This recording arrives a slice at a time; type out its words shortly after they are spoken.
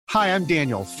Hi, I'm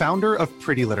Daniel, founder of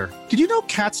Pretty Litter. Did you know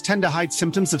cats tend to hide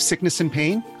symptoms of sickness and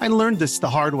pain? I learned this the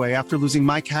hard way after losing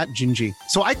my cat, Gingy.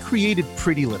 So I created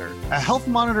Pretty Litter, a health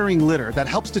monitoring litter that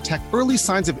helps detect early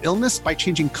signs of illness by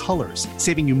changing colors,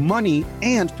 saving you money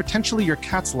and potentially your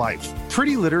cat's life.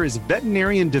 Pretty Litter is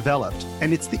veterinarian developed,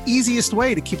 and it's the easiest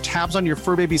way to keep tabs on your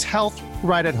fur baby's health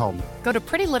right at home. Go to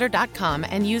prettylitter.com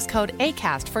and use code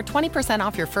ACAST for 20%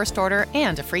 off your first order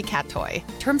and a free cat toy.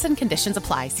 Terms and conditions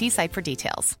apply. See site for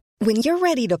details. When you're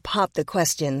ready to pop the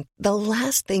question, the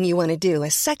last thing you want to do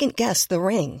is second-guess the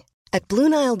ring. At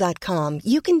BlueNile.com,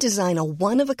 you can design a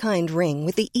one-of-a-kind ring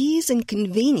with the ease and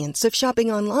convenience of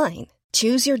shopping online.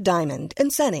 Choose your diamond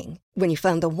and setting. When you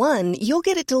find the one, you'll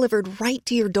get it delivered right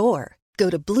to your door. Go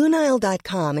to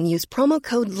BlueNile.com and use promo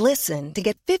code LISTEN to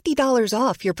get $50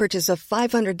 off your purchase of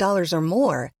 $500 or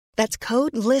more. That's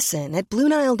code LISTEN at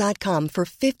BlueNile.com for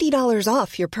 $50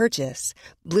 off your purchase.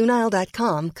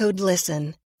 BlueNile.com, code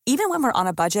LISTEN. Even when we're on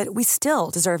a budget, we still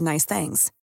deserve nice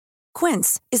things.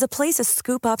 Quince is a place to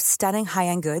scoop up stunning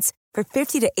high-end goods for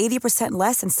 50 to 80%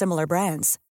 less than similar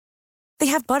brands. They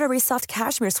have buttery soft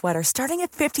cashmere sweaters starting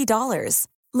at $50,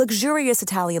 luxurious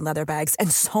Italian leather bags,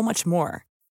 and so much more.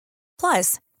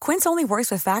 Plus, Quince only works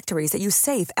with factories that use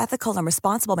safe, ethical, and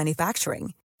responsible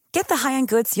manufacturing. Get the high-end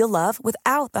goods you'll love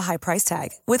without the high price tag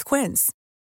with Quince.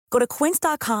 Go to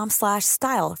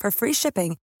quince.com/style for free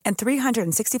shipping and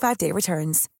 365-day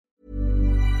returns.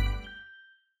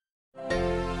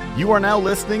 You are now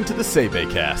listening to the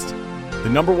SeiBeiCast, the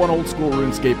 #1 old school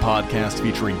RuneScape podcast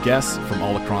featuring guests from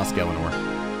all across Galanor.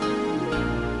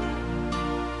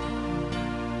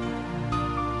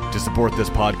 To support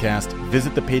this podcast,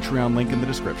 visit the Patreon link in the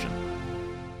description.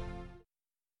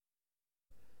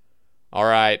 All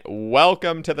right,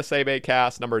 welcome to the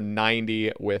SeiBeiCast number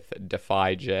 90 with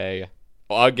DeFi-J.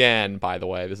 Again, by the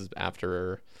way, this is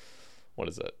after,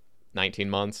 19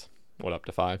 months? What up,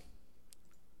 Defy?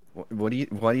 Why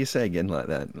do you say again like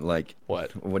that? Like,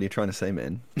 what are you trying to say,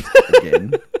 man?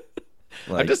 Again?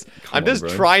 Like, I'm just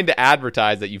trying to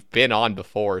advertise that you've been on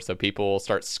before, so people will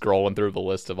start scrolling through the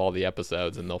list of all the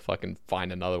episodes and they'll fucking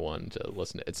find another one to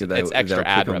listen to. It's extra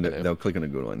ad revenue. They'll click on a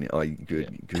good one. Oh,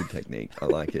 good technique. I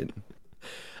like it.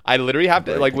 I literally have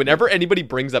to, like, whenever anybody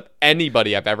brings up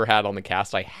anybody I've ever had on the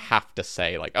cast, I have to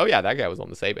say, like, oh yeah, that guy was on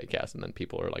the SeiBeiCast, and then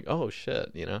people are like, oh shit,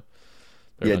 you know?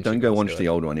 Yeah, don't go watch the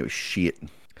old one. It was shit.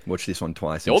 Watch this one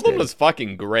twice. The old one was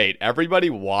fucking great. Everybody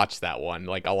watched that one,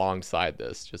 like, alongside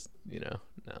this. Just, you know,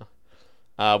 no.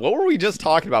 What were we just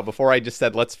talking about before I just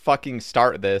said, let's fucking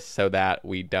start this so that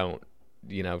we don't,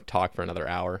 you know, talk for another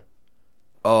hour?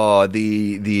 Oh,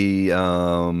 the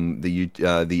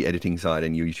editing side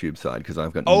and YouTube side, because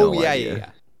I've got no idea. Yeah.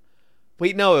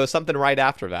 Wait, no, it was something right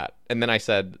after that, and then I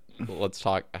said, let's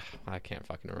talk. I can't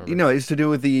fucking remember. You know, it's to do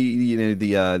with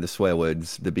the swear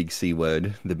words, the big C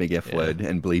word, the big F word,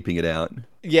 and bleeping it out.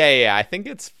 Yeah. I think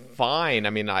it's fine. I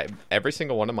mean, every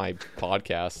single one of my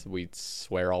podcasts, we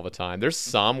swear all the time. There's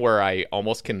some where I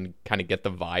almost can kind of get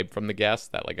the vibe from the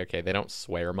guest that, like, okay, they don't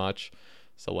swear much,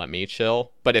 so let me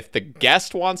chill. But if the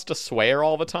guest wants to swear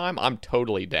all the time, I'm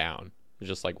totally down. It's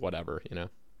just like, whatever, you know?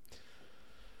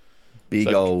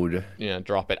 Old. Yeah,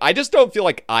 drop it. I just don't feel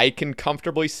like I can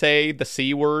comfortably say the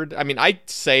C word. I mean, I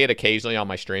say it occasionally on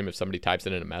my stream if somebody types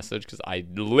it in a message, because I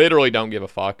literally don't give a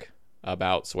fuck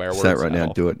about swear words. Say it right now.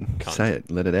 Do it. Cunt. Say it.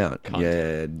 Let it out.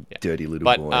 Yeah, dirty little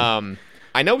boy. But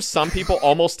I know some people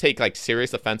almost take, like,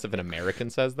 serious offense if an American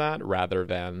says that, rather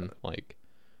than, like,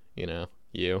 you know,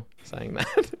 you saying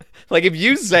that. Like, if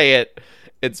you say it,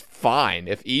 it's fine.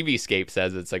 If Eevescape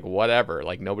says it, it's like, whatever.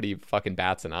 Like, nobody fucking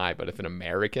bats an eye. But if an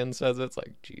American says it, it's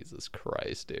like, Jesus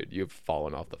Christ, dude. You've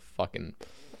fallen off the fucking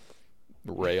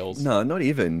rails. No, not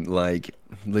even. Like,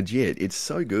 legit. It's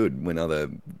so good when I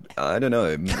don't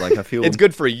know. Like, I feel... It's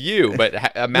good for you, but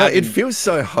imagine... No, it feels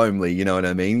so homely, you know what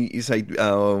I mean? You say,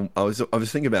 I was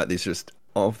thinking about this just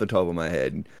off the top of my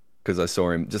head, because I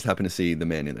saw him, just happened to see the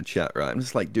man in the chat, right? I'm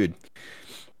just like, dude...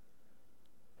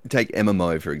 Take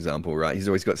MMO, for example, right? He's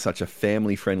always got such a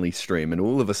family-friendly stream, and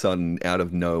all of a sudden, out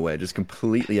of nowhere, just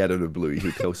completely out of the blue,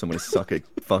 he'll tell someone to suck a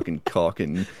fucking cock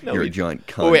and you're a giant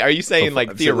cunt. Wait, are you saying,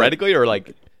 like, theoretically, or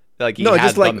like he no, has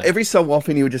just like done that? Every so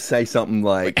often he would just say something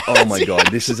like, oh my god,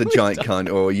 this is a giant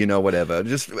cunt, or, you know, whatever.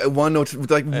 Just one or two,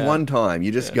 like, one time,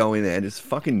 you just go in there and it's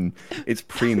fucking, it's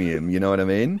premium, you know what I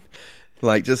mean?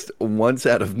 Like, just once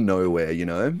out of nowhere, you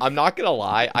know? I'm not gonna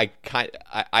lie,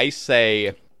 I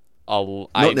say...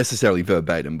 Not necessarily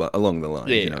verbatim, but along the line.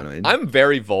 Yeah, you know what I mean? I'm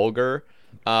very vulgar,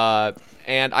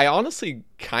 And I honestly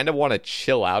kind of want to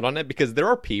chill out on it because there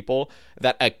are people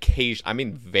that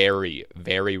very,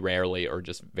 very rarely or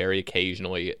just very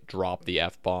occasionally drop the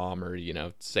F-bomb or,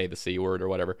 say the C word or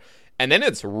whatever. And then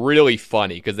it's really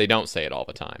funny because they don't say it all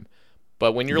the time.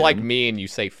 But when you're like me and you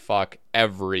say fuck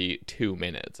every 2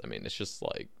 minutes, I mean, it's just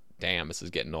like, damn, this is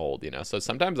getting old, So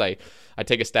sometimes I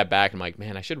take a step back and I'm like,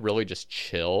 man, I should really just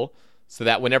chill so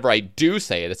that whenever I do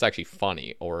say it, it's actually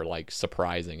funny or like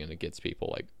surprising and it gets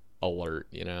people like alert,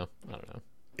 I don't know.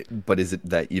 But is it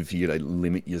that if you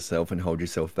limit yourself and hold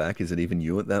yourself back, is it even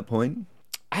you at that point?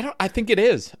 I think it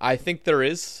is. I think there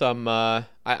is some I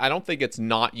don't think it's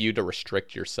not you to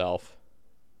restrict yourself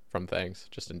from things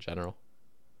just in general.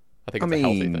 I think it's a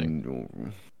healthy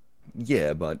thing.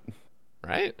 Yeah, but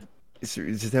right? It's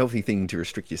a healthy thing to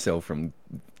restrict yourself from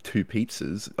 2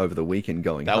 pizzas over the weekend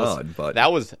going hard. But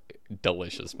that was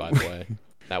delicious, by the way.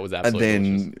 That was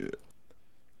absolutely delicious.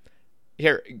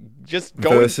 Here, just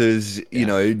go versus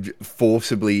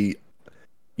forcibly,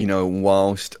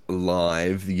 whilst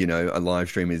live, a live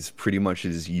stream is pretty much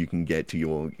as you can get to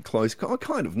your close.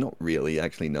 Kind of, not really.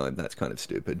 Actually, no, that's kind of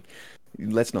stupid.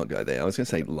 Let's not go there. I was going to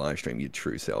say live stream your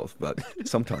true self, but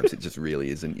sometimes it just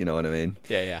really isn't. You know what I mean?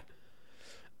 Yeah.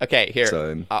 Okay, here.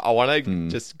 So, I want to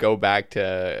just go back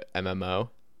to MMO.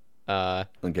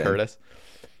 Okay. Curtis.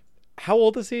 How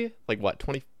old is he? Like what,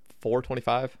 24,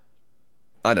 25?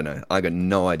 I don't know. I got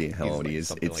no idea how old he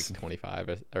is. It's like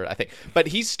 25, or I think. But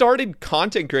he started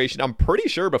content creation, I'm pretty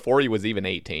sure, before he was even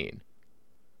 18.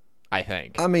 I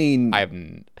think. I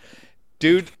mean...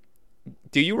 Dude,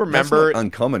 do you remember... That's not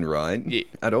uncommon, right?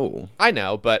 At all. I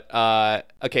know, but...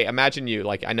 okay, imagine you...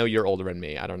 Like, I know you're older than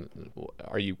me.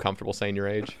 Are you comfortable saying your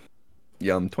age?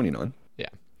 Yeah, I'm 29. Yeah.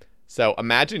 So,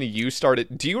 imagine you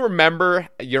started... Do you remember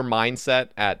your mindset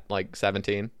at, like,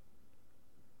 17?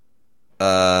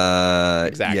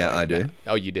 Exactly. Yeah, I do.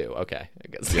 Oh, you do? Okay. I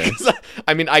guess. Yeah.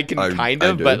 I mean, I can kind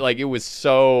of, but like it was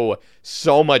so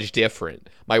much different.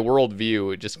 My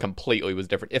worldview just completely was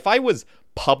different. If I was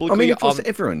publicly, I mean, of course,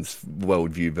 everyone's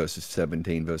worldview versus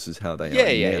 17 versus how they are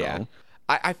now. Yeah.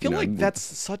 I feel like that's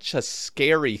such a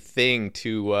scary thing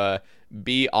to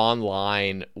be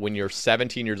online when you're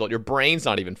 17 years old. Your brain's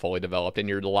not even fully developed, and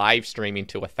you're live streaming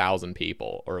to 1,000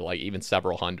 people or like even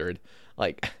several hundred.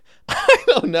 Like. I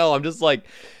don't know. I'm just like,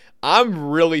 I'm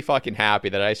really fucking happy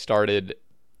that I started,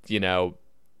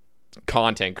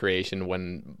 content creation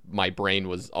when my brain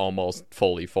was almost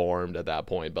fully formed at that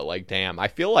point. But like, damn, I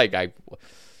feel like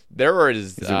there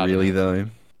is. Is it really though?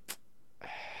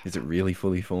 Is it really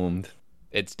fully formed?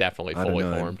 It's definitely fully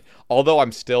formed. Although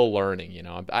I'm still learning,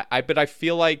 but I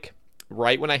feel like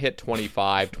right when I hit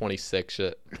 25,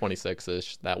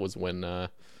 26-ish, that was when, I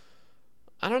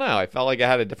don't know. I felt like I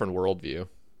had a different worldview.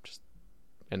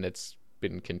 And it's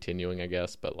been continuing, I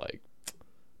guess. But, like,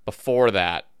 before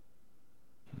that,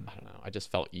 I don't know. I just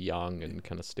felt young and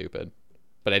kind of stupid.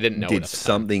 But I didn't know. Did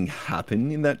something happen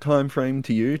in that time frame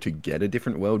to you to get a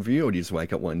different worldview? Or did you just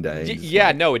wake up one day?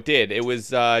 No, it did. It was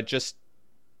just...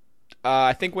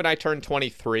 I think when I turned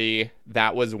 23,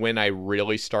 that was when I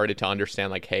really started to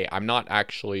understand, like, hey, I'm not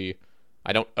actually...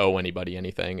 I don't owe anybody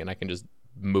anything, and I can just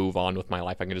move on with my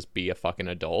life. I can just be a fucking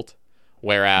adult.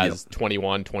 Whereas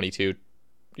 21, 22...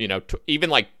 even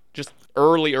like just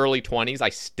early 20s, I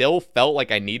still felt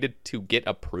like I needed to get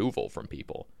approval from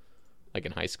people, like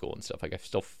in high school and stuff. Like I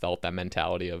still felt that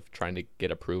mentality of trying to get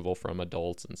approval from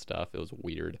adults and stuff. It was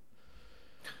weird.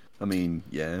 I mean,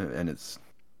 yeah, and it's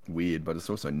weird, but it's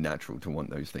also natural to want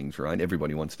those things, right?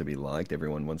 Everybody wants to be liked.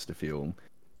 Everyone wants to feel,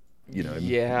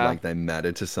 like they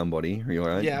matter to somebody. Are you all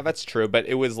right? Yeah, that's true. But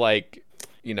it was like,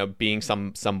 being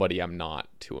somebody I'm not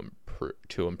to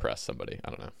impress somebody. I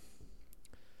don't know.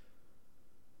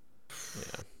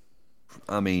 Yeah.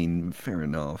 I mean, fair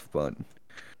enough, but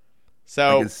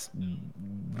so I guess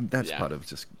that's part of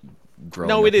just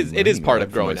growing up. No, it is. It is part right,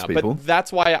 of growing up. But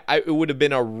that's why it would have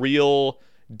been a real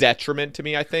detriment to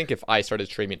me, I think, if I started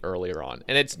streaming earlier on.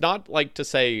 And it's not like to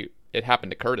say it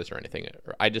happened to Curtis or anything.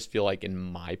 I just feel like in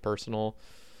my personal...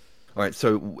 All right,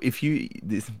 so if you...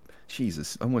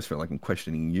 Jesus, I almost feel like I'm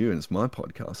questioning you, and it's my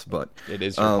podcast, but... It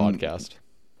is your podcast.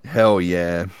 Hell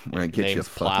yeah. Right, get your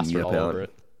fucking yip out.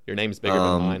 It. Your name's bigger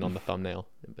than mine on the thumbnail.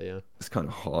 But yeah. It's kind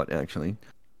of hot, actually.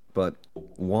 But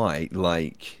why?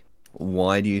 Like,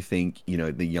 why do you think,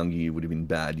 the younger you would have been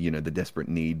bad? The desperate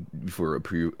need for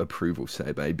approval,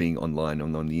 say, by being online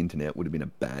on the internet would have been a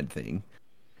bad thing.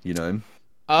 Maybe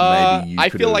I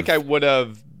feel like I would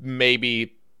have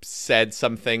maybe said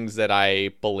some things that I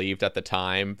believed at the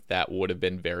time that would have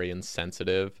been very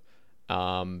insensitive.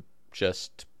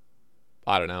 Just,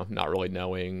 I don't know, not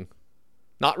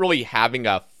really having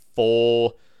a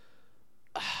full,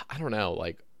 I don't know,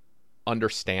 like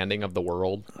understanding of the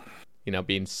world, you know,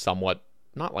 being somewhat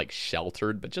not like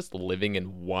sheltered, but just living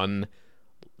in one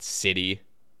city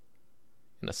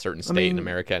in a certain state in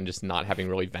America and just not having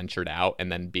really ventured out,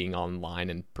 and then being online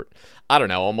and I don't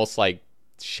know, almost like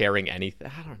sharing anything.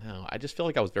 I don't know. I just feel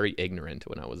like I was very ignorant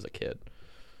when I was a kid.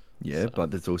 Yeah, but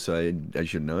there's also,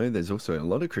 as you know, there's also a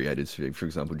lot of creators, for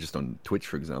example, just on Twitch,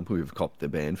 for example, who've copped the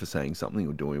ban for saying something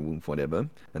or doing whatever,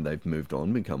 and they've moved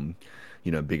on, become,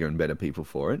 you know, bigger and better people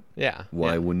for it. Yeah.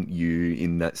 Why wouldn't you,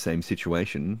 in that same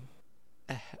situation,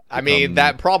 I mean,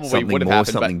 that probably would have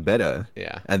happened. Something better.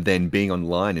 Yeah. And then being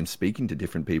online and speaking to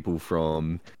different people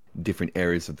from different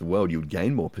areas of the world, you would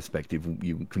gain more perspective.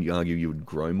 Can you argue you would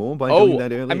grow more by doing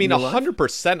that early? I mean, in your life?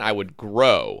 100% I would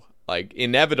grow. Like,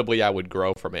 inevitably I would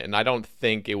grow from it. And I don't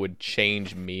think it would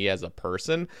change me as a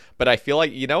person. But I feel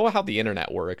like, you know how the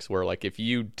internet works, where, like, if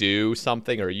you do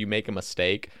something or you make a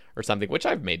mistake or something, which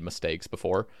I've made mistakes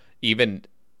before, even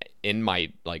in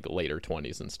my, like, later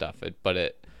 20s and stuff.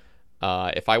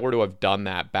 If I were to have done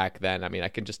that back then, I mean, I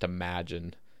can just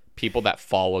imagine people that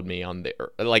followed me on the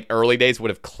like early days would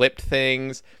have clipped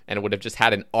things and would have just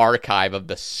had an archive of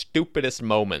the stupidest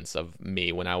moments of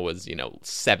me when I was, you know,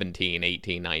 17,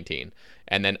 18, 19,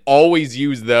 and then always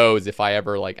use those if I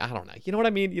ever, like, I don't know, you know what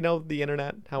I mean? You know, the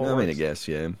internet, how it works. I mean, I guess,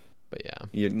 yeah. But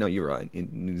yeah. No, you're right.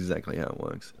 Exactly how it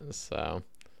works. So,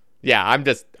 yeah,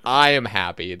 I am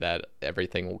happy that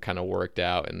everything kind of worked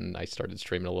out and I started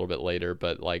streaming a little bit later,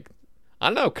 but, like, I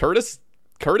don't know, Curtis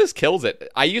kills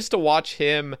it. I used to watch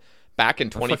him back in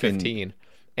 2015,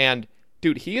 and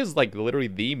dude, he is like literally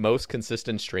the most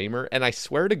consistent streamer, and I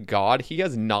swear to God, he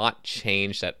has not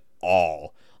changed at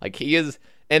all. Like, he is,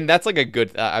 and that's like a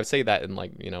good, I would say that in,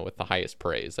 like, you know, with the highest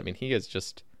praise. I mean, he is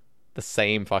just the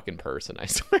same fucking person, I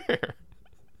swear.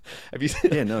 Have you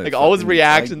seen, yeah, no, like, all his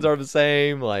reactions are the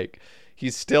same. Like,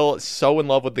 he's still so in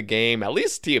love with the game. At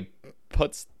least he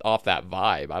puts off that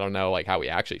vibe. I don't know, like, how he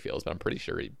actually feels, but I'm pretty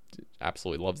sure he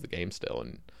absolutely loves the game still.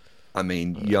 And I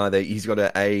mean, he's got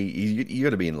you got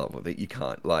to be in love with it. You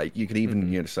can't, like, you could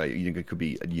even you know, say, you know, it could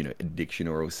be, you know, addiction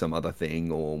or some other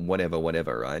thing or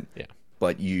whatever, right? Yeah.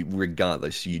 But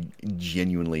regardless, you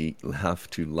genuinely have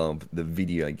to love the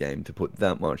video game to put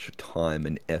that much time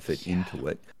and effort into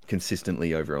it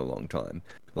consistently over a long time.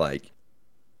 Like,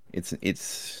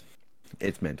 it's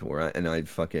mental, right? And I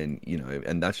fucking, you know,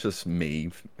 and that's just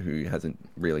me who hasn't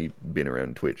really been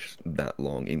around Twitch that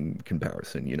long in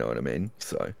comparison, you know what I mean?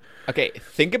 So, okay,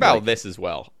 think about this as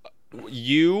well.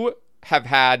 You have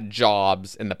had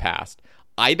jobs in the past.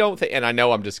 I don't think, and I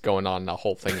know I'm just going on the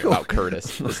whole thing about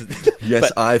Curtis.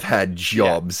 Yes, I've had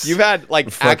jobs. Yeah, you've had, like,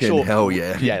 fucking actual, hell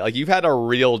yeah. Yeah, like, you've had a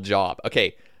real job.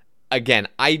 Okay, again,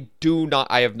 I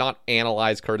have not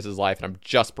analyzed Curtis's life, and I'm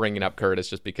just bringing up Curtis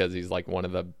just because he's, like, one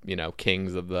of the, you know,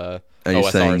 kings of the Are you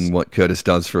OSRs. saying what Curtis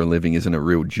does for a living isn't a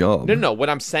real job? No. What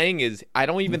I'm saying is I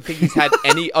don't even think he's had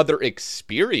any other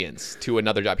experience to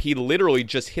another job. He literally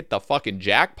just hit the fucking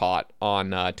jackpot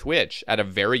on Twitch at a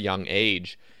very young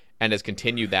age and has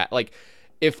continued that. Like,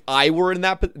 if I were in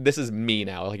that, this is me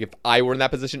now. Like, if I were in that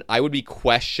position, I would be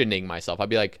questioning myself. I'd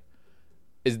be like,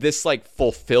 is this, like,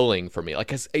 fulfilling for me? Like,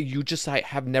 'cause I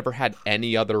have never had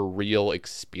any other real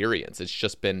experience. It's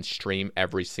just been stream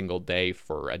every single day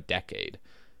for a decade.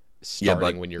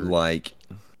 Starting when you're, like,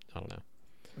 I don't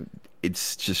know.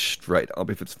 It's just straight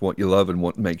up. If it's what you love and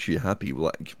what makes you happy,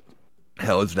 like,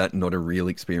 how is that not a real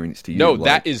experience to you? No, like,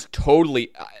 that is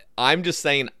totally. I'm just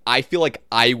saying, I feel like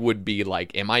I would be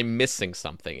like, am I missing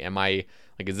something? Am I,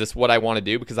 like, is this what I want to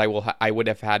do? Because I would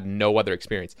have had no other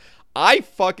experience. I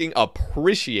fucking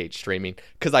appreciate streaming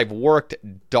because I've worked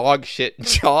dog shit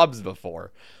jobs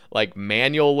before. Like,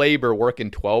 manual labor,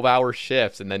 working 12-hour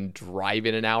shifts, and then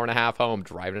driving an hour and a half home,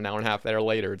 driving an hour and a half there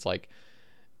later. It's like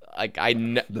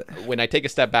when I take a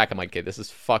step back, I'm like, okay, this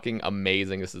is fucking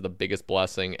amazing. This is the biggest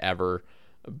blessing ever.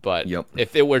 But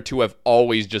if it were to have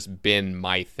always just been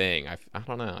my thing, I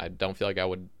don't know. I don't feel like I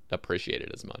would appreciate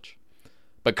it as much.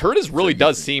 But Curtis really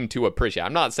does seem to appreciate it.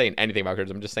 I'm not saying anything about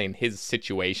Curtis. I'm just saying his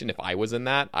situation, if I was in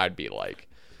that, I'd be like,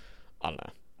 I don't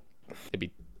know. It'd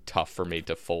be tough for me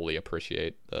to fully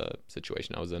appreciate the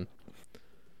situation I was in.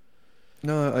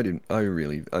 No, I didn't.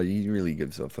 He really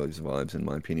gives off those vibes, in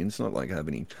my opinion. It's not like I have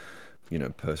any, you know,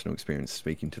 personal experience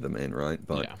speaking to the man, right?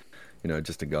 But, you know,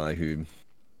 just a guy who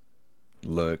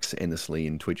lurks endlessly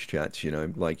in Twitch chats, you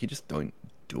know, like, you just don't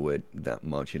do it that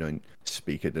much. You don't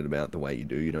speak it about the way you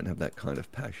do. You don't have that kind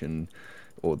of passion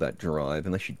or that drive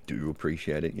unless you do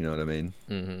appreciate it, you know what I mean?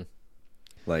 Mm-hmm.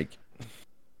 Like,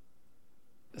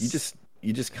 you just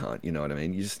can't, you know what I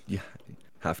mean? You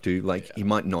have to, like, he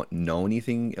might not know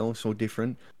anything else or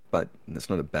different, but that's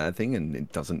not a bad thing, and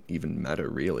it doesn't even matter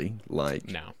really.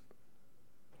 Like, No.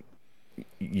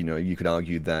 you know, you could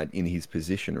argue that in his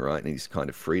position, right, and his kind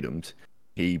of freedoms,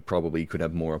 he probably could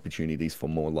have more opportunities for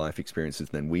more life experiences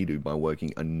than we do by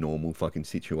working a normal fucking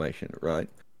situation, right?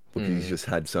 Because he's just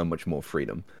had so much more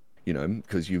freedom, you know,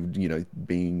 because you know,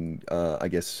 being, I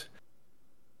guess,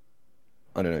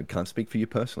 I don't know, can't speak for you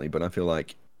personally, but I feel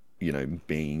like, you know,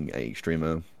 being a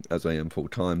streamer, as I am full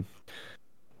time,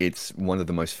 it's one of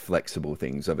the most flexible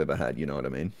things I've ever had, you know what I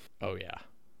mean? Oh, yeah.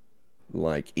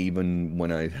 Like, even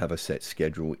when I have a set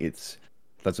schedule,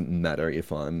 doesn't matter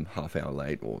if I'm half hour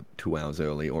late or 2 hours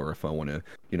early, or if I want to,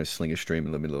 you know, sling a stream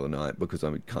in the middle of the night because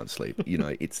I can't sleep. You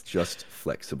know, it's just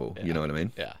flexible. Yeah. You know what I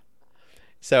mean? Yeah.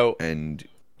 So And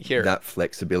here, that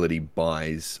flexibility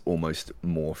buys almost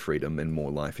more freedom and more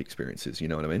life experiences. You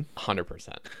know what I mean?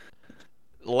 100%.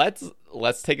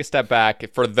 Let's take a step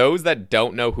back. For those that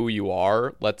don't know who you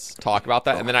are, let's talk about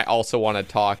that. And then I also want to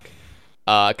talk,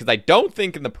 because I don't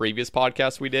think in the previous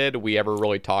podcast we ever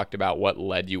really talked about what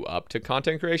led you up to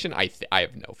content creation. I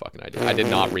have no fucking idea. I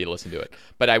did not re-listen to it.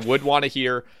 But I would want to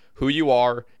hear who you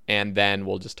are, and then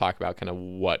we'll just talk about kind of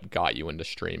what got you into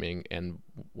streaming and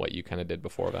what you kind of did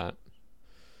before that.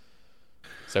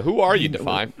 So who are you,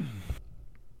 Defy?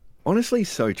 Honestly,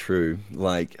 so true.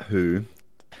 Like, who?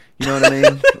 You know what I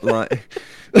mean? Like,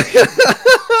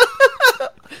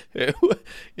 Yeah.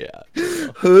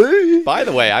 who? By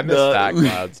the way, I miss Fat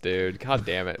Clouds, dude. God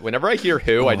damn it. Whenever I hear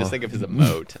who, I just think of his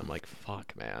emote. I'm like,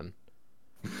 fuck, man.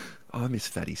 Oh, I miss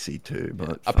Fatty C too,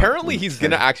 but Apparently he's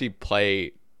going to actually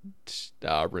play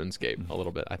RuneScape a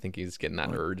little bit. I think he's getting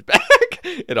that urge back.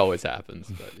 It always happens,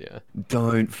 but yeah.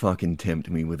 Don't fucking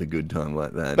tempt me with a good time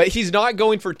like that. But he's not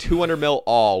going for 200 mil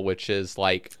all, which is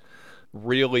like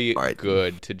really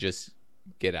good to just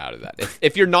get out of that.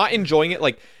 If you're not enjoying it,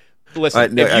 like,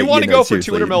 listen, if you want to go for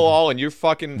 200 mil all and you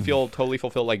fucking feel totally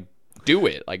fulfilled, like, do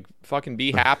it. Like, fucking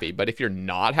be happy. But if you're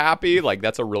not happy, like,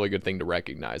 that's a really good thing to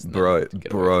recognize. Bro,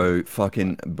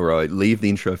 leave the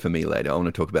intro for me later. I want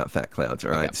to talk about Fat Clouds,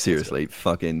 all right? Okay, seriously,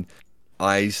 fucking,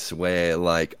 I swear,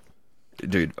 like,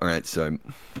 dude, all right, so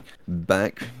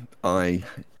back, never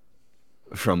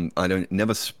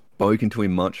spoken to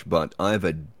him much, but I have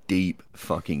a deep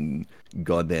fucking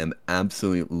goddamn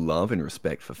absolute love and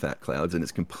respect for Fat Clouds, and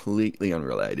it's completely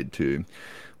unrelated to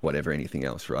whatever anything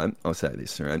else, right? I'll say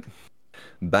this, all right?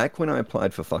 Back when I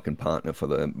applied for fucking partner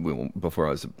before I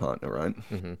was a partner, right?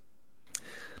 Mm-hmm.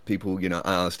 People, you know,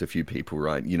 I asked a few people,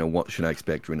 right, you know, what should I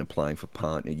expect when applying for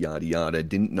partner, yada yada.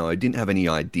 Didn't know, didn't have any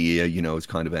idea, you know, I was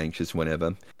kind of anxious,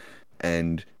 whatever.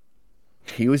 And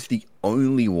he was the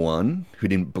only one who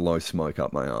didn't blow smoke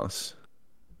up my ass.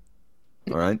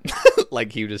 All right?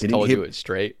 Like he just told you it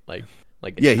straight, like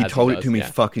yeah, he told it to me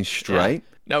fucking straight. Yeah.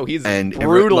 No, he's and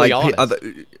brutally honest.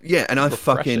 And I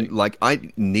fucking, like,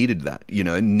 I needed that, you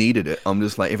know, needed it. I'm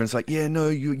just like, everyone's like, yeah, no,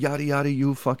 you yada yada,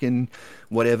 you fucking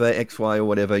whatever, X, Y, or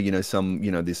whatever, you know, some,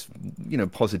 you know, this, you know,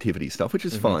 positivity stuff, which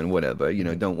is fine, whatever, you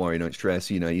know, don't worry, don't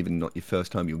stress, you know, even not your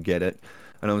first time, you'll get it.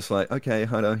 And I was like, okay,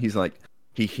 Hunter, he's like,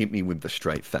 he hit me with the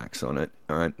straight facts on it,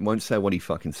 all right? Won't say what he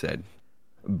fucking said,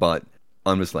 but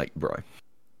I'm just like, bro,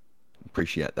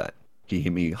 appreciate that. He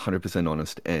hit me 100%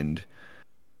 honest, and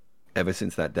ever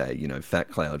since that day, you know, Fat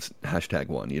Clouds,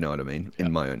 #1, you know what I mean?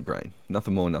 In my own brain.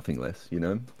 Nothing more, nothing less, you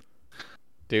know?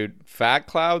 Dude, Fat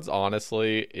Clouds,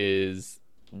 honestly,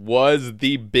 was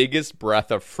the biggest breath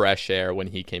of fresh air when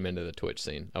he came into the Twitch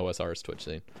scene, OSR's Twitch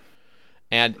scene.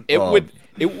 And it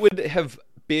would have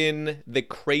been the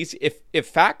crazy... If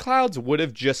Fat Clouds would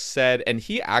have just said... And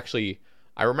he actually...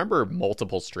 I remember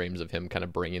multiple streams of him kind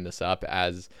of bringing this up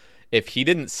as... If he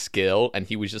didn't skill and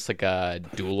he was just like a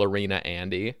Duel Arena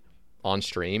Andy on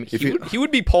stream, he would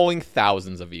be pulling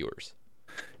thousands of viewers.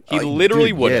 He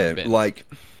literally would have been. Like,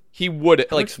 he would,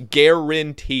 like,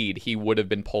 guaranteed he would have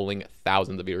been pulling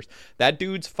thousands of viewers. That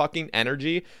dude's fucking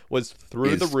energy was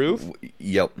through the roof.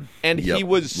 Yep. And he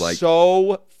was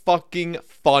so fucking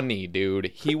funny, dude.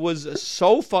 He was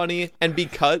so funny, and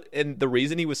the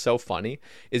reason he was so funny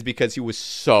is because he was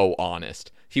so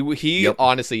honest. He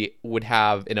honestly would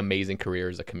have an amazing career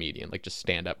as a comedian, like just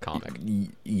stand-up comic.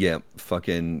 Yeah,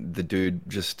 fucking the dude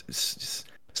just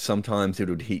sometimes it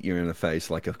would hit you in the face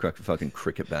like a fucking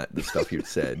cricket bat, the stuff you'd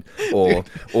said. Or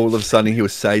all of a sudden he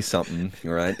would say something,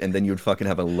 right? And then you'd fucking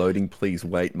have a loading please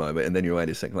wait moment, and then you wait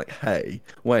a second, like, hey,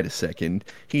 wait a second.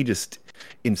 He just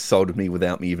insulted me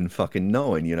without me even fucking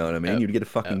knowing, you know what I mean? You'd get a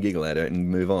fucking giggle at it and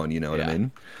move on, you know what I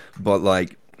mean? But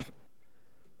like,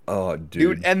 oh,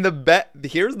 dude. And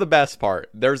here's the best part.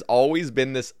 There's always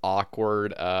been this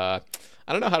awkward, I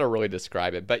don't know how to really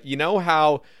describe it, but you know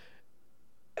how,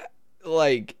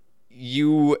 like,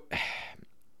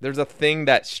 there's a thing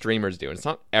that streamers do, and it's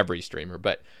not every streamer,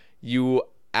 but you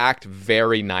act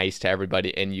very nice to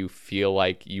everybody and you feel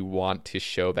like you want to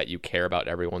show that you care about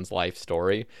everyone's life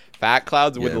story. Fat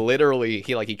Clouds would literally,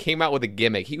 he came out with a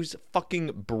gimmick. He was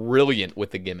fucking brilliant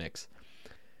with the gimmicks.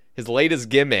 His latest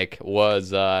gimmick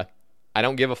was, I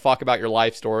don't give a fuck about your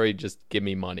life story, just give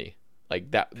me money. Like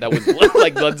that was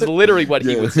like, that's literally what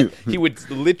he would say. He would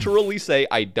literally say,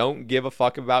 I don't give a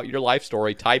fuck about your life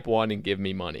story, type 1 and give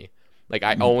me money. Like,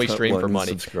 I only stream for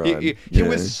money. He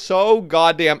was so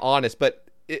goddamn honest, but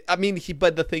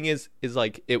but the thing is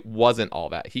like, it wasn't all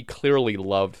that. He clearly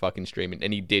loved fucking streaming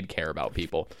and he did care about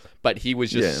people, but he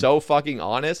was just so fucking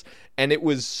honest, and it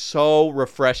was so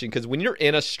refreshing because when you're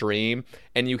in a stream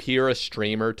and you hear a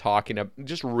streamer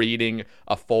just reading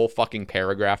a full fucking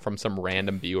paragraph from some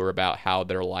random viewer about how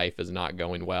their life is not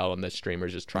going well, and the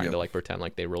streamer's just trying to like pretend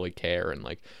like they really care and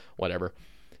like whatever,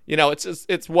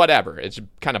 it's whatever. It's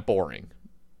kind of boring.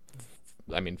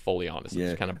 I mean, fully honest,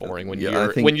 it's kind of boring when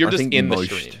you're just in the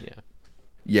stream.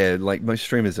 Yeah, like most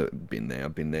streamers have been there.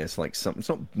 I've been there. It's like it's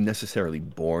not necessarily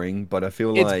boring, but I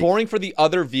feel like it's boring for the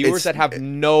other viewers that have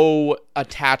no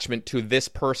attachment to this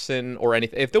person or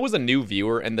anything. If there was a new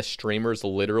viewer and the streamer's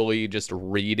literally just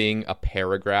reading a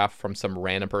paragraph from some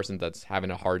random person that's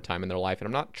having a hard time in their life, and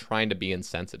I'm not trying to be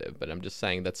insensitive, but I'm just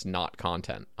saying that's not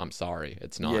content. I'm sorry,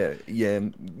 it's not. Yeah,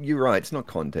 you're right. It's not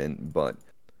content, but.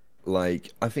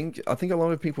 Like, I think a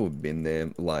lot of people have been there.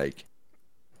 Like,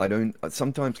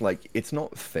 sometimes, like, it's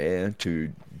not fair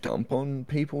to dump on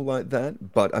people like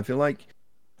that, but I feel like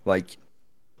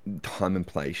time and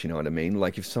place, you know what I mean?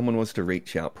 Like, if someone was to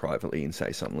reach out privately and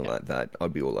say something like that,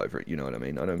 I'd be all over it, you know what I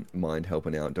mean? I don't mind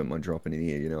helping out, don't mind dropping in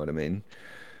here, you know what I mean?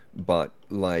 But,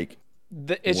 like...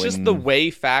 just the way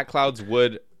Fat Clouds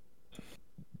would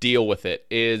deal with it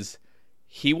is...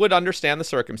 He would understand the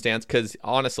circumstance because,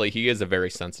 honestly, he is a very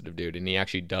sensitive dude, and he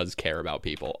actually does care about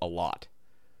people a lot.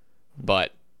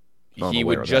 But he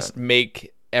would just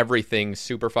make everything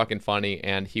super fucking funny,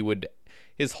 and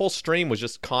his whole stream was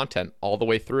just content all the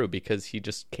way through because he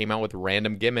just came out with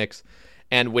random gimmicks.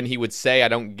 And when he would say, I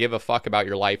don't give a fuck about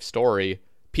your life story,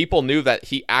 people knew that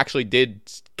he actually did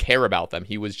care about them.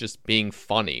 He was just being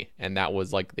funny, and that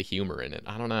was, like, the humor in it.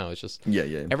 I don't know. It's just...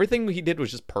 Everything he did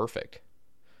was just perfect.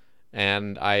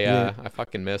 And I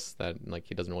fucking miss that, like,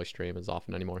 he doesn't really stream as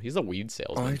often anymore. He's a weed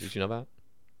salesman. Did you know that?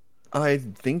 I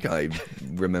think I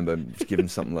remember giving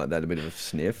something like that a bit of a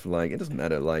sniff. Like, it doesn't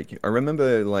matter. Like, I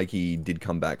remember, like, he did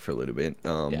come back for a little bit.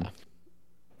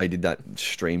 I did that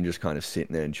stream just kind of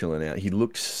sitting there and chilling out. He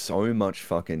looked so much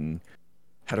fucking...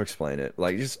 How to explain it?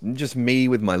 Like, just me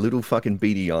with my little fucking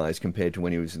beady eyes compared to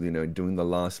when he was, doing the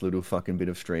last little fucking bit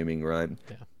of streaming, right?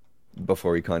 Yeah.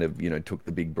 Before he kind of, took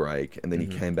the big break, and then he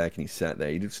came back and he sat there.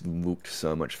 He just looked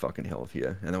so much fucking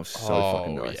healthier, and that was so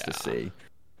fucking nice to see.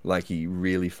 Like, he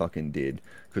really fucking did.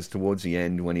 Because towards the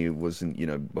end, when he wasn't,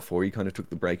 before he kind of took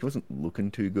the break, he wasn't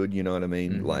looking too good, you know what I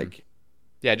mean? Mm-hmm. Like...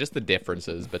 Yeah, just the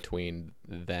differences between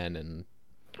then and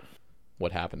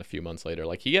what happened a few months later.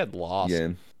 Like, he had lost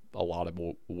a lot of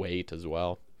weight as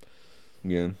well.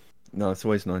 Yeah. No, it's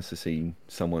always nice to see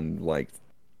someone, like...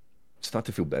 start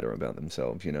to feel better about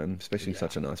themselves, especially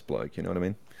such a nice bloke, you know what I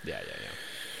mean? Yeah.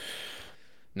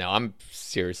 No, I'm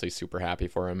seriously super happy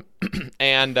for him.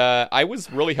 And I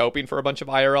was really hoping for a bunch of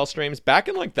IRL streams. Back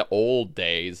in, like, the old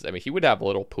days, I mean, he would have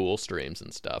little pool streams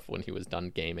and stuff when he was done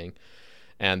gaming.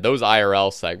 And those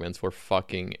IRL segments were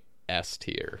fucking S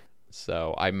tier.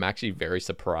 So I'm actually very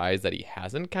surprised that he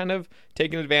hasn't kind of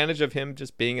taken advantage of him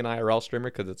just being an IRL streamer,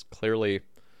 because it's clearly...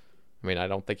 I mean, I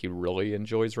don't think he really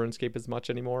enjoys RuneScape as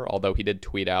much anymore, although he did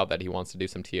tweet out that he wants to do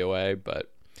some TOA,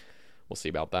 but we'll see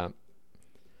about that.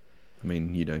 I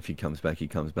mean, if he comes back, he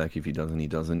comes back. If he doesn't, he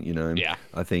doesn't, Yeah.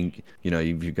 I think,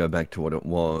 if you go back to what it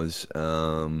was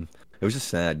just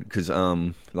sad because,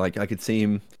 like, I could see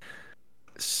him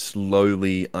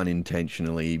slowly,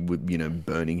 unintentionally,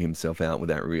 burning himself out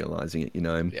without realizing it,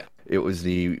 Yeah. It was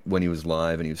when he was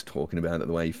live and he was talking about it,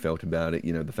 the way he felt about it,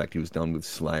 the fact he was done with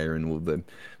Slayer and all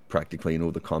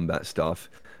the combat stuff.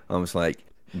 I was like,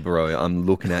 bro, I'm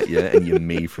looking at you and you're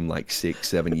me from like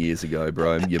 6-7 years ago,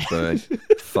 bro. You're burnt.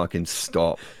 Fucking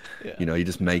stop. Yeah. You're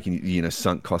just making,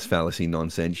 sunk cost fallacy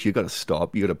nonsense. You got to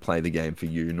stop. You got to play the game for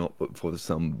you, not for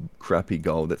some crappy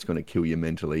goal that's going to kill you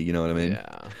mentally. You know what I mean?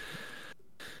 Yeah.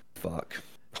 Fuck.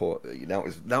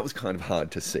 That was kind of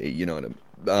hard to see, you know what I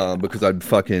mean? Because I'd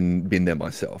fucking been there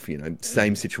myself,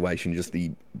 Same situation, just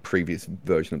the previous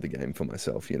version of the game for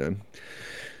myself,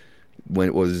 When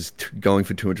it was going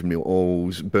for 200 mil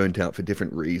alls, burnt out for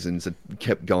different reasons, it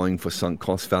kept going for sunk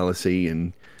cost fallacy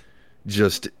and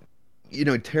just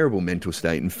terrible mental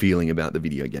state and feeling about the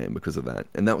video game because of that.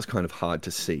 And that was kind of hard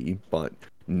to see, but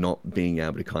not being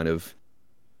able to kind of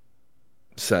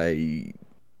say,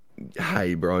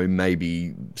 hey, bro,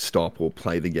 maybe stop or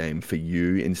play the game for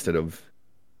you instead of,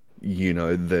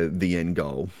 the end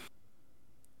goal,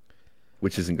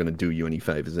 which isn't going to do you any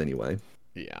favors anyway.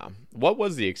 Yeah. What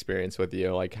was the experience with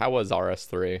you? Like, how was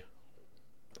RS3?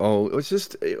 Oh, it was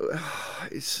just,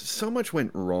 so much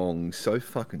went wrong so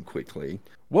fucking quickly.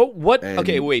 What? And,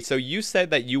 okay, wait. So you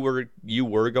said that you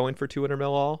were going for 200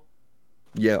 mil all?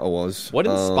 Yeah, I was. What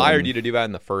inspired you to do that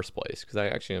in the first place? Because I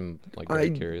actually am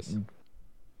very curious.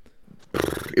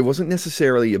 It wasn't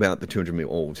necessarily about the 200 mil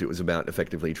alls. It was about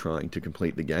effectively trying to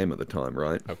complete the game at the time,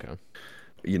 right? Okay.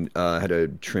 I had a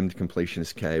trimmed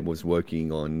completionist cab, was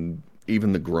working on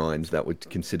even the grinds that were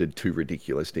considered too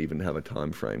ridiculous to even have a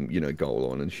time frame,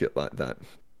 goal on and shit like that.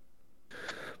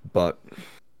 But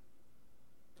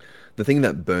the thing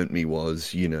that burnt me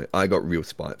was, I got real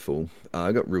spiteful.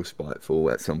 I got real spiteful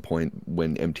at some point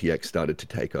when MTX started to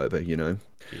take over,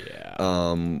 Yeah.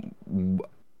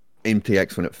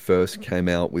 MTX, when it first came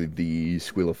out with the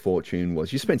Squill of Fortune,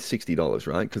 was you spent $60,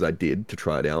 right? Because I did, to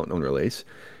try it out on release.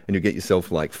 And you get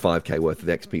yourself like 5k worth of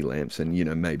XP lamps and,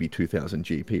 maybe 2,000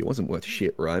 GP. It wasn't worth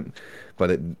shit, right?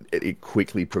 But it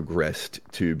quickly progressed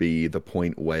to be the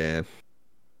point where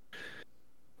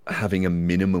having a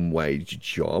minimum wage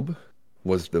job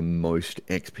was the most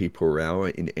XP per hour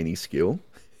in any skill.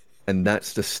 And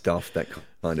that's the stuff that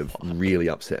kind of really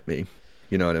upset me.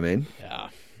 You know what I mean? Yeah.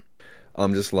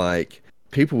 I'm just like,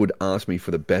 people would ask me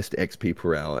for the best XP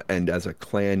per hour, and as a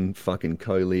clan fucking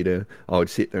co-leader, I would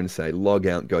sit there and say, log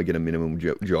out, go get a minimum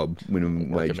wage job at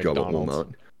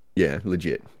Walmart. Yeah,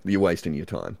 legit. You're wasting your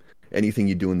time. Anything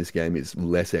you do in this game is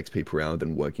less XP per hour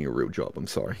than working a real job. I'm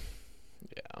sorry.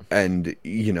 Yeah. And,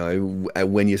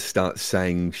 when you start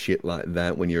saying shit like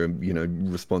that, when you're,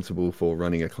 responsible for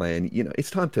running a clan, it's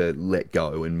time to let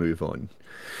go and move on.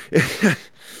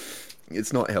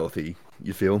 It's not healthy,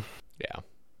 you feel? Yeah.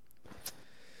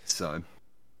 So.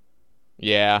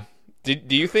 Yeah. Do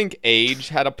you think age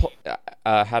had a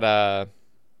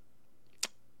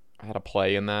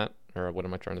play in that, or what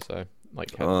am I trying to say?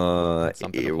 Like, had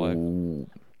something to play.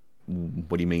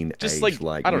 What do you mean? Just age?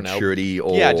 like I don't maturity, know.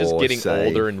 Or just getting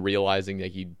older and realizing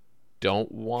that you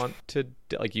don't want to,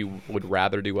 like, you would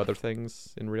rather do other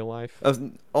things in real life.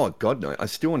 Oh God, no! I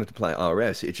still wanted to play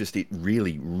RS. It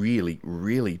really, really,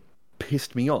 really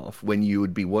pissed me off when you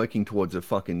would be working towards a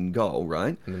fucking goal,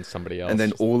 right? And then somebody else. And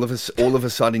then all of a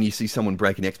sudden you see someone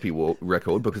break an XP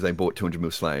record because they bought 200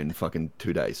 mil Slayer in fucking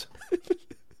 2 days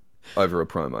over a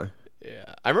promo.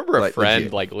 Yeah, I remember a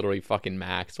friend legit. literally fucking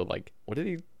maxed with what did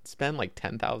he spend,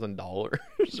 $10,000 or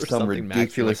some something,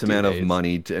 ridiculous amount of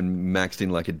money and maxed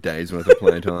in a day's worth of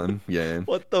playtime. Yeah,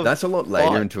 that's a lot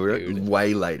later into it. Dude.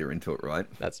 Way later into it, right?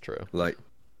 That's true. Way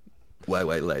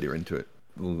later into it.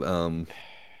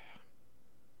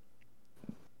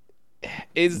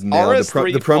 Is now,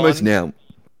 RS3 the promos fun? now?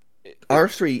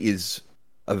 RS3 is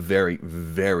a very,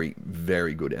 very,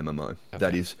 very good MMO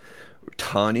that is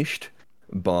tarnished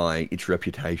by its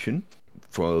reputation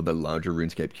for the larger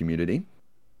RuneScape community,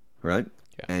 right?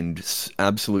 Yeah. And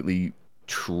absolutely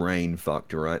train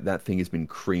fucked, right? That thing has been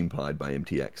cream pied by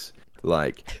MTX.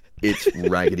 It's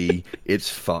raggedy, it's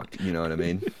fucked. You know what I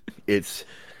mean? It's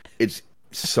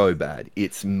so bad.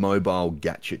 It's mobile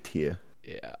gacha tier.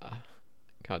 Yeah.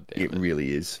 God damn it. It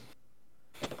really is.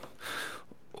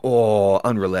 Oh,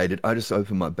 unrelated. I just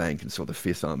opened my bank and saw the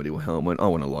Fist Armadillo helmet. I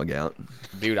want to log out.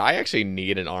 Dude, I actually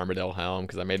need an Armadillo helm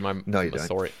because I made my No, you Masori.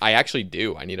 don't. I actually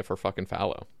do. I need it for fucking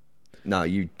Fallow. No,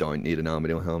 you don't need an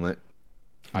Armadillo helmet.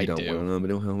 You don't want an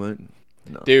Armadillo helmet?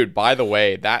 No. Dude, by the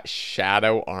way, that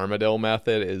Shadow Armadillo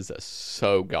method is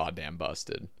so goddamn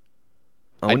busted.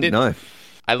 I wouldn't know.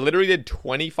 I literally did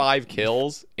 25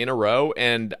 kills in a row,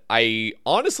 and I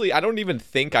don't even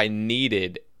think I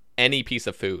needed any piece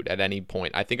of food at any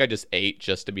point. I think I just ate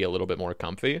just to be a little bit more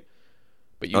comfy.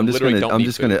 But you literally don't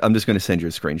need food. I'm just gonna send you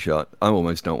a screenshot. I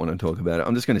almost don't want to talk about it.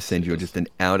 I'm just gonna send you just an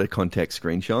out of context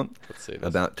screenshot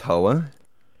about Toa,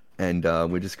 and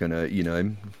we're just gonna,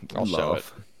 I'll laugh. show it.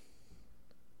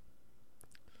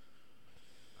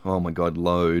 Oh my god,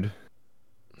 load.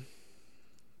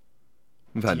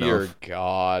 I've had Dear enough.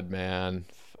 God, man.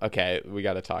 Okay, we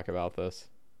got to talk about this.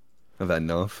 I've had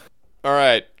enough. All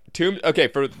right. Okay,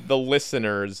 for the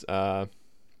listeners,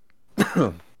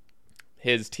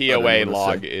 his TOA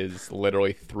log is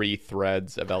literally 3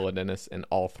 threads of Eladinus and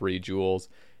all 3 jewels.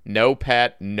 No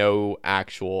pet, no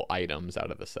actual items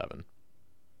out of the 7.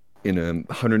 In a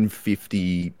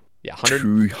 150 Yeah,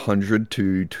 100. 200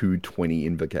 to 220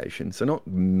 invocation. So not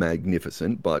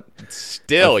magnificent, but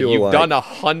Still, you've like, done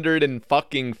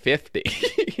 150.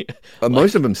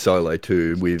 most of them solo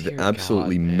too, with Dear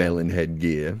absolutely God, man. melon head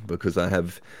gear, because I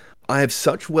have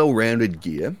such well-rounded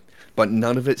gear, but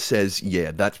none of it says,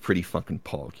 yeah, that's pretty fucking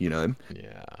pog, you know?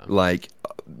 Yeah. Like,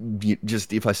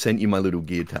 just if I sent you my little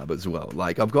gear tab as well,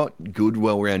 like, I've got good,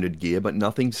 well-rounded gear, but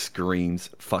nothing screams,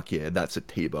 fuck yeah, that's a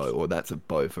Tebow, or that's a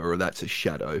Bofa, or that's a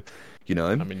Shadow, you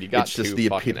know? I mean, you got it's just two the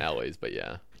fucking Ellies, but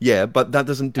yeah. Yeah, but that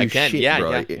doesn't do shit,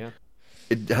 bro. Yeah.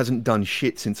 It hasn't done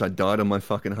shit since I died on my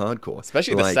fucking hardcore.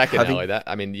 Especially the Like, second having- Ellie. That,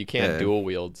 I mean, you can't Yeah. dual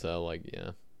wield, so, like,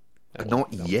 yeah.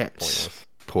 Not That was yet, pointless.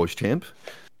 Porsche champ.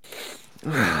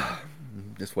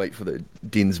 Just wait for the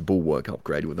Din's Bulwark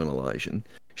upgrade with an Elysian.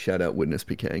 Shout out Witness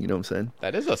Pecan, you know what I'm saying?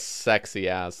 That is a sexy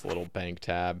ass little bank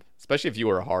tab, especially if you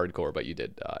were a hardcore, but you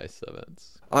did die. So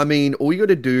that's. I mean, all you got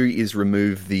to do is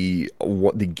remove the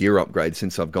gear upgrade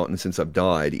since I've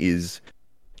died is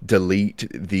delete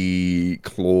the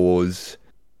claws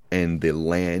and the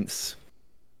lance.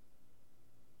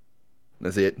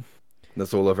 That's it.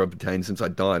 That's all I've obtained since I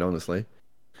died, honestly.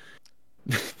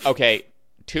 Okay,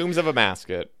 Tombs of a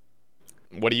Mascot.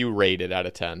 What do you rate it out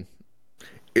of 10?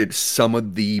 It's some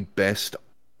of the best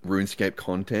RuneScape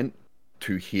content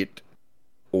to hit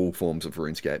all forms of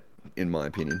RuneScape, in my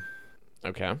opinion.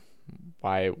 Okay.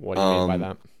 Why? What do you mean by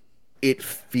that? It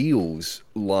feels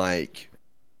like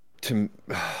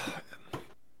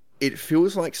it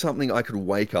feels like something I could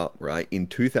wake up, right, in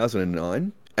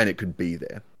 2009 and it could be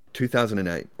there.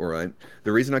 2008, all right?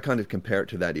 The reason I kind of compare it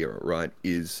to that era, right,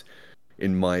 is,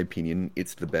 in my opinion,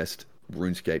 it's the best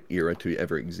RuneScape era to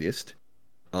ever exist.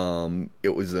 It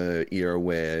was an era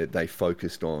where they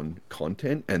focused on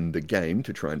content, and the game,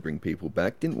 to try and bring people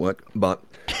back, didn't work, but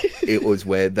it was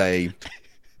where they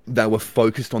were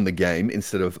focused on the game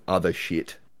instead of other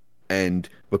shit. And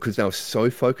because they were so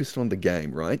focused on the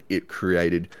game, right, it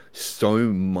created so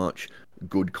much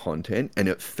good content, and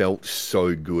it felt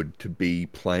so good to be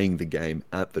playing the game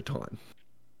at the time.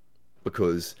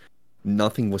 Because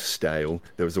nothing was stale.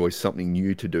 There was always something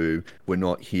new to do. We're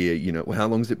not here, you know, how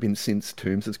long has it been since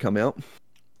Tombs has come out?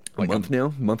 Like a month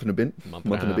now? Month and a bit? Month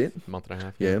and a bit? Month and a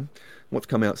half. Yeah. What's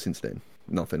come out since then?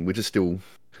 Nothing. We're just still...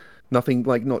 Nothing,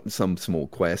 like, not some small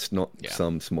quest, not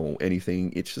some small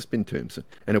anything. It's just been Tombs.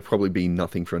 And it'll probably be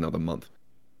nothing for another month.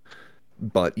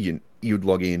 But you'd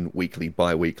log in weekly,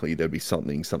 bi-weekly, there'd be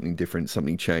something different,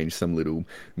 something changed, some little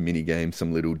mini-game,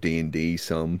 some little D&D,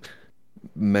 some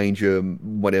major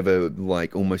whatever,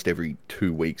 like almost every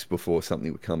 2 weeks before something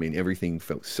would come in. Everything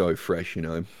felt so fresh, you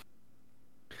know.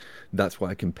 That's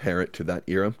why I compare it to that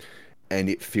era. And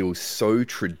it feels so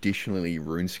traditionally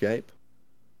RuneScape.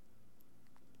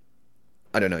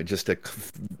 I don't know, just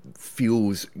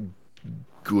feels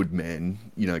good, man,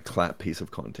 you know, clap piece of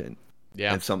content.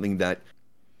 Yeah. And something that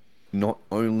not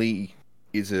only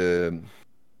is a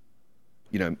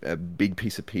big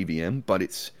piece of PVM, but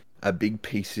it's a big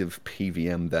piece of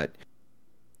PVM that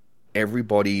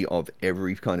everybody of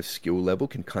every kind of skill level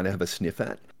can kind of have a sniff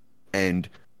at. And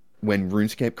when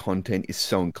RuneScape content is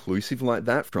so inclusive like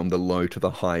that, from the low to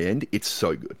the high end, it's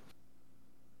so good.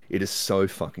 It is so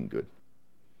fucking good.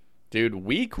 Dude,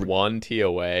 week 1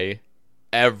 TOA,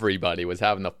 everybody was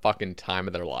having the fucking time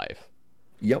of their life.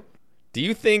 Yep. Do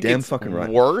you think Damn it's fucking right.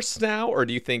 worse now, or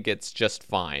do you think it's just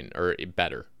fine or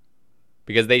better?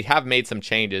 Because they have made some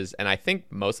changes, and I think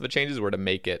most of the changes were to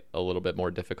make it a little bit more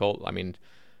difficult. I mean,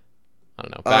 I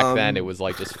don't know. Back then, it was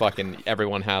like just fucking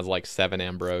everyone has like 7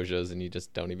 ambrosias, and you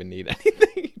just don't even need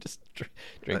anything. You just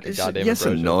drink a goddamn yes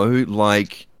ambrosia. and no.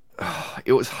 Like,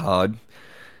 it was hard.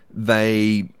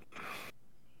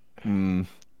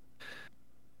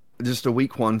 Just a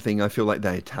week 1 thing, I feel like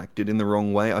they attacked it in the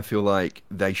wrong way. I feel like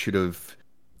they should have,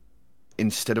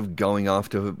 instead of going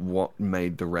after what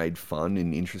made the raid fun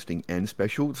and interesting and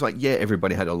special, it's like, yeah,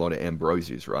 everybody had a lot of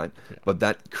ambrosias, right? Yeah. But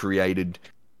that created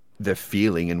the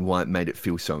feeling and why it made it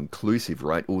feel so inclusive,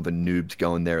 right? All the noobs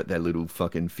going there at their little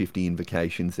fucking 50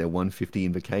 invocations, their 150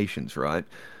 invocations, right?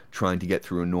 Trying to get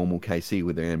through a normal KC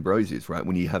with their ambrosias, right?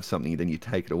 When you have something, then you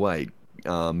take it away.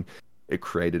 It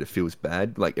created, it feels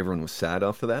bad. Like, everyone was sad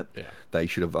after that. Yeah. They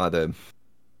should have either,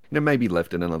 maybe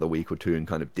left it another week or 2 and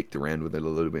kind of dicked around with it a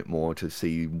little bit more to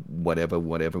see whatever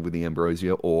with the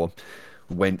ambrosia, or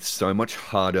went so much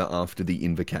harder after the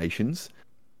invocations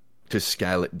to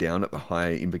scale it down at the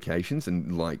higher invocations,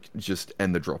 and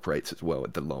and the drop rates as well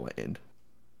at the lower end.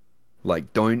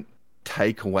 Like, don't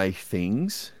take away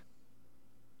things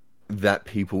that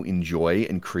people enjoy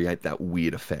and create that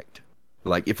weird effect.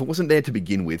 Like, if it wasn't there to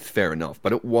begin with, fair enough.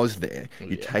 But it was there.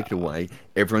 You take it away.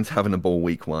 Everyone's having a ball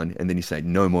week 1, and then you say,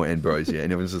 no more Ambrosia.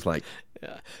 And everyone's just like,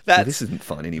 so this isn't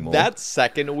fun anymore. That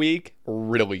second week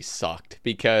really sucked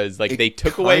because, like, they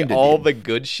took away all the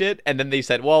good shit, and then they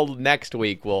said, well, next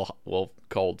week we'll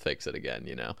cold fix it again,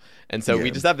 you know? And so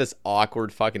we just have this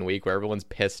awkward fucking week where everyone's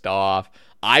pissed off.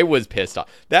 I was pissed off.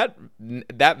 That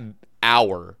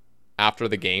hour after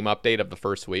the game update of the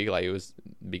first week, like it was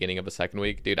beginning of the second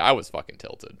week, dude, I was fucking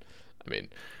tilted. I mean,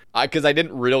 because I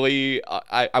didn't really,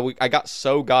 I got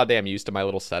so goddamn used to my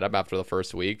little setup after the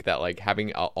first week that like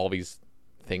having all these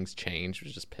things change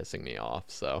was just pissing me off.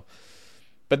 So,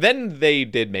 but then they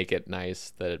did make it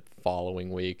nice the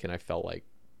following week, and I felt like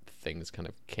things kind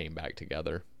of came back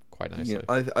together quite nicely.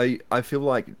 Yeah, I feel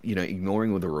like, you know,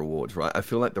 ignoring all the rewards, right? I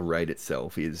feel like the raid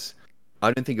itself is,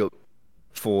 I don't think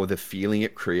for the feeling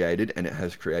it created and it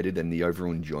has created and the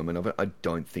overall enjoyment of it, I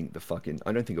don't think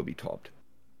it'll be topped.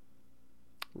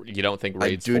 You don't think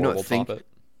Raid 4 will top it?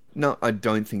 No, I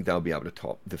don't think they'll be able to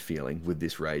top the feeling with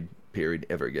this raid period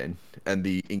ever again. And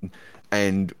the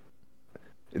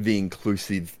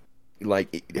inclusive,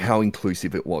 like how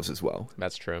inclusive it was as well.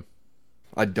 That's true.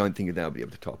 I don't think they'll be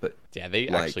able to top it. Yeah, they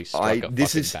actually struck a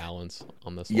fucking balance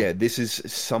on this one. Yeah, this is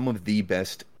some of the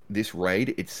best. This raid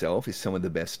itself is some of the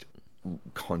best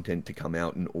content to come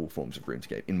out in all forms of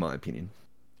RuneScape, in my opinion.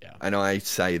 Yeah. And I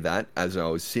say that as I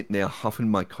was sitting there huffing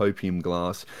my copium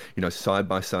glass, you know, side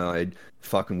by side,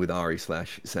 fucking with Ari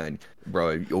Slash, saying,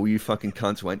 bro, all you fucking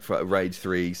cunts went for Raid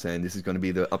 3, saying this is going to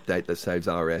be the update that saves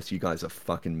RS. You guys are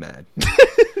fucking mad.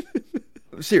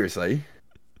 Seriously.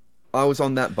 I was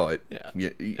on that boat.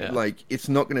 Yeah. Like, it's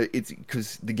not going to... It's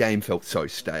because the game felt so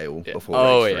stale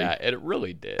before Raid 3. Yeah, it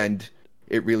really did. And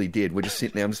it really did. We're just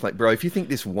sitting there. I'm just like, bro, if you think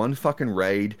this one fucking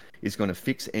raid is going to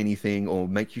fix anything or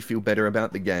make you feel better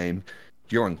about the game,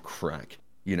 you're on crack.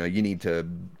 You know, you need to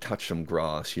touch some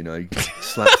grass, you know,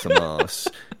 slap some ass.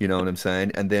 You know what I'm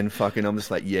saying? And then fucking, I'm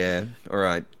just like, yeah, all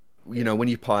right. You know, when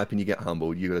you pipe and you get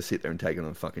humbled, you got to sit there and take it on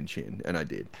the fucking chin. And I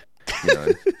did. You know,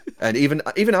 and even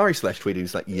Ari Slash tweeted,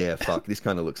 he's like, yeah, fuck, this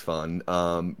kind of looks fun.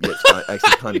 Yeah, it's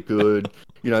actually kind of good.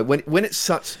 You know, when it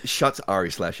shuts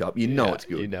Ari Slash up, you know it's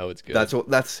good. You know it's good. That's all.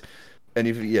 And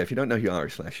if you don't know who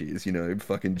Ari Slash is, you know,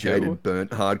 fucking jaded,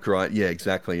 burnt, hardcore. Yeah,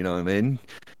 exactly. You know what I mean?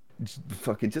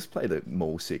 Fucking just play the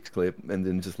Mall 6 clip and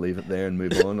then just leave it there and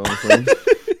move on. Honestly,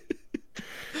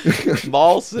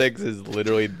 Mall 6 is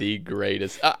literally the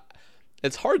greatest.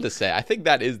 It's hard to say. I think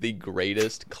that is the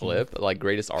greatest clip, like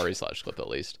greatest Ari Slash clip at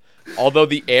least. Although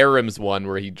the Arims one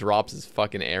where he drops his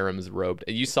fucking Arims robe,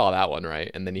 you saw that one,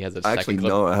 right? And then he has a second clip.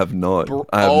 No, I have not.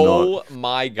 Oh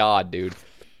my god, dude.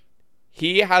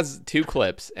 He has 2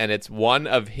 clips, and it's one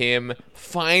of him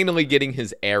finally getting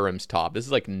his Arims top. This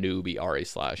is like newbie Ari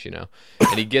Slash, you know?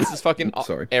 And he gets his fucking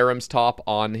Arims top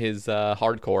on his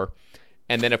hardcore.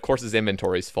 And then, of course, his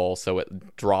inventory's full, so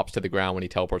it drops to the ground when he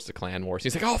teleports to Clan Wars.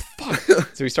 He's like, oh, fuck.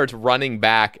 So he starts running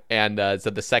back, and so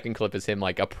the second clip is him,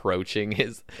 like, approaching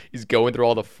his... He's going through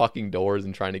all the fucking doors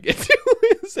and trying to get to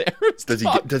his Arim's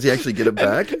top. Does he actually get it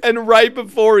back? And right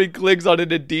before he clicks on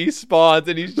it, it despawns,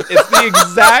 and it's the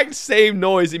exact same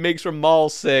noise he makes from Mall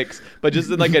 6, but just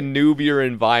in, like, a noobier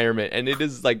environment. And it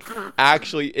is, like,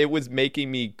 actually, it was making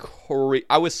me...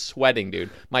 I was sweating,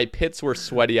 dude. My pits were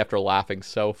sweaty after laughing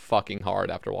so fucking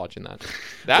hard after watching that.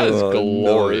 That is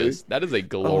glorious. No. That is a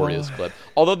glorious clip.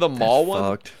 Although the mall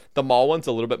one's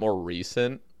a little bit more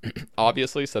recent,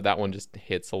 obviously, so that one just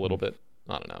hits a little bit.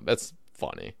 I don't know. That's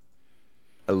funny.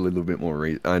 A little bit more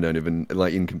I don't even,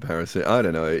 like, in comparison, I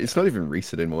don't know. It's not even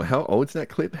recent anymore. How old's that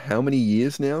clip? How many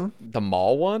years now? The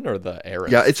mall one or the Arim?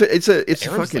 Yeah, it's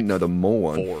fucking, like, no, the mall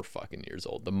one. 4 fucking years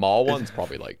old. The mall one's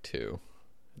probably like 2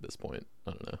 at this point.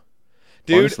 I don't know.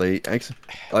 Dude. Honestly,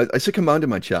 I should command in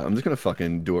my chat. I'm just going to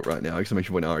fucking do it right now.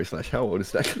 Exclamation point Ari Slash. How old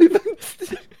is that clip?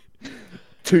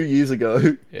 2 years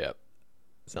ago. Yeah.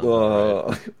 Sounds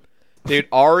right. Dude,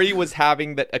 Ari was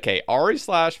having that. Okay, Ari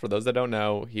Slash, for those that don't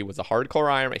know, he was a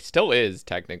hardcore Iron Man. He still is,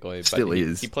 technically. But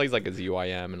he plays like his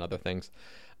UIM and other things.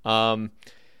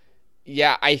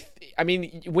 Yeah, I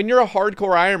mean, when you're a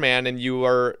hardcore Iron Man and you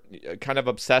are kind of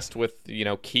obsessed with, you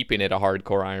know, keeping it a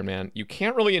hardcore Iron Man, you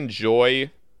can't really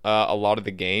enjoy a lot of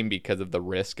the game because of the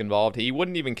risk involved. He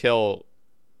wouldn't even kill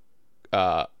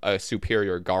a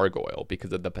superior gargoyle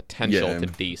because of the potential to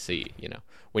DC, you know.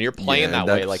 When you're playing that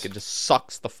way, like, it just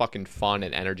sucks the fucking fun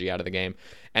and energy out of the game.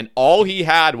 And all he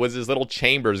had was his little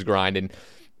chambers grind, and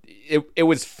it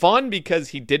was fun because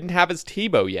he didn't have his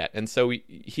Tebow yet, and so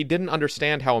he didn't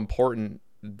understand how important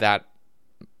that,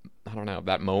 I don't know,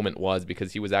 that moment was,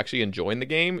 because he was actually enjoying the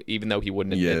game, even though he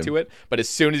wouldn't admit to it. But as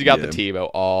soon as he got the Tebow,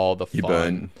 all the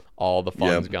fun all the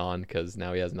fun's Yep. gone because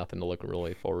now he has nothing to look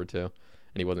really forward to, and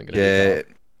he wasn't going to.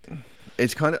 Yeah,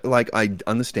 it's kind of like I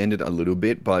understand it a little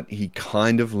bit, but he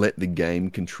kind of let the game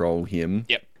control him.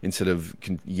 Yep. Instead of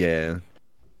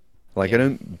Like, I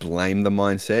don't blame the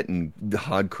mindset, and the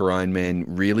hardcore Iron Man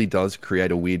really does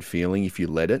create a weird feeling if you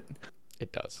let it.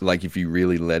 It does. Like, if you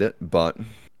really let it, but...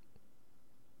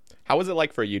 How was it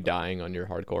like for you dying on your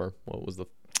hardcore? What was the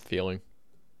feeling?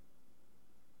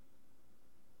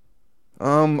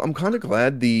 I'm kind of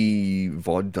glad the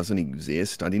VOD doesn't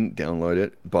exist. I didn't download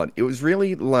it, but it was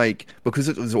really, like, because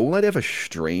it was all I'd ever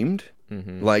streamed.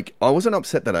 Mm-hmm. Like, I wasn't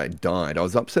upset that I died. I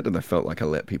was upset that I felt like I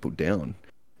let people down.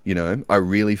 You know, I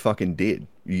really fucking did,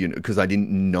 you know, because I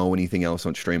didn't know anything else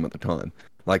on stream at the time.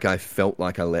 Like, I felt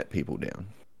like I let people down.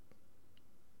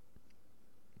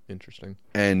 Interesting.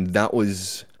 And that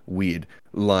was weird.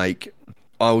 Like,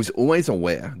 I was always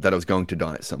aware that I was going to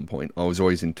die at some point. I was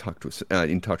always in touch with,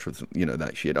 you know,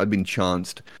 that shit. I'd been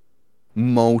chanced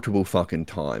multiple fucking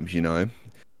times, you know?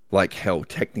 Like, hell,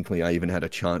 technically I even had a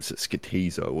chance at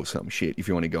Skatizo or some shit, if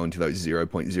you want to go into those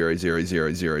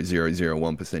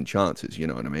 0.0000001% chances, you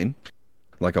know what I mean?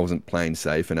 Like, I wasn't playing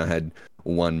safe, and I had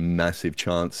one massive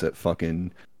chance at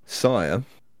fucking Sire,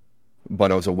 but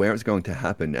I was aware it was going to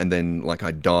happen, and then, like,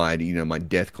 I died, you know, my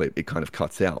death clip, it kind of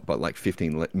cuts out, but, like,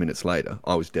 15 minutes later,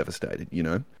 I was devastated, you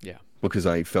know? Yeah. Because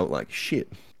I felt like,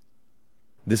 shit,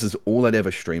 this is all I'd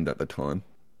ever streamed at the time.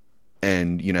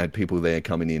 And, you know, had people there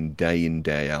coming in,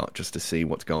 day out, just to see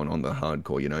what's going on in the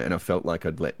hardcore, you know, and I felt like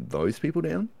I'd let those people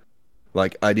down.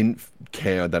 Like, I didn't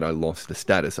care that I lost the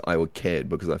status. I cared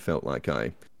because I felt like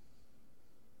I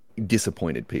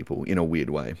disappointed people in a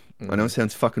weird way. I know it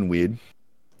sounds fucking weird,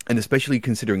 and especially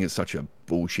considering it's such a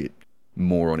bullshit,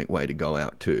 moronic way to go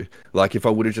out, too. Like, if I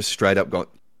would have just straight up got,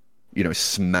 you know,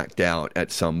 smacked out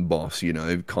at some boss, you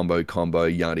know, combo,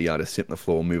 yada yada, sit on the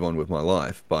floor, move on with my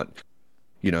life, but...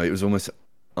 You know, it was almost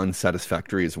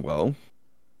unsatisfactory as well.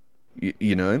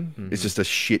 You know? It's just a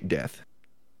shit death.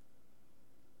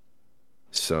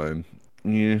 So,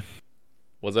 yeah.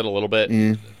 Was it a little bit...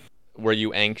 Yeah. Were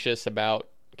you anxious about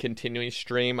continuing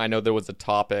stream? I know there was a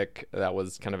topic that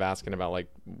was kind of asking about, like,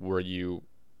 were you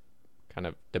kind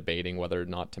of debating whether or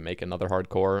not to make another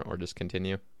hardcore or just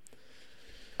continue?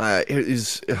 It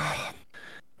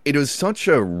was such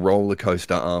a roller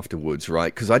coaster afterwards,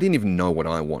 right? Because I didn't even know what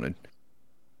I wanted.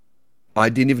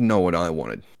 Like,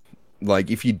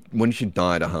 once you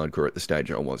die at a hardcore at the stage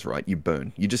I was, right, you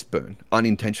burn. You just burn.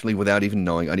 Unintentionally, without even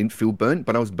knowing. I didn't feel burnt,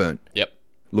 but I was burnt. Yep.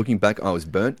 Looking back, I was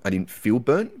burnt. I didn't feel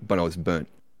burnt, but I was burnt.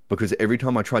 Because every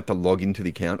time I tried to log into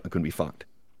the account, I couldn't be fucked.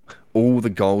 All the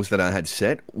goals that I had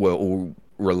set were all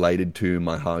related to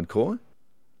my hardcore.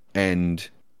 And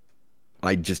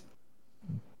I just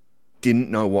didn't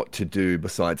know what to do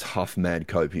besides huff mad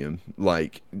copium.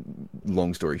 Like,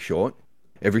 long story short.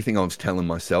 Everything I was telling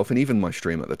myself, and even my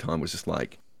stream at the time, was just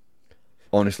like,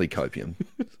 honestly, copium.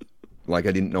 Like,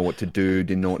 I didn't know what to do,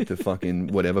 didn't know what to fucking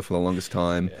whatever for the longest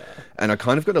time. Yeah. And I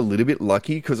kind of got a little bit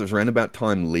lucky because it was around about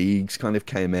time Leagues kind of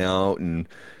came out and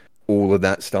all of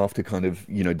that stuff to kind of,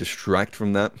 you know, distract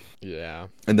from that. Yeah.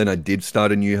 And then I did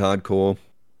start a new hardcore.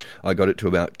 I got it to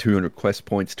about 200 quest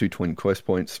points, 220 quest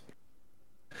points.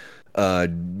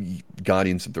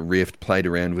 Guardians of the Rift, played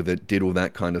around with it, did all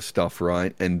that kind of stuff,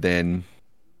 right? And then...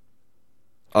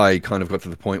 I kind of got to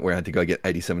the point where I had to go get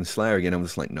 87 Slayer again. I was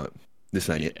just like, no, this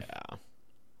ain't it. Yeah.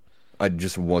 I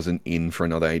just wasn't in for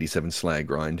another 87 Slayer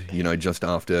grind. You know, just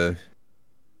after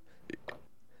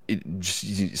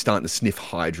just starting to sniff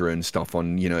Hydra and stuff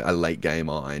on, you know, a late game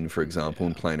Iron, for example,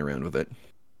 and playing around with it.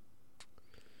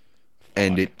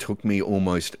 And it took me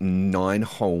almost 9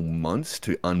 whole months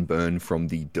to unburn from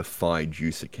the Defy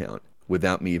Juice account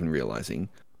without me even realizing.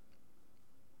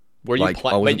 Were you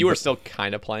but you were still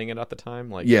kind of playing it at the time?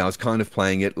 Like, yeah, I was kind of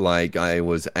playing it. Like, I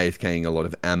was AFKing a lot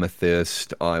of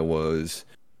Amethyst. I was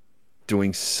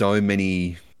doing so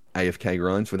many AFK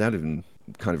grinds without even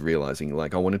kind of realizing.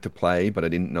 Like, I wanted to play, but I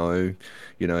didn't know.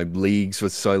 You know, Leagues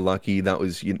was so lucky. That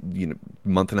was, you know,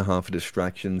 month and a half of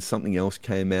distraction. Something else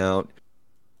came out.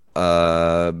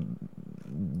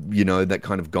 You know, that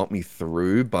kind of got me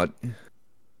through, but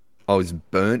I was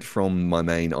burnt from my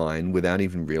main Iron without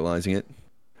even realizing it.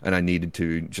 And I needed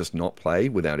to just not play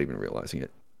without even realizing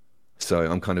it.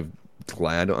 So I'm kind of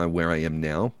glad I'm where I am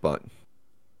now. But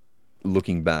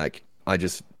looking back, I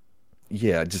just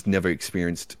never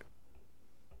experienced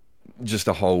just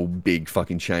a whole big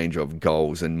fucking change of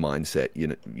goals and mindset, you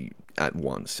know, at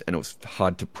once. And it was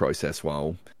hard to process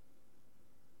while,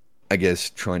 I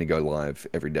guess, trying to go live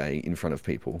every day in front of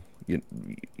people. You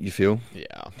feel?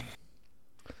 Yeah.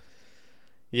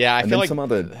 Yeah, I And feel then like some I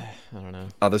don't know,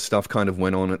 other stuff kind of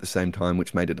went on at the same time,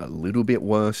 which made it a little bit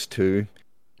worse too.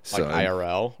 like So,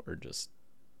 IRL or just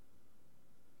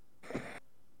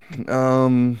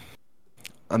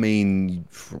I mean,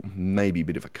 maybe a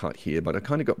bit of a cut here, but I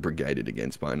kind of got brigaded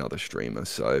against by another streamer.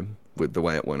 So with the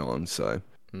way it went on, so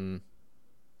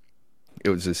it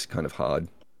was just kind of hard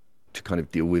to kind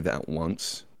of deal with at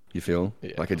once. You feel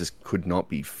like I just could not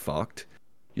be fucked.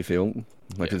 You feel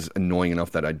like it's annoying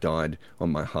enough that I died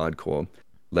on my hardcore,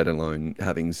 let alone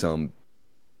having some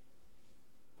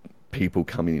people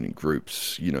coming in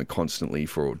groups, you know, constantly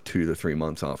for 2 to 3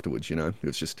 months afterwards. You know, it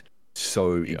was just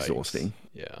so exhausting.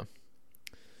 Yeah.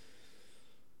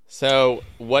 So,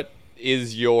 what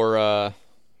is your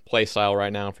play style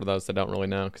right now? For those that don't really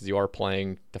know, because you are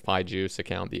playing Defy Juice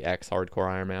account, the X Hardcore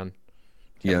Iron Man.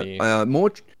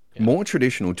 More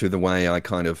traditional to the way I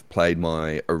kind of played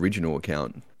my original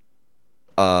account.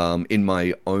 In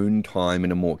my own time,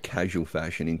 in a more casual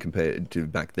fashion, in compared to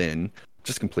back then,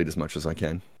 just complete as much as I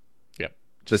can. Yep.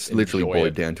 Just literally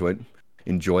boiled down to it.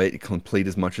 Enjoy it, complete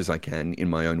as much as I can in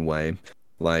my own way.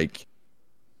 Like,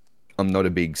 I'm not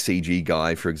a big CG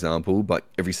guy, for example, but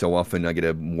every so often I get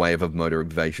a wave of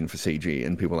motivation for CG,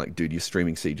 and people are like, dude, you're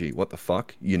streaming CG. What the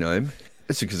fuck? You know?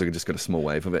 It's because I just got a small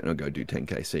wave of it, and I'll go do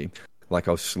 10kc. Like,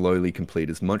 I'll slowly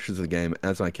complete as much of the game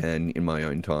as I can in my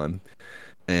own time.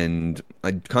 And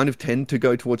I kind of tend to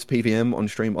go towards PVM on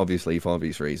stream, obviously, for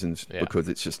obvious reasons, because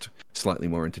it's just slightly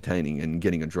more entertaining, and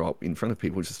getting a drop in front of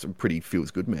people is just a pretty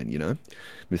feels good, man, you know?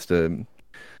 Mr.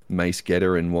 Mace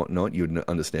Getter and whatnot, you would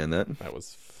understand that. That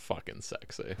was fucking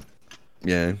sexy.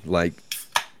 Yeah, like...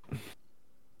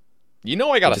 You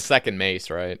know I got a second mace,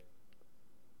 right?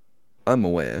 I'm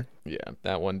aware. Yeah,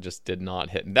 that one just did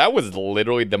not hit. That was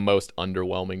literally the most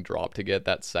underwhelming drop to get,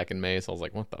 that second mace. I was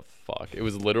like, what the fuck? It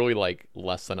was literally like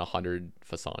less than 100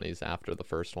 Fasanis after the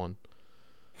first one.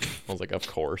 I was like, of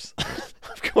course.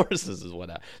 Of course this is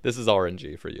this is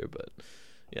RNG for you, but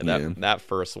that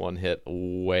first one hit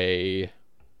way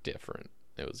different.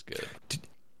 It was good.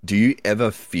 Do you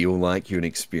ever feel like you're an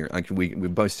experience? Like we're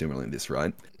both similar in this,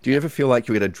 right? Do you ever feel like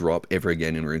you get a drop ever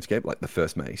again in RuneScape, like the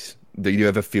first mace? Do you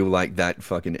ever feel like that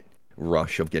fucking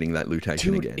rush of getting that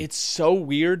lootation again? It's so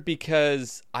weird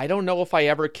because I don't know if I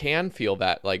ever can feel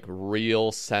that like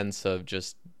real sense of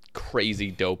just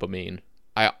crazy dopamine.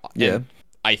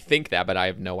 I think that, but I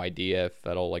have no idea if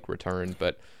that'll like return.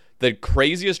 But the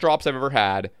craziest drops I've ever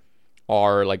had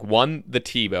are like one, the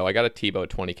Tebow. I got a Tebow at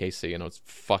 20kc and it was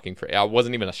fucking free. I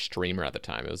wasn't even a streamer at the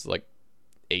time. It was like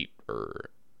 8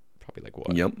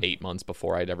 months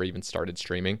before I'd ever even started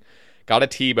streaming. Got a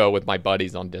Tebow with my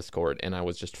buddies on Discord and I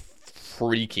was just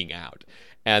freaking out.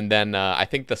 And then I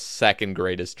think the second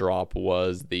greatest drop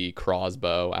was the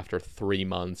crossbow after 3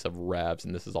 months of revs,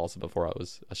 and this is also before I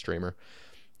was a streamer.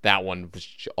 That one was,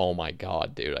 oh my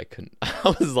god, dude,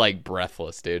 I was like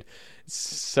breathless, dude.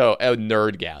 So a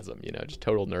nerdgasm, you know, just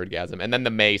total nerdgasm. And then the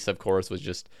mace, of course, was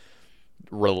just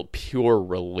pure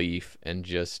relief, and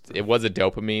just, it was a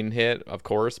dopamine hit, of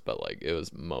course, but like it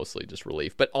was mostly just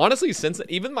relief. But honestly, since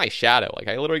even my shadow, like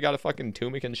I literally got a fucking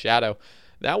Tumikin shadow,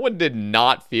 that one did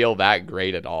not feel that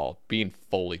great at all, being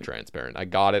fully transparent. I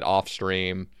got it off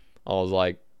stream. I was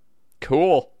like,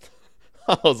 cool.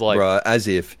 I was like, bro, as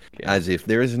if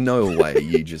there is no way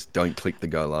you just don't click the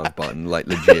go live button, like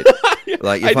legit.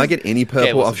 Like if I get any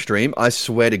purple off stream, I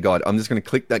swear to God, I'm just gonna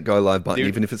click that go live button, dude,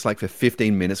 even if it's like for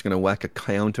 15 minutes. Gonna whack a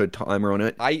counter timer on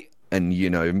it, and you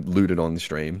know, loot it on the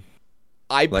stream.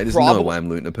 There's no way I'm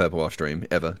looting a purple off stream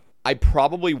ever. I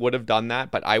probably would have done that,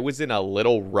 but I was in a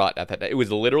little rut at that. It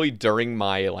was literally during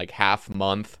my like half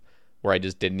month where I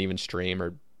just didn't even stream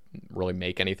or really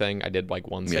make anything. I did like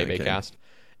one save cast.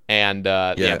 And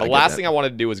the last thing I wanted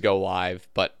to do was go live,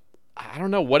 but I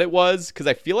don't know what it was, because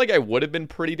I feel like I would have been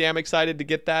pretty damn excited to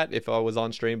get that if I was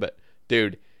on stream. But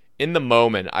dude, in the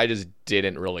moment, I just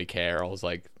didn't really care. I was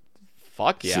like,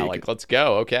 fuck yeah, like let's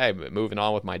go. Okay, moving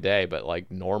on with my day. But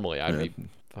like normally I'd be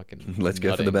fucking let's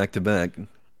go for the back-to-back.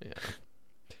 Yeah.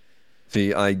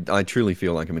 See, I truly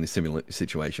feel like I'm in a similar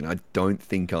situation. I don't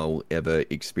think I'll ever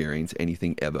experience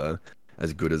anything ever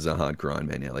as good as a hardcore Iron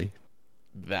Man Ellie.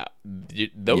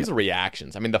 Those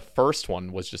reactions, I mean, the first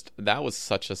one was just, that was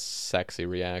such a sexy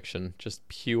reaction, just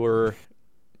pure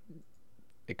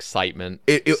excitement,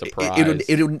 surprise.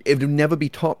 It'll never be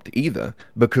topped either,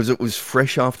 because it was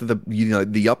fresh after the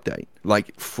update,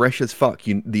 like fresh as fuck.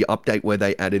 The update where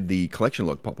they added the collection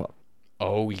log pop up.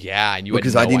 Oh yeah, and you had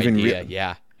no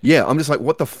idea. Yeah, I'm just like,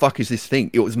 what the fuck is this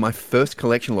thing? It was my first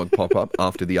collection log pop up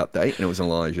after the update, and it was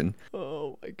Elysian.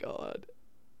 Oh my god.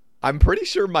 I'm pretty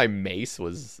sure my mace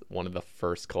was one of the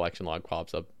first collection log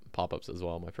pop-ups as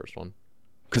well, my first one.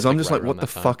 Because I'm just like, what the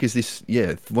fuck is this?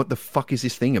 Yeah, what the fuck is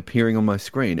this thing appearing on my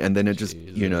screen? And then it just,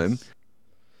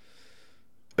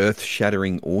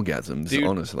 earth-shattering orgasms, dude,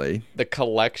 honestly. The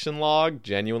collection log,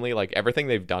 genuinely, like, everything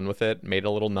they've done with it, made a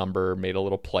little number, made a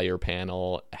little player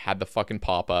panel, had the fucking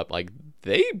pop-up, like,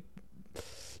 they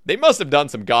must have done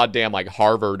some goddamn, like,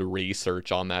 Harvard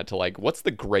research on that to, like, what's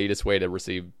the greatest way to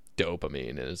receive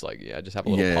dopamine? And it's like, yeah, just have a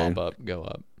little pop-up, go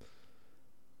up.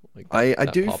 Like I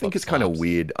do think it's kind of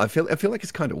weird. I feel like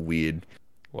it's kind of weird.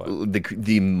 What? The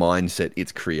mindset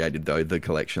it's created though, the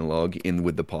collection log in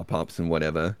with the pop-ups and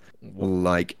whatever.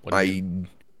 Like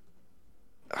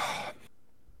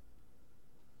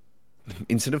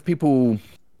instead of people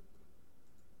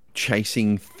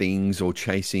chasing things or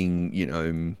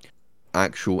chasing,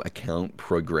 actual account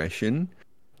progression,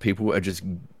 people are just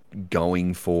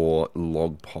going for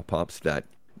log pop-ups that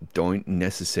don't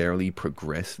necessarily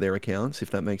progress their accounts,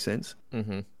 if that makes sense.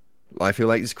 Mm-hmm. I feel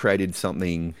like it's created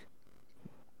something,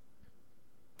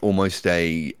 almost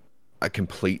a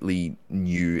completely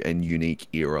new and unique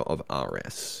era of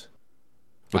RS.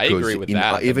 Because I agree with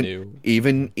that.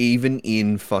 Even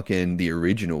in fucking the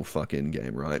original fucking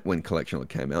game, right? When Collection Log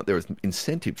came out, there was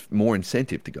more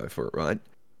incentive to go for it, right?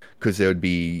 Because there would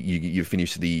be you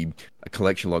finish a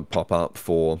Collection Log pop up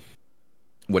for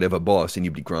whatever boss, and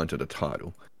you'd be granted a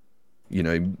title,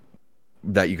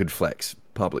 that you could flex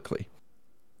publicly.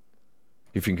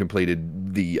 If you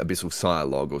completed the Abyssal Sire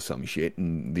log or some shit,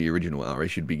 and the original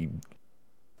RS should be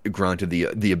granted the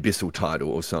Abyssal title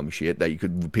or some shit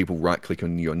that people right click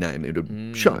on your name, it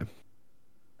would show.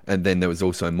 And then there was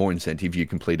also more incentive. You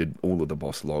completed all of the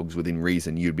boss logs within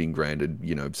reason. You'd been granted,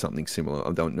 something similar.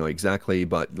 I don't know exactly,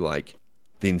 but like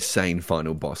the insane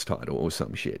final boss title or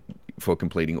some shit for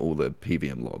completing all the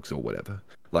PVM logs or whatever.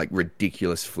 Like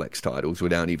ridiculous flex titles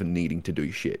without even needing to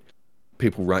do shit.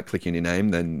 People right click in your name,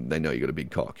 then they know you got a big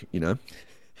cock,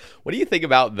 What do you think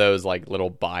about those like little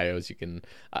bios you can...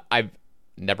 I've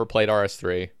never played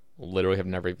RS3. Literally have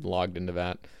never even logged into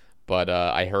that. But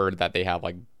I heard that they have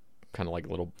like kind of like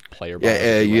little player bios.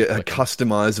 A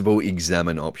customizable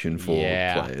examine option for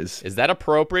players. Is that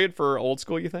appropriate for old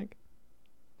school, you think?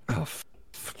 Oh,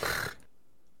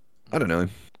 I don't know.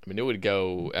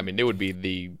 It would be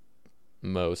the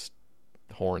most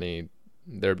horny.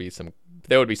 There would be some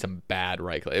bad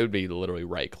right click. It would be literally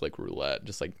right click roulette,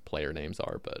 just like player names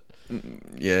are. But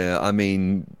yeah,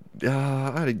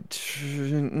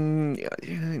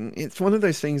 it's one of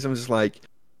those things. I'm just like,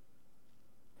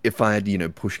 if I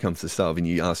had, push comes to shove, and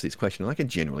you ask this question, like, I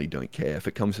generally don't care. If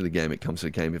it comes to the game, it comes to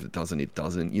the game. If it doesn't, it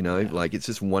doesn't. Like, it's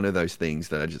just one of those things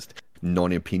that I just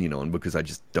non-opinion on because I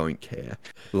just don't care.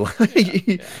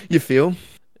 Like, you feel?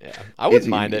 Yeah, I wouldn't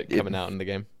mind it coming out in the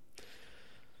game.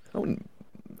 I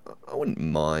wouldn't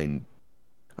mind.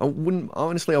 I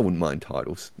wouldn't mind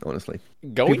titles. Honestly,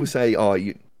 people say, "Oh,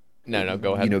 no,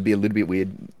 go ahead." It'd be a little bit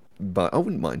weird, but I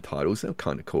wouldn't mind titles. They're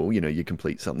kind of cool. You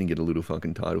complete something, get a little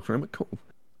fucking title from it. Cool.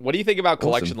 What do you think about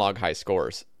Collection Log high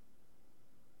scores?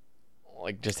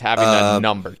 Like just having a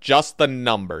number, just the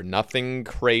number, nothing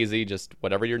crazy, just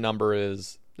whatever your number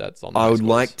is. That's on. I would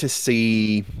like to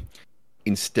see,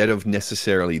 instead of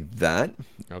necessarily that,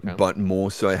 but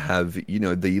more so have,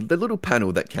 the little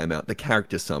panel that came out, the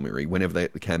character summary, whenever they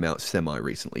came out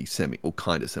semi-recently,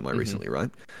 right?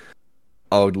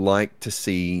 I would like to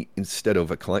see, instead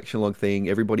of a Collection Log thing,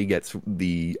 everybody gets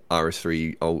the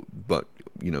RS3,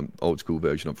 old school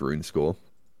version of Rune Score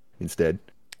instead.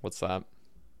 What's that?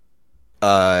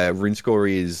 Rune Score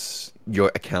is, your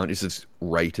account is just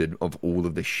rated of all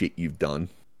of the shit you've done.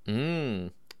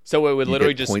 So it would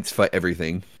literally just points for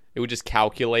everything. It would just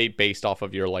calculate based off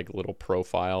of your like little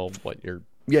profile what your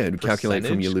it would calculate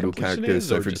from your little characters.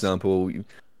 So, for example,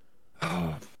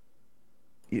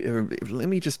 let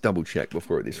me just double check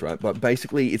before this, right? But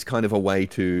basically, it's kind of a way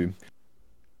to,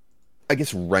 I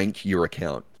guess, rank your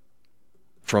account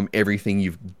from everything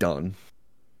you've done.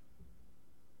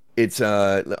 It's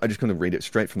I'm just going to read it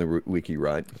straight from the wiki,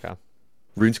 right? Okay.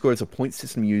 RuneScore is a point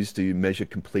system used to measure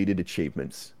completed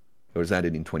achievements. It was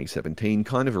added in 2017,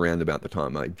 kind of around about the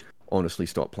time I honestly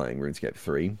stopped playing RuneScape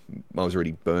 3. I was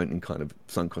already burnt in kind of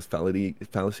sunk cost fallacy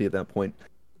at that point.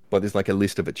 But there's like a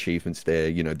list of achievements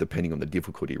there, depending on the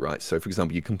difficulty, right? So, for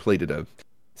example, you completed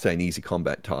an easy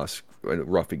combat task, a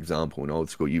rough example in old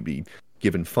school, you'd be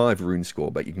given 5 rune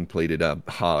score, but you completed a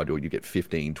hard, or you get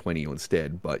 15, 20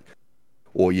 instead,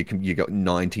 or you got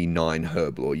 99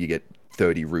 herb lore, you get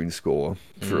 30 rune score,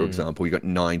 for example. You got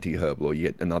 90 herb lore, you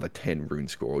get another 10 rune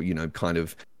score, kind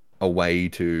of a way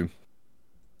to,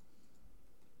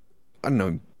 I don't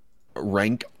know,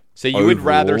 rank. So you would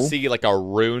rather see like a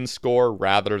rune score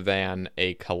rather than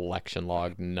a collection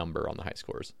log number on the high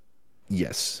scores?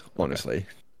 Yes, honestly.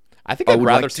 I think I'd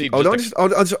rather see. I'd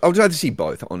rather see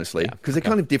both, honestly, Yeah, because they're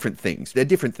kind of different things. They're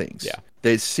different things. Yeah.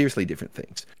 They're seriously different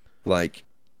things. Like,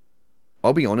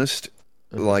 I'll be honest.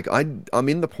 Like, I'm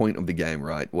in the point of the game,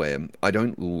 right, where I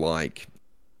don't like,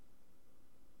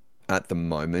 at the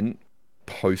moment,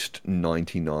 post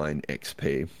 99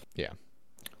 XP. Yeah.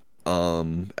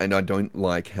 And I don't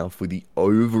like how for the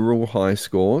overall high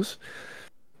scores,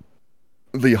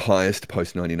 the highest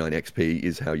post 99 XP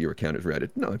is how your account is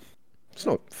rated. No, it's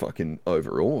not fucking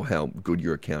overall how good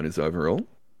your account is overall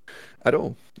at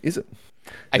all, is it?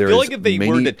 I feel like if they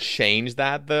were to change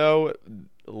that, though,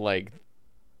 like,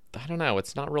 I don't know,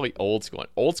 it's not really old school.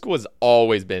 Old school has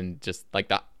always been just like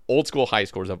the old school high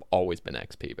scores have always been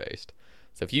XP based.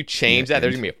 So if you change that,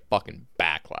 there's gonna be a fucking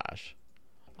backlash.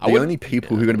 The only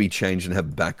people who are going to be changed and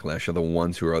have backlash are the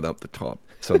ones who are up the top.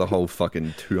 So the whole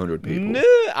fucking 200 people.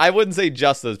 Nah, I wouldn't say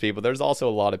just those people. There's also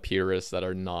a lot of purists that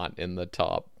are not in the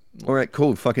top. All right,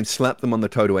 cool. Fucking slap them on the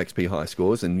total XP high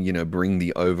scores and, bring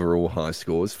the overall high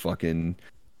scores fucking,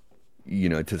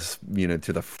 to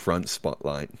the front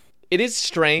spotlight. It is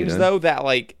strange, though, that,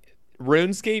 like,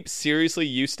 RuneScape seriously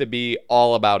used to be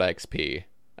all about XP.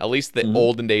 At least the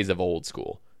olden days of old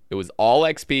school. It was all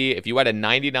XP. If you had a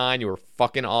 99, you were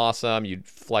fucking awesome. You'd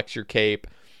flex your cape.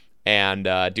 And,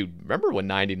 dude, remember when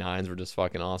 99s were just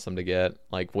fucking awesome to get?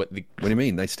 Like, what do you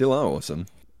mean? They still are awesome.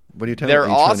 What are you telling me? They're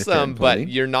awesome, but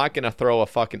you're not going to throw a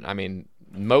fucking... I mean,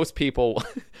 most people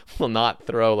will not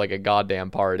throw, like, a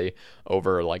goddamn party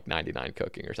over, like, 99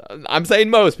 cooking or something. I'm saying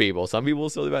most people. Some people will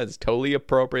still do that. It's totally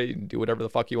appropriate. You can do whatever the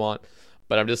fuck you want.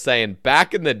 But I'm just saying,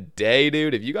 back in the day,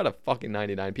 dude, if you got a fucking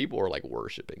 99, people were, like,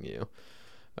 worshiping you.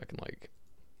 Fucking, like,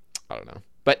 I don't know.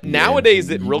 But nowadays,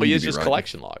 it really is just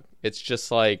collection log. It's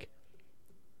just like,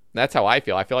 that's how I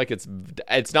feel. I feel like it's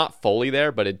not fully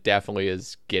there, but it definitely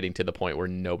is getting to the point where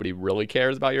nobody really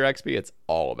cares about your XP. It's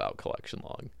all about collection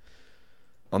log.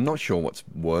 I'm not sure what's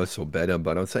worse or better,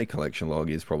 but I'd say collection log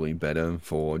is probably better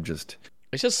for just...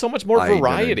 It's just so much more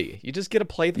variety. You just get to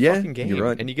play the fucking game. You're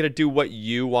right. And you get to do what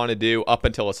you want to do up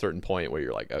until a certain point where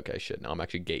you're like, okay, shit, now I'm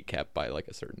actually gatekept by like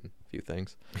a certain few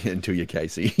things. Until you're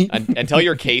Casey. Until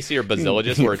you're Casey or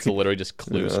Basiligus, where it's literally just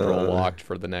clue scroll locked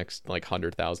for the next like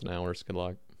 100,000 hours. Good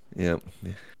luck. Yep.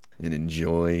 And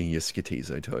enjoy your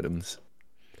Skitizo totems.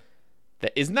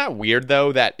 Isn't that weird,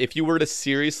 though, that if you were to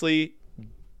seriously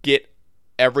get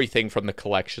everything from the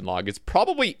collection log, it's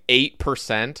probably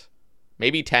 8%.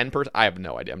 Maybe 10%. I have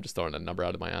no idea. I'm just throwing a number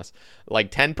out of my ass.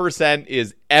 Like 10%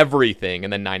 is everything,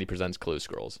 and then 90% is clue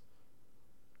scrolls.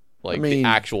 Like the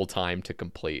actual time to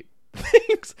complete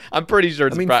things. I'm pretty sure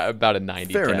it's about a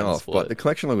 90%. Fair enough, split. but the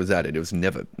collection log was added. It was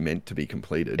never meant to be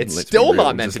completed. It's still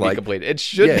not meant to be completed. It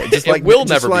should. It will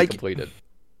never be completed.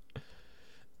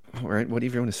 All right,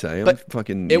 whatever you want to say.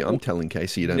 I'm telling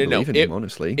Casey you don't believe in him,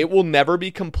 honestly. It will never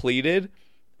be completed.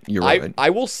 You're right.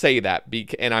 I will say that,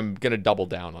 and I'm going to double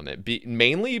down on it,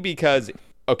 mainly because,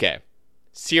 okay,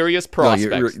 serious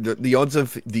prospects. No, the odds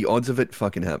of it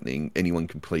fucking happening, anyone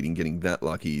completing, getting that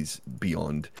lucky is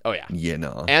beyond. Oh yeah. Yeah,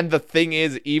 nah. And the thing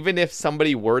is, even if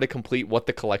somebody were to complete what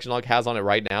the collection log has on it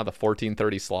right now, the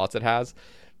 1430 slots it has,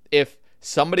 if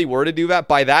somebody were to do that,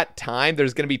 by that time,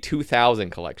 there's going to be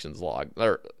 2,000 collections logged.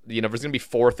 Or, there's going to be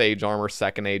 4th age armor,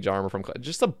 2nd age armor from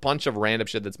just a bunch of random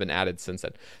shit that's been added since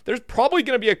then. There's probably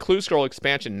going to be a clue scroll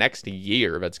expansion next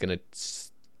year that's going to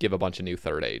give a bunch of new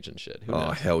 3rd age and shit. Who knows?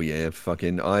 Oh, hell yeah.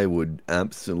 Fucking, I would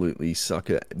absolutely suck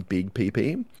a big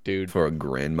PP, dude, for a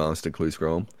Grandmaster clue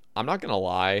scroll. I'm not going to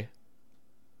lie.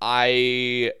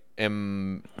 I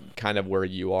am kind of where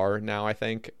you are now, I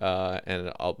think,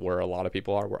 and where a lot of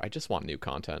people are, where I just want new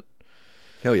content.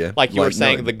 Hell yeah. Like you were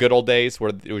saying, the good old days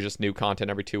where it was just new content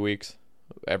every 2 weeks,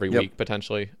 every week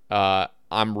potentially.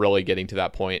 I'm really getting to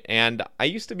that point. And I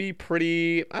used to be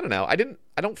pretty, I don't know, I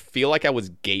don't feel like I was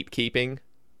gatekeeping.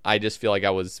 I just feel like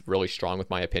I was really strong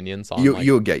with my opinions on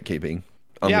you're gatekeeping.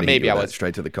 Maybe I was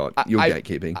straight to the cot. You're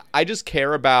gatekeeping. I just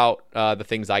care about the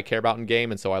things I care about in game,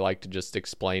 and so I like to just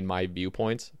explain my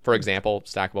viewpoints. For example,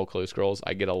 stackable clue scrolls,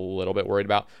 I get a little bit worried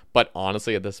about. But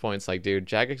honestly, at this point, it's like, dude,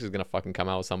 Jagex is gonna fucking come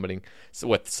out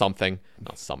with something,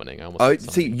 not summoning.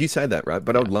 See, you say that, right?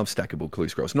 But I would love stackable clue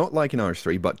scrolls, not like in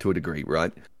RS3, but to a degree,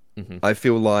 right? Mm-hmm. I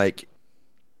feel like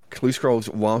clue scrolls,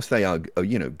 whilst they are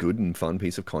good and fun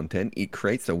piece of content, it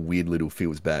creates a weird little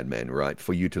feels bad man, right?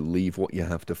 For you to leave what you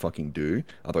have to fucking do,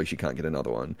 otherwise you can't get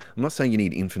another one. I'm not saying you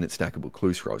need infinite stackable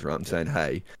clue scrolls, right? I'm saying,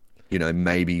 hey,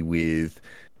 maybe with,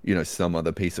 some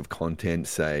other piece of content,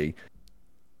 say,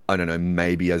 I don't know,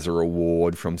 maybe as a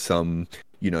reward from some,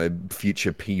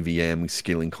 future PVM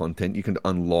skilling content, you can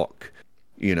unlock,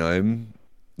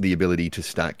 the ability to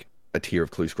stack a tier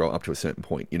of clue scroll up to a certain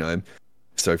point, you know.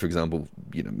 So, for example,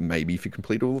 you know, maybe if you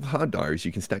complete all of the hard diaries,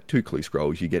 you can stack 2 clue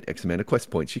scrolls. You get X amount of quest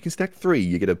points. You can stack 3.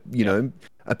 You get a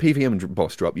PVM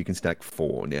boss drop. You can stack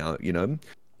 4 now, you know,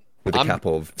 with a cap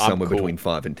of somewhere between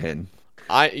 5 and 10.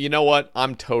 You know what?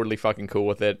 I'm totally fucking cool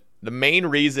with it. The main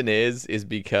reason is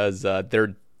because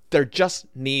there just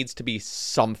needs to be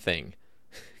something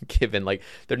given. Like,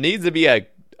 there needs to be a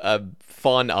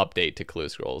fun update to clue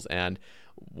scrolls, and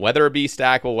whether it be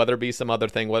stackable, whether it be some other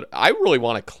thing, I really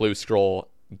want a clue scroll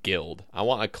guild. I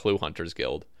want a clue hunters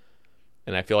guild,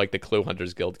 and I feel like the clue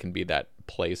hunters guild can be that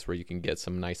place where you can get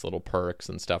some nice little perks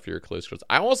and stuff for your clue scrolls.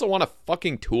 I also want a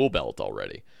fucking tool belt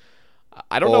already.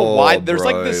 I don't know why there's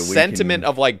like this sentiment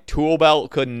of like tool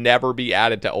belt could never be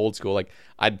added to old school. Like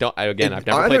I've never played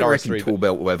RS3. I don't reckon tool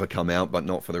belt will ever come out, but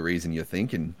not for the reason you're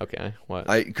thinking. Okay, what?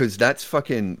 Because that's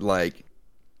fucking like,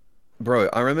 bro.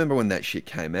 I remember when that shit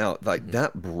came out. Like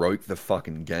that broke the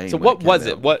fucking game. So what was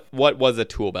it? What was a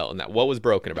tool belt in that? What was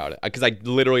broken about it? Because I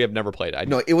literally have never played it.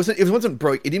 No, it wasn't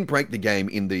broke. It didn't break the game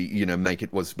in the, you know, make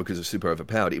it was because of super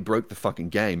overpowered. It broke the fucking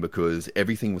game because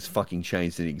everything was fucking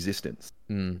changed in existence.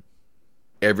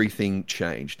 Everything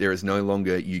changed. There is no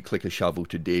longer you click a shovel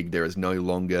to dig. There is no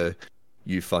longer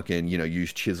you fucking, you know,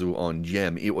 use chisel on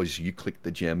gem. It was you click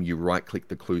the gem, you right click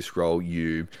the clue scroll,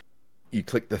 you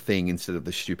click the thing instead of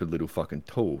the stupid little fucking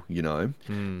tool, you know?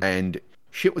 And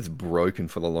shit was broken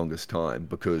for the longest time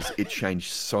because it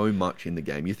changed so much in the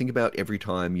game. You think about every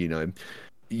time, you know,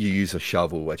 you use a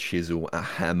shovel, a chisel, a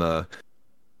hammer,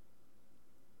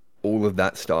 all of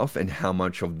that stuff, and how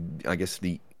much of, I guess,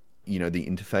 the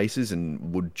interfaces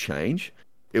and would change.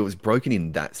 It was broken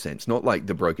in that sense, not like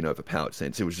the broken overpowered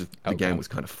sense. It was just the game was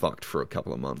kind of fucked for a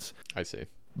couple of months. I see.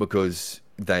 Because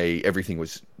everything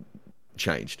was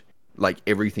changed. Like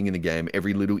everything in the game,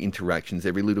 every little interactions,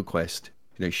 every little quest,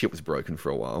 you know, shit was broken for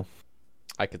a while.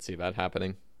 I could see that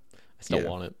happening. I still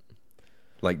want it.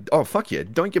 Like, oh fuck yeah!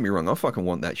 Don't get me wrong, I fucking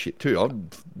want that shit too.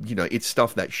 It's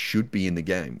stuff that should be in the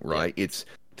game, right? Yeah. It's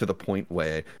to the point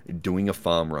where doing a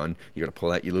farm run, you got to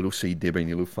pull out your little seed dibber and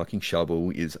your little fucking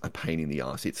shovel is a pain in the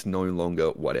ass. It's no longer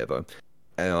whatever.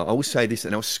 And I will say this,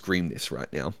 and I'll scream this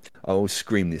right now. I will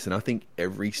scream this, and I think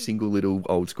every single little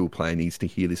old school player needs to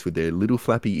hear this with their little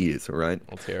flappy ears, all right?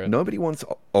 Let's hear it. Nobody wants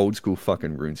old school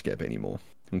fucking RuneScape anymore,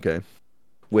 okay?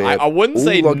 I wouldn't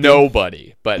say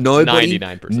nobody, but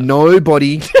 99%.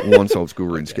 Nobody wants old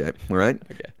school RuneScape, okay. All right?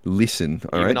 Okay. Listen,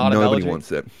 all right? Nobody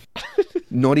wants it.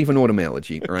 Not even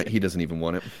Automology, all right? He doesn't even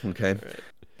want it, okay? Right.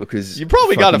 Because you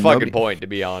probably got a fucking point, to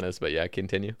be honest, but yeah,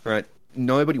 continue. All right.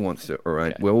 Nobody wants it, all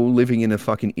right? Okay. We're all living in a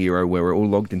fucking era where we're all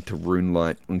logged into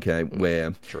RuneLite, okay?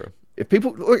 Where... True. If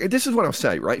people... Look, this is what I'll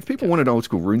say, right? If people wanted old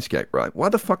school RuneScape, right? Why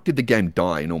the fuck did the game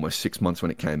die in almost 6 months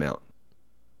when it came out?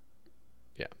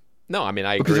 No, I mean,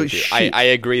 I agree with you. I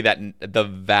agree that the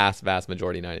vast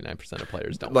majority, 99% of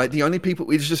players don't. Like, the only people...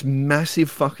 It's just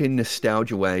massive fucking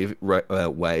nostalgia wave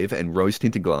and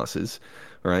rose-tinted glasses,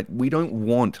 all right? We don't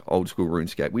want old school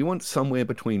RuneScape. We want somewhere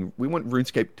between... We want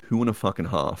RuneScape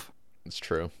 2.5. It's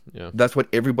true, yeah. That's what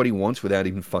everybody wants without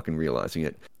even fucking realizing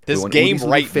it. This game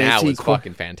right now is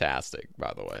fucking fantastic,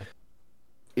 by the way.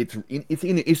 It's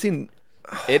in...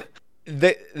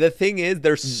 The thing is,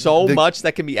 there's so much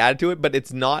that can be added to it, but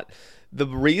it's not... The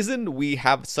reason we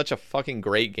have such a fucking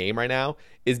great game right now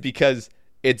is because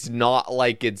it's not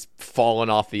like it's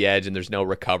fallen off the edge and there's no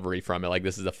recovery from it. Like,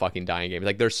 this is a fucking dying game.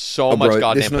 Like, there's so much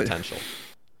goddamn potential.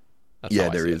 That's yeah,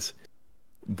 there is.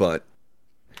 But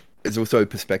there's also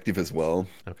perspective as well.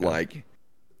 Okay. Like...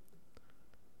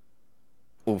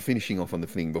 Well, finishing off on the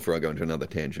thing before I go into another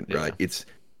tangent, right? It's...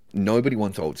 Nobody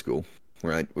wants old school.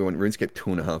 Right, we want RuneScape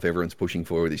 2.5. Everyone's pushing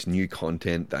for this new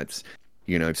content that's,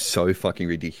 you know, so fucking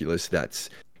ridiculous. That's,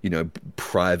 you know,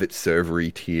 private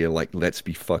servery tier. Like, let's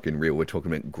be fucking real. We're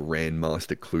talking about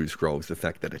Grandmaster clue scrolls. The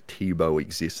fact that a T-bow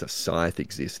exists, a scythe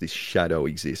exists, this shadow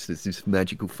exists. There's this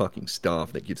magical fucking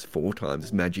staff that gives 4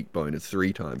 times, magic bonus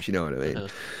 3 times. You know what I mean?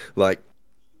 Like,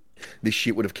 this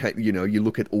shit would have, you know, you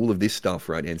look at all of this stuff,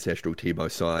 right? Ancestral, T-bow,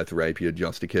 scythe, rapier,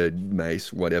 justica,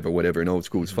 mace, whatever in old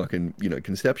school's fucking, you know,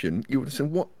 conception. You would have said,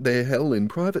 what the hell in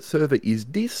private server is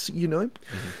this, you know?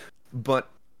 But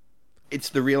it's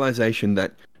the realization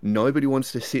that nobody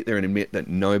wants to sit there and admit that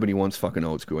nobody wants fucking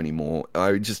old school anymore.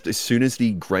 As soon as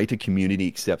the greater community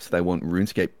accepts they want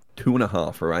RuneScape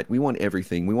 2.5, all right? We want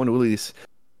everything. We want all of this,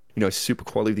 you know, super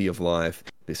quality of life,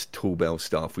 this tool belt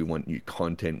stuff. We want new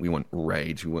content. We want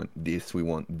raids. We want this. We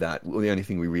want that. Well, the only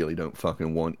thing we really don't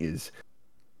fucking want is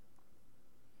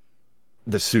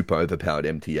the super overpowered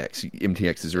MTX.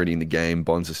 MTX is already in the game.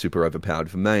 Bonds are super overpowered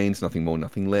for mains. Nothing more,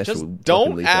 nothing less. Just We'll don't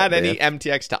fucking leave add that any there.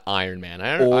 MTX to Iron Man.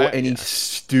 Any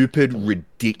stupid,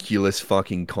 ridiculous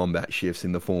fucking combat shifts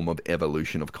in the form of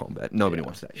evolution of combat. Nobody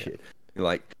wants that shit.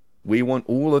 Like, we want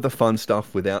all of the fun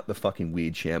stuff without the fucking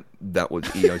weird champ that was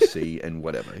EOC and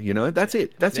whatever. You know, that's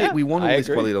it. That's it. We want all this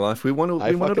quality of life. We want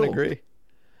it all. Agree.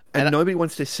 And nobody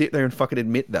wants to sit there and fucking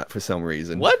admit that for some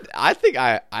reason. What? I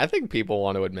think people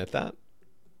want to admit that.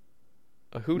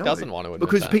 Who doesn't want to admit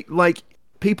that? Because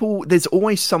people, there's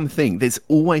always something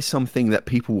that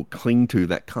people will cling to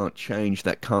that can't change,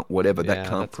 that can't whatever, that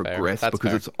can't progress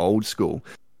because it's old school,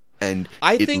 and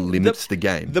it limits the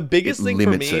game. The biggest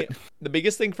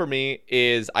thing for me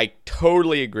is I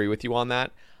totally agree with you on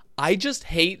that. I just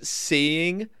hate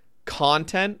seeing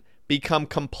content become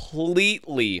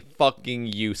completely fucking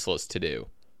useless to do.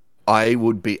 I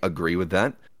would agree with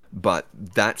that, but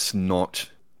that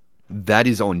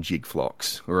is on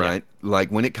Jigflox, right? Yeah. Like,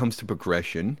 when it comes to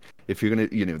progression, if you're going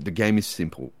to, the game is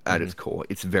simple at its core.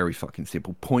 It's very fucking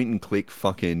simple. Point and click,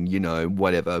 fucking,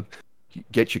 whatever.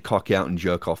 Get your cock out and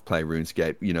jerk off, play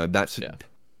RuneScape. That's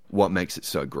what makes it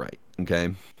so great,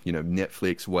 okay?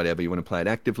 Netflix, whatever. You want to play it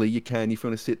actively, you can. If you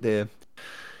want to sit there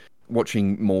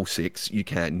watching Mall 6, you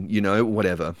can,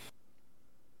 whatever.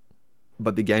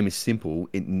 But the game is simple.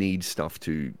 It needs stuff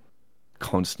to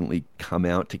constantly come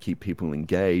out to keep people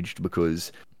engaged,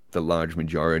 because the large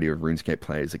majority of RuneScape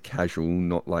players are casual,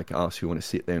 not like us who want to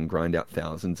sit there and grind out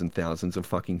thousands and thousands of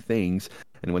fucking things.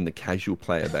 And when the casual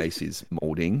player base is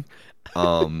molding,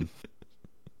 no,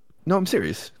 I'm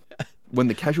serious. When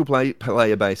the casual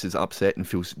player base is upset and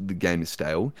feels the game is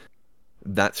stale,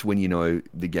 that's when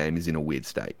the game is in a weird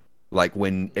state. Like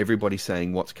when everybody's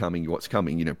saying what's coming,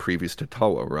 previous to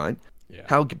Toa, right?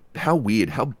 Yeah. How weird,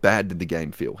 how bad did the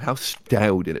game feel? How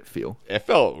stale did it feel? It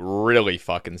felt really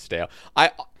fucking stale.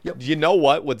 You know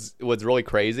what's really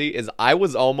crazy is I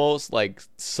was almost like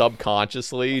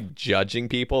subconsciously judging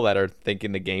people that are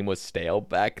thinking the game was stale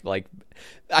back. Like,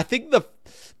 I think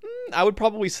I would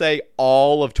probably say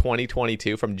all of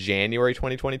 2022, from January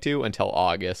 2022 until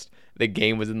August, the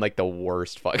game was in like the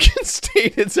worst fucking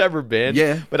state it's ever been.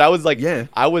 Yeah. But I was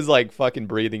like fucking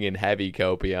breathing in heavy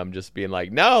copium, just being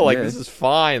like, no, like this is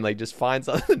fine. Like, just find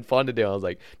something fun to do. I was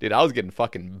like, dude, I was getting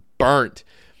fucking burnt.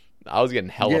 I was getting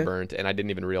hella burnt, and I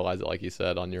didn't even realize it, like you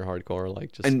said, on your hardcore.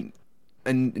 Like, just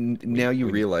and now you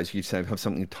realize you have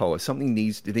something to Toa. There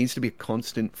needs to be a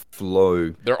constant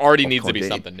flow. There already needs to be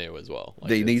something new as well.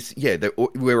 Like,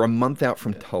 we're a month out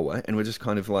from Toa, and we're just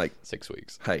kind of like 6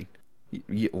 weeks. Hey,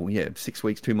 6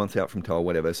 weeks, 2 months out from Toa,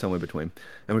 whatever, somewhere between,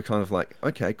 and we're kind of like,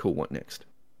 okay, cool, what next?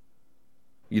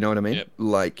 You know what I mean?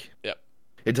 Yep.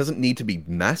 It doesn't need to be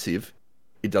massive.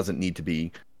 It doesn't need to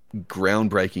be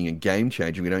groundbreaking and game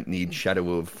changing. We don't need Shadow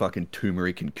of fucking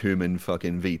Turmeric and Cumin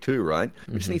fucking V2, right?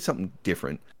 We just need something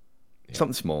different,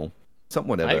 something small, something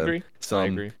whatever. I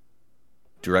agree.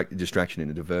 Direct distraction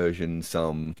and a diversion,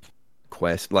 some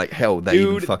quest. Like, hell, they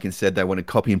even fucking said they want to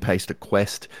copy and paste a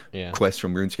quest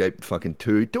from RuneScape fucking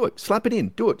 2. Do it. Slap it in.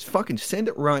 Do it. Fucking send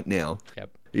it right now. Yep.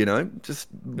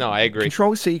 No, I agree.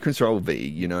 Control C, Control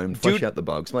V, and flush out the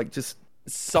bugs. Like, just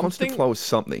constant flow of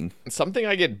something. Something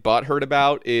I get butthurt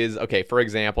about is, okay, for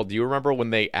example, do you remember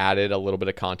when they added a little bit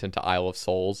of content to Isle of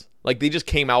Souls? Like, they just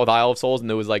came out with Isle of Souls, and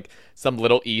there was, like, some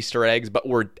little Easter eggs, but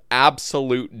were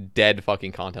absolute dead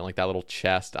fucking content, like that little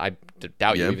chest. I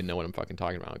doubt you even know what I'm fucking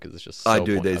talking about, because it's just so... I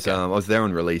do. There's, I was there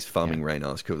on release farming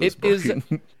Reynas, because it was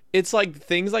broken. It's like,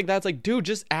 things like that. It's like, dude,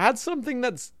 just add something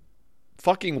that's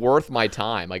fucking worth my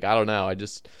time. Like, I don't know.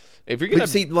 If you're gonna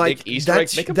make Easter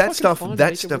eggs, make them fucking fun.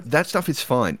 That stuff is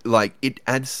fine. Like, it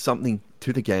adds something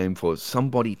to the game for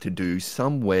somebody to do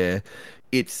somewhere.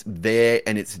 It's there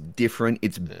and it's different.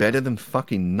 It's better than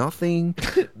fucking nothing.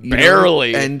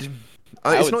 Barely. And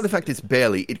it's not the fact it's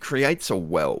barely. It creates a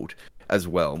world as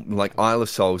well. Like Isle of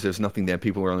Souls, there's nothing there.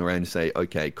 People run around and say,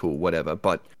 okay, cool, whatever.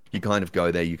 But you kind of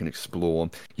go there, you can explore,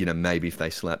 maybe if they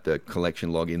slap the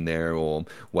collection log in there or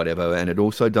whatever. And it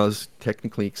also does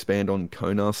technically expand on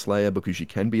Konar Slayer, because you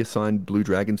can be assigned blue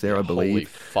dragons there, I believe. Holy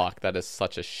fuck, that is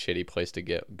such a shitty place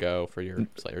to go for your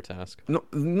Slayer task.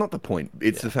 Not the point.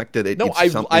 It's the fact that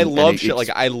I love shit. Like,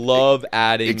 I love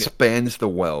adding... expands the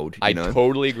world, I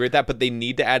totally agree with that, but they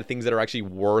need to add things that are actually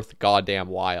worth goddamn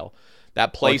while.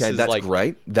 That place is that's like...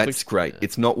 great. That's great.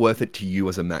 It's not worth it to you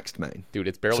as a maxed main. Dude,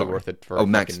 it's barely worth it for a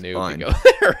fucking noob to go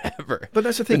there ever. But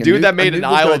that's the thing. The dude that made an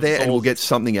Isle of there Souls... and will get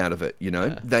something out of it,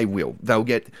 They will. They'll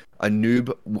get a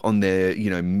noob on their,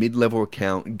 mid-level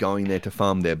account going there to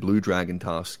farm their blue dragon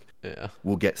task. Yeah.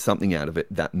 Will get something out of it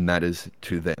that matters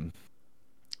to them.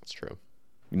 That's true.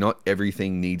 Not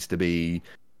everything needs to be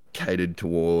catered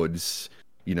towards,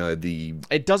 you know, the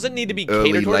It doesn't need to be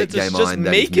early, catered late towards it. game Just mind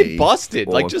that make is it me, busted.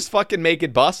 or- Like, just fucking make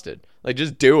it busted. Like,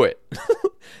 just do it.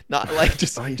 Not like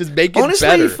just make it honestly,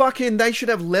 better. fucking, they should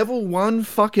have level 1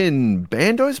 fucking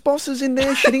Bandos bosses in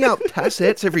there shitting out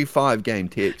tassets every 5 game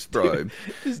ticks, bro.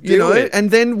 Just You do know, it. and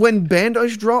then when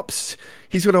Bandos drops,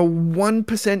 he's got a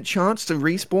 1% chance to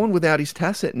respawn without his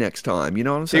tasset next time. You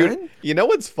know what I'm saying? Dude, you know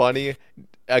what's funny?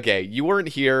 Okay, you weren't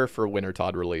here for Winter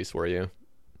Todd release, were you?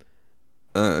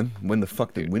 When the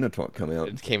fuck did Winter Talk come out?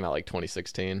 It came out like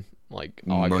 2016, like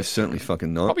August. Most certainly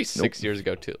fucking not. Probably Nope. 6 years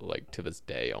ago to this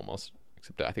day almost.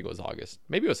 Except I think it was August.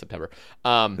 Maybe it was September.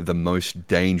 The most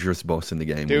dangerous boss in the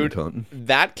game, Dude, Winter Talk.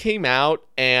 that came out,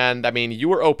 and I mean, you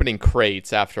were opening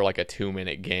crates after like a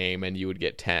 2-minute game, and you would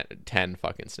get 10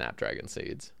 fucking Snapdragon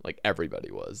seeds. Like,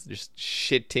 everybody was just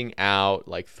shitting out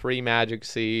like 3 magic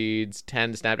seeds,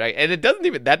 10 Snapdragon, and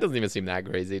that doesn't even seem that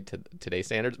crazy to today's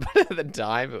standards, but at the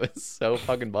time it was so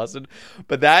fucking busted.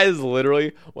 But that is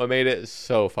literally what made it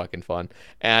so fucking fun.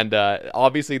 And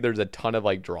obviously, there's a ton of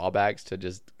like drawbacks to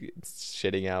just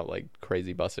shitting out like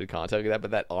crazy busted content like that,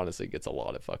 but that honestly gets a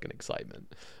lot of fucking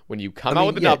excitement when you come out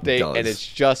with an update and it's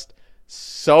just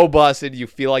so busted. You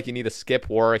feel like you need to skip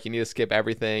work, you need to skip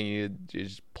everything, you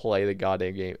just play the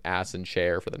goddamn game ass and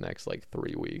chair for the next like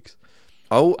 3 weeks.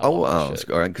 I'll ask,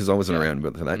 all right, because I wasn't around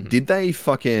for that. Mm-hmm. Did they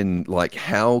fucking, like,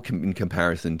 how in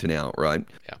comparison to now, right?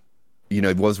 Yeah. You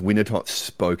know, was Wintertot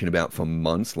spoken about for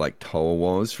months, like Toa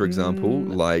was, for example?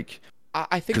 Like,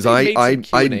 I think 'cause they I- made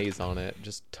some Q&As on it.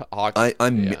 Just talk. I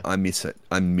miss it.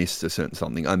 I miss a certain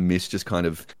something. I miss just kind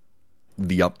of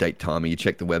the update timer. You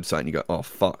check the website and you go, oh,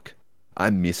 fuck. I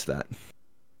miss that.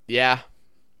 Yeah.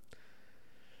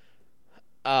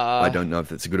 I don't know if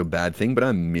that's a good or bad thing, but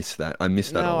I miss that. I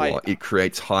miss that a lot. It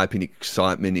creates hype and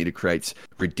excitement. It creates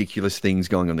ridiculous things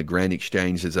going on the Grand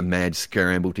Exchange. There's a mad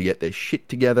scramble to get their shit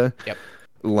together. Yep.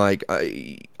 Like,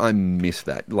 I miss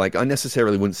that. Like, I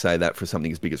necessarily wouldn't say that for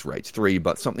something as big as Raids 3,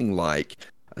 but something like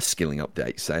a skilling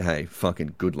update. Say, hey,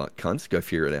 fucking good luck, cunts. Go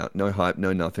figure it out. No hype,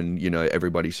 no nothing. You know,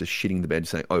 everybody's just shitting the bed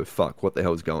saying, oh, fuck, what the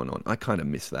hell's going on? I kind of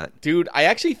miss that. Dude, I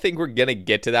actually think we're going to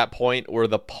get to that point where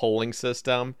the polling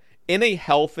system, in a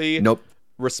healthy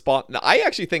response... No, I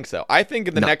actually think so. I think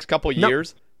in the next couple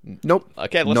years... Nope.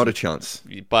 Okay, listen, not a chance.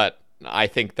 But I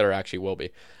think there actually will be.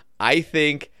 I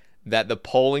think that the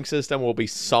polling system will be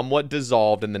somewhat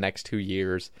dissolved in the next 2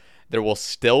 years. There will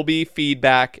still be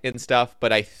feedback and stuff,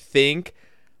 but I think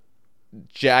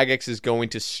Jagex is going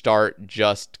to start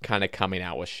just kind of coming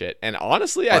out with shit. And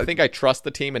honestly, I think I trust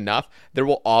the team enough. There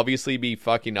will obviously be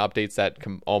fucking updates that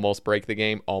can almost break the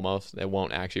game. Almost. It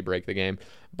won't actually break the game,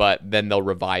 but then they'll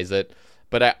revise it.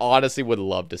 But I honestly would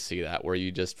love to see that, where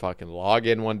you just fucking log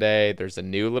in one day, there's a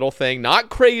new little thing. Not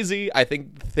crazy. I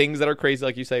think things that are crazy,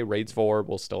 like you say, Raids 4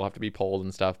 will still have to be polled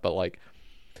and stuff. But like,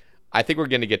 I think we're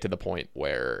going to get to the point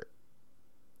where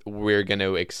we're going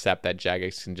to accept that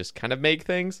Jagex can just kind of make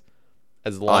things.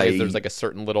 As long as there's like a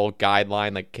certain little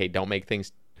guideline, like, okay, don't make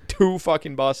things too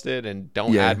fucking busted and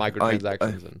don't add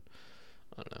microtransactions. And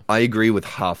I don't know. I agree with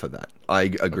half of that.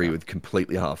 I agree with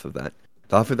completely half of that.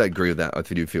 Half of that, agree with that. I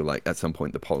do feel like at some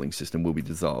point the polling system will be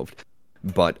dissolved.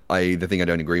 But the thing I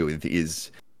don't agree with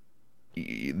is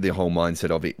the whole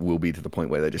mindset of it will be to the point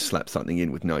where they just slap something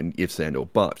in with no ifs and or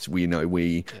buts.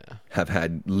 We have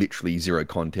had literally zero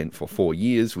content for 4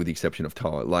 years, with the exception of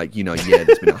Toa. Like, you know, yeah,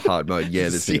 there's been a hard mode. Yeah,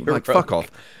 there's been, like, fuck off.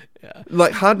 Yeah.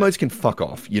 Like, hard modes can fuck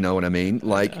off. You know what I mean?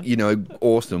 Like, you know,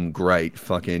 awesome, great,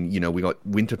 fucking, you know, we got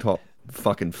Wintertop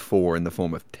fucking 4 in the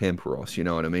form of Temperos, you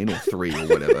know what I mean? Or 3 or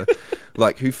whatever.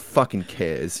 Like, who fucking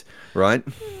cares, right?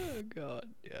 Oh, God,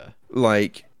 yeah.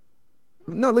 Like,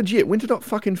 no, legit, Wintertop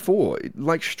fucking 4.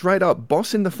 Like, straight up,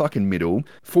 boss in the fucking middle,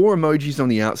 4 emojis on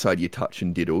the outside you touch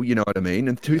and diddle, you know what I mean?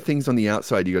 And 2 things on the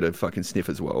outside you gotta fucking sniff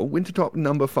as well. Wintertop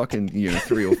number fucking, you know,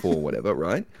 3 or 4, whatever,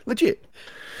 right? Legit.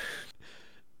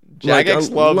 Jagex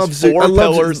like, loves 4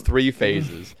 pillars, 3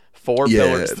 phases. 4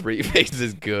 pillars, 3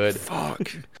 phases, good.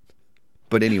 Fuck.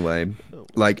 But anyway,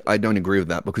 like, I don't agree with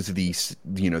that because of these,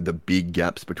 you know, the big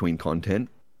gaps between content.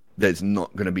 There's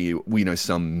not going to be, you know,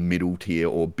 some middle tier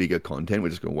or bigger content. We're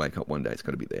just going to wake up one day, it's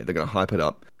going to be there. They're going to hype it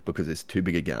up because there's too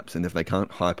big a gaps. And if they can't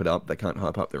hype it up, they can't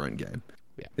hype up their own game.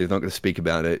 Yeah. They're not going to speak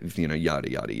about it, you know, yada,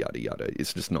 yada, yada, yada.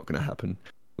 It's just not going to happen.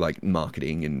 Like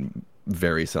marketing and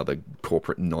various other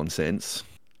corporate nonsense.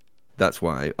 That's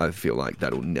why I feel like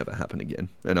that'll never happen again.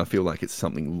 And I feel like it's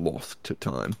something lost to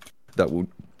time that we'll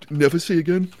never see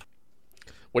again.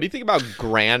 What do you think about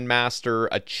Grandmaster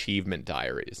Achievement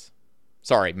Diaries?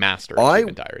 Sorry, Master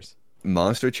Achievement Diaries.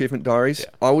 Master Achievement Diaries?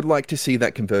 Yeah. I would like to see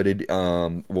that converted.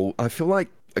 Well, I feel like...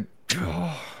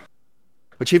 I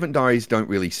achievement diaries don't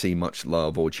really see much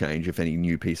love or change if any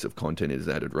new piece of content is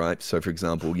added, right? So, for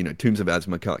example, Tombs of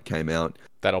Azmokat came out,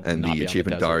 That'll and not the be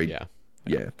achievement on the desert,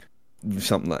 diary, yeah.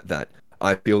 something like that.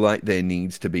 I feel like there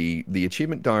needs to be, the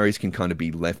achievement diaries can kind of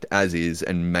be left as is,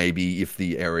 and maybe if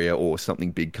the area or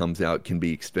something big comes out, can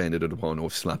be expanded upon or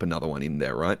slap another one in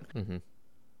there, right? Mm-hmm.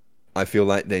 I feel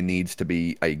like there needs to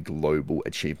be a global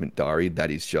achievement diary that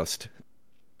is just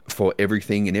for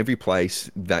everything in every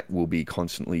place, that will be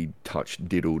constantly touched,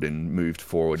 diddled, and moved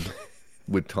forward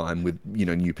with time, with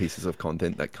new pieces of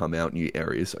content that come out, new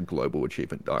areas, a global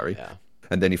achievement diary. Yeah.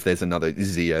 And then if there's another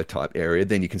Zia type area,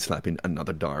 then you can slap in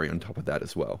another diary on top of that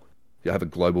as well. You have a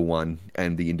global one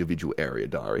and the individual area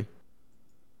diary.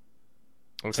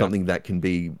 Okay. Something that can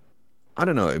be, I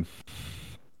don't know,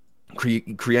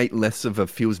 create less of a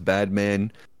feels bad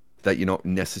man, that you're not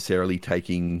necessarily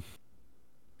taking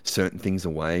certain things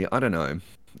away. I don't know.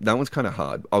 That one's kind of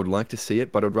hard. I would like to see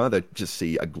it, but I'd rather just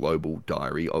see a global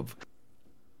diary of,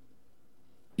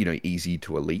 easy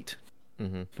to elite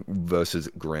versus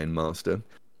grandmaster.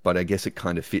 But I guess it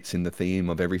kind of fits in the theme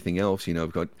of everything else.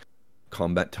 We've got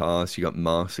combat tasks, you got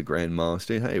master,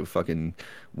 grandmaster. Hey,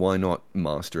 why not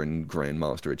master and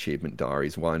grandmaster achievement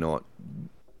diaries? Why not,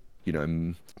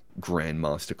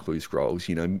 grandmaster clue scrolls,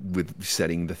 with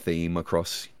setting the theme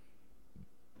across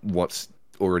what's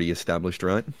already established,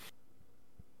 right?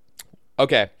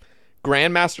 Okay.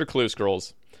 Grandmaster clue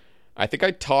scrolls. I think I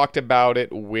talked about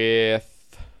it with...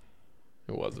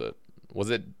 Who was it? Was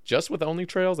it just with Only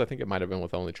Trails? I think it might have been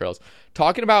with Only Trails.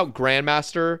 Talking about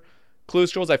Grandmaster clue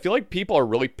scrolls, I feel like people are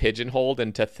really pigeonholed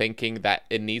into thinking that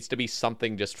it needs to be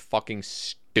something just fucking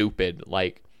stupid.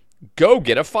 Like, go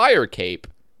get a fire cape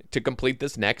to complete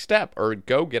this next step, or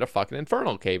go get a fucking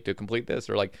infernal cape to complete this,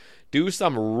 or like do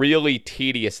some really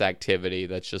tedious activity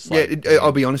that's just like... Yeah,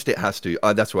 I'll be honest, it has to.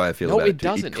 That's why I feel about it. No, it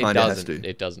doesn't. It kind of has to.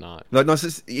 It does not. No,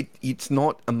 it's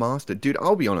not a master. Dude,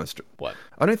 I'll be honest. What?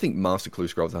 I don't think master clue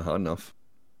scrolls are hard enough.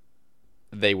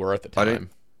 They were at the time.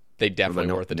 They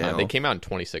definitely were at the time. Now. They came out in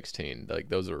 2016. Like,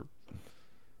 those are...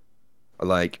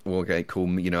 Like, well, okay, cool.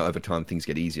 Over time things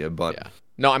get easier, but... Yeah.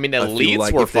 No, I mean, elites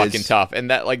like were fucking tough.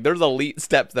 And that, like, there's elite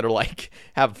steps that are, like,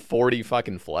 have 40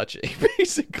 fucking fletching,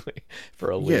 basically, for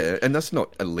elite. Yeah, and that's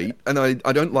not elite. And I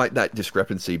don't like that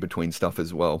discrepancy between stuff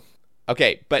as well.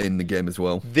 Okay, but... in the game as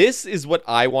well. This is what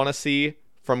I want to see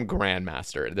from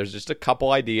Grandmaster. There's just a couple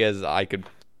ideas. I could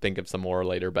think of some more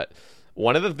later, but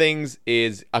one of the things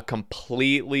is a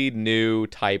completely new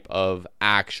type of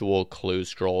actual clue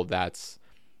scroll that's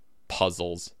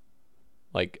puzzles.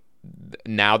 Like,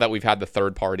 now that we've had the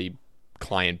third-party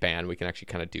client ban, we can actually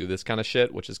kind of do this kind of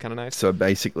shit, which is kind of nice. So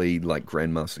basically, like,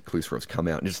 Grandmaster clue scrolls come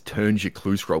out and just turns your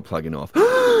clue scroll plugin off.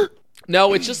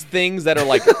 No, it's just things that are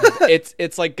like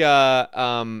it's like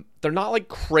they're not like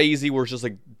crazy where it's just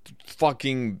like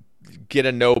fucking get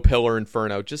a no pillar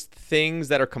inferno. Just things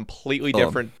that are completely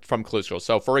different from clue scrolls.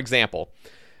 So, for example,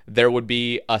 there would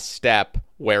be a step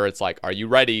where it's like, are you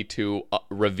ready to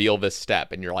reveal this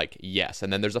step? And you're like, yes.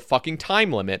 And then there's a fucking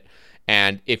time limit.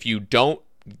 And if you don't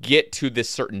get to this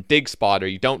certain dig spot, or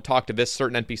you don't talk to this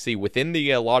certain NPC within the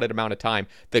allotted amount of time,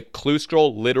 the clue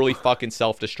scroll literally fucking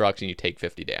self-destructs and you take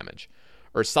 50 damage.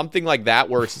 Or something like that,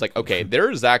 where it's like, okay,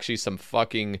 there's actually some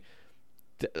fucking...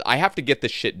 I have to get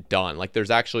this shit done. Like,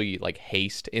 there's actually, like,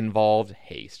 haste involved.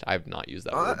 Haste. I've not used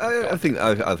that word.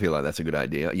 I feel like that's a good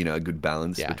idea. A good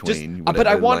balance between... But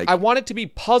I want it to be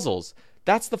puzzles.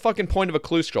 That's the fucking point of a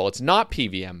clue scroll. It's not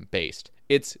PVM based.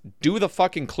 It's do the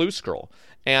fucking clue scroll.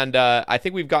 And I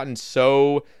think we've gotten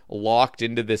so locked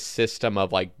into this system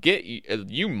of, like,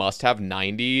 you must have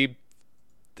 90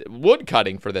 wood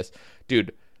cutting for this.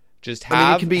 Dude, just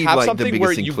have, it can be have like something the where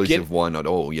biggest you inclusive get... why not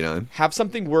all, Have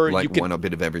something where like you can... why not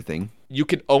bit of everything? You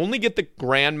can only get the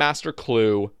Grandmaster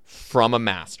clue from a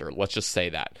master. Let's just say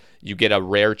that. You get a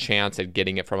rare chance at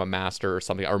getting it from a master or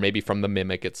something, or maybe from the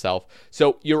Mimic itself.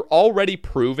 So you're already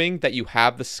proving that you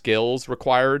have the skills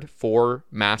required for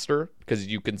master, because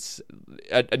you can...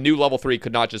 A new level 3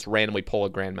 could not just randomly pull a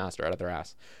Grandmaster out of their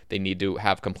ass. They need to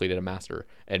have completed a master,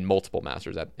 and multiple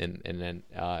masters in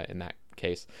that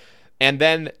case. And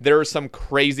then there are some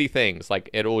crazy things. Like,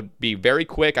 it'll be very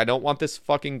quick. I don't want this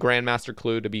fucking Grandmaster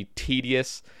clue to be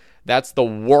tedious. That's the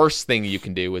worst thing you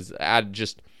can do, is add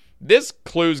just... This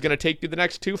clue is going to take you the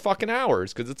next 2 fucking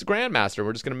hours because it's a Grandmaster.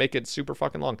 We're just going to make it super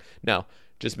fucking long. No,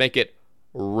 just make it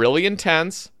really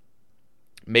intense.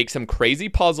 Make some crazy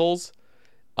puzzles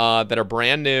that are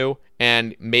brand new,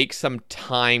 and make some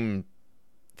time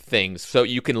things so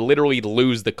you can literally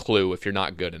lose the clue if you're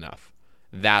not good enough.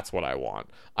 That's what I want.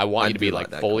 I want you to be like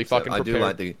fully concept. fucking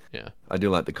prepared. I do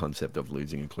like the concept of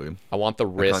losing a clue. I want the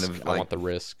risk. I want the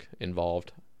risk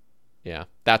involved. Yeah,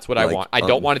 that's what I want. I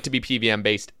don't want it to be PVM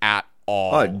based at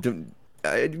all.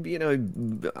 You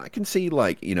know, I can see,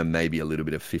 like, you know, maybe a little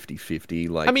bit of 50-50.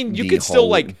 Like, I mean, you could still,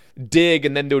 like, dig,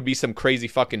 and then there would be some crazy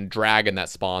fucking dragon that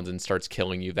spawns and starts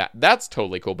killing you. That's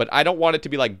totally cool. But I don't want it to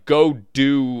be like, go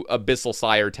do Abyssal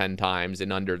Sire 10 times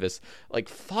in under this. Like,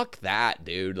 fuck that,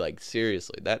 dude. Like,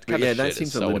 seriously, that kind of shit that seems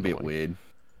is a so little annoying. bit weird.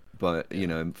 But, you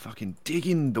know, fucking dig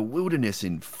in the wilderness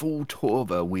in full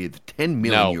Torva with 10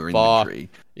 mil in your inventory.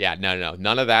 Yeah, no.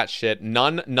 None of that shit.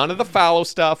 None of the fallow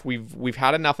stuff. We've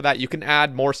had enough of that. You can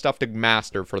add more stuff to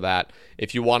Master for that.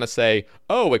 If you want to say,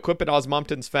 oh, equip an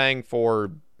Osmumten's Fang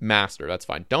for Master, that's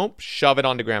fine. Don't shove it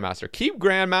onto Grandmaster. Keep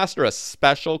Grandmaster a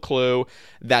special clue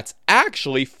that's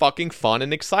actually fucking fun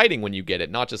and exciting when you get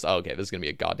it. Not just, oh, okay, this is going to be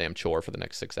a goddamn chore for the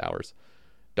next 6 hours.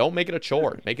 Don't make it a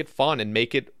chore. Make it fun and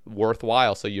make it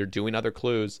worthwhile. So you're doing other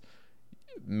clues.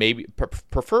 Maybe,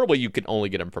 preferably, you can only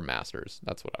get them from Masters.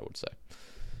 That's what I would say.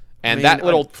 And that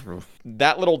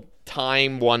little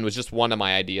time one was just one of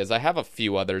my ideas. I have a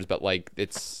few others, but like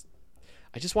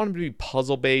I just want them to be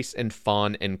puzzle based and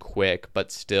fun and quick,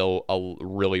 but still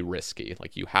really risky.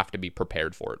 Like you have to be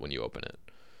prepared for it when you open it.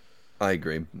 I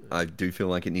agree. I do feel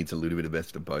like it needs a little bit of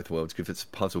best of both worlds. Because if it's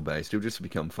puzzle based, it'll just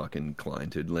become fucking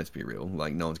cliented. Let's be real.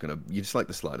 Like no one's gonna. You just like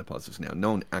the slider puzzles now.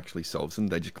 No one actually solves them.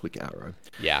 They just click arrow.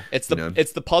 Yeah, it's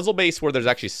the puzzle base where there's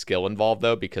actually skill involved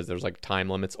though, because there's like time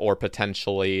limits or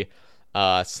potentially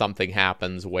something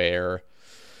happens where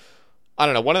I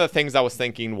don't know. One of the things I was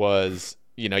thinking was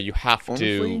you have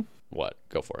to what?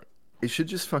 Go for it. It should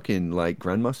just fucking like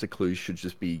Grandmaster clues should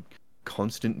just be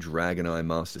constant Dragon Eye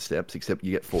Master Steps, except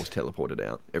you get force teleported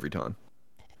out every time.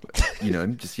 You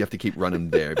have to keep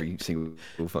running there every single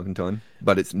fucking time.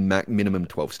 But it's minimum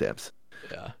 12 steps.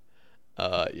 Yeah.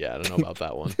 I don't know about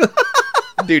that one.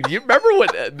 Dude, you remember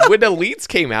when Elites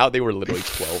came out, they were literally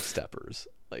 12 steppers.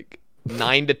 Like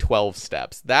 9 to 12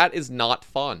 steps. That is not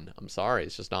fun. I'm sorry,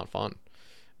 it's just not fun.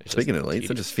 Speaking of Elites,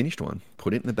 I just finished one.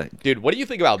 Put it in the bank. Dude, what do you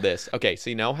think about this? Okay,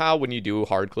 so you know how when you do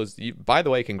hard clues, by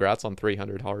the way, congrats on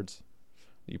 300 hards.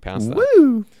 You passed that.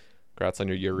 Woo! Congrats on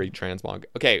your Yuri transmog.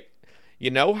 Okay,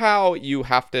 you know how you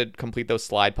have to complete those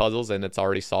slide puzzles and it's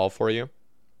already solved for you?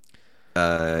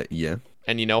 Yeah.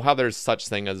 And you know how there's such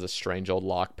thing as a strange old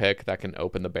lockpick that can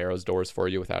open the Barrows doors for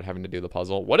you without having to do the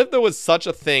puzzle? What if there was such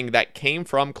a thing that came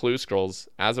from Clue Scrolls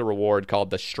as a reward called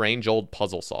the strange old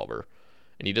puzzle solver?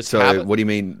 And you just have it. What do you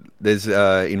mean? There's in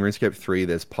RuneScape 3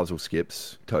 there's puzzle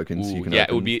skips tokens you can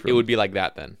open. It would be like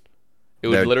that then. It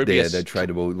would literally be they're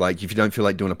tradable. Like if you don't feel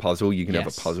like doing a puzzle, you can have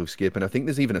a puzzle skip, and I think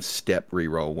there's even a step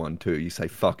reroll one too. You say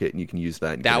fuck it, and you can use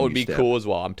that. That would be cool as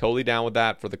well. I'm totally down with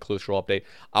that for the Clue Scroll update.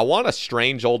 I want a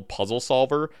strange old puzzle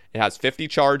solver. It has 50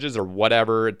 charges or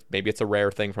whatever. Maybe it's a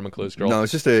rare thing from a Clue Scroll. No, it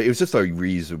was just a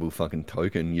reusable fucking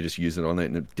token. You just use it on it,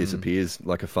 and it disappears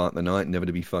like a fart in the night, never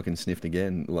to be fucking sniffed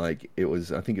again. Like it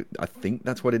was. I think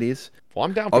that's what it is. Well,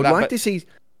 I'm down for that.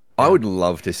 I would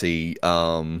love to see.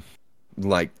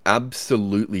 Like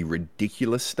absolutely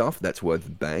ridiculous stuff that's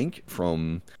worth bank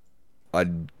from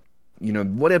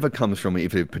whatever comes from it,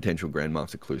 if a potential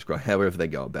Grandmaster Clue Scroll, however they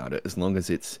go about it, as long as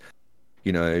it's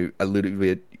a little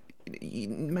bit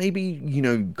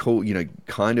maybe call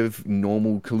kind of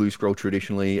normal Clue Scroll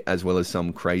traditionally, as well as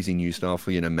some crazy new stuff,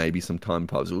 maybe some time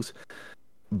puzzles.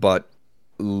 But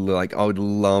like I would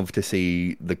love to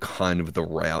see the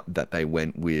route that they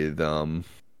went with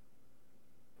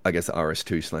I guess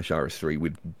RS2/RS3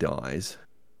 with dyes.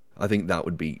 I think that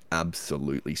would be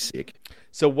absolutely sick.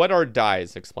 So what are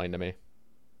dyes? Explain to me.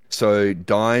 So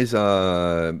dyes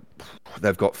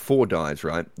they've got 4 dyes,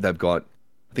 right? They've got,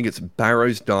 I think it's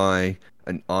Barrows dye,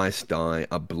 an ice dye,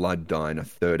 a blood dye, and a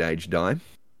third age dye.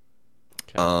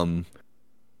 Okay.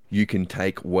 You can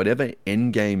take whatever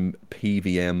endgame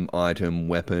PVM item,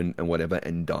 weapon, and whatever,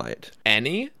 and dye it.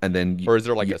 Any? And then or is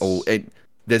there like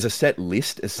there's a set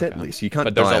list. You can't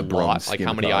but there's dye a bronze lot. Like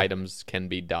how many color. items can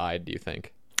be dyed, do you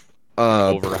think?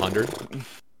 Over 100?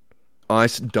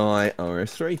 Ice dye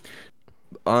RS3.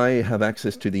 I have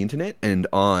access to the internet and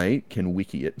I can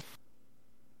wiki it.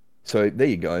 So there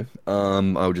you go.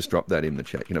 I'll just drop that in the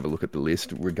chat. You can have a look at the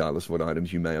list, regardless of what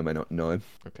items you may or may not know.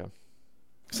 Okay.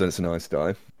 So it's an ice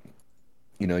dye.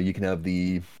 You can have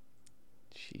the...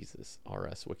 Jesus,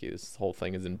 RS Wiki. This whole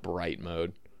thing is in bright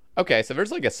mode. Okay, so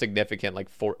there's like a significant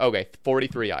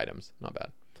 43 items. Not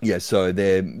bad. Yeah, so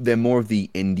they're more of the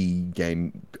indie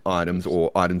game items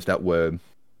or items that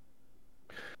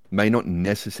may not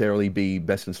necessarily be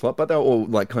best in slot, but they're all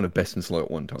like kind of best in slot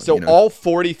at one time. So all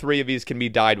 43 of these can be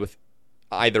dyed with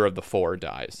either of the 4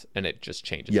 dyes, and it just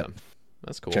changes them.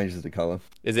 That's cool. Changes the color.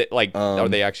 Is it like are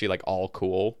they actually like all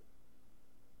cool?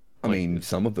 I mean,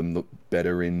 some of them look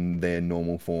better in their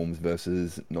normal forms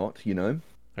versus not, you know?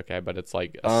 Okay, but it's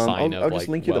like a sign of I'll like just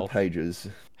link you wealth. the pages.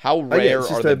 How yeah, rare it's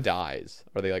are just the a- dyes?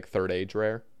 Are they like third age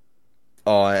rare?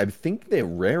 Oh, I think they're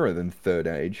rarer than third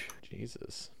age.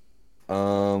 Jesus.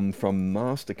 From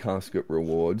Master Casket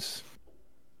Rewards.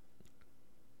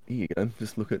 Here you go.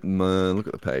 Just look at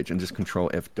the page and just Control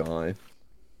F die.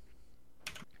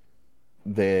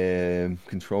 There,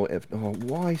 Control F. Oh,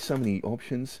 why so many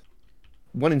options?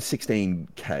 1 in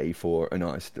 16k for an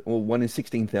ice, or 1 in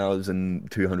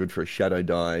 16,200 for a shadow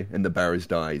die, and the Barrows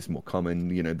die is more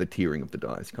common. You know, the tiering of the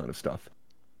dice kind of stuff.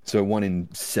 So 1 in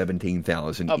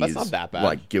 17,000 Oh, that's is not that bad.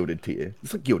 like gilded tier.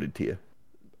 It's like gilded tier.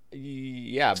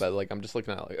 Yeah, but like I'm just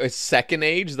looking at like is second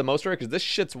age the most rare because this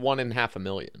shit's 1 in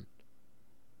 500,000.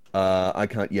 I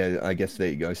can't. Yeah, I guess there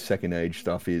you go. Second age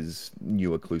stuff is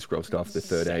newer Clue Scroll stuff. The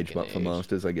third age, Second but for age.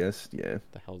 masters, I guess. Yeah.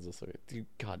 The hell is this? Dude,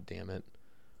 god damn it!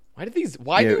 Why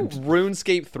Yeah, do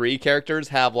RuneScape 3 characters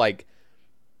have like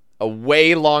a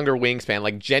way longer wingspan,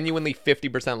 like genuinely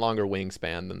 50% longer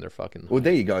wingspan than their fucking? Well,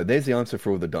 there you go. There's the answer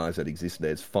for all the dies that exist.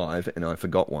 There's 5, and I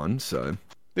forgot one. So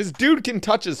This dude can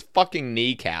touch his fucking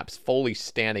kneecaps, fully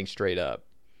standing straight up.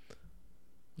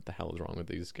 What the hell is wrong with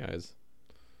these guys?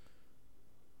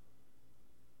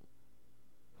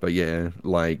 But yeah,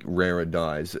 like rarer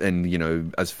dies, and you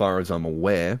know, as far as I'm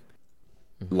aware,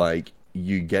 like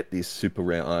you get this super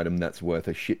rare item that's worth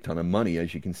a shit ton of money,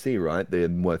 as you can see, right? They're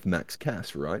worth max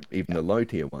cash, right? Even the low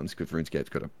tier ones, because RuneScape's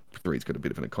got a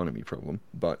bit of an economy problem.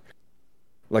 But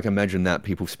like, imagine that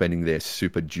people spending their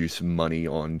super juice money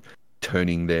on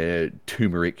turning their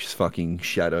turmeric's fucking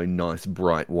shadow nice,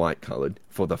 bright white colored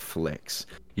for the flex.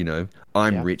 You know,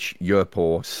 I'm rich, you're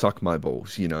poor, suck my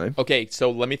balls. You know. Okay,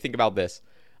 so let me think about this.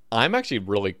 I'm actually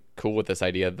really cool with this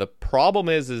idea. The problem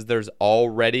is there's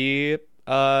already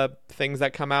things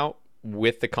that come out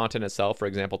with the content itself. For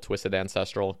example, Twisted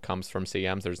Ancestral comes from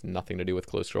CMs. There's nothing to do with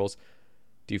Clue Scrolls.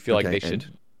 Do you feel like they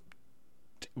should...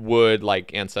 Would,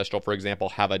 like, Ancestral, for example,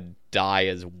 have a die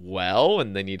as well?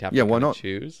 And then you'd have to why not?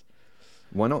 choose?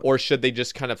 Why not? Or should they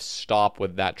just kind of stop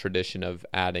with that tradition of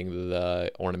adding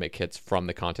the ornament kits from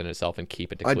the content itself and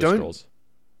keep it to Clue Scrolls?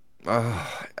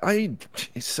 I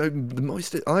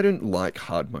don't like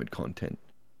hard mode content.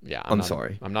 Yeah, I'm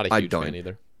sorry. I'm not a huge fan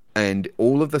either. And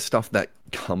all of the stuff that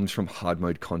comes from hard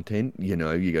mode content, you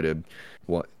know, you go to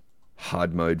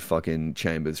hard mode fucking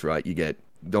chambers, right? You get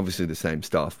obviously the same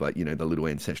stuff, but you know, the little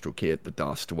ancestral kit, the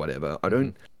dust, whatever. I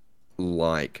don't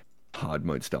like hard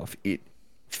mode stuff. It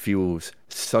feels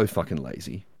so fucking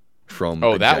lazy.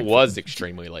 That was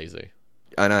extremely lazy.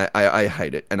 And I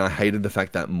hate it. And I hated the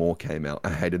fact that more came out.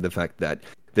 I hated the fact that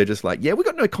they're just like, yeah, we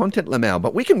got no content, Lamau,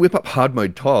 but we can whip up hard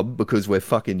mode Tob because we're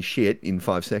fucking shit in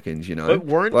 5 seconds, you know? But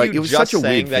weren't like, you it was just such a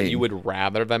saying weird that thing. you would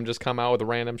rather them just come out with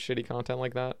random shitty content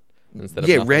like that? Instead of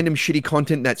Yeah, nothing? random shitty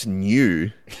content that's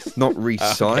new, not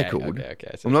recycled.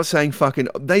 Okay. I'm not saying fucking...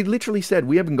 They literally said,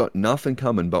 we haven't got nothing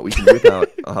coming, but we can whip out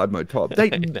a hard mode Tob.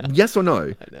 Yes or no?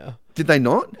 I know. Did they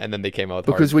not? And then they came out with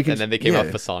Because we can... and then they came out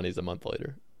with Fasani's a month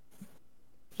later.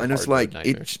 And it's Hard like... mode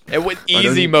Nightmare. It was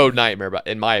easy mode Nightmare, but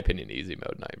in my opinion, easy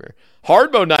mode Nightmare.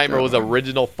 Hard mode Nightmare was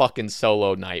original fucking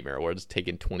solo Nightmare where it's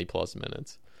taking 20 plus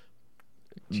minutes.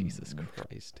 Jesus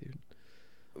Christ, dude.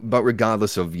 But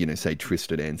regardless of, you know, say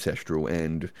Twisted Ancestral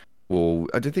and... Well,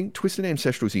 I don't think Twisted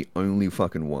Ancestral is the only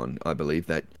fucking one, I believe,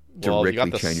 that directly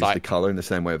changes the color in the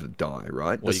same way of the die,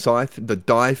 right? Well, the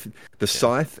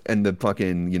scythe and the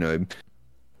fucking, you know,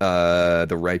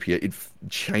 the rapier, it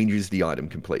changes the item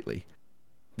completely.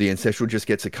 The Ancestral just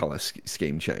gets a color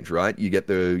scheme change, right? You get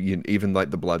even like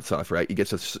the Blood Scythe, right? It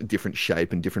gets a different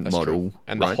shape and different model. True.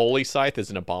 And right? the Holy Scythe is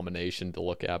an abomination to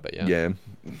look at, but yeah. Yeah.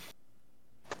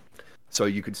 So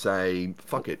you could say,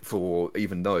 fuck it, for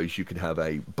even those, you could have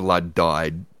a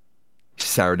blood-dyed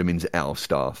Saradomin's Owl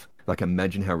Staff. Like,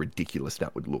 imagine how ridiculous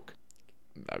that would look.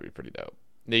 That'd be pretty dope.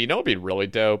 Now, you know what'd be really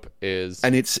dope is...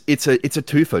 And it's a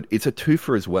twofer. It's a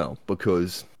twofer as well,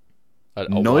 because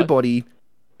nobody... What?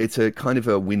 It's a kind of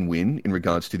a win-win in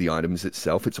regards to the items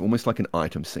itself. It's almost like an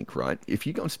item sink, right? If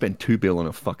you go and spend 2 bill on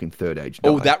a fucking third age die...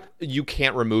 Oh, that... You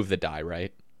can't remove the die,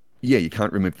 right? Yeah, you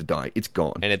can't remove the die. It's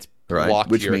gone. And it's right? blocked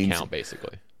Which your means, account,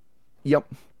 basically.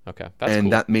 Yep. Okay, that's and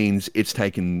cool. that means it's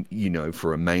taken, you know,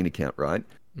 for a main account, right?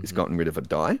 Mm-hmm. It's gotten rid of a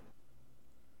die.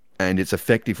 And it's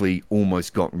effectively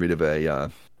almost gotten rid of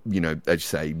a, you know, as you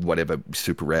say, whatever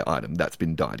super rare item that's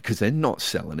been dyed. Because they're not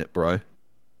selling it, bro.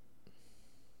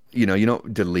 You know, you're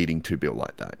not deleting 2 bill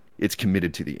like that. It's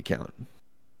committed to the account.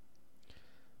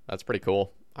 That's pretty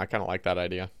cool. I kind of like that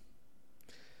idea.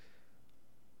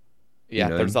 Yeah,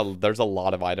 You know? there's a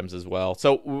lot of items as well.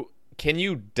 So, can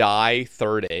you dye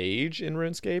third age in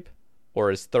RuneScape? Or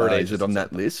is third age? Is it on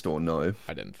that list or no?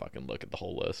 I didn't fucking look at the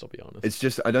whole list, I'll be honest. It's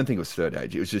just, I don't think it was third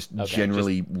age. It was just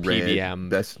generally just rare. PVM.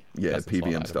 Best PVM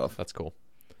items. stuff. That's cool.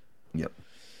 Yep.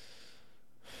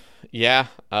 Yeah,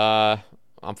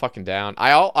 I'm fucking down.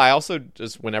 I also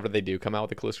just, whenever they do come out with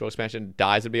the Callisto expansion,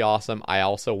 dyes would be awesome. I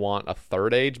also want a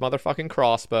third age motherfucking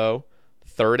crossbow,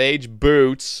 third age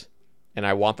boots, and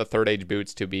I want the third age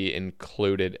boots to be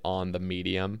included on the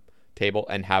medium table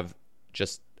and have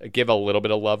just give a little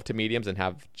bit of love to mediums and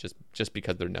have just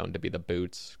because they're known to be the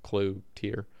boots clue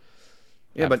tier.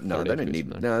 Yeah, but no, they don't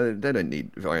need. No, they don't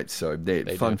need. All right, so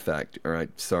fun fact. All right,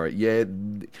 sorry. Yeah,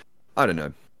 I don't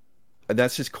know.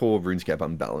 That's just core RuneScape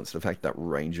unbalanced. The fact that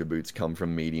Ranger boots come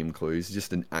from medium clues is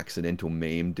just an accidental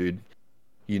meme, dude.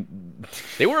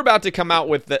 They were about to come out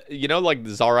with the, like the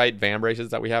Zarite Van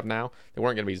braces that we have now. They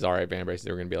weren't going to be Zarite Van braces.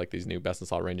 They were going to be like these new Best in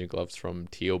Slot ranging gloves from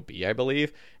TOB, I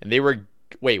believe. And they were,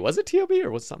 wait, was it TOB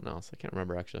or was it something else? I can't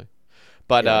remember actually.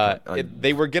 But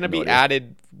they were going to be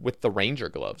added with the Ranger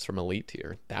gloves from Elite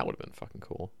tier. That would have been fucking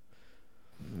cool.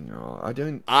 No, I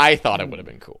don't. I thought it would have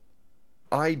been cool.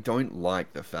 I don't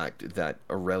like the fact that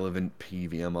a relevant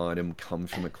PVM item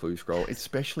comes from a clue scroll,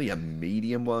 especially a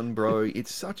medium one, bro.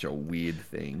 It's such a weird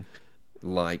thing.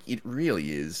 Like, it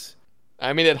really is.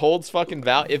 I mean, it holds fucking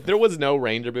value. If there was no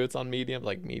Ranger boots on medium,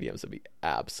 like, mediums would be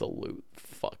absolute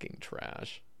fucking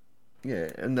trash. Yeah,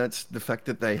 and that's the fact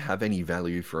that they have any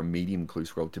value for a medium clue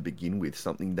scroll to begin with,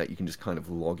 something that you can just kind of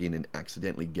log in and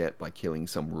accidentally get by killing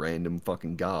some random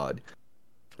fucking guard.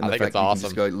 And I think it's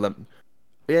awesome.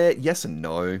 Yeah, yes and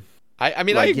no. I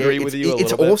mean, I agree with you a little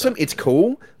bit. It's awesome, it's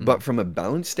cool, but from a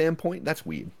balance standpoint, that's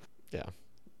weird. Yeah,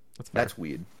 that's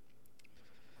weird.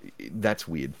 That's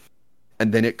weird.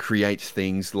 And then it creates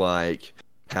things like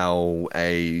how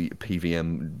a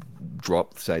PVM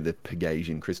drop, say the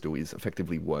Pegasian crystal, is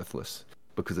effectively worthless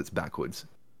because it's backwards.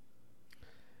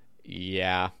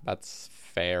 Yeah, that's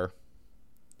fair.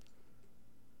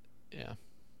 Yeah.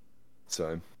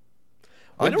 So,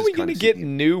 when are we going to get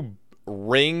new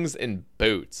rings and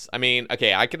boots? I mean,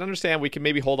 okay, I can understand we can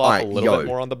maybe hold off a little bit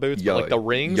more on the boots, but like the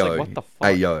rings, like what the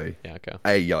fuck? Yeah, okay.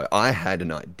 I had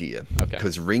an idea. Okay.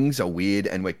 Because rings are weird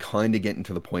and we're kind of getting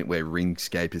to the point where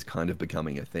RuneScape is kind of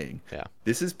becoming a thing. Yeah.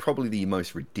 This is probably the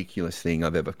most ridiculous thing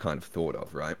I've ever kind of thought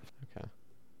of, right? Okay.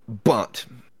 But,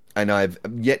 and I've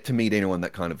yet to meet anyone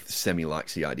that kind of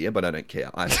semi-likes the idea, but I don't care.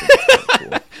 I think it's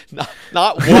kind of cool.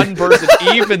 Not one person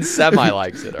even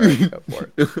semi-likes it. All right, go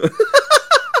for it.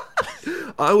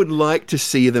 I would like to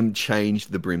see them change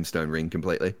the Brimstone ring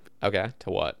completely. Okay,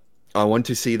 to what? I want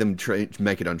to see them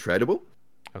make it untradeable.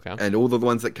 Okay. And all the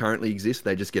ones that currently exist,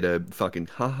 they just get a fucking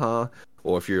haha.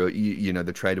 Or if you're,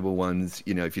 the tradable ones,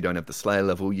 if you don't have the Slayer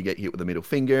level, you get hit with a middle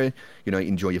finger.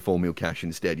 Enjoy your 4 mil cash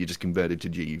instead. You're just converted to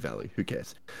GE value. Who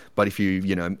cares? But if you,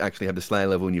 actually have the Slayer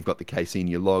level and you've got the KC in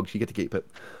your logs, you get to keep it.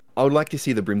 I would like to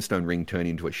see the Brimstone ring turn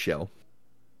into a shell.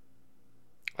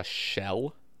 A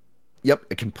shell?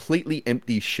 Yep, a completely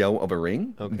empty shell of a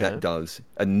ring that does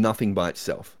nothing by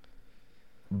itself.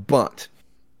 But,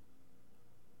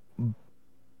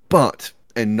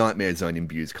 and Nightmare Zone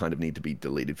imbues kind of need to be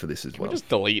deleted for this as well. Can we just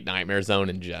delete Nightmare Zone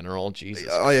in general? Jesus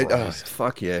Christ.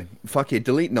 Fuck yeah.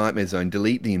 Delete Nightmare Zone,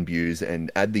 delete the imbues,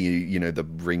 and add the, the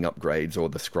ring upgrades or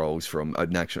the scrolls from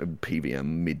an actual PVM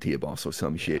mid-tier boss or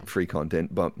some shit, free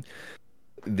content, but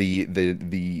the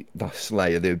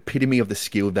Slayer, the epitome of the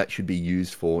skill that should be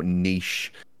used for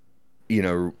niche,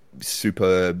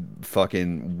 super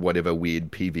fucking whatever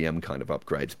weird PVM kind of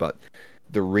upgrades, but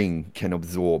the ring can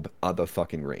absorb other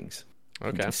fucking rings.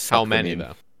 Okay. How many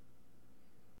though?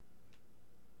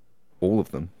 All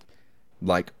of them.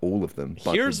 Like all of them.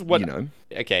 But, here's what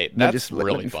okay, that's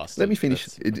really busted. Let me finish.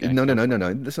 No.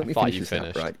 Just let me finish this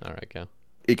out, right? All right, go.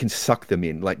 It can suck them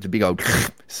in, like the big old.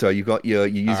 So you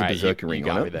use a berserker ring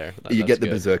on it. There. You get the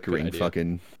berserker ring,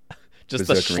 fucking. Just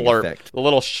the slurp, effect. The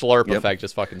little slurp effect,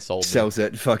 just fucking sold. Sells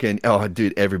it, fucking. Oh,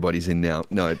 dude, everybody's in now.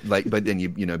 No, but then you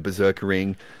berserker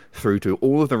ring through to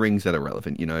all of the rings that are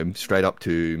relevant. Straight up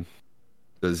to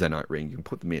the Zenyte ring. You can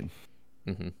put them in.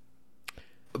 Mm-hmm.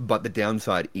 But the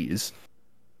downside is,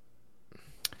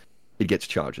 it gets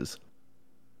charges.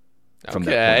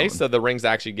 Okay, so the rings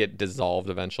actually get dissolved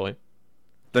eventually.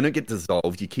 They don't get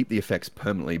dissolved. You keep the effects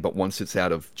permanently, but once it's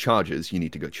out of charges, you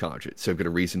need to go charge it. So you've got a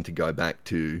reason to go back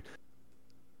to,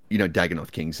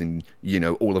 Dagonoth Kings, and,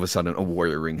 all of a sudden a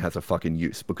warrior ring has a fucking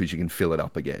use because you can fill it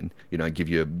up again. Give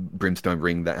you a brimstone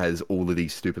ring that has all of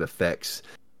these stupid effects,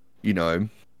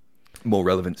 more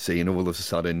relevancy, and all of a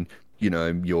sudden,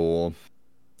 your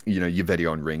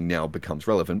Vedion ring now becomes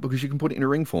relevant because you can put it in a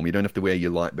ring form. You don't have to wear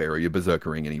your Lightbearer or your Berserker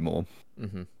ring anymore.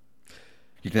 Mm-hmm.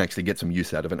 You can actually get some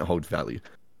use out of it and it holds value.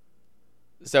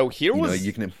 So here You know, was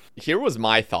you can. here was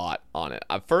my thought on it.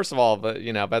 First of all,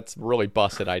 that's really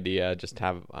busted idea. Just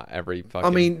have every fucking. I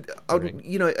mean, ring.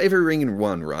 you know, every ring in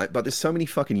one, right? But there's so many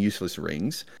fucking useless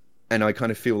rings, and I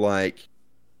kind of feel like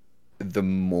the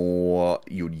more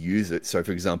you'd use it. So,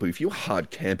 for example, if you're hard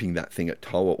camping that thing at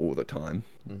Toa all the time,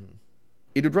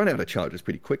 it'd run out of charges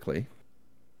pretty quickly.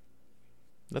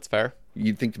 That's fair.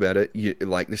 You'd think about it.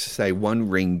 Like, let's just say one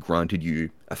ring granted you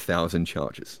 1,000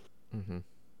 charges.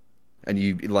 And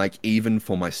you, like, even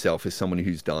for myself, as someone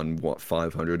who's done,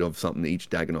 500 of something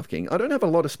each Dagannoth King, I don't have a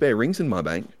lot of spare rings in my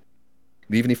bank,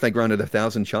 even if they granted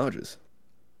 1,000 charges.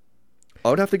 I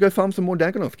would have to go farm some more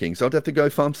Dagannoth Kings. I'd have to go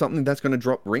farm something that's going to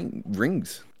drop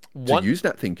rings to use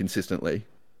that thing consistently.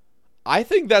 I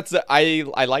think I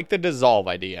like the dissolve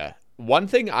idea. One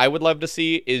thing I would love to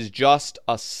see is just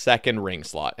a second ring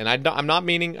slot. And I'm not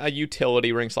meaning a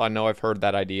utility ring slot. I know I've heard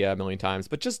that idea a million times.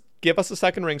 But just give us a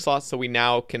second ring slot so we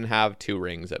now can have 2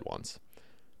 rings at once.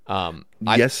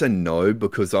 Yes and no,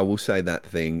 because I will say that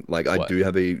thing. Like, What? I do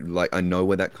have I know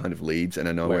where that kind of leads, and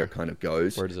I know where it kind of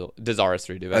goes. Where does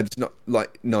RS3 do that? It's not,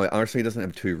 like, no, RS3 doesn't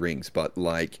have 2 rings, but,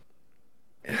 like...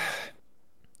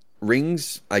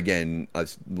 Rings, again,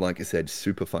 like I said,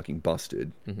 super fucking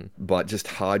busted, but just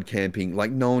hard camping,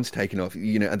 like no one's taken off.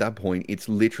 You know, at that point, it's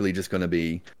literally just going to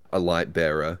be a light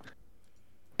bearer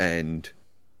and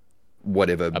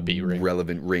whatever B-ring,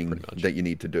 relevant ring that you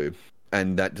need to do.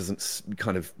 And that doesn't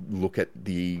kind of look at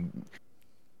I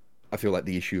feel like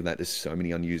the issue of that is so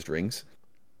many unused rings.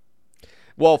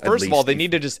 Well, first of all, they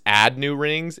need to just add new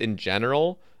rings in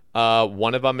general.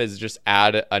 One of them is just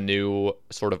add a new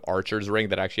sort of archer's ring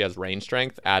that actually has range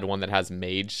strength, add one that has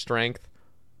mage strength,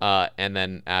 and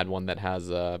then add one that has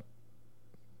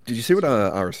Did you see what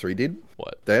RS3 did?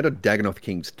 What? They had a Dagannoth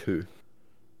Kings 2.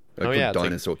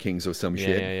 Dinosaur Kings or some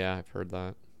shit. Yeah, I've heard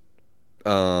that. Is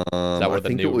that that where the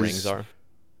new rings are?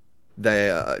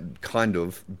 They kind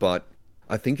of, but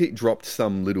I think it dropped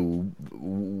some little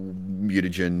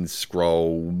mutagen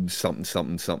scroll,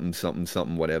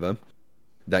 something, whatever,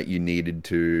 that you needed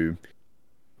to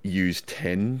use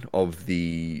 10 of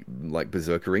the, like,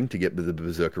 Berserker ring to get the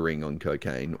Berserker ring on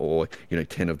cocaine, or,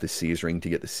 10 of the Seers ring to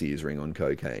get the Seers ring on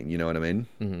cocaine. You know what I mean?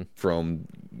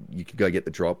 You could go get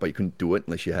the drop, but you couldn't do it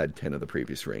unless you had 10 of the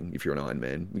previous ring. If you're an Iron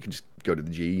Man, you can just go to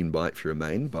the G and buy it if you're a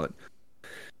main, but...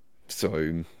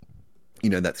 So,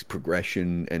 that's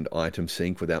progression and item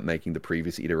sync without making the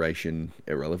previous iteration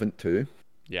irrelevant too.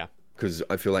 Yeah. Because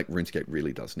I feel like RuneScape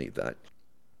really does need that.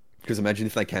 Because imagine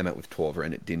if they came out with Torva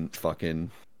and it didn't fucking...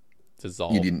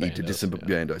 Dissolve you didn't need Bandos, to disable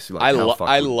Bandos. Like,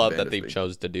 I love that they've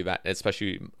chose to do that,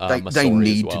 especially they Masori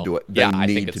need as well. to do it. I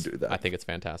need think to do that. I think it's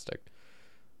fantastic.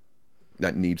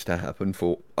 That needs to happen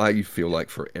I feel like,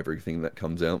 for everything that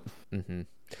comes out.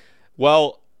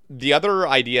 Well, the other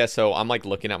idea, so I'm like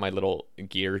looking at my little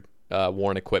gear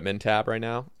worn equipment tab right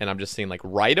now, and I'm just seeing like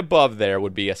right above there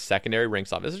would be a secondary ring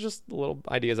slot. This is just little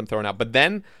ideas I'm throwing out. But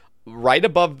then right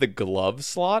above the glove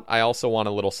slot, I also want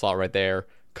a little slot right there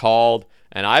called,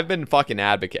 and I've been fucking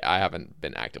I haven't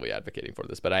been actively advocating for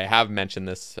this, but I have mentioned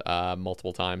this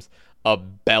multiple times, a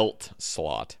belt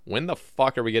slot. When the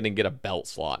fuck are we going to get a belt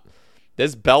slot?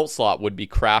 This belt slot would be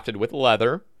crafted with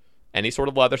leather, any sort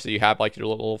of leather, so you have like your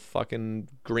little fucking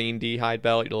green D-hide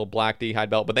belt, your little black D-hide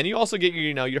belt, but then you also get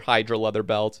your Hydra leather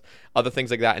belts, other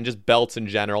things like that, and just belts in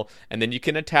general. And then you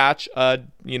can attach a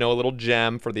little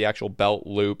gem for the actual belt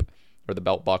loop or the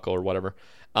belt buckle or whatever.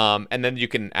 And then you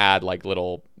can add like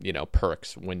little,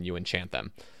 perks when you enchant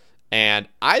them. And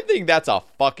I think that's a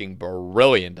fucking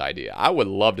brilliant idea. I would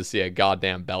love to see a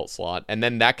goddamn belt slot. And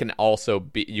then that can also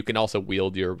be, you can also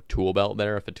wield your tool belt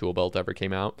there if a tool belt ever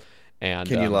came out. And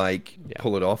can you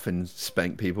pull it off and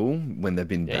spank people when they've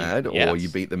been bad, or you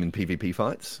beat them in PvP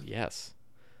fights? Yes.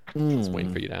 I was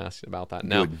waiting for you to ask about that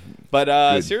now.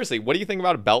 But seriously, what do you think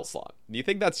about a belt slot? Do you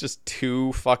think that's just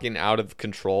too fucking out of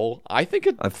control? I think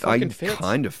it fucking fits. I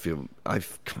kind of feel I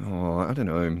don't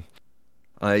know.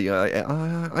 I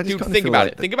just Dude, kind think of about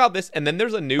like it. Think about this, and then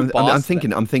there's a new boss. I'm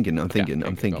thinking. Go I'm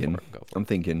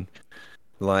thinking.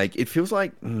 Like, it feels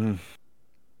like.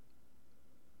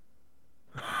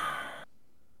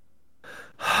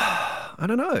 I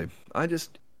don't know.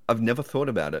 I've never thought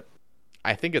about it.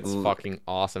 I think it's fucking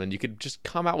awesome, and you could just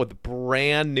come out with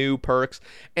brand new perks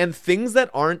and things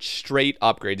that aren't straight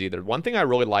upgrades either. One thing I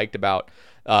really liked about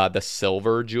the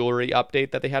silver jewelry update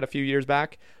that they had a few years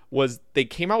back was they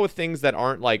came out with things that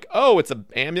aren't like, oh, it's an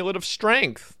amulet of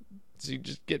strength, so you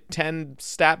just get 10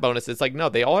 stat bonuses. It's like, no,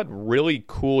 they all had really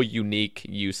cool, unique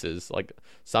uses, like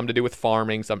some to do with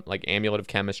farming, some like amulet of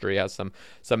chemistry has some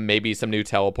maybe some new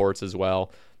teleports as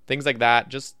well, things like that.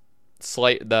 Just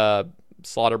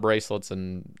slaughter bracelets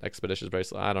and expeditious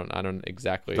bracelets. I don't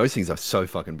exactly. Those things are so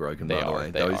fucking broken. By the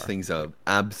way, those things are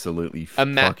absolutely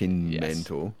fucking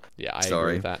mental. Yeah, I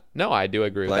agree with that. No, I do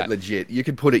agree with that. Legit, you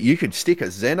could stick a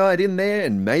Zenite in there,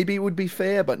 and maybe it would be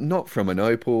fair, but not from an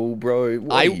Opal, bro.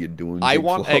 What are you doing? I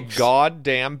want a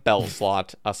goddamn belt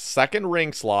slot, a second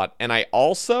ring slot, and I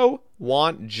also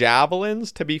want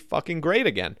javelins to be fucking great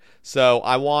again. So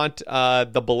I want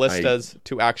the ballistas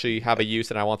to actually have a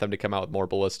use, and I want them to come out with more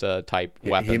ballista type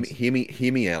weapons. Hear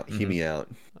me out. Hear me out.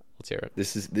 Let's hear it.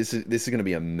 This is going to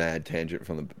be a mad tangent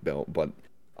from the belt, but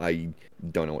I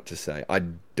don't know what to say. I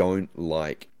don't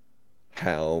like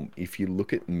how, if you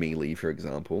look at melee, for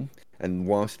example, and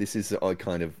whilst this is a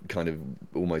kind of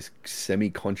almost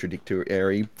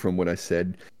semi-contradictory from what I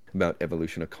said about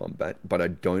evolution of combat, but I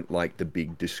don't like the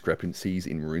big discrepancies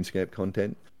in RuneScape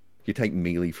content. You take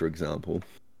melee, for example.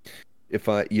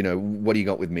 What do you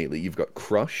got with melee? You've got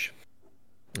crush,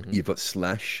 you've got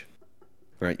slash,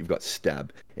 right? You've got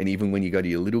stab. And even when you go to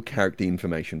your little character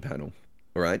information panel,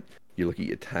 all right, you look at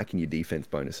your attack and your defense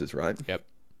bonuses, right? Yep.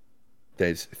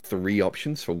 There's 3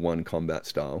 options for one combat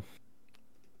style.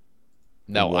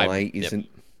 No, why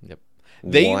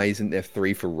isn't there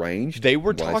 3 for ranged?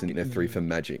 Why isn't there 3 for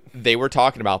magic? They were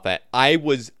talking about that. I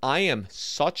am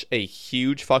such a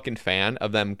huge fucking fan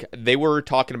of them. They were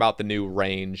talking about the new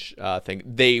range thing.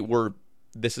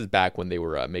 This is back when they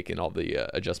were making all the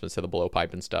adjustments to the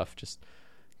blowpipe and stuff.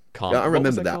 I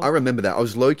remember that. I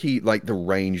was low-key like the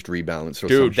ranged rebalance or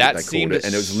some shit they called it.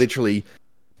 And it was literally...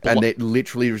 And it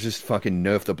literally was just fucking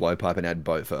nerf the blowpipe and add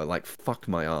Bofa. Like, fuck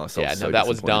my ass. That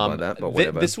was dumb.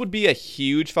 This would be a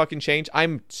huge fucking change.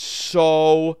 I'm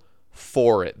so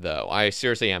for it, though. I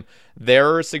seriously am.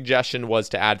 Their suggestion was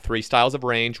to add 3 styles of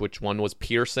range, which one was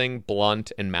piercing,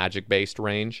 blunt, and magic-based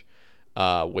range.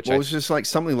 It was just like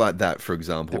something like that, for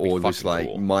example, or just like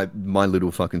cool. my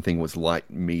little fucking thing was light,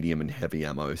 medium, and heavy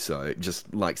ammo. So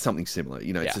just like something similar,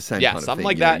 it's the same kind of thing. Something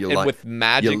like that. And with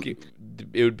magic,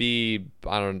 it would be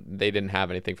they didn't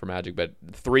have anything for magic, but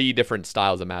 3 different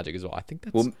styles of magic as well. I think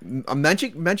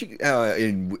that's magic.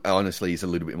 Honestly, is a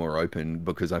little bit more open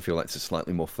because I feel like it's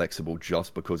slightly more flexible,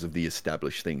 just because of the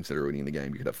established things that are already in the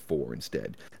game. You could have 4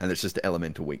 instead, and it's just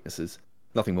elemental weaknesses,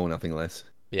 nothing more, nothing less.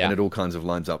 Yeah. And it all kinds of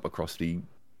lines up across the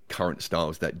current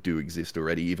styles that do exist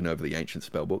already, even over the ancient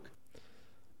spellbook.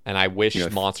 And I wish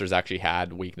monsters actually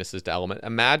had weaknesses to element.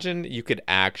 Imagine you could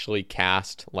actually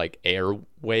cast like air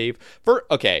wave.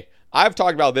 I've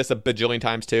talked about this a bajillion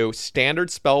times too. Standard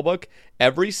spellbook,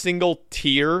 every single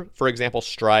tier, for example,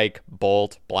 strike,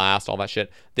 bolt, blast, all that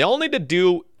shit, they all need to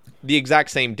do the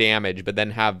exact same damage, but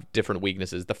then have different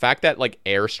weaknesses. The fact that like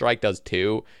air strike does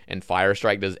 2 and fire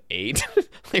strike does 8,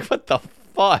 like what the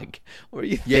fuck? What are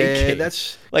you thinking?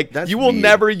 That's you will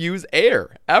never use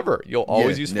air ever. You'll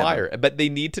always use fire. But they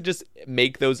need to just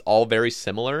make those all very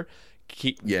similar.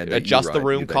 Adjust the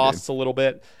rune costs a little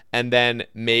bit, and then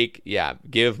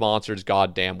give monsters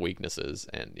goddamn weaknesses.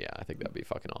 And I think that'd be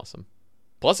fucking awesome.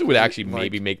 Plus, it would actually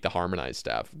maybe make the harmonized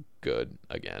staff good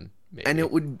again. Maybe. And it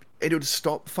would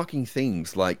stop fucking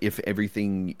things like if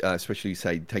everything, especially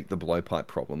say take the blowpipe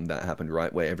problem that happened,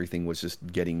 right, where everything was just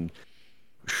getting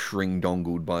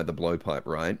shring-dongled by the blowpipe,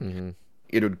 right? Mm-hmm.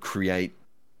 It would create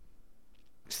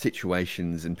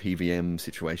situations and PVM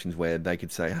situations where they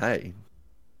could say, hey,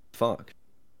 fuck,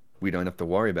 we don't have to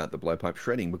worry about the blowpipe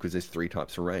shredding because there's 3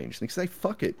 types of range. They say,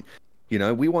 fuck it.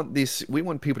 We want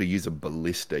people to use a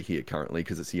ballista here currently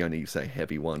because it's the only, say,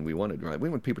 heavy one we wanted, right? We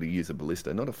want people to use a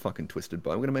ballista, not a fucking twisted bow.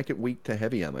 We're going to make it weak to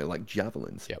heavy ammo, like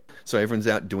javelins. Yep. So everyone's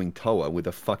out doing Toa with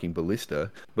a fucking ballista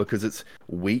because it's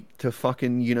weak to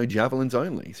fucking, javelins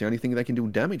only. It's the only thing they can do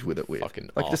damage with it with. Fucking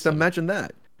like, awesome. Just imagine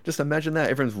that. Just imagine that.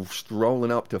 Everyone's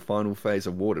strolling up to final phase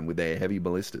of Warden with their heavy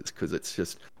ballistas because it's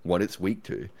just what it's weak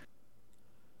to.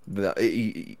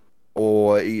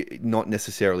 Or not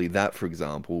necessarily that, for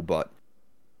example, but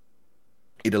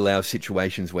it allows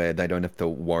situations where they don't have to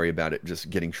worry about it just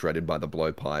getting shredded by the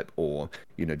blowpipe or,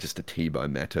 just a T-bow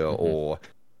meta or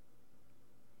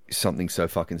something so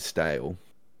fucking stale.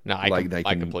 No, I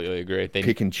completely agree. They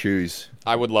pick and choose.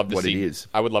 I would love to what see. It is.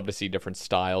 I would love to see different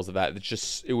styles of that.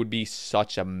 It would be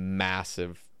such a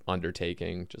massive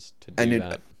undertaking just to do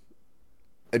that.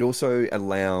 It also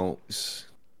allows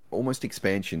almost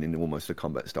expansion in almost the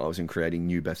combat styles and creating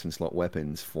new best in slot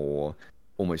weapons for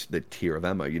almost the tier of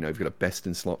ammo. You've got a best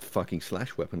in slot fucking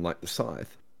slash weapon like the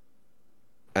Scythe,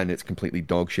 and it's completely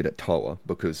dog shit at Toa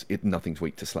because nothing's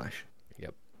weak to slash.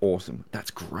 Yep. Awesome.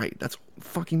 That's great. That's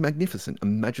fucking magnificent.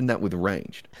 Imagine that with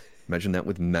ranged. Imagine that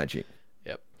with magic.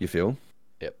 Yep. You feel?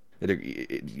 Yep.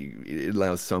 It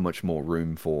allows so much more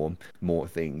room for more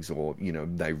things, or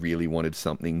they really wanted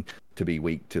something to be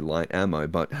weak to light ammo,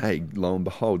 but hey, lo and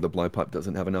behold, the blowpipe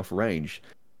doesn't have enough range,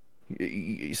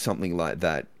 something like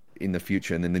that in the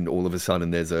future, and then all of a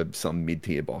sudden there's some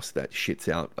mid-tier boss that shits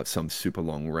out some super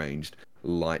long-ranged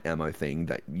light ammo thing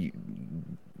that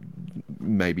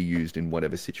may be used in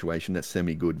whatever situation that's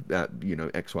semi-good at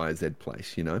X, Y, Z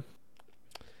place.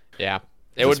 Yeah,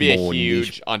 it would be a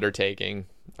huge undertaking,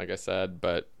 like I said,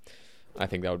 but I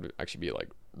think that would actually be like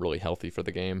really healthy for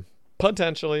the game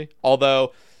potentially.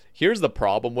 Although here's the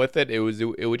problem with it: it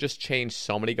would just change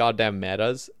so many goddamn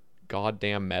metas,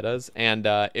 and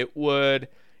it would.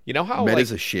 You know how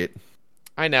metas are shit.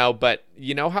 I know, but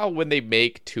you know how when they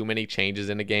make too many changes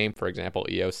in a game, for example,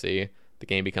 EOC, the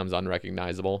game becomes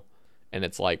unrecognizable, and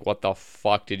it's like, what the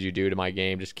fuck did you do to my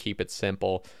game? Just keep it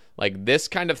simple. Like this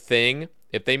kind of thing.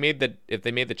 If they made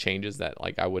the changes that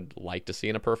like I would like to see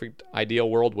in a perfect ideal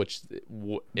world, which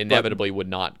inevitably would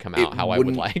not come out how I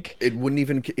would like, it wouldn't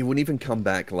even come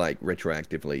back like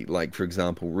retroactively. Like for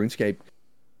example, RuneScape's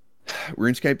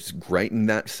great in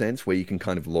that sense, where you can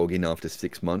kind of log in after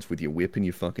 6 months with your whip and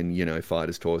your fucking,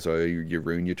 fighter's torso, your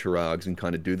rune, your Turags, and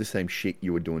kind of do the same shit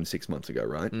you were doing 6 months ago,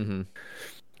 right? Mm-hmm.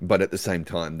 But at the same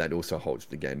time, that also holds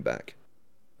the game back.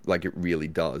 Like it really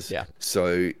does. Yeah.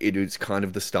 So it is kind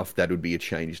of the stuff that would be a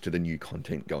change to the new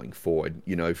content going forward.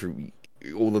 For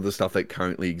all of the stuff that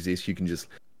currently exists, you can just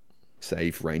say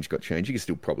if range got changed, you can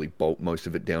still probably bolt most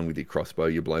of it down with your crossbow,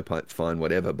 your blowpipe, fine,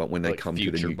 whatever. But when they come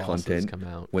to the new content,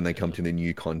 to the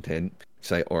new content,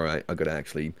 say, all right, I got to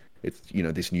actually, it's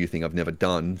this new thing I've never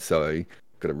done, so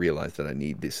got to realize that I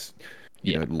need this,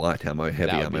 light ammo,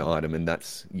 heavy ammo item, and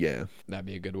that'd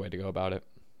be a good way to go about it.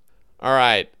 All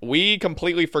right, we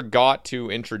completely forgot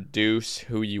to introduce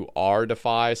who you are,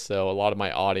 Defy, so a lot of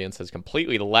my audience has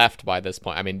completely left by this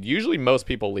point. I mean, usually most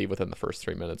people leave within the first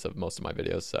 3 minutes of most of my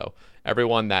videos, so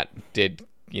everyone that did,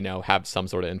 have some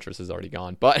sort of interest is already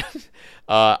gone. But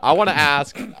I want to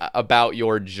ask about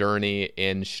your journey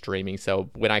in streaming. So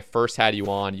when I first had you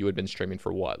on, you had been streaming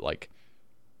for what, like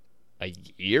a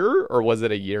year, or was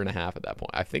it a year and a half at that point?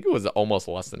 I think it was almost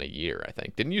less than a year, I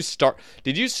think. Did you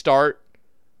start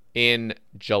in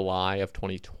July of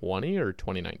 2020 or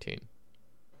 2019?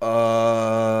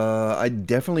 I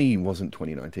definitely wasn't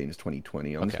 2019. It's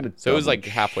 2020. Okay. So it was like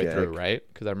halfway through, right?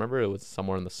 Because I remember it was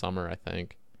somewhere in the summer, I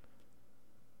think.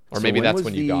 Or maybe that's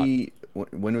when you got.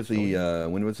 When was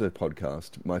the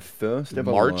podcast? My first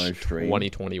ever March live stream.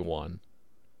 2021.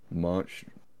 March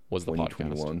was the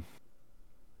 2021. Podcast.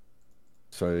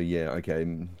 So yeah, okay.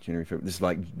 January, February. This is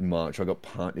like March. I got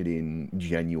partnered in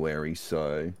January,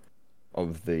 so.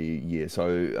 Of the year,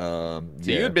 so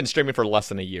you had been streaming for less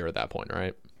than a year at that point,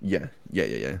 right? Yeah.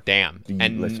 Damn,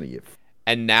 and less than a year.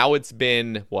 And now it's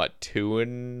been what,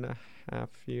 2.5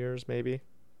 years maybe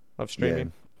of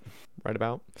streaming, right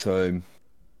about. So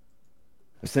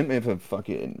I sent me for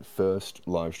fucking first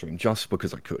live stream just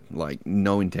because I could, like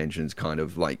no intentions, kind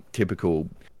of like typical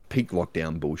peak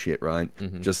lockdown bullshit, right?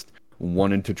 Mm-hmm. Just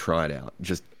wanted to try it out,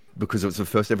 just because it was the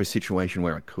first ever situation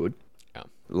where I could.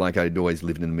 Like I'd always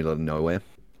lived in the middle of nowhere,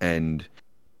 and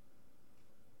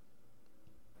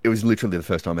it was literally the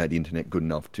first time I had the internet good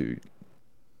enough to,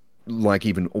 like,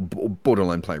 even or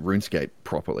borderline play RuneScape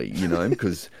properly,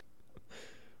 because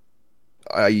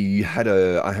I had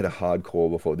a hardcore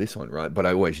before this one, right? But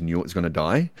I always knew it was going to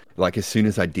die. Like as soon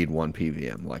as I did one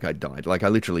PVM, like I died. Like I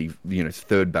literally,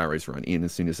 third Barrows run in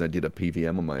as soon as I did a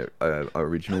PVM on my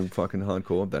original fucking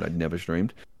hardcore that I'd never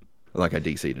streamed. Like I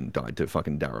DC'd and died to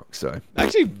fucking Darrock, so... I'm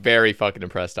actually very fucking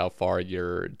impressed how far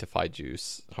your Defy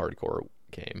Juice hardcore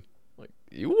came. Like,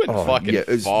 you went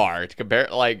far to compare...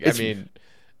 Like, I mean...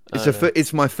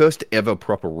 It's my first ever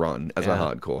proper run as a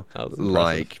hardcore.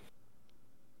 Like...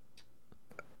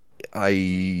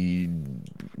 Only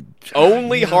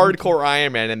hardcore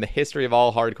Iron Man in the history of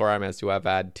all hardcore Iron Mans to have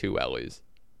had 2 Ellie's.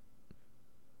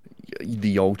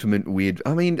 The ultimate weird...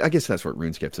 I mean, I guess that's what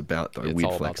RuneScape's about, though.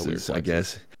 Weird flexes, I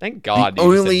guess. Thank God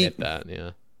you just admit that,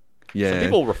 yeah. Some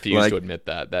people refuse to admit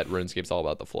that RuneScape's all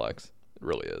about the flex. It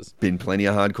really is. Been plenty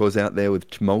of hardcores out there with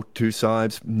 2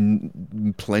 sides,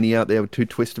 plenty out there with 2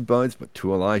 twisted bones, but 2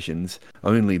 Elysians.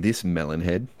 Only this melon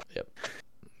head. Yep.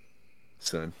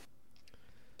 So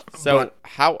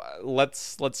how...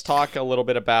 Let's talk a little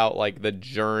bit about, like, the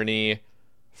journey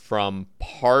from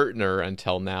partner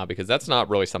until now, because that's not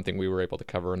really something we were able to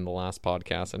cover in the last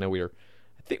podcast. I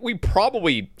think we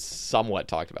probably somewhat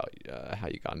talked about how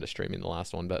you got into streaming in the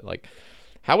last one, but like,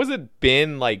 how has it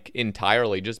been like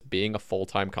entirely just being a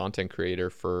full-time content creator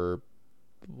for,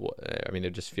 I mean,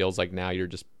 it just feels like now you're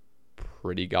just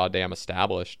pretty goddamn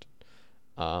established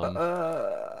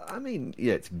I mean,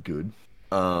 yeah, it's good.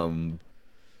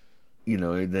 You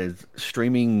know, there's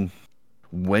streaming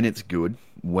when it's good,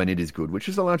 when it is good, which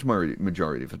is a large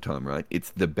majority of the time, right?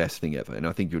 It's the best thing ever, and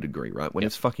I think you'd agree, right? When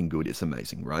it's fucking good, it's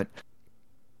amazing, right?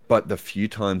 But the few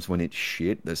times when it's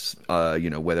shit, this, you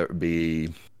know, whether it be,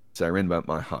 say, I ran about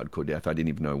my hardcore death, I didn't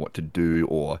even know what to do,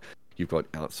 or you've got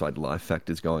outside life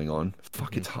factors going on.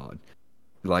 Fuck, it's hard.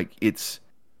 Like, it's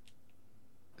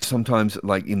sometimes,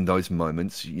 like, in those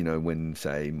moments, you know, when,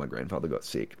 say, my grandfather got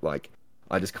sick, like,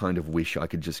 I just kind of wish I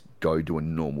could just go do a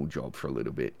normal job for a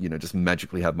little bit, you know, just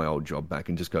magically have my old job back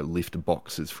and just go lift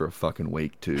boxes for a fucking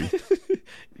week to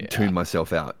tune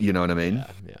myself out. You know what I mean?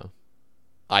 Yeah.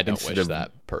 I don't wish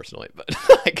that personally, but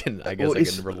I guess I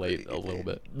can relate a little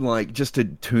bit. Like, just to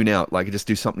tune out, like, just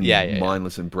do something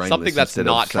mindless and brainless. Something that's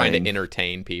not trying to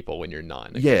entertain people when you're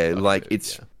not. Like,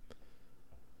 it's...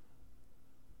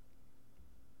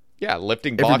 Yeah,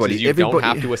 lifting boxes, you don't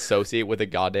have to associate with a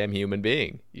goddamn human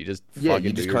being. You just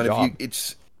fucking do your job.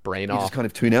 It's brain off. You just kind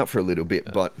of tune out for a little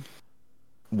bit, but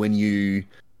when you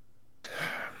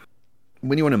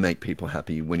want to make people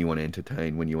happy, when you want to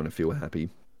entertain, when you want to feel happy,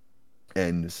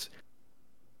 and some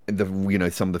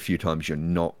of the few times you're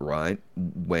not right,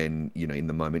 when, you know, in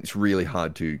the moment, it's really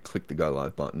hard to click the go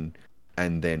live button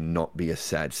and then not be a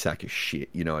sad sack of shit,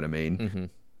 you know what I mean? Mm-hmm.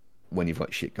 When you've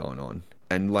got shit going on.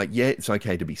 And, like, yeah, it's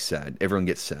okay to be sad. Everyone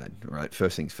gets sad, right?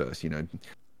 First things first, you know.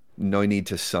 No need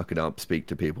to suck it up, speak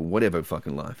to people, whatever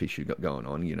fucking life issue got going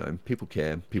on, you know. People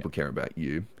care. People care about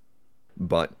you.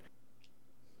 But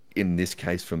in this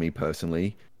case, for me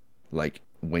personally, like,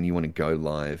 when you want to go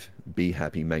live, be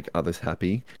happy, make others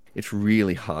happy, it's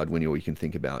really hard when all you can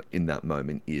think about in that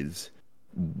moment is,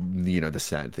 you know, the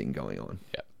sad thing going on.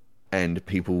 Yeah. And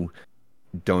people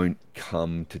don't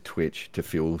come to Twitch to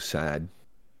feel sad.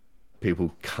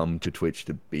 People come to Twitch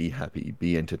to be happy,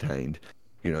 be entertained,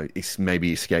 you know,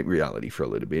 maybe escape reality for a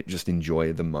little bit, just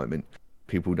enjoy the moment.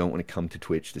 People don't want to come to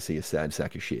Twitch to see a sad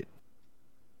sack of shit.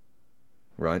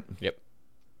 Right? Yep.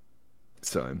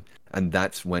 So, and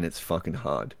that's when it's fucking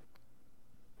hard.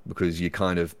 Because you're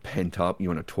kind of pent up, you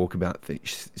want to talk about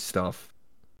stuff,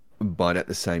 but at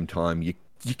the same time, you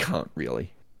can't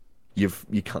really. You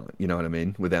can't, you know what I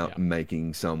mean? Without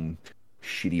making some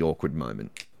shitty, awkward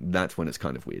moment. That's when it's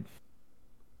kind of weird.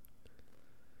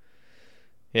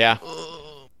 Yeah.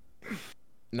 So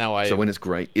when it's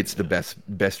great, it's the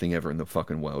best thing ever in the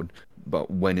fucking world. But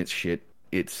when it's shit,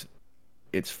 it's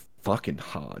fucking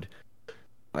hard.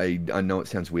 I know it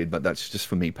sounds weird, but that's just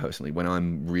for me personally. When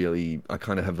I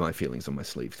kind of have my feelings on my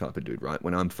sleeve type of dude, right?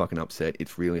 When I'm fucking upset,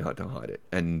 it's really hard to hide it.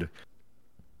 And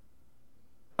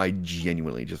I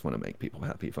genuinely just want to make people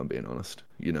happy, if I'm being honest.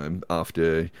 You know,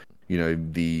 after, you know,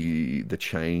 the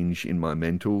change in my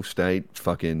mental state,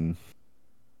 fucking...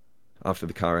 After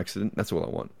the car accident, that's all I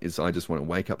want. Is I just want to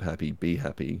wake up happy, be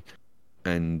happy,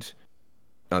 and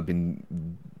I've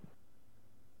been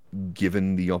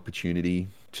given the opportunity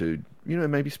to, you know,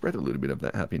 maybe spread a little bit of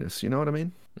that happiness. You know what I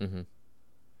mean? Mm-hmm.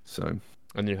 So,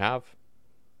 and you have.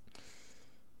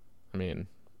 I mean,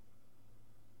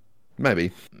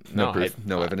 maybe no proof,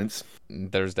 no evidence.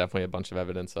 There's definitely a bunch of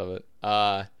evidence of it.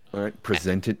 All right,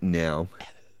 present it now.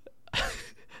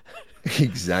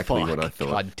 Exactly what I thought.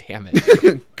 God damn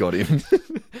it. Got him.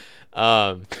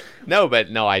 No,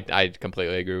 I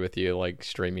completely agree with you. Like,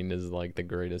 streaming is like the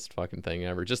greatest fucking thing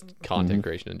ever. Just content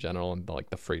creation in general, and like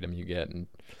the freedom you get and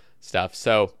stuff.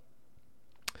 So,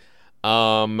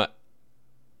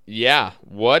 yeah.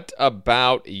 What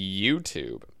about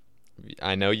YouTube?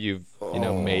 I know you've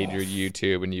made your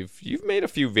YouTube, and you've made a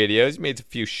few videos, you made a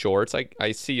few shorts.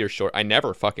 I see your short. I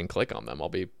never fucking click on them. I'll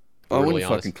be I wouldn't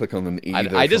fucking click on them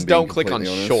either. I just don't click on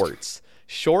shorts.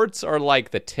 Shorts are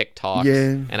like the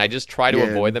TikToks, and I just try to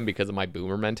avoid them because of my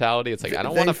boomer mentality. It's like, I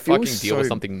don't want to fucking deal with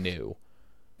something new.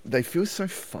 They feel so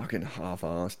fucking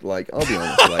half-assed. Like, I'll be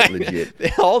honest, like, legit.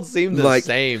 They all seem the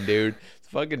same, dude. It's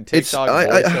fucking TikTok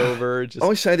voiceover. I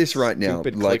always say this right now.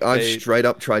 Like, I've straight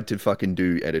up tried to fucking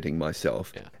do editing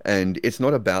myself. Yeah. And it's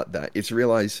not about that.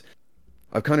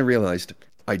 I've kind of realized...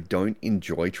 I don't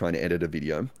enjoy trying to edit a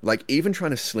video. Like, even trying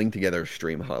to sling together a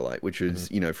stream highlight, which is,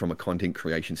 you know, from a content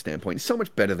creation standpoint, is so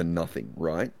much better than nothing,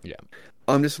 right? Yeah.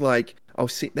 I'm just like, I'll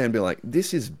sit there and be like,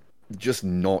 this is just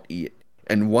not it.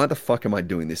 And why the fuck am I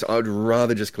doing this? I would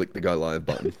rather just click the go live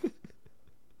button.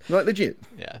 Like, legit.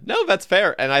 Yeah. No, that's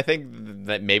fair. And I think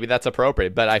that maybe that's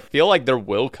appropriate. But I feel like there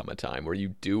will come a time where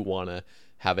you do want to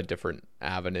have a different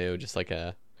avenue, just like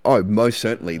a... Oh, most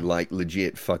certainly, like,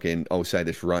 legit fucking, I'll say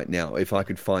this right now, if I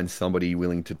could find somebody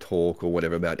willing to talk or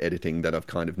whatever about editing that I've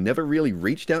kind of never really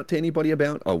reached out to anybody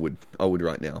about, I would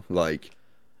right now. Like,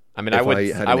 I mean, If I would I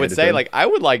had I an would say editor. like I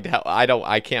would like to help.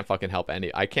 I can't fucking help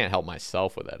I can't help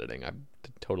myself with editing. I'm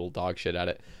total dog shit at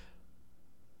it.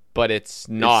 But it's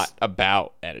not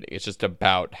about editing. It's just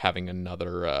about having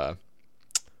another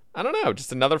I don't know,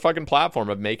 just another fucking platform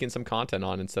of making some content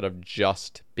on instead of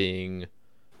just being.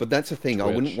 But that's the thing. I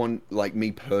Twitch. wouldn't want, like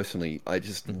me personally, I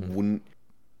just wouldn't.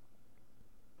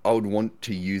 I would want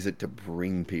to use it to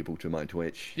bring people to my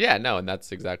Twitch. Yeah, no, and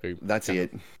that's exactly. That's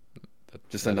it.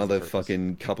 Just that is another the purpose.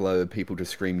 fucking couple of people to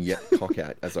scream "yet cock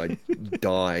at" as I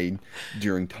die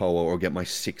during Toa or get my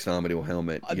 6th Armadillo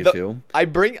helmet. You feel? I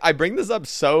bring this up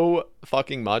so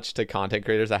fucking much to content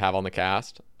creators I have on the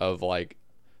cast of like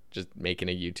just making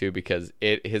a YouTube because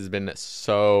it has been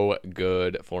so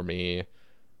good for me,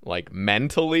 like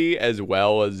mentally as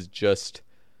well as just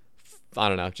I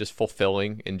don't know, just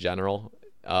fulfilling in general.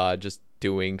 Just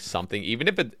doing something, even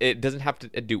if it doesn't have to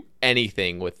do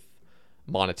anything with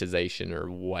monetization or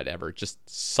whatever, just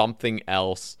something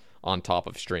else on top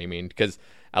of streaming. Because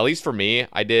at least for me,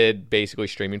 I did basically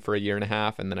streaming for a year and a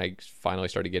half, and then I finally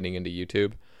started getting into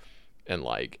YouTube. And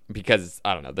like, because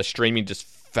I don't know, the streaming just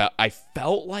I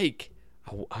felt like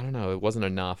I don't know, it wasn't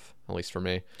enough, at least for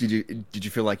me. Did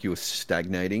you feel like you were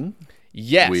stagnating?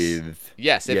 Yes.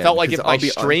 Yes, it felt like if my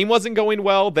stream wasn't going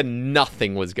well, then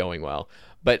nothing was going well.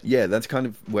 But yeah, that's kind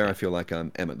of where I feel like I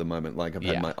am at the moment. Like I've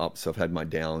had Yeah. my ups, I've had my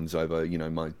downs over,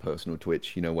 my personal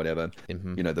Twitch, whatever.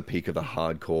 The peak of the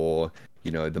hardcore,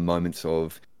 the moments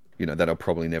of, that I'll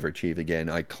probably never achieve again.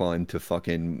 I climbed to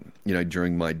fucking,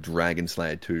 during my Dragon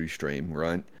Slayer 2 stream,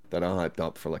 right? That I hyped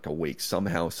up for like a week.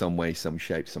 Somehow, some way, some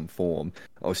shape, some form.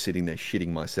 I was sitting there shitting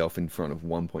myself in front of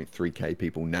 1.3k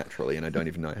people naturally, and I don't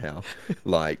even know how.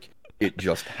 Like, it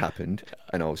just happened,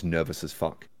 and I was nervous as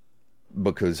fuck.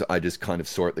 Because I just kind of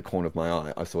saw at the corner of my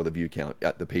eye, I saw the view count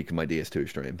at the peak of my DS2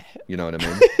 stream. You know what I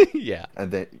mean? yeah. And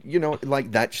then,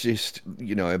 like that's just,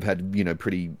 I've had,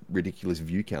 pretty ridiculous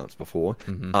view counts before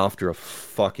after a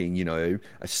fucking, a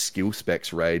skill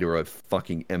specs raid or a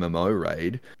fucking MMO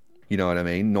raid. You know what I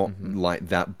mean? Not like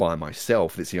that by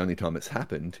myself. It's the only time it's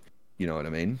happened. You know what I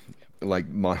mean? Like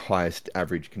my highest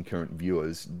average concurrent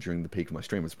viewers during the peak of my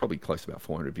stream was probably close to about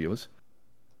 400 viewers.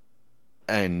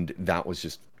 And that was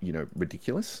just,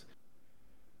 ridiculous.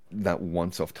 That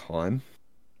once-off time.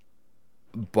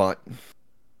 But...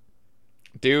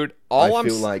 Dude, I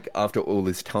feel like after all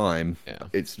this time, Yeah.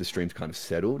 it's the stream's kind of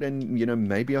settled, and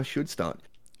maybe I should start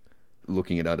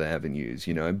looking at other avenues.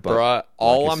 But bruh,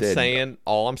 all like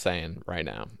I'm saying right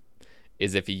now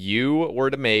is if you were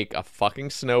to make a fucking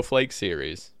Snowflake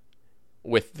series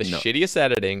with the shittiest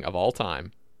editing of all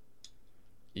time,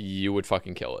 you would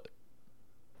fucking kill it.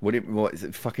 What is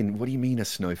it? Fucking, what do you mean a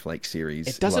Snowflake series?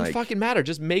 It doesn't Like, fucking matter.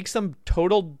 Just make some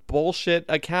total bullshit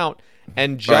account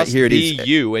and just here it be is.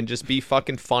 you and just be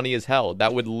fucking funny as hell.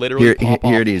 That would literally pop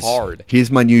here off it is. hard. Here's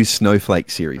my new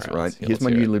Snowflake series, All right? right, Here's let's my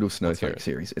hear new it. little Let's hear Snowflake it.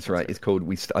 series. It's right. It's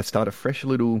called I start a fresh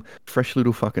little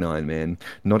fucking Iron Man,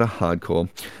 not a hardcore,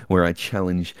 where I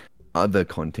challenge other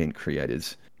content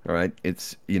creators. All right,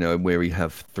 it's where we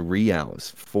have 3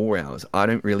 hours, 4 hours. I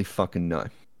don't really fucking know.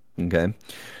 Okay,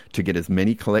 to get as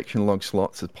many collection log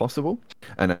slots as possible,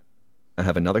 and I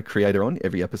have another creator on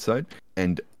every episode,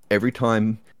 and every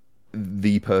time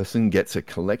the person gets a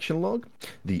collection log,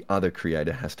 the other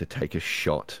creator has to take a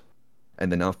shot.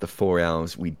 And then after 4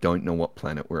 hours, we don't know what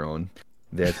planet we're on.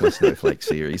 There's my Snowflake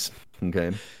series.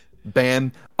 Okay.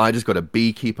 Bam. I just got a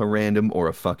beekeeper random or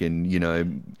a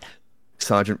fucking,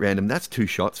 sergeant random. That's 2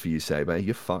 shots for you, Saber.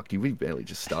 You're fucked. We barely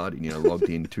just started, logged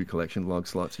in 2 collection log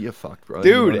slots. You're fucked, bro.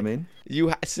 Dude, you know what I mean?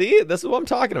 See, this is what I'm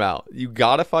talking about. You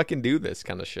gotta fucking do this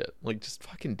kind of shit. Like, just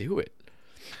fucking do it.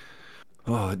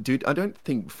 Oh, dude, I don't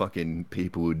think fucking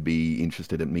people would be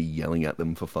interested in me yelling at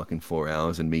them for fucking 4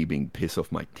 hours and me being pissed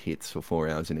off my tits for 4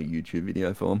 hours in a YouTube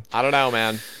video form. I don't know,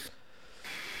 man.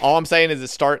 All I'm saying is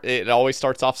it always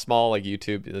starts off small, like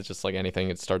YouTube. It's just like anything.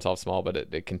 It starts off small, but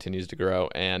it continues to grow.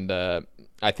 And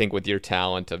I think with your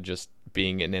talent of just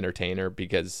being an entertainer,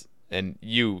 and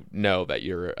you know that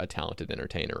you're a talented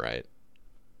entertainer, right?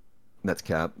 That's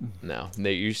cap. No,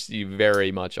 you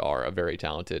very much are a very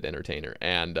talented entertainer.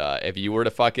 And if you were to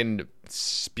fucking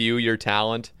spew your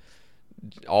talent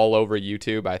all over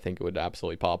YouTube, I think it would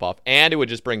absolutely pop off. And it would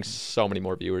just bring so many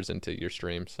more viewers into your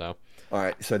stream, so... All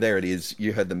right, so there it is.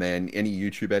 You heard the man. Any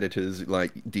YouTube editors,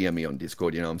 like, DM me on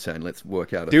Discord, you know what I'm saying? Let's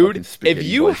work out a fucking Dude, spaghetti if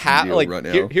you bison have, deal like, right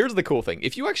now. here's the cool thing.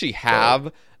 If you actually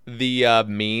have the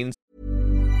means...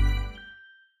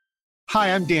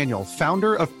 Hi, I'm Daniel,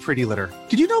 founder of Pretty Litter.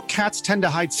 Did you know cats tend to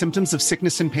hide symptoms of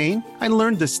sickness and pain? I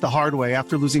learned this the hard way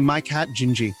after losing my cat,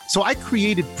 Gingy. So I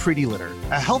created Pretty Litter,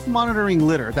 a health monitoring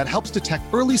litter that helps detect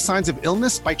early signs of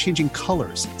illness by changing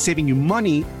colors, saving you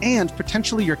money and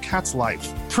potentially your cat's life.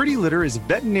 Pretty Litter is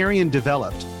veterinarian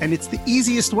developed, and it's the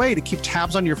easiest way to keep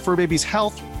tabs on your fur baby's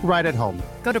health right at home.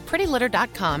 Go to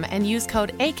prettylitter.com and use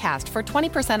code ACAST for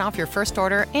 20% off your first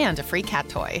order and a free cat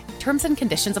toy. Terms and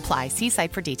conditions apply. See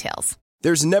site for details.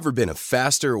 There's never been a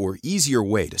faster or easier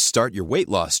way to start your weight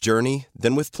loss journey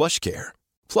than with PlushCare.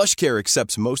 PlushCare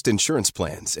accepts most insurance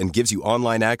plans and gives you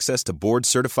online access to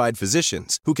board-certified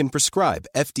physicians who can prescribe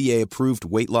FDA-approved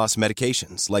weight loss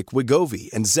medications like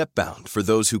Wegovy and Zepbound for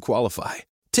those who qualify.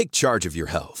 Take charge of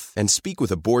your health and speak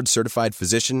with a board-certified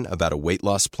physician about a weight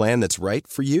loss plan that's right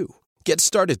for you. Get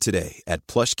started today at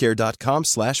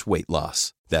plushcare.com/weight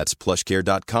loss. That's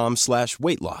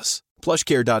plushcare.com/weight loss.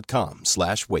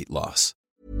 plushcare.com/weight loss.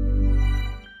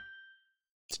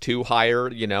 To hire,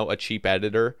 a cheap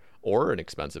editor or an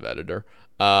expensive editor,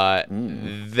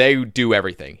 they do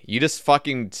everything. You just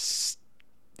fucking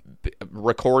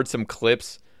record some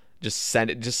clips, just send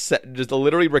it, just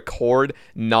literally record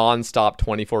nonstop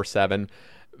 24/7.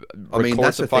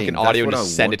 Record some fucking audio and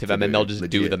just send it to them, and they'll just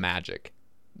do the magic.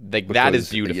 That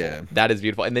is beautiful. Yeah. That is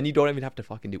beautiful. And then you don't even have to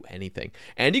fucking do anything.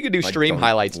 And you can do stream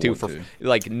highlights too for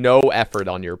no effort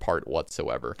on your part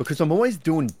whatsoever. Because I'm always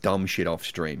doing dumb shit off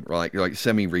stream, right? Like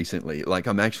semi-recently. Like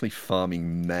I'm actually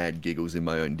farming mad giggles in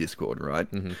my own Discord, right?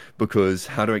 Mm-hmm. Because,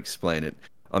 how to explain it?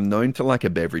 I'm known to like a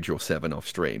beverage or 7 off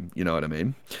stream. You know what I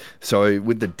mean? So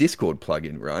with the Discord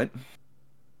plugin, right?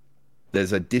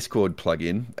 There's a Discord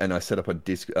plugin, and I set up a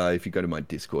if you go to my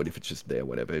Discord, if it's just there,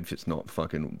 whatever. If it's not,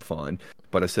 fucking fine.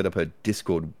 But I set up a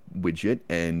Discord widget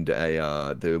and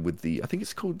I think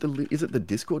it's called is it the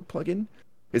Discord plugin?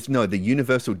 The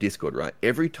Universal Discord, right?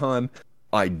 Every time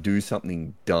I do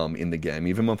something dumb in the game,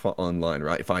 even if I'm online,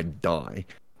 right? If I die,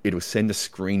 it'll send a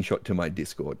screenshot to my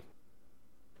Discord.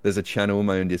 There's a channel in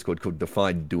my own Discord called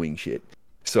Defy Doing Shit.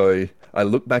 So I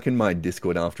look back in my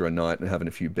Discord after a night and having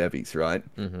a few bevies, right?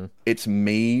 Mm-hmm. It's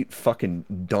me fucking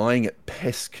dying at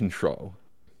pest control.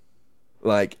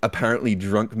 Like, apparently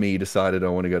drunk me decided I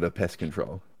want to go to pest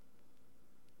control.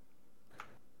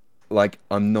 Like,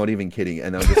 I'm not even kidding.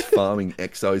 And I'm just farming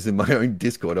exos in my own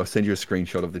Discord. I'll send you a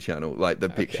screenshot of the channel, like the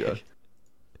picture.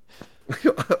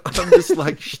 I'm just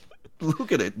like,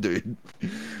 look at it, dude.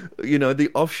 The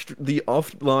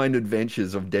offline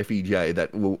adventures of Deffy J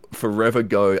that will forever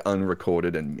go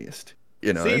unrecorded and missed.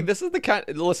 See, this is the kind.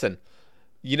 Listen,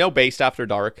 Based After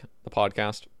Dark, the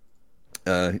podcast.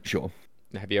 Sure.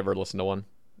 Have you ever listened to one?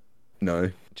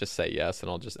 No. Just say yes, and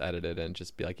I'll just edit it and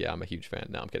just be like, "Yeah, I'm a huge fan."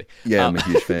 No, I'm kidding. Yeah, I'm a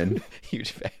huge fan.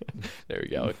 Huge fan. There we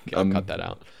go. Okay, I'll cut that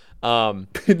out.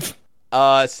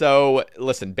 So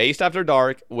listen, Based After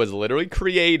Dark was literally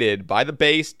created by the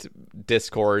Based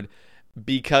Discord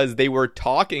because they were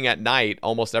talking at night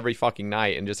almost every fucking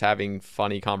night and just having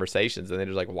funny conversations, and they're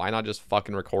just like, why not just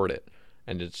fucking record it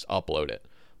and just upload it?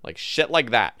 Like shit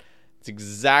like that. It's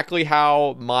exactly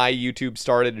how my YouTube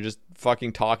started, just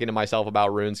fucking talking to myself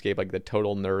about RuneScape like the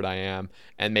total nerd I am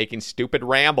and making stupid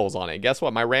rambles on it. Guess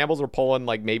what? My rambles were pulling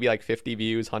maybe 50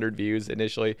 views, 100 views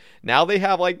initially. Now they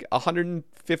have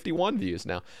 151 views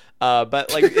now.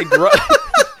 But it grows.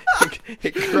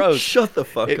 It grows. Shut the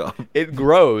fuck up. It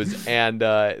grows, and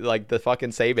the fucking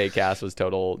Sebe cast was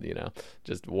total,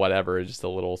 just whatever, just a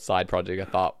little side project I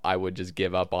thought I would just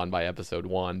give up on by episode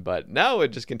 1, but no, it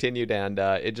just continued and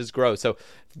it just grows. So,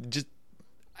 just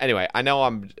anyway, I know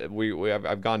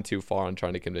I've gone too far on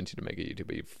trying to convince you to make a YouTube,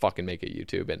 but you fucking make a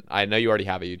YouTube, and I know you already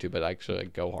have a YouTube, but actually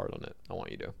go hard on it. I want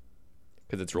you to,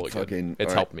 because it's really good.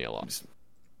 It's helped me a lot.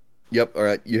 Yep, all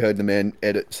right. You heard the man.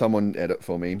 Someone edit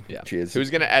for me. Yeah. Cheers. Who's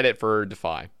going to edit for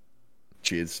Defy?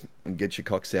 Cheers. And get your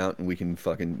cocks out and we can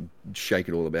fucking shake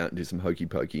it all about and do some hokey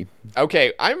pokey.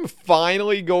 Okay, I'm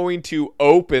finally going to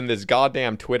open this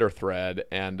goddamn Twitter thread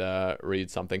and read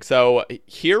something. So,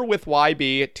 Here with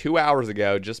YB 2 hours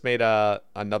ago just made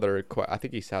another I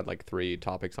think he's had 3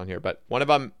 topics on here, but one of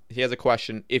them, he has a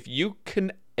question. If you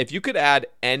could add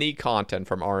any content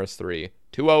from RS3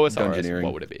 to OSRS,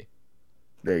 what would it be?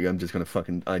 There you go. I'm just gonna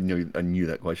fucking. I knew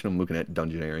that question. I'm looking at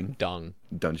Dungeoneering.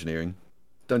 Dungeoneering.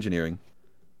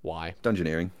 Why?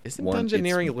 Dungeoneering. Isn't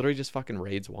Dungeoneering literally just fucking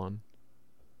raids 1?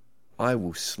 I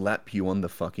will slap you on the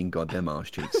fucking goddamn arse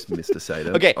cheeks, Mr.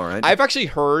 Sato. Okay. All right. I've actually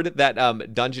heard that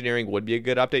Dungeoneering would be a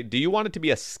good update. Do you want it to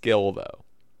be a skill though?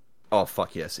 Oh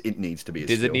fuck yes! It needs to be a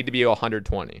skill. Does it need to be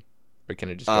 120, or can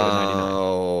it just go to 99?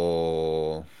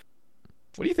 Oh.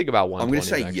 What do you think about 120? I'm gonna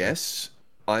say yes.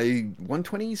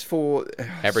 120s for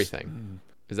everything.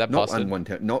 Is that not busted?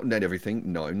 not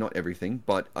everything. No, not everything.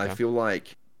 But I feel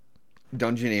like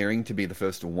Dungeoneering to be the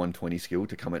first 120 skill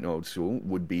to come at an old school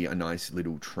would be a nice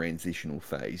little transitional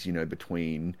phase, you know,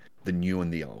 between the new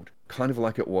and the old. Kind of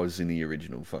like it was in the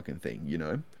original fucking thing, you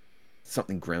know?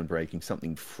 Something groundbreaking,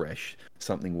 something fresh,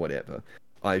 something whatever.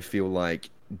 I feel like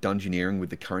Dungeoneering with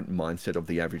the current mindset of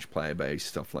the average player base,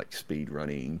 stuff like speed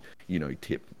running, you know,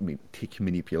 tick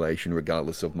manipulation,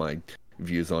 regardless of my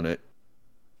views on it,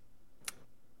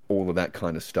 all of that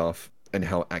kind of stuff, and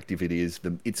how active it is.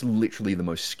 It's literally the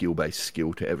most skill-based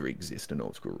skill to ever exist in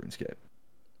old school RuneScape.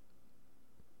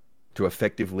 To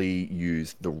effectively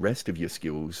use the rest of your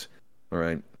skills, all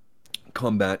right,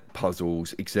 combat,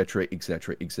 puzzles, etc.,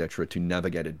 etc., etc., to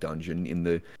navigate a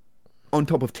dungeon on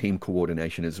top of team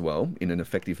coordination as well, in an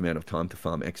effective amount of time to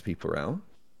farm XP per hour,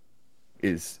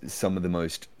 is some of the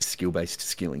most skill-based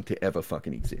skilling to ever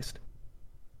fucking exist.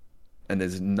 And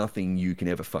there's nothing you can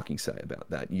ever fucking say about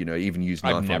that. You know, even use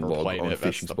knife I've never on log played on it.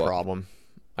 fishing That's the spot. problem.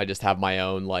 I just have my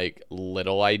own like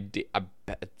little idea,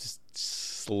 just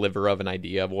sliver of an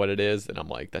idea of what it is, and I'm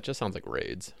like, that just sounds like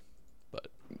raids. But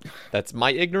that's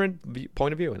my ignorant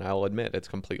point of view, and I'll admit it's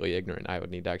completely ignorant. I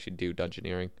would need to actually do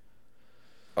Dungeoneering.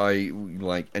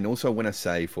 And also when I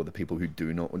say for the people who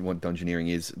do not want Dungeoneering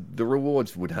is, the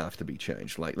rewards would have to be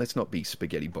changed. Like, let's not be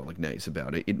spaghetti bolognese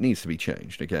about it. It needs to be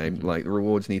changed, okay? Like, the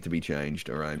rewards need to be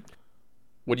changed, all right?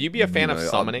 Would you be a fan of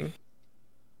summoning?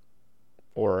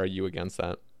 Or are you against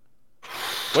that?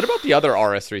 What about the other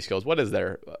RS3 skills? What is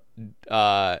there?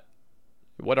 What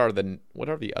are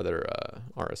the other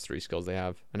RS3 skills they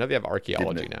have? I know they have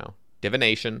archaeology now.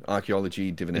 Divination.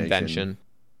 Archaeology, divination.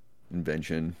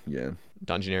 Invention, yeah.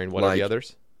 Dungeoneering. What are the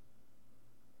others?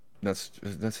 That's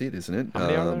it, isn't it? How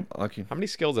many are there? How many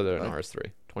skills are there in RS3?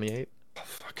 28? Oh,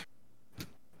 fuck.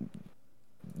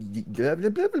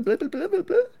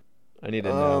 I need to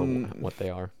know what they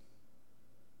are.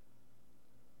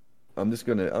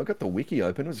 I've got the wiki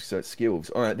open. So it's skills.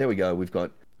 All right, there we go. We've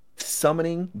got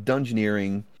summoning,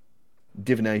 dungeoneering,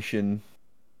 divination,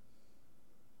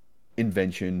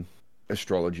 invention,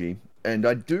 astrology, and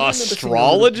I do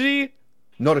astrology.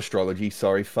 Not astrology.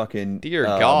 Sorry, fucking. Dear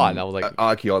God, I was like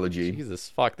archaeology. Jesus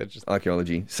fuck, that just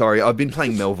archaeology. Sorry, I've been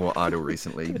playing Melville Idol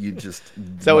recently. You just.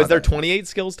 So is there 28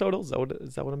 skills total? Is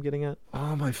that what I'm getting at?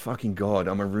 Oh my fucking God!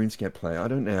 I'm a RuneScape player. I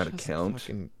don't know how to count.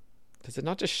 Does it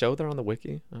not just show there on the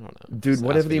wiki? I don't know. Dude,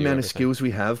 whatever the amount of skills we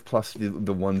have, plus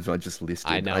the ones I just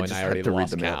listed, I know, I just and I already have to read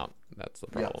lost them count. out. That's the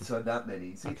problem. Yeah, so that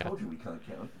many. See, I told you we can't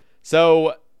count.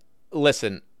 So,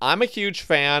 listen, I'm a huge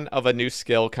fan of a new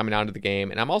skill coming out of the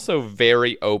game, and I'm also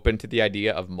very open to the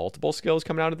idea of multiple skills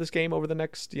coming out of this game over the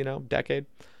next, decade.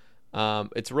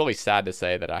 It's really sad to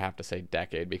say that I have to say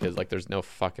decade because, like, there's no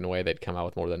fucking way they'd come out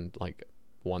with more than, like,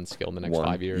 one skill in the next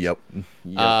 5 years. Yep.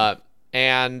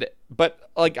 But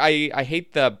like, I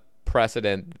hate the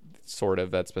precedent sort of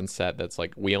that's been set. That's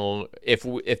like,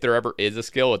 if there ever is a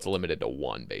skill, it's limited to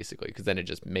one basically, because then it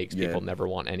just makes people never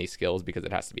want any skills because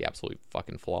it has to be absolutely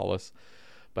fucking flawless.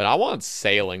 But I want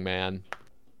sailing, man.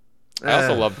 I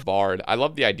also love Bard. I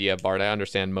love the idea of Bard. I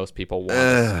understand most people want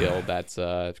a skill that's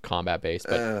combat based,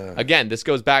 but again, this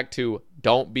goes back to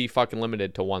don't be fucking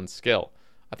limited to one skill.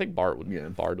 I think Bard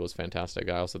was fantastic.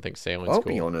 I also think sailing's cool. I'll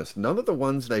be honest. None of the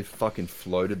ones they've fucking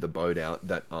floated the boat out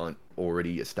that aren't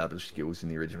already established skills in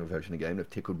the original version of the game have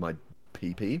tickled my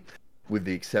PP, with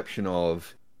the exception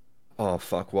of, oh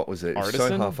fuck, what was it? Artisan?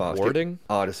 So half-assed. Warding?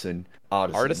 Artisan's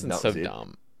so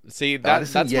dumb. See,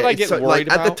 that's what I get worried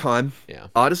about. At the time,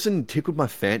 Artisan tickled my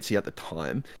fancy at the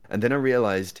time, and then I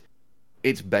realized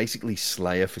it's basically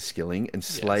Slayer for skilling, and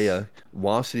Slayer,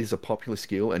 whilst it is a popular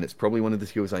skill, and it's probably one of the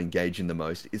skills I engage in the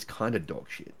most, is kind of dog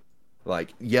shit.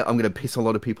 Like, yeah, I'm going to piss a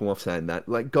lot of people off saying that.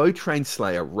 Like, go train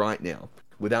Slayer right now,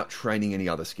 without training any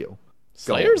other skill.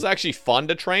 Slayer's actually fun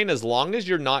to train, as long as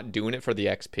you're not doing it for the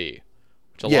XP.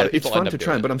 Which a lot of people it's fun to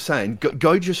train, but I'm saying,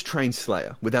 go just train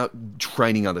Slayer, without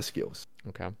training other skills.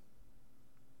 Okay.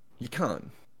 You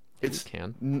can't. You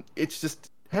can. It's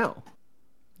just, how?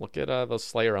 Look at those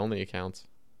Slayer-only accounts.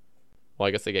 Well,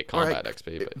 I guess they get combat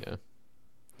XP, but yeah.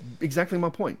 Exactly my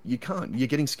point. You can't. You're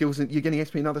getting skills, and you're getting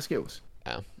XP in other skills.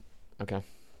 Yeah. Okay.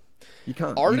 You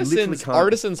can't.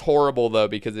 Artisan's horrible, though,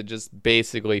 because it just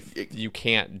basically, you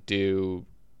can't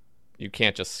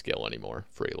just skill anymore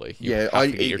freely.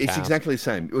 It's exactly the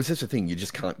same. It was just a thing. You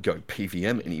just can't go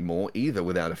PVM anymore either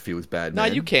without a feels bad man.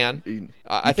 No, you can.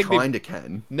 I think kind of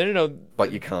can. No.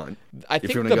 But you can't. I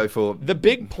think the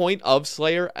big point of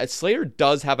Slayer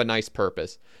does have a nice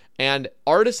purpose, and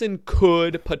Artisan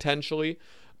could potentially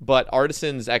But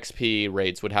Artisan's XP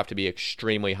rates would have to be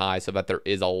extremely high so that there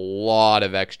is a lot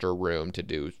of extra room to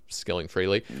do skilling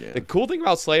freely. Yeah. The cool thing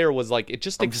about Slayer was, like, it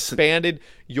just expanded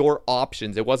your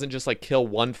options. It wasn't just, like, kill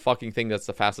one fucking thing that's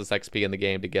the fastest XP in the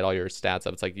game to get all your stats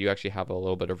up. It's like you actually have a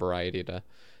little bit of variety to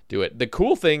do it. The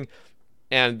cool thing,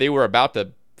 and they were about to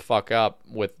fuck up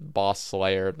with Boss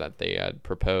Slayer that they had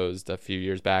proposed a few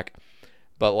years back,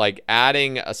 but, like,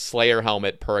 adding a Slayer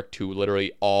helmet perk to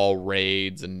literally all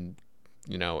raids and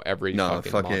every fucking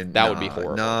month. That would be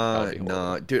horrible.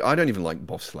 No, dude, I don't even like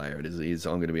Boss Slayer as it is.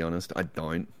 I'm going to be honest. I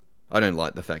don't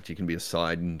like the fact you can be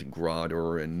assigned and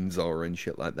Grada and Zora and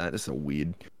shit like that. It's so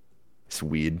weird. It's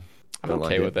weird. I'm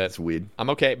okay with it. It's weird. I'm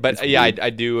okay, but I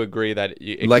do agree that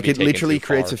it literally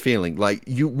creates a feeling. Like,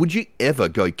 would you ever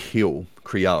go kill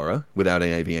Kriara without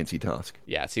an AVNC task?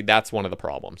 Yeah, see, that's one of the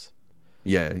problems.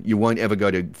 Yeah, you won't ever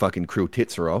go to fucking Krill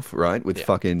Titsaroff, right?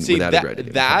 Without a greater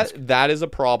that is a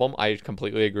problem. I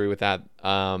completely agree with that.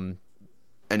 And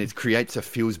it creates a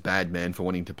feels bad man for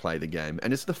wanting to play the game,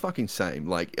 and it's the fucking same.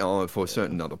 Like, for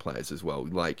certain other players as well.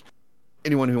 Like,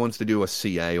 anyone who wants to do a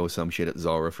CA or some shit at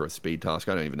Zora for a speed task,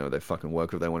 I don't even know if they fucking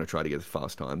work. If they want to try to get a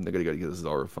fast time, they're gonna go to get a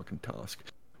Zora fucking task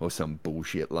or some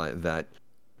bullshit like that.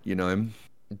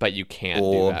 But you can't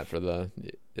do that for the.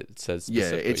 It says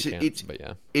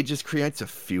it just creates a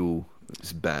feel.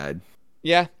 It's bad.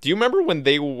 Yeah. Do you remember when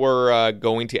they were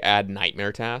going to add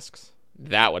nightmare tasks?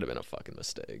 That would have been a fucking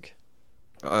mistake.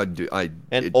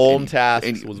 Ulm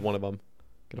tasks was one of them.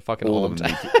 Get a fucking Ulm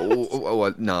task.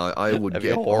 No, I would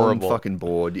get horrible. Fucking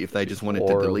bored if they just wanted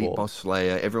to delete Boss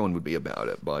Slayer. Everyone would be about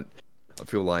it, but I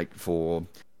feel like for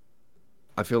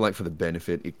the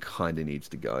benefit, it kind of needs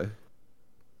to go.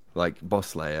 Like, Boss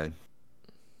Slayer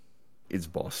is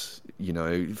boss,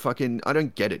 fucking, I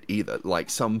don't get it either. Like,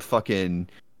 some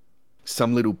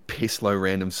little piss-low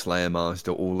random Slayer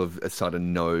master all of a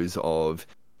sudden knows of,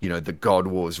 the God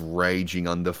Wars raging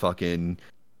under fucking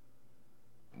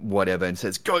whatever and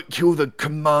says, go kill the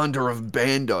commander of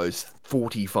Bandos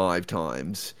 45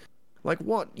 times. Like,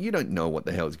 what? You don't know what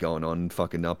the hell's going on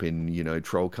fucking up in,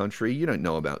 Troll Country. You don't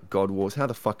know about God Wars. How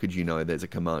the fuck could you know there's a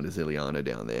Commander Ziliana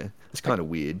down there? It's kind of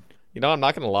weird. I'm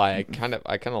not gonna lie. I kind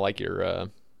of like your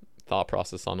thought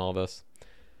process on all this.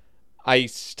 I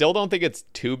still don't think it's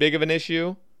too big of an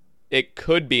issue. It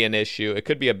could be an issue. It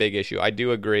could be a big issue. I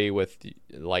do agree with,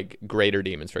 like, Greater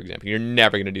Demons, for example. You're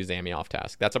never gonna do Zami off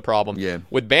task. That's a problem. Yeah.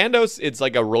 With Bandos, it's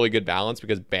like a really good balance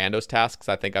because Bandos tasks,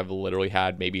 I think I've literally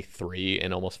had maybe 3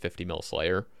 in almost 50 mil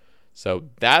Slayer. So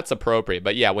that's appropriate.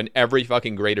 But yeah, when every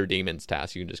fucking Greater Demons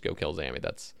task, you can just go kill Zami.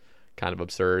 That's kind of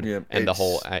absurd. Yeah, and the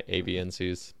whole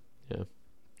AVNCs. Yeah,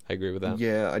 I agree with that.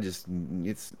 Yeah,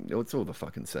 it's all the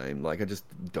fucking same. Like, I just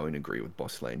don't agree with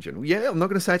Boss Slayer in general. Yeah, I'm not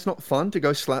going to say it's not fun to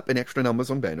go slap in extra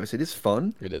numbers on Bandos. It is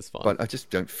fun. It is fun. But I just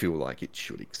don't feel like it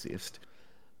should exist.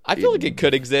 I feel like it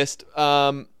could exist.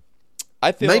 I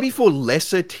feel maybe for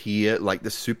lesser tier, like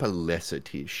the super lesser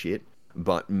tier shit,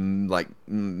 but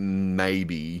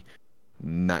maybe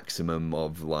maximum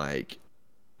of, like,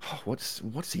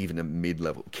 what's even a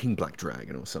mid-level King Black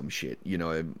Dragon or some shit,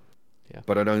 Yeah.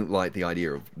 But I don't like the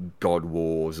idea of God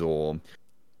Wars or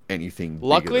anything.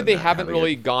 Luckily, they haven't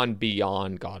really gone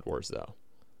beyond God Wars, though.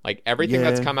 Like, everything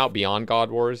that's come out beyond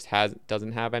God Wars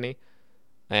doesn't have any,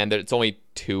 and it's only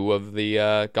 2 of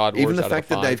the God Wars. Even the fact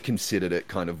that they've considered it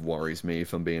kind of worries me,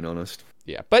 if I'm being honest.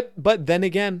 Yeah, but then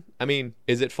again, I mean,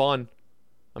 is it fun?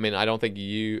 I mean, I don't think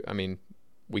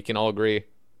we can all agree.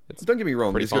 Don't get me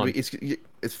wrong,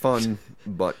 it's fun,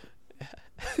 but.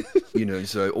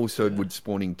 So also would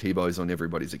spawning T-Bows on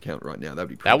everybody's account right now.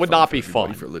 That would not be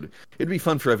fun. It'd be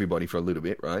fun for everybody for a little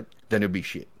bit, right? Then it'd be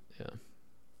shit. Yeah.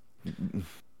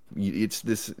 It's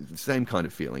this same kind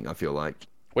of feeling, I feel like.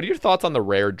 What are your thoughts on the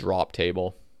rare drop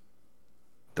table?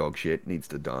 Dog shit, needs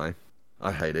to die.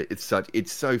 I hate it.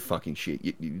 It's so fucking shit.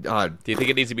 Do you think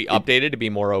it needs to be updated to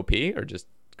be more OP or just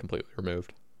completely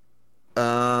removed?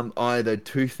 Either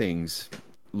 2 things.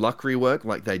 Luck rework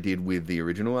like they did with the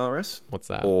original RS. What's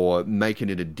that? Or making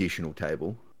an additional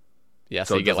table. Yeah,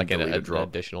 so you get like an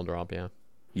additional drop, yeah.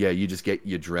 Yeah, you just get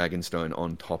your Dragonstone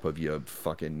on top of your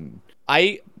fucking...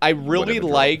 I really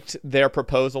liked their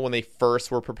proposal when they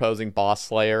first were proposing Boss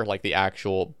Slayer, like the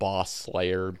actual Boss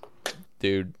Slayer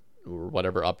dude, or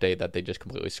whatever update that they just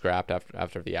completely scrapped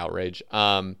after the outrage.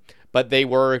 But they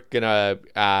were going to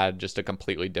add just a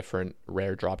completely different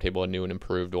rare drop table, a new and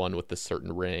improved one with this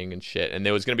certain ring and shit. And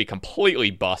it was going to be completely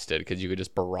busted because you could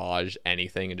just barrage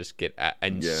anything and just get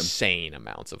insane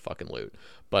amounts of fucking loot.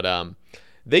 But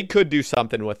they could do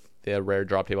something with the rare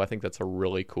drop table. I think that's a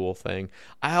really cool thing.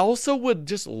 I also would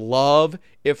just love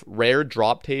if rare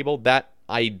drop table, that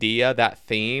idea, that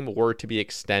theme, were to be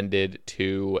extended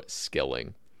to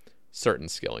skilling, certain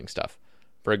skilling stuff.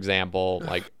 For example,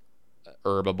 like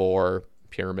Herbivore,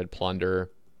 Pyramid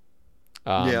Plunder.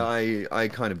 Yeah, I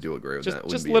kind of do agree with that.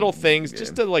 Just little things,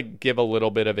 just to like give a little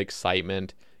bit of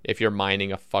excitement. If you're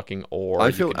mining a fucking ore,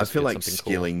 I feel like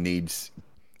skilling cool. needs.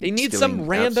 They need some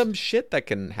random shit that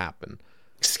can happen.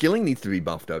 Skilling needs to be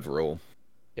buffed overall.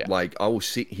 Yeah. Like, I will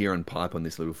sit here and pipe on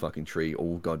this little fucking tree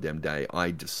all goddamn day.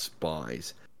 I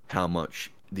despise how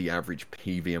much the average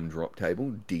PVM drop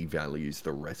table devalues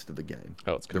the rest of the game.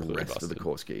 Oh, it's completely the rest busted. of the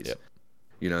core skis. Yep.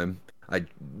 You know, I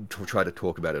try to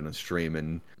talk about it on stream,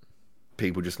 and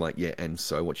people just like, yeah, and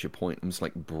so what's your point? I'm just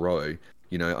like, bro,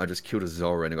 you know, I just killed a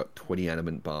Zora and I got 20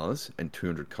 adamant bars and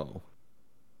 200 coal.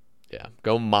 Yeah,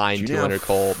 go mine 200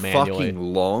 coal manually.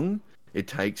 Fucking long it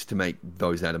takes to make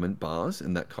those adamant bars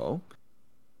and that coal.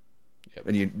 Yep.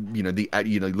 And you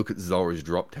look at Zora's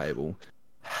drop table.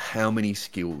 How many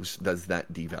skills does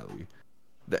that devalue?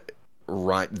 That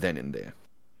right then and there.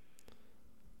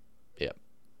 Yep,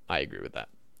 I agree with that.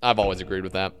 I've always agreed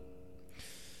with that.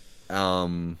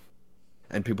 And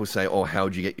people say, oh,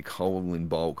 how'd you get your coal in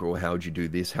bulk? Or how'd you do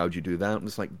this? How'd you do that? And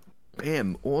it's like,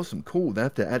 bam, awesome, cool. They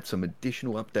have to add some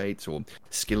additional updates or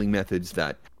skilling methods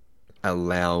that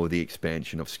allow the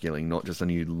expansion of skilling, not just a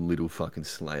new little fucking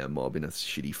Slayer mob in a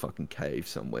shitty fucking cave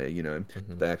somewhere, you know?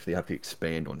 Mm-hmm. They actually have to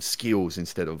expand on skills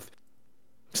instead of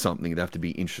something that have to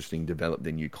be interesting, develop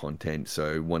their new content.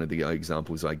 So one of the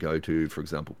examples I go to, for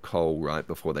example, coal, right,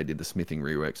 before they did the smithing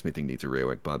rework. Smithing needs a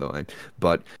rework, by the way.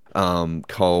 But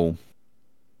coal...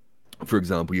 For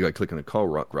example, you go click on a coal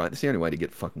rock, right? It's the only way to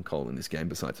get fucking coal in this game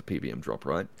besides a PVM drop,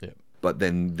 right? Yeah. But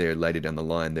then there, later down the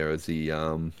line, there is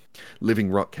the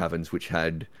living rock caverns, which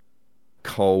had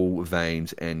coal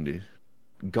veins and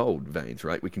gold veins,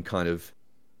 right? We can kind of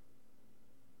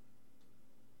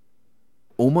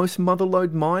almost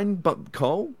motherload mine, but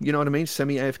coal, you know what I mean?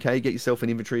 Semi-AFK, get yourself an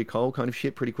inventory of coal kind of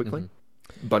shit pretty quickly.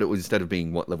 Mm-hmm. But it was, instead of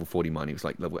being, level 40 mining, it was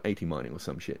like level 80 mining or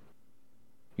some shit.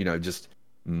 You know, just...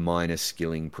 minor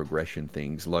skilling progression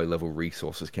things. Low level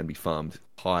resources can be farmed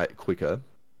quicker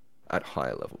at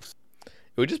higher levels.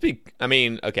 It would just be, I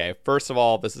mean, okay, first of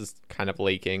all, this is kind of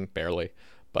leaking, barely,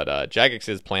 but Jagex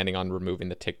is planning on removing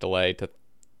the tick delay to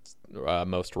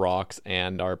most rocks,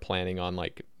 and are planning on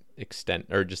like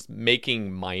just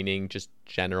making mining, just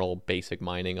general basic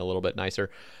mining, a little bit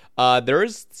nicer. There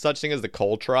is such thing as the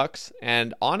coal trucks,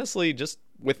 and honestly, just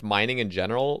with mining in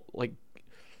general, like,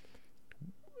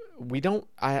 we don't.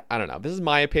 I don't know. This is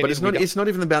my opinion. But it's not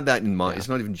even about that in mine. Yeah. It's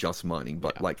not even just mining,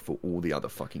 but like for all the other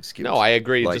fucking skills. No, I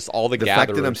agree. Like, just all the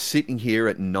fact that I'm sitting here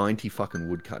at 90 fucking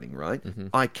wood cutting, right? Mm-hmm.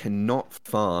 I cannot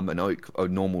farm a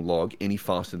normal log any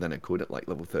faster than I could at like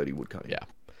level 30 wood cutting. Yeah.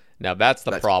 Now that's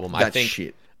the problem. That's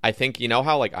shit. I think you know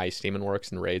how like Ice Demon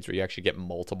works in raids where you actually get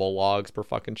multiple logs per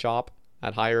fucking chop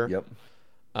at higher. Yep.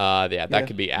 That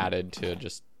could be added to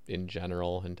just in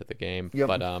general into the game. Yep.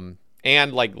 But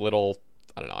and like little.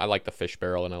 I don't know. I like the fish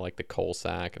barrel and I like the coal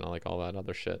sack and I like all that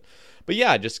other shit. But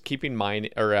yeah, just keeping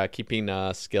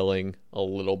skilling a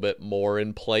little bit more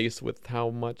in place with how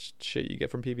much shit you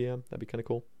get from PVM. That'd be kind of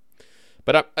cool.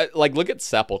 But I like look at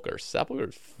Sepulcher.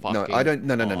 Sepulcher's fucking. No, I don't.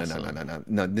 No. Awesome.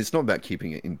 No, it's not about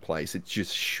keeping it in place. It's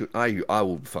just I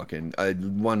will fucking.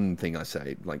 One thing I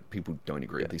say, like people don't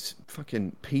agree with this.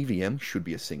 Fucking PVM should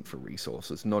be a sink for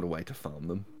resources, not a way to farm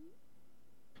them.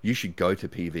 You should go to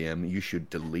PVM, you should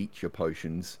delete your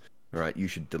potions, right? You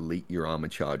should delete your armor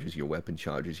charges, your weapon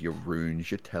charges, your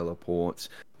runes, your teleports,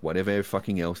 whatever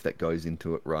fucking else that goes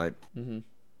into it, right? Mm-hmm.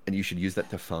 And you should use that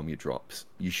to farm your drops.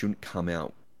 You shouldn't come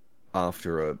out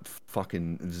after a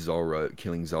fucking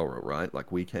killing Zora, right?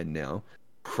 Like we can now,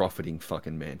 profiting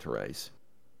fucking manta rays.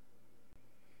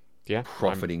 Yeah.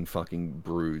 Profiting fucking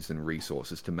brews and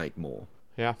resources to make more.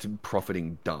 Yeah. To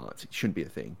profiting darts. It shouldn't be a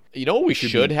thing. You know what we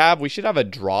should have? We should have a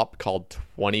drop called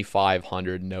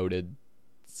 2,500 noted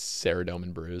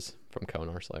Ceradomin brews from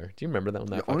Konar Slayer. Do you remember that when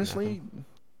that honestly happened?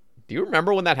 Do you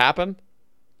remember when that happened?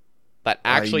 That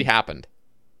actually happened.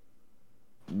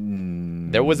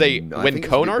 There was when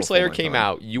Konar Slayer came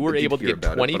out, you were able to get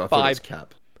 25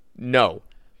 cap. No.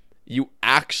 You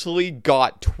actually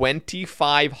got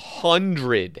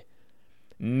 2,500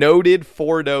 noted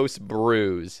 4-dose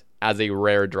brews as a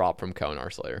rare drop from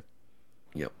Konar Slayer.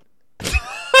 Yep.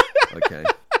 Okay.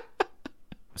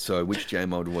 So which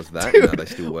JMod was that? Dude, are they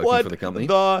still working for the company?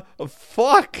 What the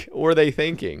fuck were they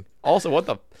thinking?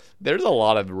 Also, there's a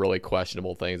lot of really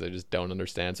questionable things I just don't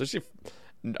understand. Especially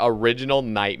original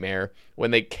Nightmare,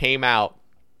 when they came out,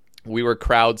 we were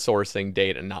crowdsourcing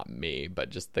data, not me, but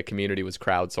just the community was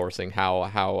crowdsourcing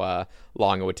how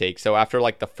long it would take. So after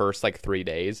like the first like 3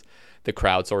 days, the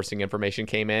crowdsourcing information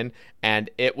came in, and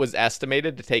it was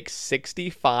estimated to take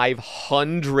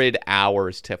 6,500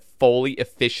 hours to fully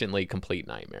efficiently complete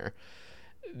Nightmare.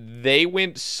 They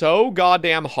went so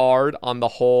goddamn hard on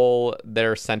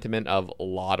their sentiment of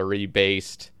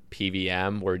lottery-based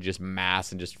PVM, where you just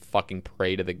mass and just fucking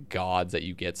pray to the gods that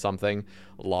you get something.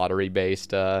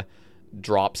 Lottery-based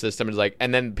drop system is like,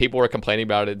 and then people were complaining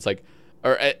about it. It's like,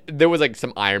 or there was like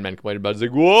some Iron Man complaining about it. It's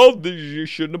like, well, you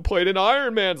shouldn't have played an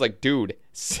Iron Man. It's like, dude,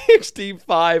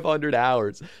 6,500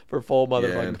 hours for full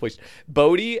motherfucking completion.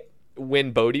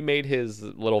 When Bodhi made his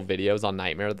little videos on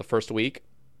Nightmare the first week,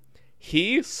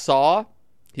 he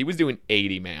was doing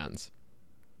 80 mans.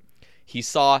 He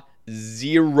saw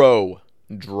 0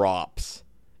 drops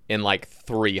in like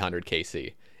 300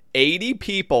 KC. 80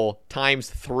 people times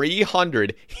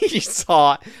 300, he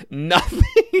saw nothing.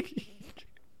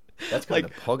 That's kind like,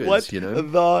 of poggers, what you know?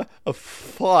 The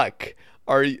fuck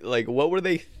are you, like, what were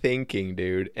they thinking,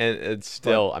 dude? And it's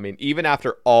still, I mean, even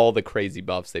after all the crazy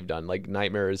buffs they've done, like,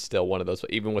 Nightmare is still one of those,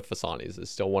 even with Fasani's, is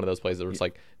still one of those places where it's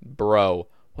like, bro,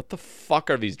 what the fuck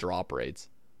are these drop rates?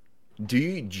 Do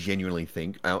you genuinely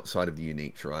think, outside of the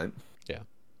uniques, right? Yeah.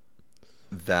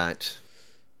 That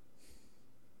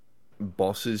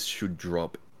bosses should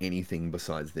drop anything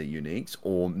besides their uniques,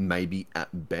 or maybe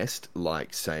at best,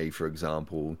 like, say, for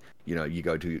example, you know, you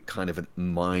go to kind of a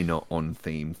minor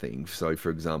on-theme thing. So,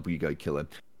 for example, you go kill a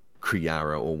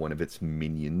Kriara or one of its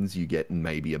minions, you get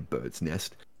maybe a bird's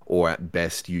nest, or at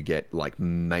best you get, like,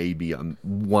 maybe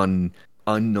one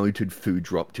unnoted food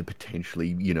drop to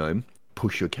potentially, you know,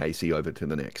 push your KC over to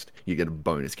the next. You get a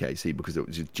bonus KC because it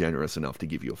was just generous enough to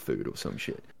give you a food or some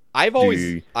shit. I've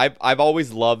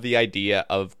always loved the idea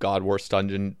of God Wars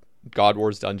Dungeon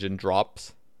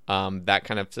drops, that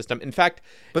kind of system. In fact,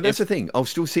 but that's the thing. I'll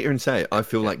still sit here and say it. I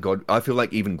feel like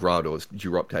even Grador's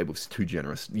drop table is too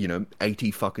generous. You know,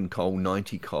 80 fucking coal,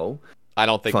 90 coal. I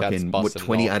don't think that's busted.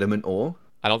 20 adamant ore.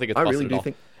 I don't think it's busted. I really do at all.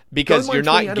 think. Because you're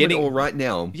not getting ore right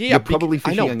now. Yeah, you're probably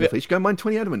fishing on the fish. Go mine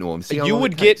 20 adamant ore. And see how you long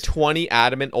would it get takes. 20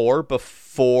 adamant ore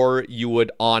before you would,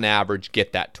 on average,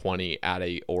 get that 20 at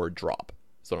a ore drop.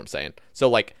 That's what I'm saying. So,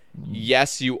 like,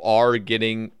 yes, you are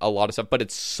getting a lot of stuff, but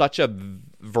it's such a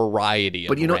variety of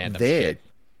But you're not random there. shit.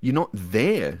 You're not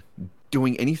there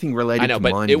doing anything related I know, to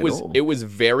but mining it was at all. it was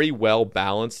very well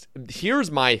balanced. Here's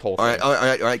my whole thing. All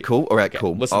right, cool. All right,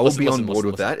 cool. Listen, I will listen, be listen, on board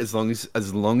listen, with that as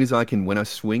long as I can. When I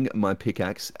swing my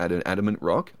pickaxe at an adamant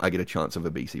rock, I get a chance of a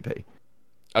BCP.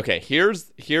 Okay,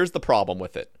 here's the problem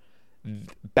with it.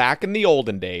 Back in the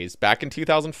olden days, back in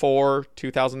 2004,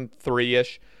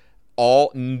 2003-ish,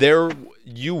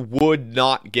 you would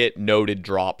not get noted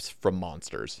drops from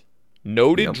monsters.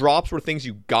 Noted drops were things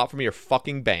you got from your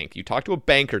fucking bank. You talked to a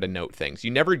banker to note things.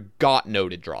 You never got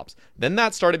noted drops. Then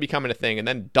that started becoming a thing, and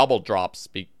then double drops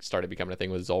started becoming a thing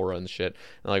with Zora and shit,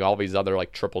 and like all these other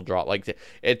like triple drop. Like,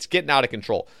 it's getting out of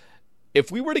control.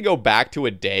 If we were to go back to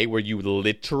a day where you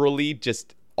literally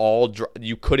just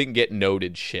you couldn't get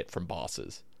noted shit from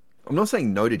bosses. I'm not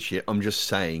saying noted shit. I'm just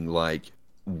saying, like,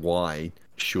 why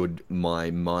should my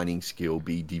mining skill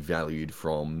be devalued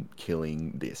from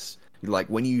killing this? Like,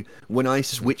 when I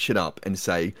switch it up and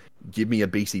say, give me a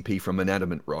BCP from an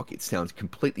adamant rock, it sounds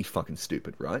completely fucking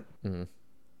stupid, right? Mm-hmm.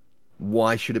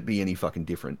 Why should it be any fucking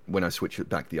different when I switch it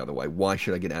back the other way? Why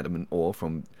should I get adamant ore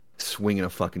from swinging a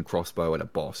fucking crossbow at a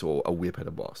boss or a whip at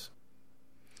a boss?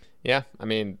 Yeah, I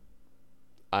mean,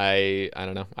 I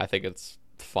don't know. I think it's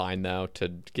fine, though,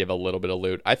 to give a little bit of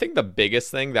loot. I think the biggest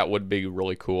thing that would be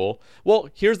really cool... Well,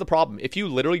 here's the problem. If you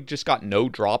literally just got no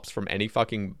drops from any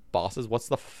fucking bosses, what's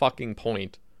the fucking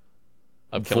point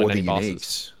of killing any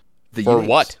bosses? For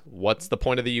what? What's the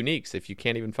point of the uniques if you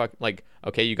can't even like,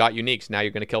 okay, you got uniques, now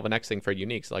you're going to kill the next thing for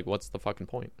uniques. Like, what's the fucking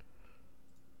point?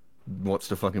 What's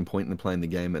the fucking point in playing the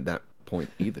game at that point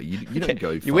either? You don't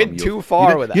go. You went too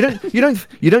far with that.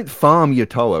 You don't farm your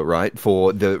Toa, right,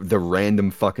 for the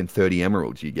random fucking 30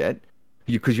 emeralds you get,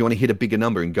 because you want to hit a bigger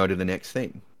number and go to the next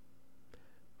thing,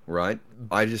 right?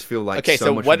 I just feel like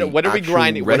what are we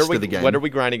grinding? What are we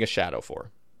grinding a shadow for?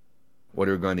 What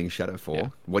are we grinding a shadow for? Yeah.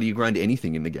 What do you grind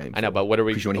anything in the game for? I know, but what are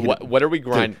we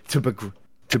grinding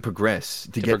to progress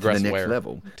to get to the next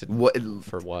level?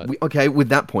 For what? Okay, with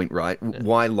that point, right? Yeah.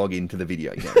 Why log into the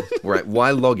video game? Right?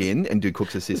 Why log in and do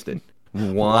Cook's Assistant?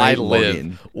 Why log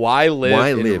in? Why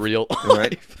live in real life?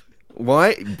 Right?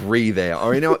 Why breathe out?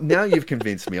 Or, you know, now you've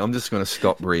convinced me. I'm just going to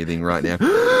stop breathing right now.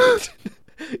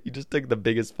 You just took the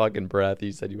biggest fucking breath.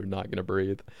 You said you were not going to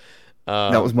breathe.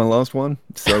 That was my last one.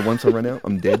 So once I run out,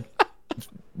 I'm dead.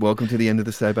 Welcome to the end of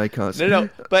the Sabay cast. No,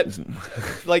 but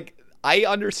like I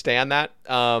understand that.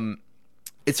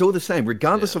 It's all the same,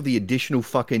 regardless of the additional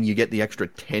fucking. You get the extra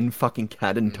 10 fucking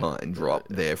Cadentine drop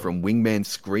there from Wingman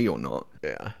Scree or not.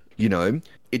 Yeah. You know,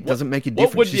 it doesn't make a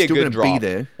difference. What would be You're a still good going to drop? be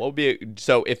there. What would be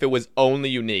so if it was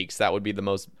only uniques? That would be the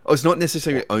most. Oh, it's not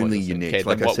necessarily only is it? unique. Okay,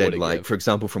 like then I what said, would it like give? for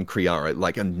example, from Kriara,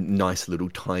 like a nice little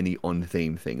tiny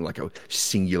on-theme thing, like a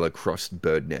singular crossed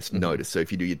bird nest notice. So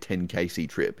if you do your 10 KC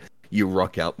trip, you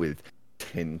rock out with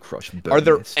 10 crushed bird Are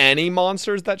there nests. any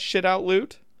monsters that shit out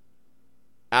loot?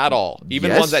 At all,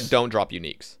 even Yes. ones that don't drop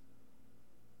uniques.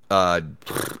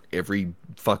 Every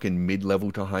fucking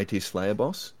mid-level to high-tier Slayer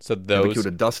boss. So Have we those, killed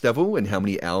a Dust Devil and how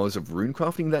many hours of rune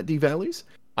crafting that devalues?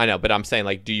 I know, but I'm saying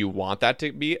like, do you want that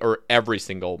to be, or every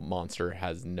single monster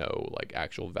has no like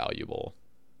actual valuable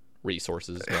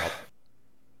resources?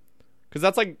 Because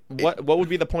that's like, what would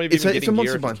be the point of It's even a getting gear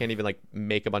monster if you buy. can't even like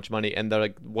make a bunch of money? And they're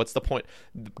like, what's the point?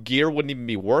 Gear wouldn't even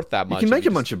be worth that You much. can if make a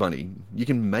just- bunch of money. You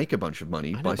can make a bunch of money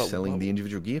I know, by but selling what- the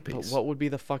individual gear But piece. what would be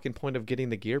the fucking point of getting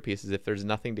the gear pieces if there's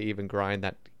nothing to even grind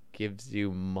that gives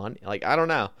you money? Like, I don't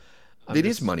know. It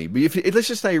is money, but let's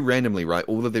just say randomly, right?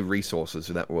 All of the resources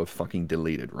that were fucking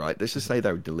deleted, right? Let's just say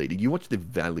they were deleted. You watch the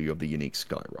value of the unique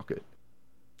skyrocket.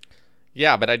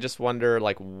 Yeah, but I just wonder,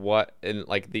 like, what in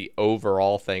like the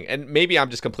overall thing, and maybe I'm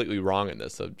just completely wrong in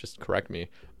this, so just correct me.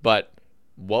 But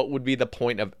what would be the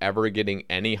point of ever getting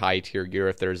any high tier gear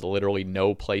if there's literally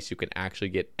no place you can actually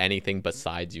get anything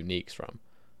besides uniques from?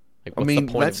 Like, I what's mean,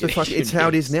 the point that's of the fuck. getting It's how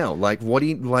it is uniques? now. Like, what do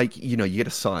you like? You know, you get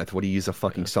a scythe. What do you use a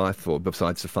fucking scythe for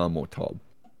besides to farm more tob?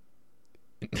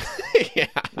 Yeah,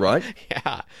 Right?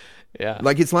 yeah.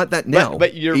 Like, it's like that now.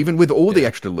 but you're- even with all the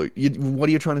extra loot. What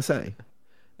are you trying to say?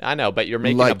 I know, but you're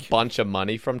making Like- a bunch of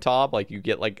money from Tob. Like, you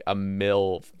get like a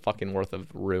mil fucking worth of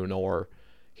rune ore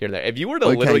here and there. If you were to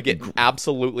Okay, literally get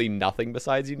absolutely nothing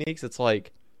besides uniques, it's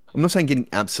like I'm not saying getting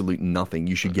absolute nothing.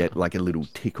 You should get like a little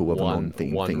tickle of a One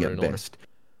non-thing thing at rune ore. best.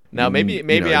 now maybe you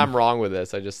know. I'm wrong with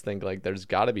this. I just think like there's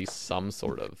got to be some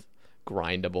sort of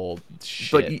grindable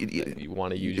shit that you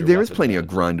want to use. Your There is weapon plenty with.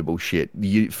 of grindable shit.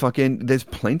 There's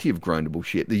plenty of grindable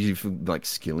shit. Like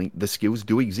skilling. The skills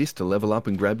do exist to level up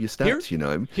and grab your stats. You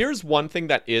know. Here's one thing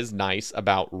that is nice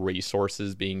about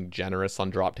resources being generous on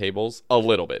drop tables. A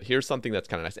little bit. Here's something that's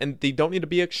kind of nice, and they don't need to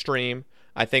be extreme.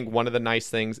 I think one of the nice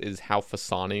things is how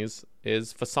Fasani's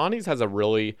is. Fasani's has a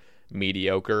really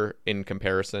mediocre in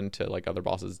comparison to like other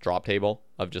bosses drop table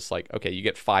of just like, okay, you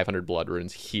get 500 blood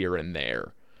runes here and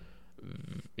there,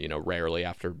 you know, rarely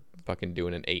after fucking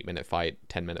doing an 8-minute fight,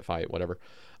 10-minute fight, whatever.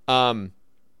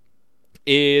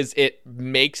 Is it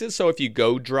makes it so if you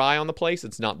go dry on the place,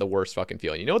 it's not the worst fucking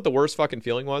feeling. You know what the worst fucking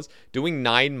feeling was? Doing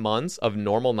 9 months of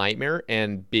normal Nightmare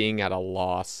and being at a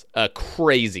loss, a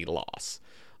crazy loss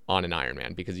on an Iron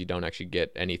Man because you don't actually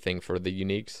get anything for the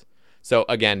uniques. So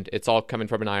again, it's all coming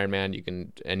from an Iron Man. You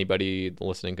can, anybody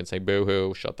listening can say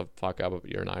boo-hoo, shut the fuck up,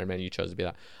 you're an Iron Man, you chose to be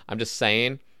that. I'm just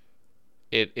saying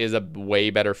it is a way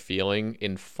better feeling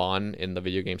in fun, in the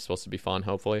video game supposed to be fun,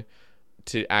 hopefully,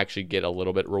 to actually get a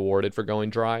little bit rewarded for going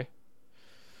dry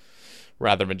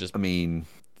rather than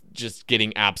just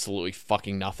getting absolutely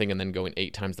fucking nothing and then going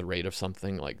 8 times the rate of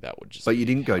something. Like, that would just But you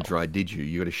didn't go hell. dry, did you?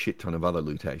 You got a shit ton of other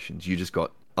lootations. You just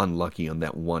got unlucky on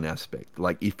that one aspect.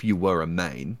 Like, if you were a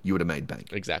main, you would have made bank.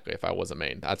 Exactly, if I was a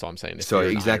main. That's what I'm saying. If So you're an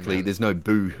Iron exactly, Man- there's no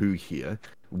boo-hoo here.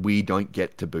 We don't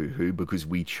get to boo-hoo because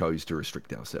we chose to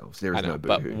restrict ourselves. There I is know, no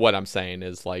but boo-hoo. what I'm saying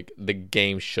is, like, the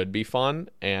game should be fun,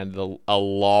 and a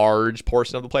large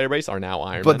portion of the player base are now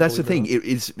Iron Man. But that's the believe thing.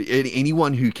 it or not.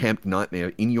 Anyone who camped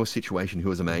Nightmare in your situation who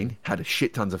was a main had a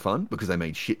shit tons of fun because they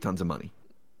made shit tons of money.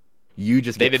 You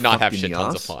just They get did not fucked have in shit the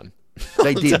tons arse. of fun. They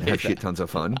I'll did tell you have shit that. tons of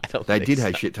fun. I don't They think did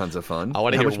have so. shit tons of fun. I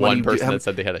want to How hear much money one person that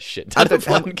said they had a shit how ton of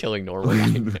much- fun killing Norway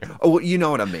Nightmare. Oh, well, you know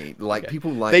what I mean. Like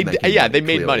people like They making yeah, money, they made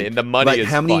clearly. money, and the money like, is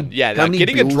how many, fun. Yeah, how many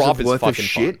getting a bills drop of is worth fucking of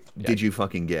shit fun. Yeah. did you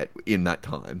fucking get in that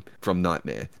time from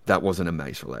Nightmare? That wasn't a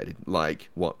mace related. Like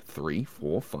what, 3,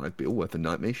 4, 5 bill worth of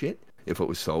Nightmare shit? If it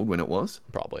was sold when it was,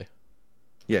 Probably.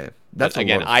 yeah. That's But a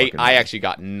again, lot of I fucking money. actually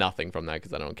got nothing from that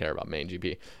because I don't care about main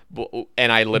GP.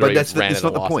 And I But literally that's ran it's at not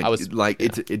a the loss. point. I was Like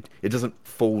yeah. it doesn't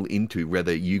fall into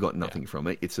whether you got nothing from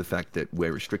it. It's the fact that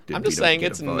we're restricted. I'm We just don't saying get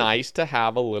a it's vote. nice to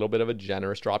have a little bit of a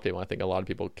generous drop table. I think a lot of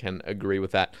people can agree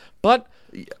with that. But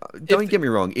Don't get me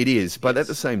wrong, it is, but at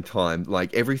the same time,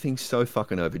 like everything's so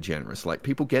fucking over generous. Like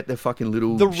people get their fucking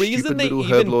little The reason stupid they little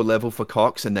even- herb lore level for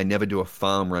Cox, and they never do a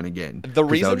farm run again. the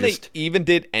 'Cause reason they'll they just- even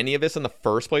did any of this in the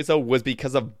first place, though, was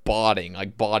because of botting.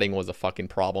 Like, botting was a fucking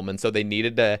problem. And so they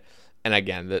needed to And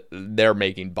again, they're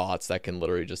making bots that can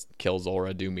literally just kill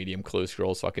Zora, do medium close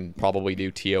scrolls, so I can probably do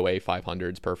TOA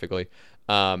 500s perfectly.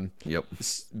 Yep.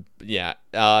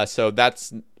 Yeah. So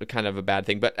that's kind of a bad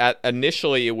thing. But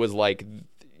initially, it was like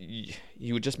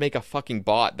you would just make a fucking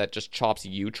bot that just chops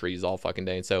yew trees all fucking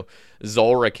day. And so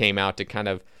Zora came out to kind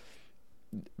of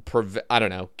I don't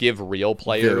know, give real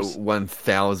players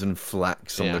 1,000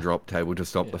 flax on the drop table to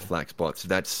stop the flax bots.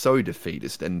 That's so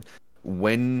defeatist. And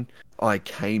when I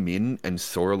came in and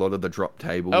saw a lot of the drop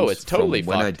tables, it's totally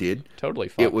when fucked. I did, totally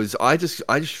fucked. it was I just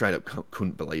straight up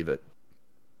couldn't believe it.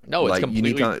 No, it's like,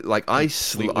 completely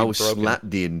I was broken.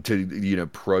 slapped in to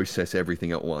process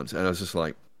everything at once, and I was just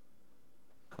like,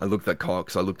 I looked at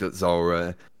Cox, I looked at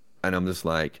Zora, and I'm just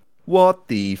like, what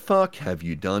the fuck have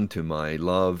you done to my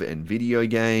love and video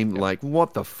game? Like,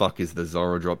 what the fuck is the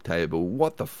Zora drop table?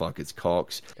 What the fuck is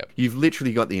Cox? Yep. You've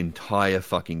literally got the entire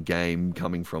fucking game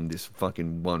coming from this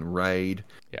fucking one raid.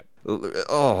 Yep.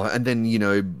 Oh, and then,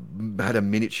 had a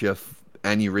miniature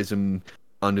aneurysm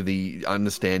under the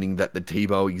understanding that the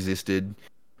T-Bow existed.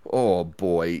 Oh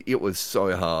boy, it was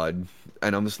so hard.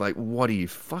 And I'm just like, what are you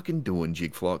fucking doing,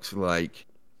 Jigflox? Like...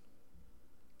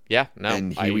 Yeah, no.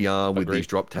 And here we are with agree. these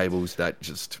drop tables that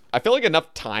just... I feel like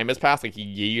enough time has passed, like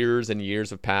years and years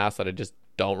have passed, that I just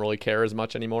don't really care as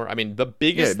much anymore. I mean, the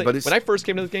biggest thing... When I first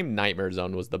came to this game, Nightmare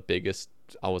Zone was the biggest...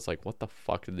 I was like, what the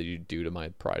fuck did you do to my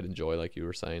pride and joy, like you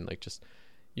were saying? Like, just...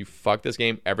 You fuck this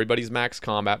game. Everybody's max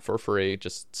combat for free.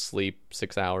 Just sleep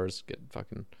 6 hours. Get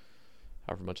fucking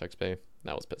however much XP.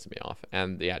 That was pissing me off.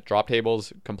 And yeah, drop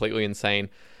tables, completely insane.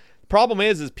 The problem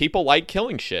is people like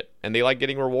killing shit. And they like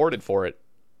getting rewarded for it.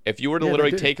 If you were to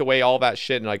literally take away all that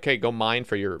shit and like, hey, go mine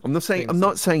for your... I'm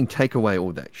not saying take away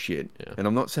all that shit. Yeah. And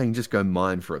I'm not saying just go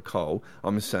mine for a coal.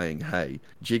 I'm saying, hey,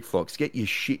 Jigflox, get your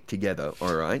shit together,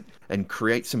 all right? And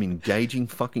create some engaging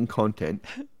fucking content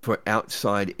for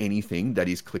outside anything that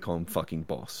is click on fucking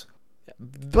boss.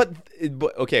 But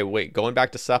okay, wait. Going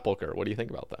back to Sepulcher, what do you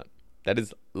think about that? That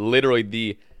is literally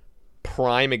the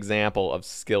prime example of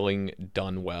skilling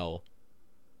done well,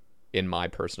 in my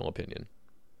personal opinion.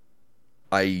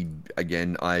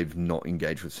 I've not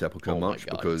engaged with Sepulcher much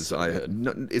because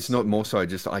it's not more so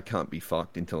just I can't be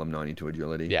fucked until I'm 92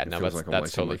 agility. Yeah, no,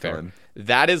 that's totally fair. Time.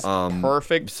 That is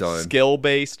perfect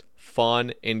skill-based,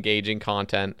 fun, engaging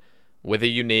content with a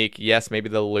unique. Yes, maybe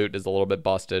the loot is a little bit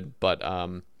busted, but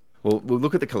Well, we'll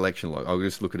look at the collection log. I'll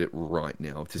just look at it right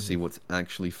now to see what's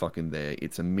actually fucking there.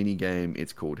 It's a mini game.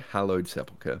 It's called Hallowed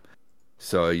Sepulcher.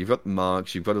 So you've got the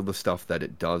marks. You've got all the stuff that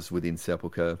it does within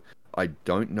Sepulcher. I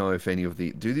don't know if any of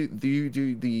the do you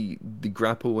do the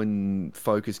grapple and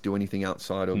focus do anything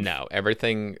outside of... No,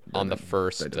 everything on the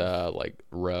first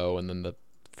row, and then the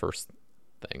first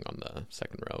thing on the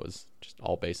second row is just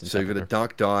all based in So you've got a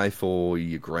dark die for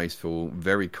your graceful,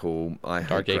 very cool. I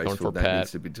hate graceful, for that pet.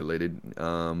 Needs to be deleted.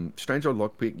 Strange Old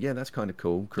Lockpick, yeah, that's kind of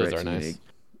cool. Those are nice. Unique.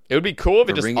 It would be cool if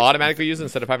it just automatically used it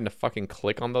instead of having to fucking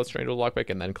click on those Strange Old Lockpick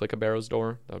and then click a Barrow's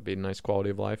Door. That would be a nice quality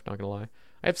of life, not gonna lie.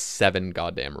 I have 7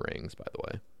 goddamn rings, by the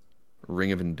way.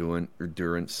 Ring of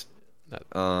Endurance. That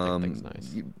thing's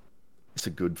nice. It's a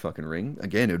good fucking ring.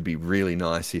 Again, it would be really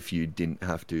nice if you didn't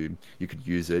have to. You could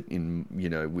use it in,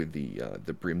 with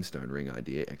the Brimstone ring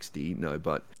idea, XD. No,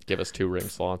 but give us 2 ring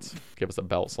slots. Give us a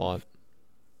belt slot.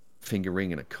 Finger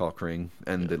ring and a cock ring,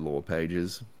 and the lore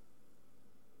pages.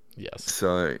 Yes.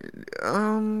 So,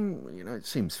 it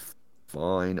seems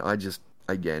fine. I just.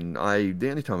 Again, the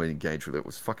only time I engaged with it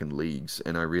was fucking Leagues,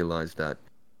 and I realized that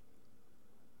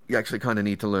you actually kind of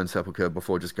need to learn Sepulcher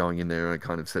before just going in there, and I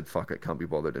kind of said, fuck it, can't be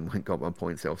bothered, and got my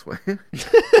points elsewhere.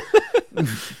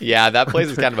 Yeah, that place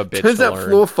is kind of a bitch Turns to out learn.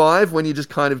 floor 5, when you're just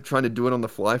kind of trying to do it on the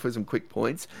fly for some quick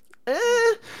points,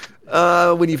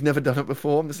 when you've never done it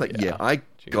before, I'm just like, I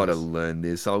gotta learn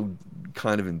this. I'm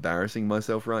kind of embarrassing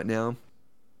myself right now.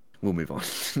 We'll move on.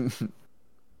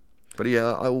 But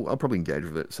yeah, I'll probably engage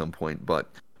with it at some point. But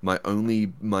my only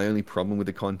problem with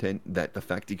the content, that the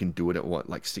fact you can do it at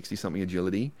 60-something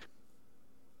agility.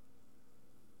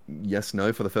 Yes,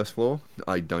 no for the first floor.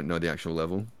 I don't know the actual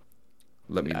level.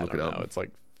 Let me look it up. It's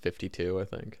like 52, I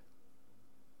think.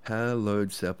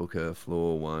 Hallowed Sepulcher,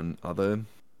 floor 1, other.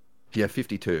 Yeah,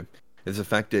 52. There's the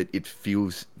fact that it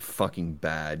feels fucking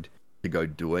bad to go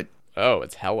do it. Oh,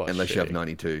 it's hella unless shitty. You have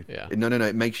 92. Yeah. No.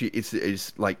 It makes you.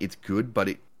 It's like it's good, but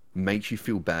it makes you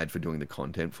feel bad for doing the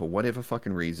content for whatever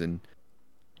fucking reason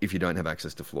if you don't have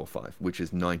access to floor 5, which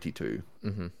is 92.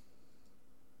 Mm-hmm.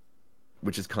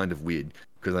 Which is kind of weird,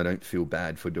 because I don't feel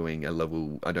bad for doing a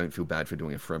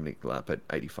Fremnik lap at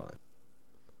 85.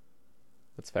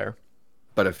 That's fair.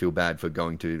 But I feel bad for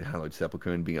going to Hallowed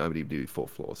Sepulcher and being able to do 4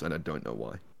 floors, and I don't know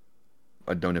why.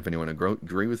 I don't know if anyone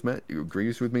agrees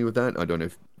with me with that. I don't know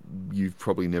if you've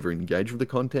probably never engaged with the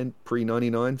content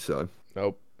pre-99, so...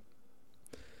 Nope.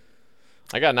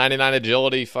 I got 99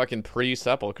 agility fucking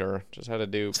pre-Sepulchre. Just had to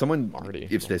do someone, Marty.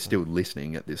 if they're still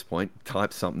listening at this point,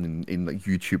 type something in the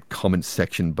YouTube comment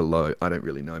section below. I don't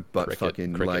really know, but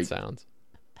cricket sounds.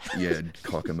 Yeah,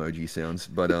 cock emoji sounds.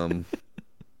 But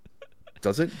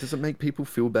does it make people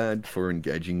feel bad for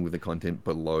engaging with the content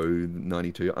below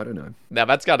 92? I don't know. Now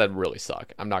that's gotta really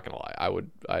suck. I'm not gonna lie.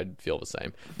 I'd feel the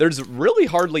same. There's really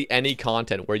hardly any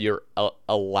content where you're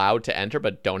allowed to enter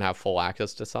but don't have full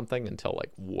access to something until like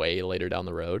way later down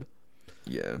the road.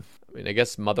 Yeah. I mean, I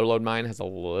guess Motherload Mine has a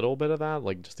little bit of that,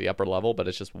 like just the upper level, but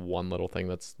it's just one little thing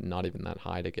that's not even that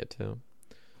high to get to.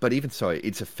 But even so,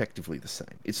 it's effectively the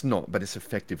same. It's not, but it's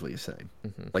effectively the same.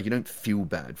 Mm-hmm. Like, you don't feel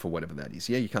bad for whatever that is.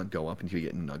 Yeah, you can't go up until you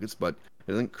get nuggets, but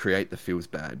it doesn't create the feels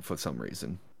bad for some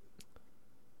reason.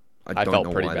 I don't felt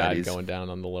know pretty why bad that is. going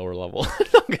down on the lower level. I'm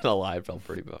not gonna lie, I felt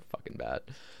pretty fucking bad.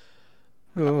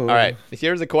 Oh. All right,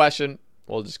 here's a question.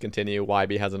 We'll just continue.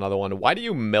 YB has another one. Why do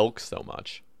you milk so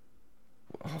much?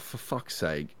 Oh, for fuck's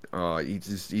sake.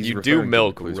 He's you do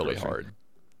milk really hard.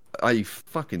 I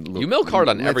fucking look. You milk hard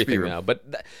on everything now,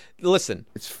 but listen,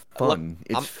 it's fun.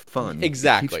 It's fun.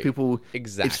 Exactly. It keeps people.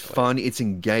 Exactly. It's fun. It's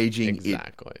engaging.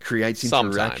 Exactly. It creates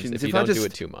interactions. Sometimes, if you don't do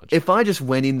it too much. If I just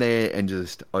went in there and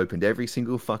just opened every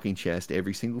single fucking chest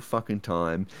every single fucking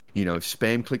time,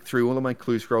 spam click through all of my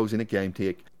clue scrolls in a game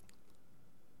tick,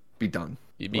 be done.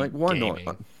 You'd be like, why gaming.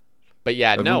 not? But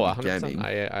yeah, no, 100%. I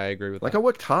agree with that. Like, I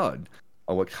worked hard.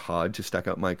 I worked hard to stack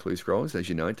up my clue scrolls. As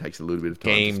you know, it takes a little bit of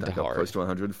time to stack up close to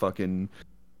 100 fucking...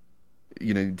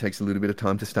 it takes a little bit of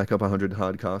time to stack up 100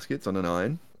 hard caskets on an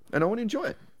iron. And I want to enjoy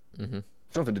it. Mm-hmm.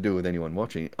 It's nothing to do with anyone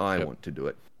watching. I want to do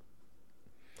it.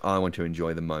 I want to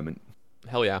enjoy the moment.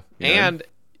 Hell yeah. And,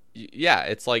 yeah,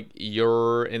 it's like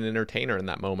you're an entertainer in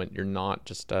that moment. You're not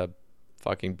just a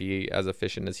fucking be as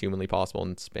efficient as humanly possible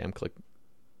and spam click.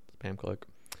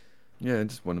 Yeah, I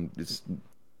just want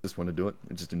to do it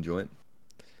and just enjoy it.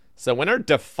 So when are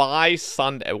Defy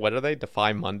Sunday? What are they?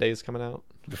 Defy Mondays coming out?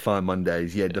 Defy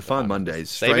Mondays, yeah. Defy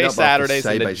Mondays. Save Saturdays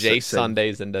into Jace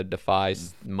Sundays into Defy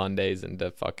Mondays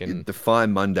into fucking Defy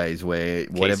Mondays, where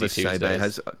whatever Tuesdays. Sebe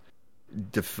has,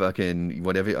 fucking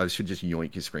whatever. I should just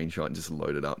yoink your screenshot and just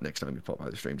load it up next time you pop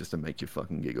out the stream, just to make you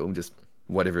fucking giggle. Just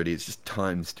whatever it is, just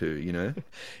times 2.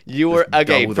 You were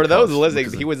for those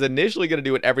listening. He was initially going to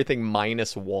do it everything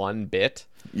 -1 bit.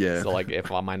 Yeah. So like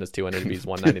if I'm -200 be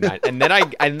 199, and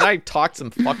then I talked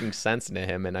some fucking sense into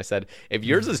him, and I said, if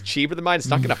yours is cheaper than mine, it's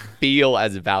not going to feel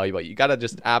as valuable. You got to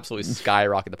just absolutely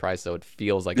skyrocket the price so it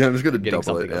feels like I'm just gonna getting double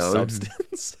something it of now.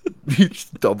 substance. You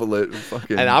just double it,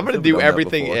 fucking. And I'm going to do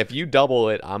everything. If you double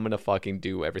it, I'm going to fucking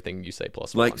do everything you say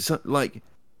plus like, 1. So, like,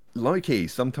 low key.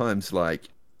 Sometimes like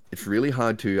it's really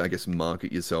hard to, I guess,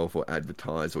 market yourself or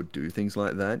advertise or do things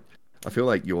like that. I feel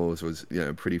like yours was,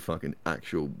 pretty fucking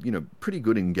actual, pretty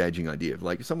good engaging idea.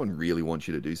 Like, if someone really wants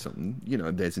you to do something,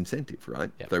 there's incentive, right?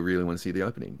 Yep. If they really want to see the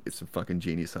opening, it's a fucking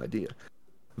genius idea.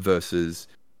 Versus,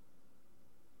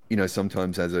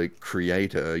 sometimes as a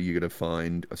creator, you got to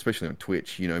find, especially on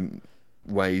Twitch,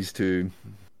 ways to,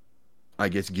 I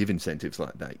guess, give incentives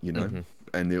like that, Mm-hmm.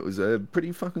 And it was a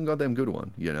pretty fucking goddamn good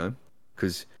one,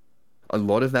 because a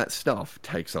lot of that stuff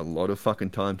takes a lot of fucking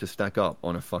time to stack up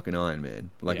on a fucking Iron Man.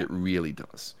 Like, it really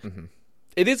does. Mm-hmm.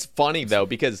 It is funny, though,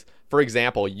 because, for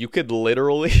example, you could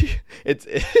literally... it's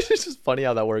just funny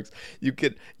how that works.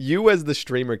 You as the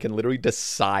streamer can literally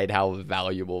decide how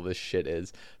valuable this shit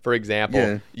is. For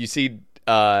example, you see...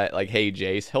 like, hey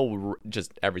Jace, he'll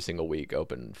just every single week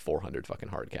open 400 fucking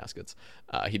hard caskets.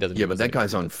 He doesn't. Yeah, but that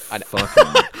guy's on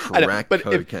fucking crack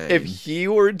cocaine. If he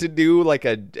were to do like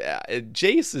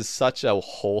Jace is such a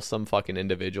wholesome fucking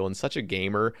individual and such a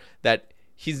gamer that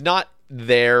he's not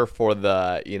there for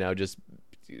the just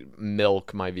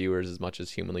milk my viewers as much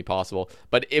as humanly possible.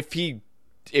 But if he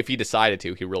decided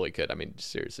to, he really could. I mean,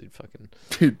 seriously, fucking...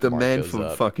 Dude, the man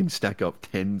from fucking stack up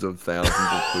tens of thousands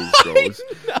of clue scrolls.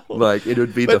 Like, it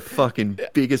would be the fucking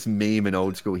biggest meme in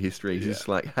old school history. He's just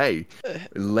like, hey,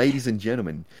 ladies and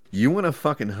gentlemen, you want a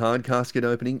fucking hard casket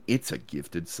opening? It's a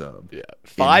gifted sub. Yeah.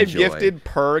 5 Enjoy. Gifted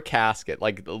per casket.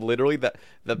 Like, literally,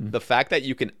 the fact that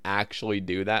you can actually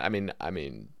do that, I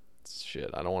mean... Shit,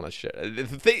 I don't want to shit.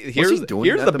 Here's the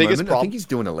biggest problem. I think he's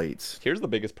doing elites. Here's the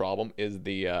biggest problem is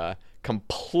the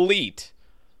complete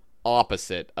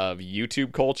opposite of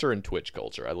YouTube culture and Twitch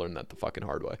culture. I learned that the fucking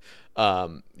hard way.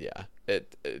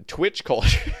 Twitch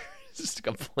culture is just a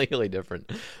completely different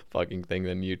fucking thing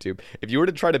than YouTube. If you were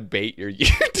to try to bait your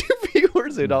YouTube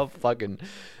viewers, it'd all fucking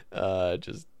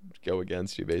just go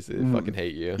against you, basically. Fucking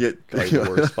hate you. Yeah. The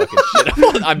worst fucking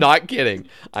shit. I'm not kidding.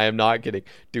 I am not kidding.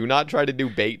 Do not try to do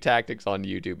bait tactics on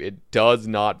YouTube. It does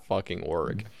not fucking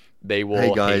work. They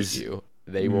will hate you.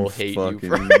 They will hate you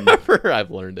forever.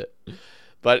 I've learned it.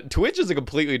 But Twitch is a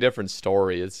completely different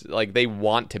story. It's like they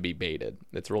want to be baited.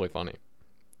 It's really funny.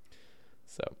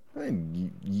 So I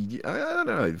don't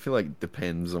know. I feel like it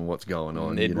depends on what's going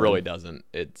on. It really doesn't.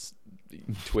 It's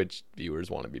Twitch viewers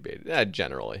want to be baited.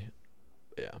 Generally.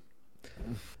 Yeah.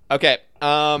 Okay.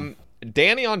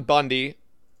 Danny on Bundy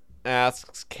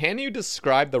asks, can you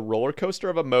describe the roller coaster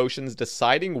of emotions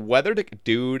deciding whether to...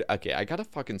 Dude, okay, I gotta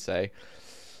fucking say,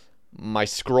 my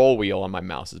scroll wheel on my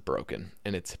mouse is broken,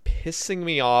 and it's pissing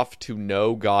me off to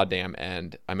no goddamn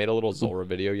end. I made a little Zora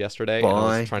video yesterday, and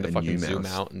I was trying to fucking zoom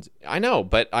out. And I know,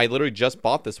 but I literally just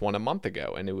bought this one a month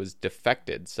ago, and it was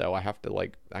defected, so I have to,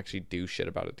 like, actually do shit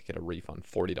about it to get a refund,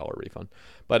 $40 refund.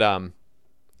 But,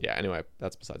 yeah, anyway,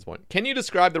 that's besides the point. Can you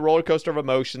describe the roller coaster of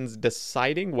emotions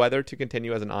deciding whether to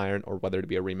continue as an Iron or whether to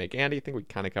be a remake? Andy, I think we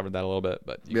kind of covered that a little bit,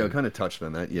 but I kind of touched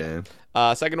on that. Yeah.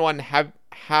 Second one,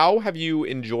 how have you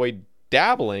enjoyed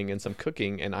dabbling in some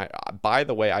cooking? And by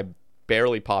the way, I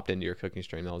barely popped into your cooking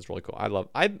stream. That was really cool. I love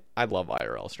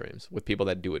IRL streams with people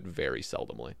that do it very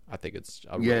seldomly. I think it's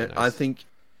really nice.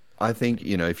 I think,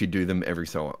 if you do them every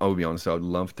so, I'll be honest, I would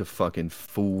love to fucking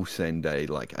full send a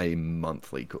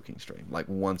monthly cooking stream, like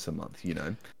once a month,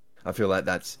 I feel like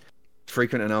that's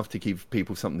frequent enough to give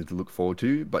people something to look forward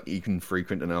to, but even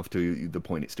frequent enough to the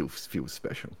point it still feels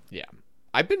special. Yeah.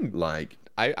 I've been like,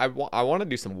 I want to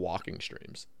do some walking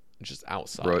streams, just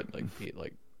outside, right.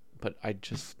 But I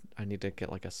need to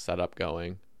get like a setup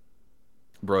going.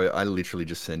 Bro, I literally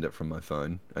just send it from my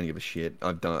phone. I don't give a shit.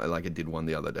 I did one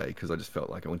the other day because I just felt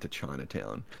like I went to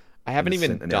Chinatown. I haven't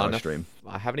even done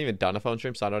a phone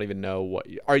stream, so I don't even know what.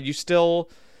 Are you still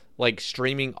like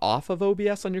streaming off of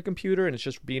OBS on your computer and it's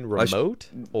just being remote,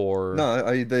 or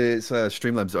no? There's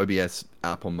Streamlabs OBS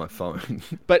app on my phone.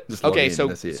 But okay,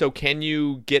 so can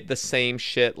you get the same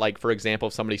shit? Like, for example,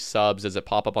 if somebody subs, does it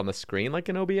pop up on the screen like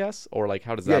in OBS, or like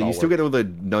how does that? Yeah, you still get all the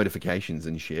notifications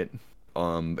and shit.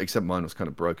 Except mine was kind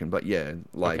of broken, but yeah,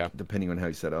 depending on how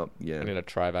you set up, yeah. I'm gonna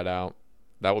try that out.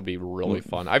 That would be really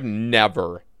fun. I've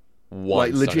never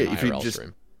once legit. If you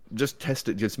just test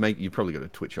it, you probably got a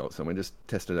Twitch alt somewhere. Just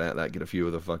test it out. Get a few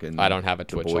of the fucking. I don't have a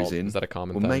Twitch alt. Is that a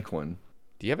common thing? Make one.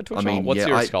 Do you have a Twitch alt? What's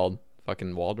yours called?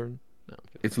 Fucking Waldron? No.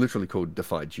 It's literally called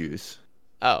Defy Juice.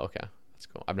 Oh, okay, that's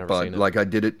cool. I've never seen it. Like I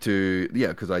did it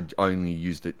because I only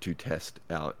used it to test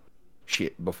out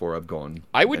shit before I've gone.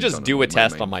 I would just do a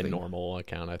test on my normal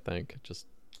account, I think, just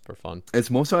for fun. It's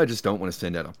more so I just don't want to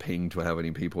send out a ping to how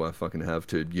many people I fucking have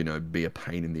to, be a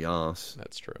pain in the ass.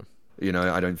 That's true.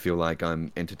 I don't feel like I'm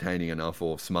entertaining enough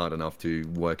or smart enough to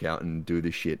work out and do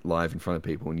this shit live in front of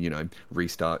people and,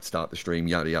 start the stream,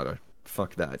 yada yada.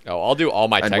 Fuck that. Oh, I'll do all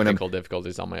my technical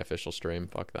difficulties on my official stream.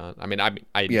 Fuck that. I mean, I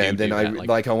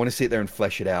want to sit there and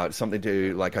flesh it out. Something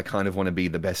to, I kind of want to be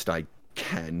the best I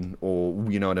can, or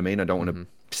you know what I mean. I don't want to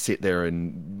sit there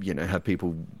and have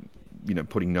people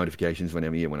putting notifications when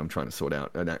I'm trying to sort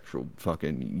out an actual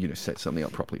fucking set something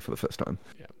up properly for the first time.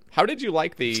 Yeah. How did you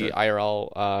like the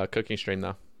IRL cooking stream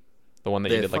though? The one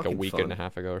that you did like a week and a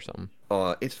half ago or something.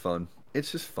 Oh, it's fun.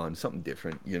 It's just fun, something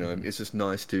different. It's just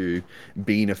nice to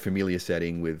be in a familiar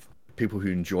setting with people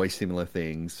who enjoy similar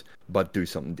things but do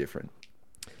something different.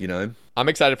 I'm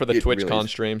excited for the TwitchCon really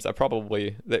streams. They're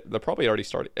probably already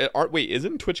started. Wait,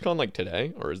 isn't TwitchCon like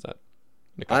today, or is that?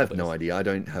 I have no idea. I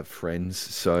don't have friends,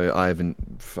 so I haven't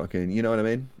fucking. You know what I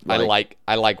mean?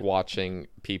 I like watching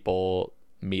people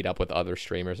meet up with other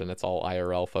streamers, and it's all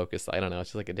IRL focused. I don't know. It's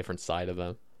just like a different side of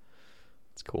them.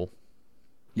 It's cool.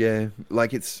 Yeah,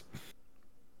 it's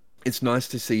nice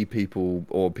to see people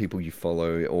you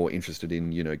follow or interested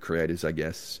in, creators, I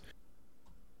guess,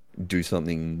 do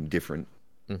something different.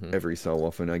 Every so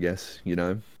often, I guess,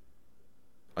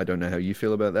 I don't know how you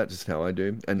feel about that, just how I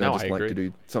do. And I just like to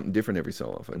do something different every so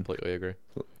often. Completely agree.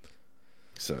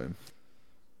 So.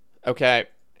 Okay.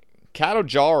 Kato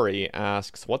Jari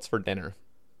asks, what's for dinner?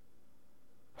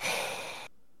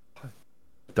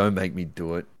 Don't make me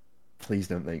do it. Please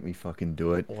don't make me fucking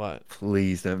do it. What?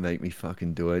 Please don't make me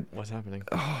fucking do it. What's happening?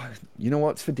 Oh, you know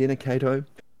what's for dinner, Kato?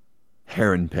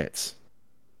 Heron pets.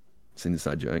 It's an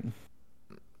inside joke.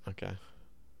 Okay.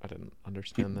 I didn't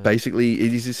understand that. Basically,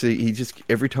 he just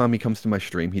every time he comes to my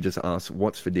stream, he just asks,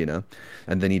 what's for dinner?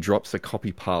 And then he drops a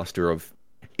copy pasta of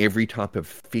every type of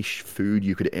fish food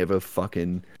you could ever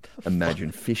fucking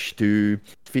imagine. Fish stew,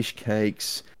 fish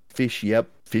cakes, fish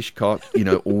cock,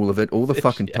 all of it, all the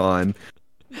fucking time.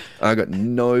 I got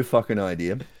no fucking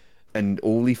idea. and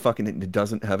all he fucking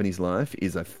doesn't have in his life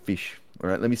is a fish. All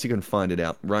right, let me see if I can find it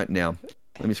out right now.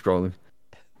 Let me scroll.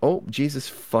 Oh, Jesus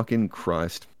fucking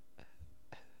Christ.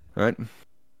 All right.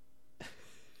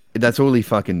 That's all he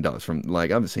fucking does. From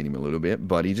like, I haven't seen him a little bit,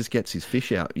 but he just gets his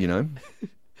fish out, you know?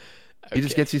 He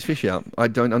just gets his fish out. I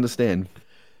don't understand.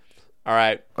 All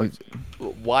right.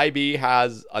 YB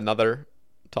has another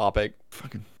topic.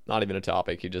 Fucking. Not even a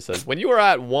topic. He just says, when you are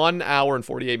at 1 hour and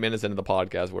 48 minutes into the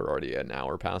podcast, we're already an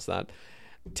hour past that.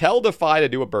 Tell Defy to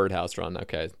do a birdhouse run.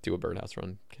 Okay, do a birdhouse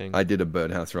run, King. I did a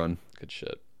birdhouse run. Good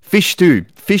shit. Fish stew,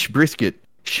 fish brisket,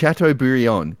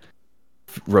 Chateaubriand,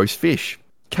 roast fish,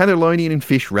 Catalonian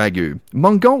fish ragu,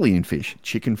 Mongolian fish,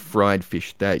 chicken fried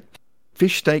fish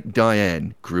steak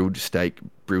Diane, grilled steak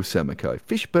Brilsemico,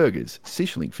 fish burgers,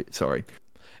 Sicilian fish, sorry.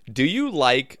 Do you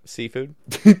like seafood?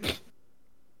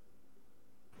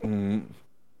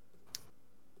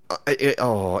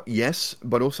 Yes,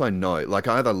 but also no. Like,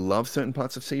 I either love certain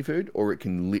parts of seafood, or it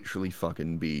can literally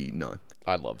fucking be no.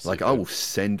 I love seafood. Like, I'll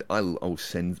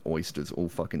send oysters all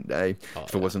fucking day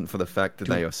if it wasn't for the fact that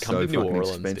they are so fucking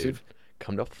expensive. Dude.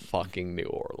 Come to fucking New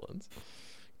Orleans.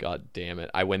 God damn it.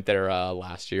 I went there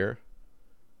last year.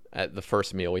 At the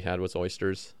first meal we had was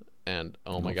oysters, and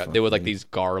oh my god, they were like these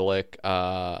garlic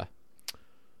the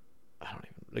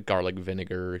garlic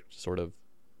vinegar sort of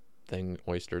thing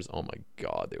oysters. Oh my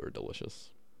god, they were delicious.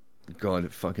 God,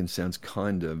 it fucking sounds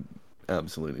kind of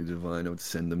absolutely divine. I would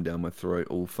send them down my throat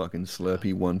all fucking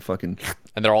slurpy, one fucking...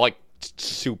 And they're all like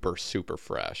super, super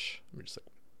fresh. I'm just like,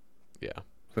 yeah.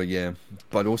 But yeah,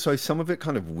 but also some of it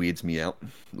kind of weirds me out.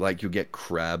 Like, you'll get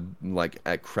crab, like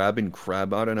at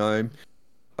crab, I don't know.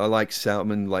 I like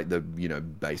salmon, like the, you know,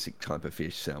 basic type of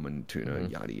fish, salmon, tuna,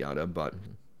 yada yada, but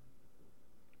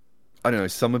I don't know,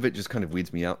 some of it just kind of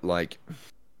weirds me out, like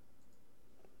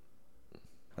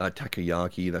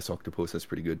takoyaki, that's octopus, that's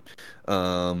pretty good.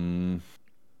 But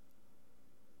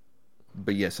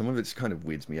yeah, some of it's kind of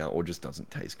weirds me out or just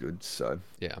doesn't taste good, so.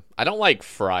 Yeah, I don't like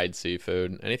fried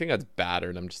seafood. Anything that's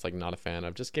battered, I'm just like not a fan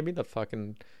of. Just give me the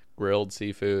fucking grilled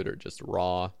seafood or just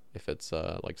raw if it's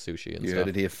like sushi and stuff. You heard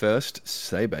it here first.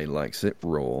 Sebe likes it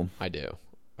raw. I do.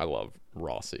 I love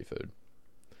raw seafood.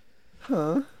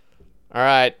 Huh? All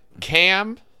right,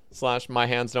 Cam / My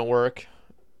Hands Don't Work.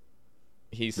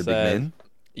 He said,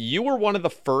 "You were one of the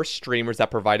first streamers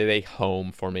that provided a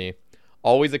home for me.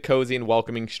 Always a cozy and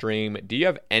welcoming stream. Do you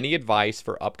have any advice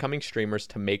for upcoming streamers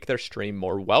to make their stream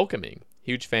more welcoming?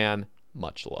 Huge fan.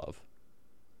 Much love."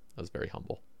 That was very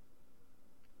humble.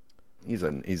 He's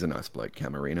a nice bloke,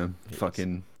 Camarino.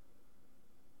 Fucking.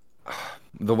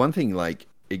 The one thing, like,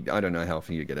 I don't know how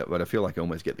often you get it, but I feel like I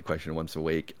almost get the question once a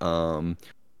week.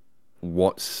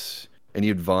 What's any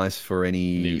advice for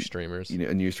any new streamers? You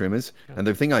know, new streamers. Yeah. And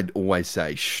the thing I'd always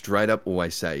say, straight up,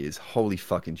 always say, is holy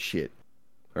fucking shit.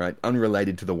 All right,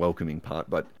 unrelated to the welcoming part,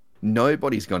 but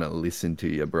nobody's gonna listen to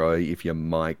you, bro, if your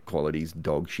mic quality's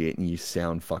dog shit and you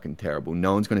sound fucking terrible.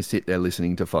 No one's gonna sit there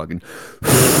listening to fucking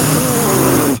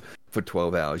for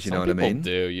 12 hours. You know what I mean? Some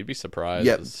people do. You'd be surprised.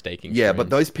 Yeah, staking. Yeah, streams. But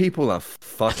those people are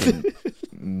fucking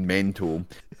mental.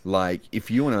 Like,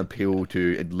 if you want to appeal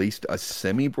to at least a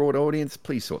semi-broad audience,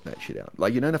 please sort that shit out.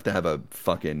 Like, you don't have to have a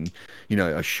fucking, you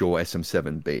know, a Shure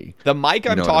SM7B. The mic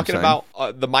I'm talking about,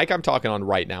 the mic I'm talking on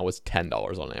right now is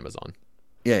 $10 on Amazon.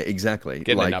 Yeah, exactly.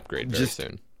 Getting an upgrade very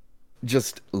soon.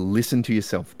 Just listen to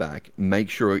yourself back. Make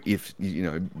sure if, you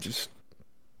know, just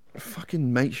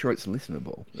fucking make sure it's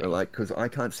listenable. Yeah. Like, because I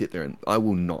can't sit there and I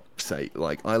will not say,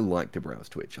 like, I like to browse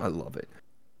Twitch. I love it.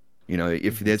 You know,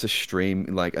 if there's a stream,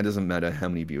 like, it doesn't matter how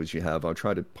many viewers you have, I'll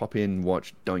try to pop in,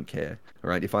 watch, don't care. All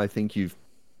right? If I think if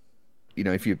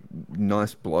you're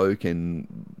nice bloke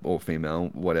or female,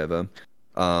 whatever,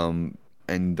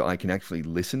 and I can actually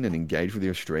listen and engage with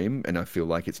your stream, and I feel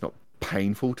like it's not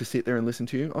painful to sit there and listen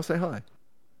to you, I'll say hi.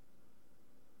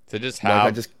 So just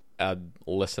have a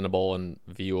listenable and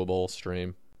viewable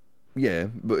stream. Yeah,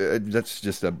 but that's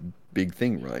just a big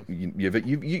thing, right?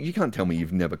 You can't tell me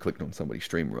you've never clicked on somebody's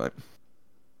stream, right?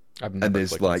 I've never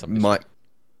clicked on somebody's stream.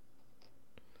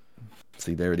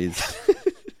 See, there it is.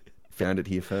 Found it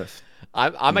here first.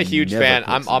 I'm a huge fan.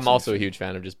 I'm also a huge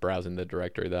fan of just browsing the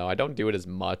directory, though. I don't do it as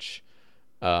much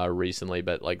recently,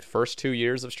 but like first 2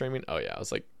 years of streaming, oh yeah,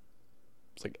 it's like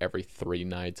every 3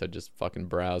 nights I'd just fucking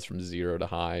browse from 0 to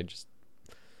high, just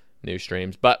new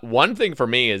streams. But one thing for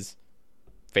me is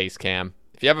face cam.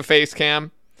 If you have a face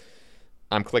cam,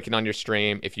 I'm clicking on your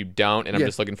stream. If you don't, and I'm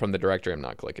just looking from the directory, I'm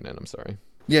not clicking in. I'm sorry.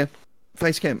 Yeah,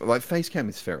 face cam. Like, face cam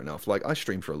is fair enough. Like, I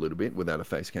streamed for a little bit without a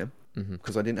face cam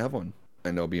because I didn't have one.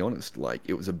 And I'll be honest, like,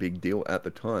 it was a big deal at the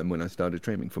time when I started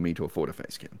streaming for me to afford a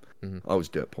face cam. I was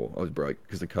dirt poor. I was broke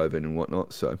because of COVID and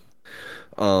whatnot. So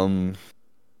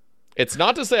It's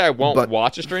not to say I won't But-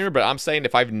 watch a streamer, but I'm saying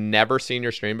if I've never seen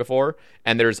your stream before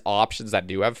and there's options that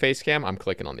do have face cam, I'm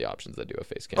clicking on the options that do have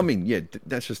face cam. I mean, yeah,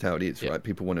 that's just how it is, Yeah. right?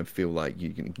 People want to feel like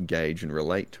you can engage and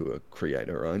relate to a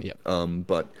creator, right? Yep.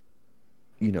 But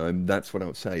you know, that's what I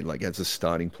would say. Like, as a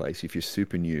starting place, if you're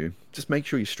super new, just make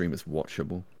sure your stream is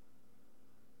watchable,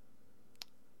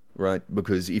 right?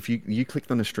 Because if you clicked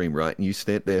on a stream, right, and you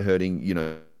stand there hurting, you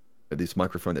know, this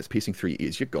microphone that's piercing through your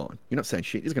ears, you're gone. You're not saying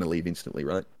shit. You're going to leave instantly,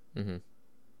 right? Mm-hmm.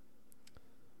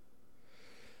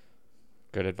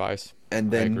 Good advice.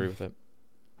 And then I agree with it.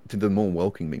 to the more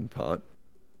welcoming part,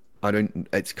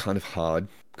 it's kind of hard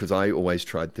because I always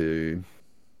tried to,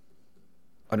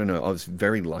 I don't know, I was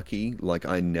very lucky. Like,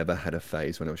 I never had a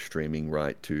phase when I was streaming,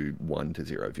 right, to 1 to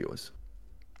 0 viewers.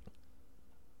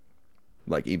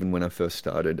 Like, even when I first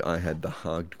started, I had the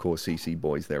hardcore CC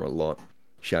boys there a lot.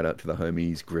 Shout out to the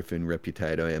homies, Griffin,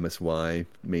 Reputato, MSY,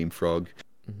 Meme Frog.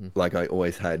 Mm-hmm. Like, I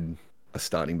always had a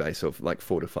starting base of like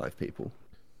 4 to 5 people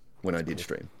when I did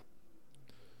stream.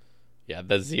 Yeah,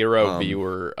 the 0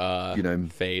 viewer You know,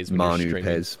 phase when Manu, you're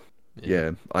streaming. Pez.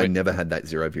 Yeah, I never had that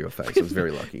 0 viewer phase. I was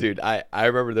very lucky. Dude, I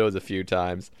remember there was a few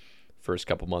times, first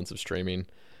couple months of streaming,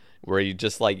 where you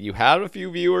just like, you had a few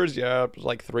viewers, yeah, it was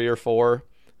like 3 or 4,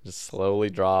 just slowly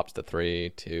drops to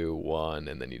 3, 2, 1,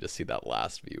 and then you just see that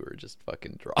last viewer just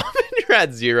fucking drop. And you're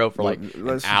at 0 for like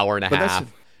an hour and a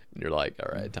half, and you're like,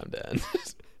 all right, time to end.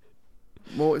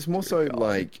 Well, it's more so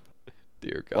like,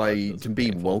 Dear God, to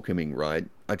be welcoming, right?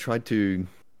 I tried to,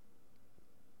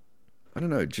 I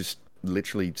don't know, just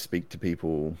literally speak to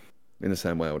people in the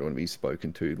same way I would want to be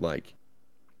spoken to. Like,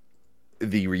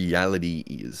 the reality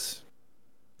is,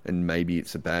 and maybe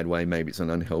it's a bad way, maybe it's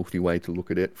an unhealthy way to look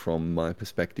at it from my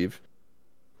perspective.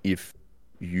 If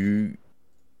you,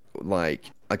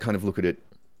 like, I kind of look at it,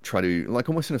 try to, like,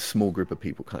 almost in a small group of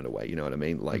people kind of way, you know what I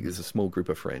mean? Like, there's a small group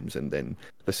of friends, and then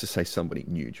let's just say somebody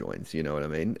new joins, you know what I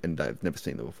mean? And they've never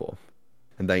seen them before.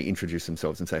 And they introduce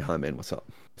themselves and say, hi, man, what's up?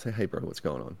 Say, hey, bro, what's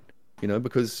going on? You know,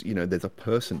 because, you know, there's a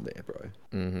person there, bro.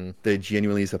 Mm-hmm. There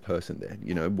genuinely is a person there.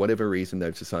 You know, whatever reason,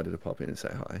 they've decided to pop in and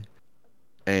say hi.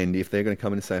 And if they're going to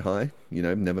come in and say hi, you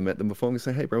know, never met them before, and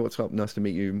say, hey, bro, what's up? Nice to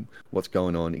meet you. What's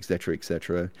going on? Et cetera, et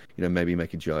cetera. You know, maybe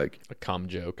make a joke. A cum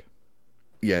joke.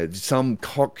 Yeah, some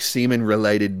cock semen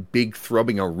related, big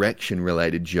throbbing erection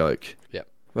related joke. Yep.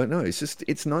 But no, it's just,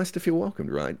 it's nice to feel welcomed,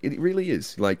 right? It really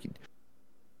is. Like,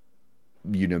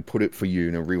 you know, put it for you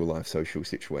in a real life social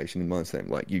situation. In my same,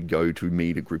 like, you go to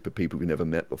meet a group of people you've never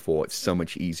met before. It's so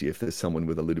much easier if there's someone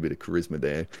with a little bit of charisma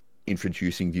there,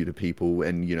 introducing you to people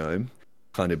and, you know,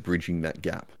 kind of bridging that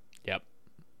gap. Yep.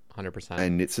 100%.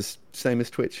 And it's the same as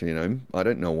Twitch, you know. I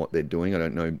don't know what they're doing. I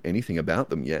don't know anything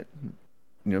about them yet.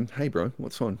 You know, hey, bro,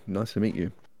 what's on? Nice to meet you.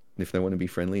 And if they want to be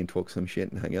friendly and talk some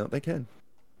shit and hang out, they can.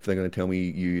 If they're going to tell me,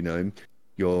 you know,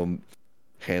 your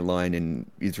hairline and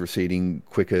is receding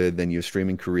quicker than your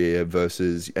streaming career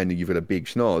versus, and you've got a big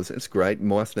schnoz, it's great.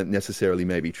 Might not necessarily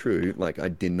may be true. Like, I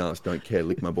didn't ask, don't care,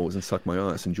 lick my balls and suck my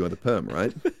ass, enjoy the perm,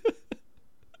 right?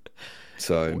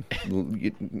 So,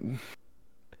 you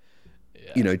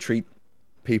know, treat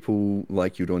people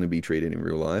like you'd want to be treated in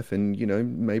real life, and, you know,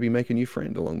 maybe make a new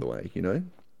friend along the way, you know?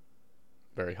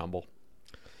 Very humble.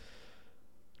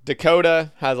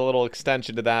 Dakota has a little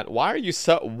extension to that. Why are you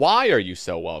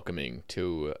so welcoming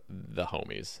to the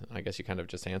homies? I guess you kind of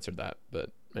just answered that, but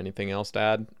anything else to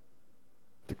add?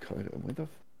 Dakota,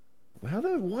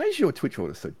 why is your Twitch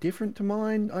order so different to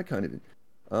mine? I kind of,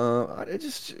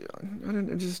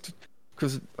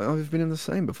 because I've been in the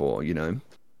same before, you know.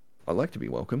 I like to be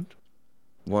welcomed.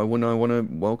 Why wouldn't I want to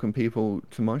welcome people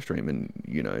to my stream? And,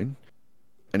 you know,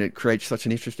 and it creates such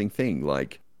an interesting thing.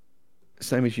 Like,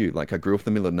 same as you, like, I grew up in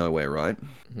the middle of nowhere, right?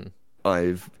 Mm-hmm.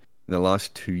 In the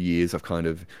last 2 years, I've kind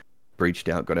of breached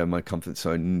out, got out of my comfort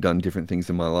zone, and done different things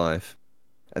in my life.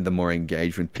 And the more I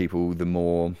engage with people, the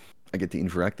more I get to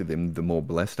interact with them, the more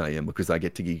blessed I am, because I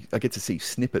get to see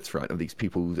snippets, right, of these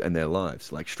people and their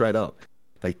lives, like, straight up.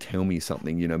 They tell me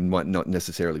something, you know, might not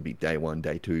necessarily be day 1,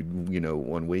 day 2, you know,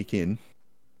 1 week in,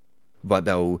 but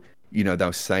they'll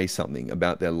say something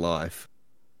about their life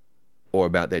or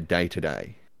about their day to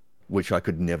day, which I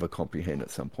could never comprehend at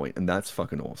some point. And that's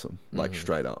fucking awesome. Like,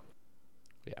 straight up.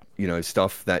 Yeah. You know,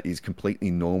 stuff that is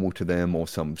completely normal to them, or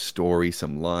some story,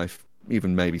 some life,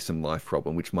 even maybe some life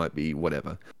problem, which might be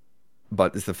whatever.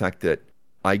 But it's the fact that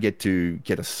I get to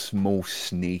get a small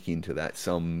sneak into that,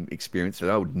 some experience that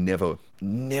I would never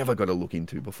got to look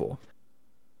into before.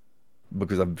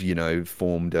 Because I've, you know,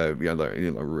 formed a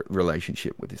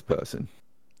relationship with this person.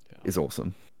 Yeah. Is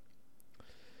awesome.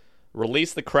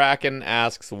 Release the Kraken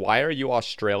asks, why are you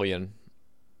Australian?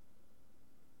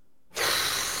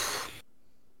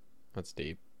 That's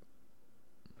deep.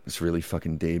 It's really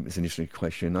fucking deep. It's an interesting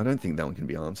question. I don't think that one can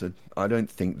be answered. I don't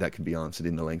think that can be answered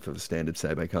in the length of a standard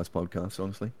Sabecast podcast,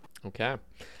 honestly. Okay.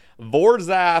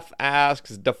 Vorzath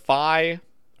asks, Defy,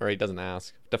 or he doesn't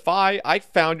ask. Defy, I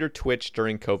found your Twitch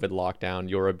during COVID lockdown.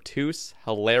 Your obtuse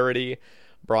hilarity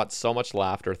brought so much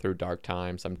laughter through dark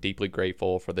times. I'm deeply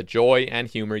grateful for the joy and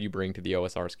humor you bring to the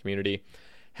OSR's community.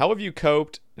 How have you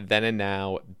coped then and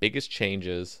now? Biggest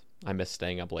changes? I miss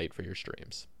staying up late for your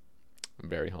streams. I'm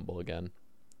very humble again.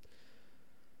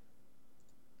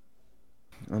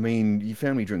 I mean, you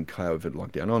found me during COVID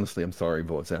lockdown. Honestly, I'm sorry,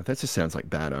 Vorzath. That just sounds like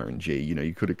bad RNG. You know,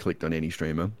 you could have clicked on any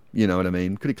streamer. You know what I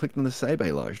mean? Could have clicked on the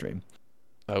Sabe live stream.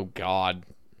 Oh, God.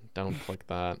 Don't click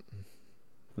that.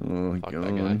 Oh, Fuck that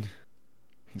God. guy.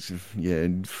 Yeah,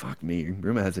 fuck me.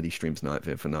 Rumor has it he streams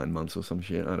Nightfare for 9 months or some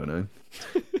shit. I don't know.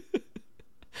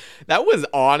 That was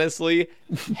honestly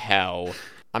hell.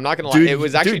 I'm not gonna lie. It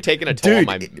was actually taking a toll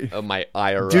on my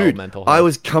IRL mental health. I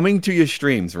was coming to your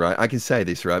streams, right? I can say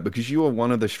this, right? Because you were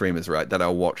one of the streamers, right, that I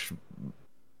watched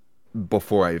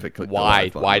before I even clicked. Why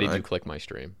did you click my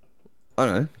stream? I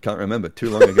don't know. Can't remember. Too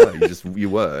long ago. You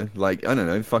were like, I don't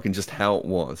know. Fucking just how it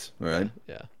was, right?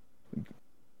 Yeah.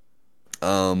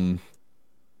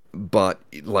 But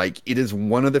like, it is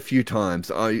one of the few times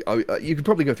you could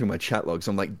probably go through my chat logs.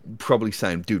 I'm like probably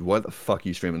saying, dude, what the fuck are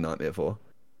you streaming Nightmare for?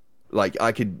 Like,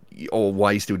 or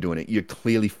why are you still doing it? You're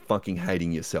clearly fucking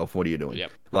hating yourself. What are you doing?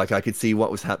 Yep. Like, I could see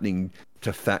what was happening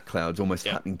to Fat Clouds almost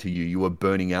happening to you. You were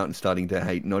burning out and starting to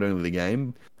hate not only the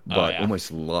game, but almost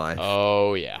life.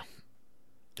 Oh, yeah.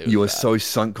 You are so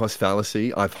sunk cost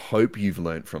fallacy. I hope you've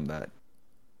learned from that.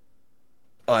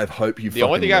 I hope you've The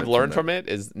only thing I've learned from it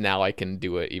is now I can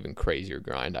do an even crazier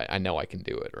grind. I know I can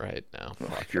do it right now.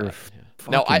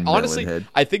 No, I honestly,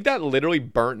 I think that literally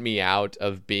burnt me out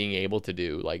of being able to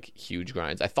do like huge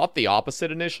grinds. I thought the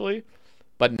opposite initially,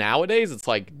 but nowadays it's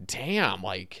like, damn,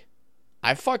 like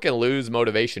I fucking lose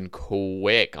motivation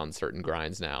quick on certain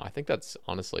grinds now. I think that's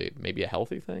honestly maybe a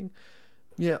healthy thing.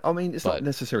 Yeah, I mean, it's not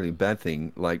necessarily a bad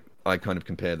thing. Like, I kind of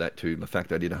compare that to the fact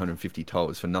that I did 150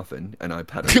 towers for nothing, and I've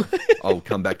had I'll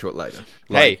come back to it later.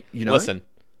 Like, hey, you know, listen,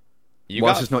 you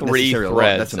got 3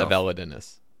 threads of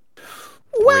Elidinus.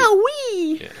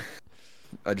 Wowee! Yeah.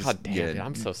 God damn it,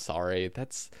 I'm so sorry.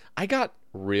 I got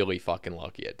really fucking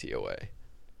lucky at TOA.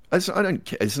 I don't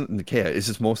care. It's not care. It's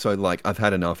just more so like, I've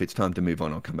had enough. It's time to move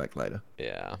on. I'll come back later.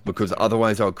 Yeah. Because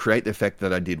otherwise I'll create the effect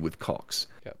that I did with Cox.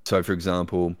 Yep. So, for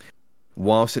example,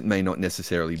 whilst it may not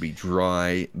necessarily be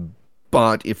dry,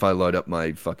 but if I load up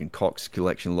my fucking Cox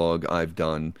collection log, I've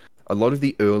done a lot of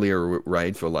the earlier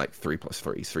raids were like 3+3s,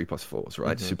 3+4s,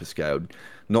 right? Mm-hmm. Super scaled.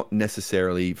 Not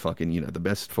necessarily fucking, the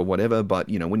best for whatever, but,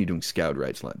 when you're doing scaled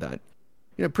raids like that,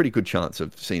 pretty good chance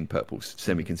of seeing purples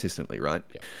semi-consistently, right?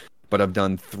 Yeah. But I've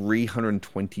done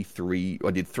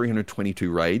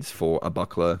 322 raids for a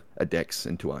Buckler, a Dex,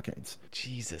 and 2 Arcanes.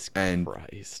 Jesus and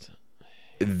Christ.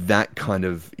 That kind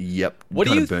of,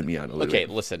 burnt me out a little bit. Okay,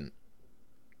 listen.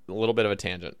 A little bit of a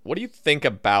tangent. What do you think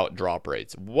about drop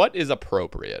rates? What is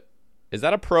appropriate? Is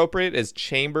that appropriate? Is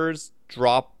Chambers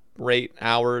drop rate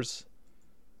hours?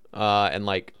 And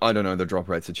like... I don't know the drop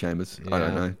rates of Chambers. Yeah. I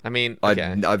don't know. I mean,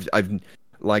 okay.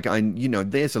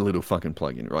 There's a little fucking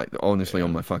plugin, right? Honestly,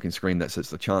 on my fucking screen that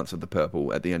says the chance of the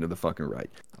purple at the end of the fucking raid.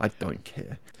 I don't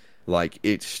care. Like,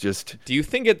 it's just... Do you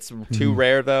think it's too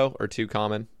rare, though, or too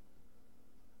common?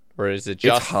 Or is it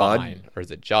just fine? Or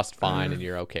is it just fine and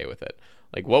you're okay with it?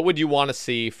 Like, what would you want to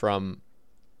see from...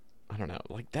 I don't know.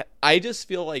 Like, that... I just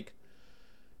feel like...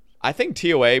 I think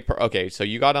TOA... Okay, so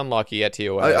you got unlucky at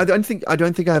TOA. I don't think I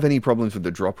have any problems with the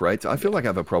drop rates. I feel like I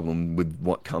have a problem with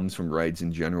what comes from raids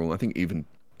in general. I think even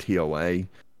TOA...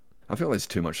 I feel there's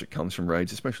too much that comes from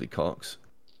raids, especially Cox.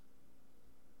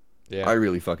 Yeah. I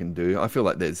really fucking do. I feel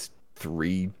like there's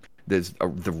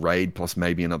the raid plus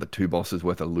maybe another 2 bosses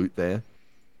worth of loot there.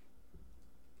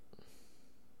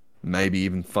 Maybe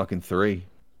even fucking 3.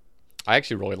 I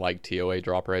actually really like TOA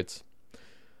drop rates.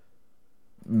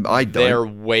 I don't. They're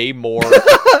way more...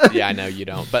 Yeah, I know you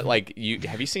don't. But, like,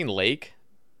 have you seen Lake?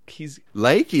 He is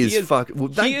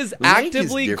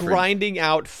actively grinding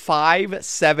out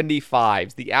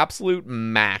 575s, the absolute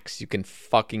max you can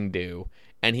fucking do.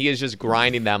 And he is just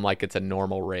grinding them like it's a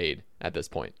normal raid at this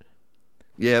point.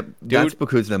 Yeah, that's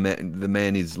because the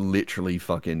man is literally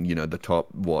fucking, the top,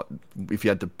 if you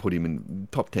had to put him in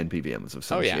top 10 PVMs of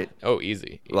some shit. Oh,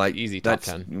 easy. Like, easy top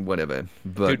 10. Whatever.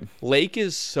 But dude, Lake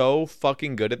is so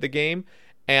fucking good at the game.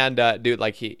 And, dude,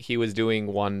 like, he was doing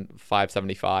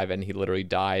 575, and he literally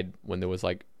died when there was,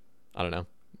 like, I don't know,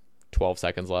 12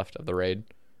 seconds left of the raid.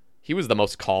 He was the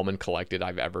most calm and collected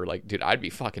I've ever, like, dude, I'd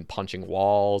be fucking punching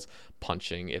walls,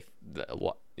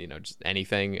 just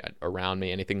anything around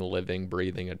me, anything living,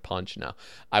 breathing, I'd punch. No,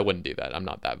 I wouldn't do that. I'm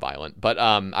not that violent, but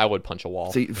I would punch a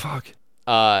wall. See, fuck.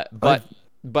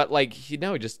 But like, he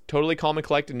just totally calm and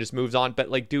collected and just moves on. But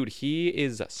like, dude, he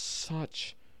is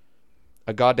such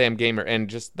a goddamn gamer. And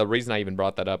just the reason I even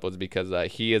brought that up was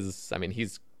because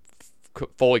he's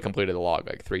fully completed the log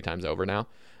like 3 times over now.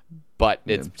 But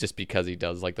it's just because he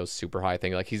does like those super high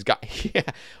things. Like he's got,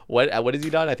 what has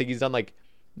he done? I think he's done like,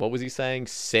 what was he saying?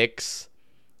 6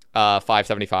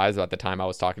 575s at the time I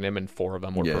was talking to him, and 4 of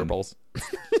them were purples.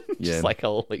 Just like,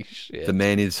 holy shit. The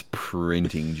man is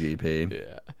printing GP.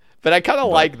 Yeah. But I kind of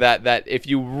like that if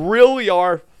you really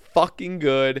are fucking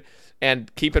good,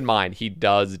 and keep in mind, he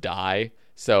does die.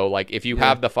 So, like, if you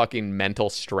have the fucking mental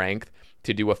strength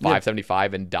to do a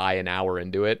 575 and die an hour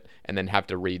into it, and then have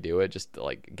to redo it just to,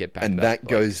 like, get back and to that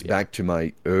goes back to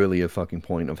my earlier fucking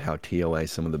point of how TOA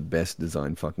is some of the best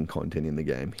designed fucking content in the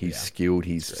game. He's skilled.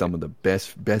 He's some of the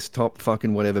best top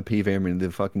fucking whatever PVM in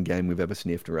the fucking game we've ever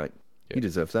sniffed, right? He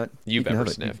deserves that. You've ever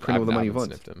sniffed. Print all the money you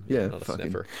want. Sniffed him. Yeah, not fucking. a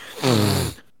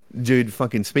sniffer. Dude,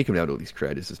 fucking speaking about all these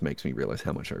creators, this makes me realize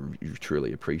how much I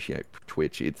truly appreciate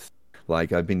Twitch. It's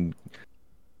like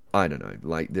I don't know,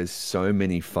 like there's so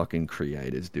many fucking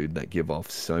creators, dude, that give off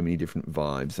so many different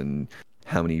vibes, and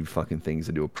how many fucking things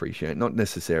I do appreciate. Not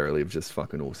necessarily of just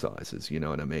fucking all sizes, you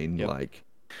know what I mean? Yep. Like,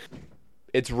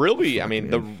 it's really, I mean,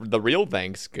 the real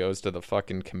thanks goes to the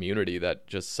fucking community that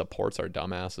just supports our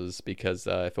dumbasses, because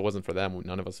if it wasn't for them,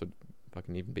 none of us would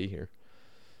fucking even be here.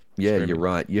 Yeah, you're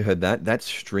right. You heard that? That's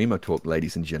streamer talk,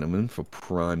 ladies and gentlemen, for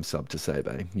prime sub to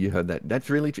Sebe. You heard that? That's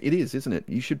really, it is, isn't it?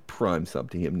 You should prime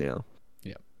sub to him now.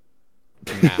 Yep.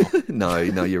 Now.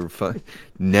 No, you're fine.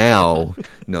 Now.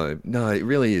 No, it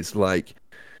really is. Like,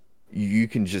 you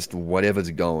can just,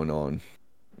 whatever's going on.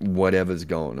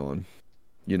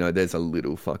 You know, there's a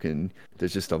little fucking,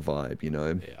 there's just a vibe, you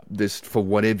know? Yeah. There's, for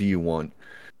whatever you want,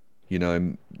 you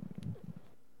know,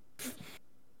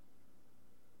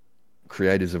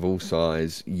 creators of all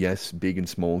size, yes, big and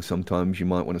small. Sometimes you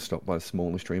might want to stop by a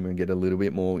smaller streamer and get a little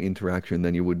bit more interaction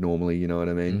than you would normally, you know what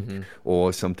I mean? Mm-hmm.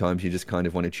 Or sometimes you just kind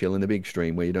of want to chill in the big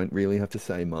stream where you don't really have to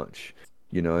say much,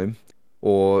 you know?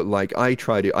 Or like I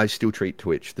still treat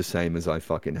Twitch the same as I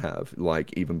fucking have,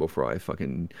 like even before I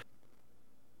fucking,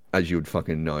 as you would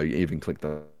fucking know, even click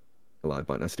the live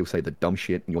button. I still say the dumb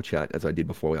shit in your chat as I did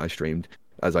before I streamed,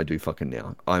 as I do fucking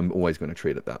now. I'm always going to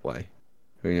treat it that way.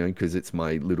 You know, because it's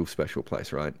my little special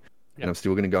place, right? Yep. And I'm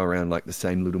still going to go around like the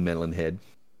same little melon head,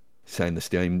 saying the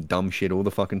same dumb shit all the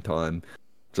fucking time,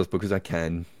 just because I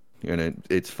can. You know,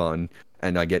 it's fun.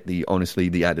 And I get the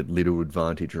added little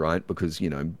advantage, right? Because,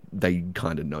 you know, they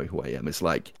kind of know who I am. It's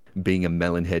like being a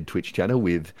melon head Twitch chatter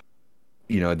with,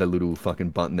 you know, the little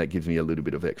fucking button that gives me a little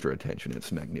bit of extra attention.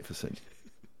 It's magnificent.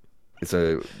 It's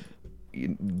a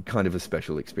kind of a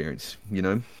special experience, you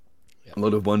know? A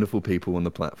lot of wonderful people on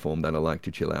the platform that I like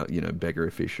to chill out. You know, Beggar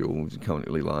Official is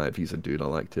currently live. He's a dude I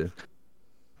like to,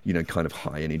 you know, kind of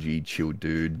high energy, chill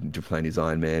dude, to playing his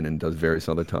Iron Man and does various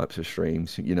other types of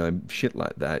streams. You know, shit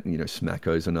like that. You know,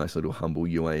 Smacko's a nice little humble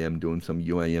UAM doing some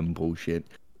UAM bullshit.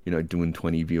 You know, doing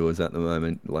 20 viewers at the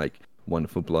moment. Like,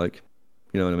 wonderful bloke.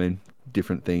 You know what I mean?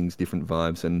 Different things, different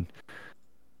vibes, and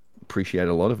appreciate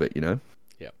a lot of it, you know?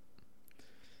 Yep.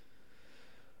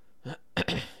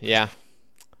 Yeah.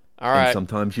 All right. And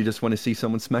sometimes you just want to see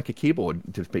someone smack a keyboard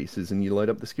to pieces and you load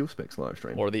up the Skill Specs live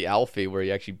stream. Or the Alfie where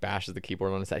he actually bashes the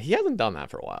keyboard on his head. He hasn't done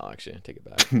that for a while, actually. Take it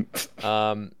back.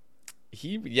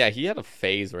 He had a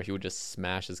phase where he would just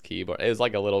smash his keyboard. It was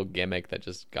like a little gimmick that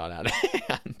just got out of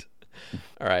hand.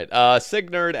 All right.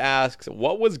 Signerd asks,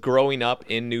 what was growing up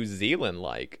in New Zealand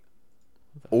like?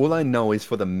 All I know is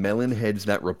for the melon heads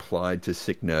that replied to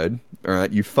Sick Nerd, all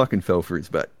right, you fucking fell for his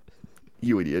bet.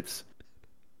 You idiots.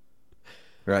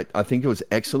 Right, I think it was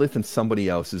Exolith and somebody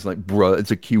else is like, bro, it's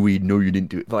a Kiwi. No, you didn't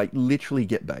do it. Like, literally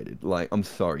get baited. Like, I'm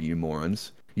sorry, you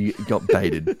morons. You got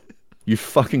baited. You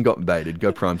fucking got baited.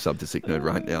 Go prime sub to Sick Nerd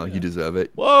right now. You deserve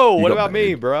it. Whoa, what about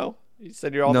me, bro? You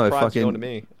said you're all the primes going to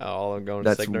me. Oh, all I'm going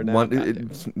to Sick Nerd now?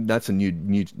 That's a new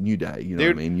day. You know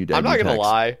Dude, what I mean? New day. I'm not going to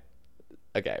lie.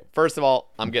 Okay, first of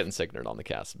all, I'm getting Sick Nerd on the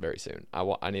cast very soon.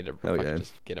 I need to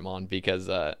just get him on because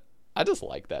I just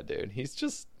like that dude. He's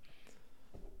just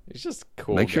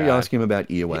cool. Make sure you ask him about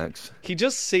earwax. He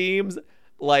just seems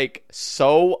like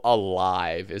so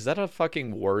alive. Is that a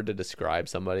fucking word to describe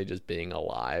somebody just being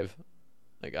alive?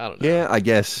 Like, I don't know. Yeah, I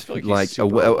guess I like a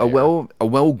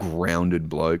well-grounded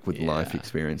bloke with life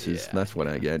experiences. Yeah. That's what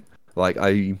I get. Like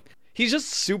he's just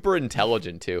super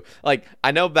intelligent too. Like,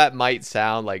 I know that might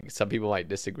sound like some people might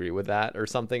disagree with that or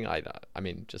something. I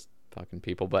mean, just fucking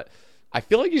people, but I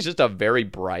feel like he's just a very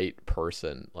bright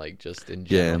person, like just in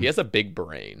general. Yeah. He has a big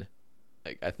brain.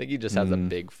 Like I think he just has a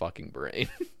big fucking brain.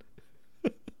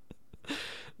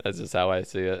 That's just how I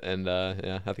see it. And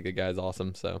yeah, I think the guy's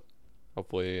awesome. So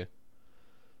hopefully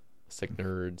Sick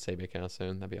Nerd Sabecast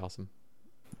soon. That'd be awesome.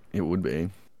 It would be.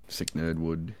 Sick Nerd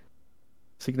would.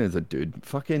 Sick Nerd's a dude.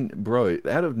 Fucking bro,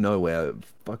 out of nowhere,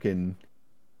 fucking.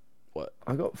 What?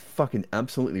 I got fucking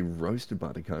absolutely roasted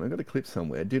by the cunt. I got a clip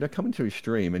somewhere. Dude, I come into his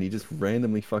stream and he just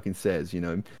randomly fucking says, you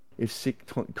know, if sick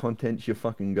content you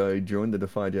fucking go join the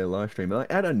Defy J live stream.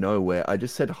 Like, out of nowhere, I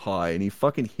just said hi and he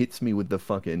fucking hits me with the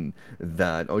fucking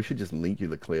that. I should just link you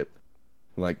the clip.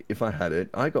 Like, if I had it,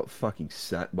 I got fucking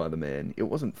sat by the man. It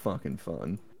wasn't fucking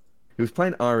fun. He was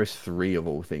playing RS3 of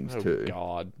all things, too. Oh,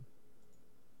 God.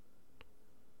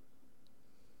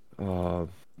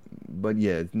 But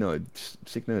yeah, no,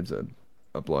 Sick Nerd's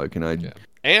a bloke, and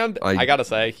I gotta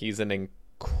say, he's an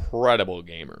incredible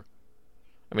gamer.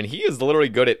 I mean, he is literally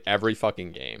good at every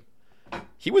fucking game.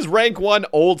 He was rank 1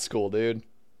 old school, dude.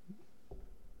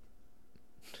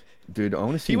 Dude, I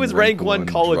want to see. He was rank 1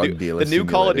 Call of Duty. The new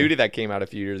Call of Simulator. Duty that came out a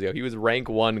few years ago. He was rank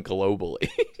 1 globally.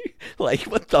 Like,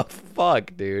 what the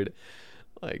fuck, dude?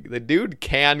 Like, the dude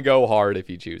can go hard if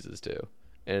he chooses to,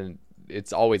 and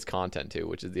it's always content too,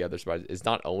 which is the other surprise. It's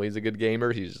not only he's a good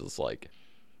gamer, he's just like,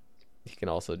 he can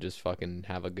also just fucking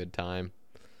have a good time.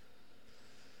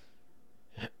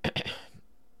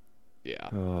 Yeah.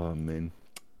 Oh man.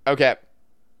 Okay.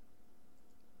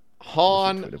 Twitter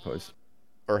Han post.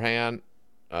 or Han.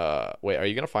 Wait, are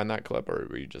you gonna find that clip, or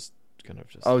were you just gonna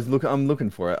just? I'm looking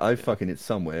for it. It's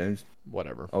somewhere.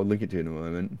 Whatever. I'll link it to you in a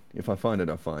moment. If I find it,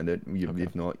 I'll find it. Okay.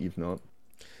 If not, you've not.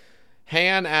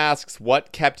 Han asks,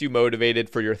 what kept you motivated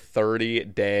for your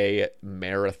 30-day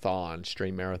marathon,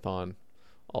 stream marathon?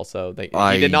 Also,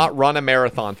 you did not run a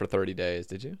marathon for 30 days,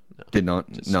 did you? No. Did not.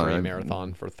 Just No. stream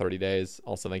marathon for 30 days.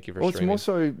 Also, thank you for Well, streaming. it's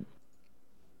more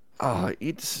so.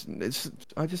 It's.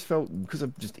 I just felt because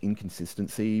of just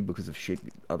inconsistency, because of shit,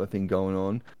 other thing going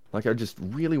on. Like I just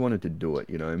really wanted to do it,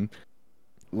 you know.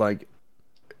 Like,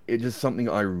 it's just something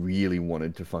I really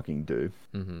wanted to fucking do.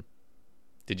 Mm-hmm.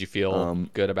 Did you feel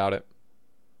good about it?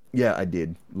 Yeah, I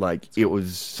did. Like, it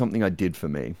was something I did for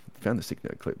me. Found the Sick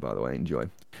Nerd clip, by the way. Enjoy.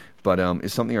 But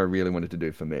it's something I really wanted to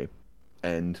do for me,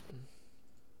 and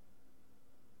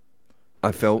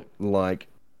I felt like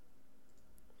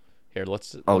Here,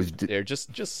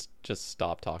 just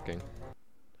stop talking.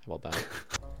 How about that?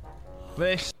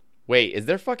 This. Wait, is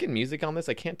there fucking music on this?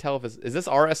 I can't tell if is this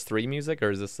RS3 music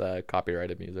or is this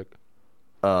copyrighted music?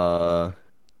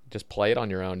 Just play it on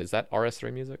your own. Is that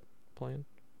RS3 music playing?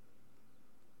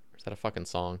 Or is that a fucking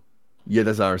song? Yeah,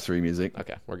 that's RS3 music.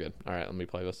 Okay, we're good. All right, let me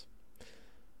play this.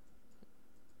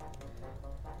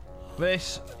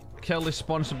 This kill is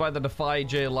sponsored by the Defy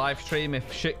J live stream.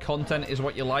 If shit content is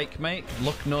what you like, mate,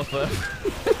 look no further.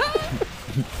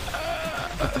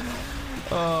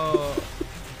 Oh.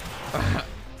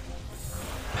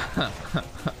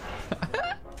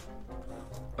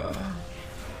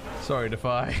 Sorry,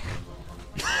 Defy.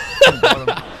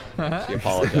 She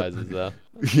apologizes though.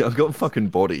 Yeah, I've got fucking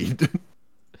bodied.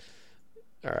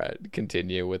 All right,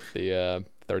 continue with the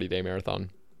 30-day marathon.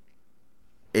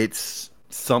 It's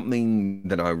something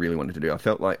that I really wanted to do. I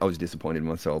felt like I was disappointed in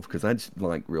myself because I had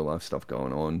like real life stuff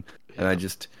going on, and I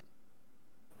just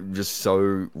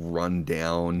so run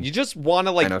down. You just want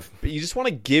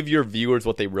to give your viewers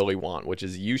what they really want, which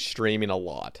is you streaming a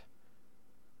lot.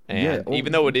 And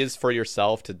even though it is for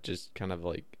yourself to just kind of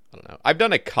like, I don't know. I've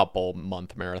done a couple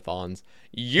month marathons.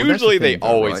 Usually they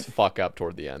always fuck up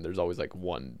toward the end. There's always like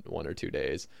one or 2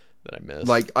 days that I missed.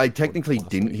 Like, I technically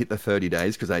didn't hit the 30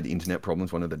 days because I had internet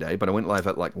problems one of the day, but I went live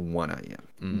at like 1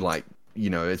 a.m. Like, you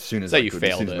know, as soon as I could,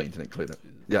 as soon as my internet cleared up.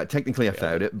 Yeah, technically I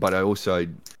failed it, but I also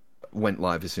went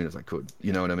live as soon as I could.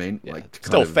 You know what I mean? Yeah. Like,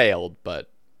 still failed, but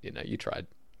you know, you tried.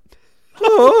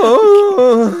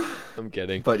 I'm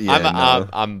kidding. But yeah,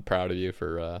 I'm proud of you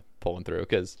for pulling through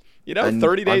because, you know,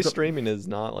 30 days streaming is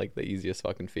not like the easiest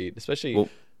fucking feat, especially.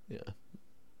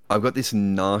 I've got this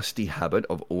nasty habit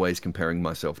of always comparing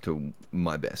myself to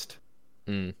my best.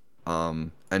 And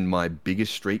my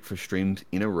biggest streak for streamed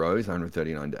in a row is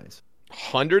 139 days.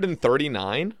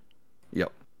 139?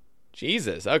 Yep.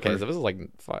 Jesus. Okay, so this is like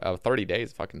 30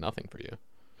 days, fucking nothing for you.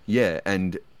 Yeah,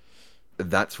 and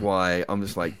that's why I'm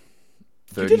just like.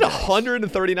 You did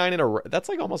 139 in a row. That's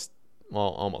like almost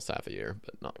half a year,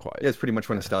 but not quite. Yeah, it's pretty much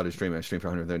when I started streaming. I streamed for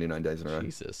 139 days in a row.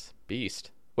 Jesus,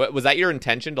 beast. What was that your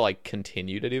intention to like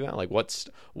continue to do that? Like what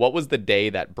was the day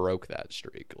that broke that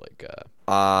streak? Like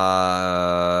I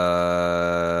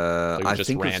just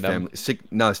think random? it was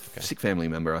sick family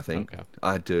member, I think. Okay.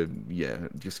 I had to,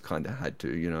 just kind of had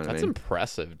to, you know what I That's mean?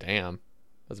 impressive. Damn.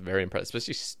 That's very impressive,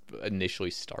 especially initially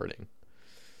starting.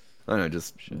 I don't know,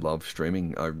 just love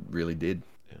streaming. I really did.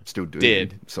 Still do.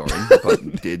 Did. Sorry,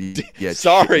 but did. Yeah.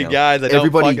 Sorry, guys. I don't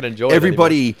fucking enjoy it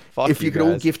everybody, anymore. if you could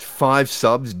all gift 5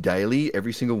 subs daily,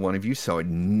 every single one of you, so I'd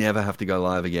never have to go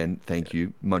live again. Thank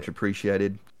you. Much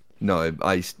appreciated. No,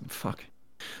 fuck.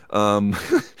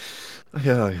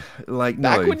 Yeah, like,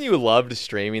 no. Back when you loved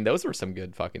streaming, those were some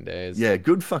good fucking days. Yeah,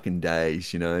 good fucking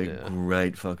days, you know. Yeah.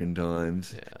 Great fucking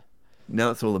times. Yeah.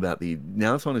 Now it's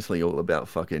honestly all about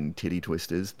fucking titty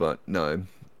twisters, but no.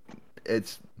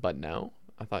 But no?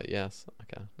 I thought yes.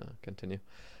 Okay, no, continue.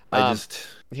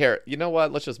 Here, you know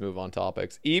what? Let's just move on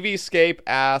topics. Eviescape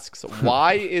asks,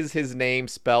 why is his name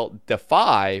spelled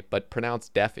Defy but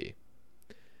pronounced Defy?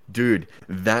 Dude,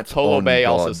 that's Polo on Bay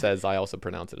God. also says, I also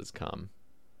pronounce it as cum.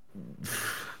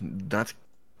 That's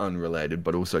unrelated,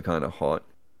 but also kind of hot.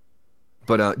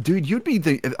 But, dude,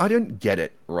 I don't get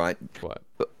it, right? What?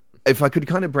 If I could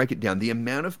kind of break it down, the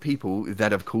amount of people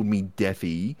that have called me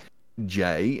Defy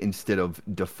J instead of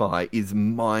Defy is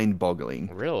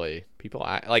mind-boggling. Really? People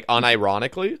like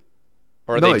unironically?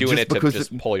 Or are No, they doing just it to because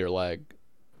just pull your leg?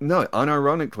 No,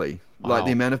 unironically. Wow. Like,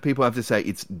 the amount of people have to say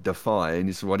it's Defy, and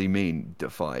it's what do you mean,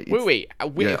 Defy? Wait.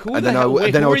 Yeah. Who And the then hell?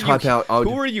 I would type out.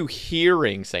 Who are you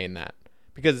hearing saying that?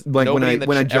 Because Like when nobody I in the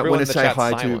when I chat, everyone when I in the say chat's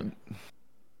hi silent. to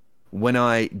when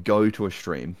I go to a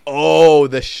stream. Oh,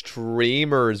 the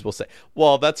streamers will say.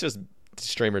 Well, that's just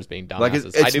streamers being dumbasses. Like I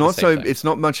it's do the not same so. thing. It's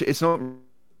not much. It's not.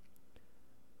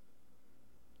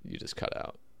 You just cut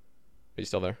out. Are you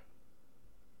still there?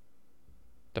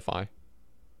 Defy.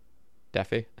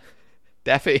 Defy.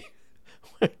 Defy.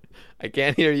 I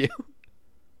can't hear you.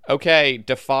 Okay,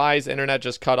 Defy's internet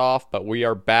just cut off, but we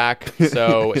are back.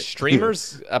 So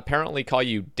streamers apparently call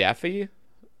you Defy?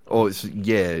 Or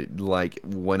yeah, like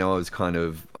when I was kind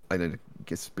of, I don't know,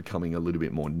 guess becoming a little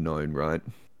bit more known, right?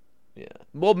 Yeah.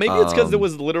 Well, maybe it's because there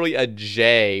was literally a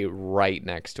J right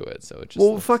next to it, so it just.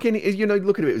 Well, looks... fucking,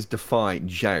 look at it. It was Defy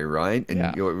J, right? And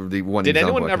Yeah. you're the one. Did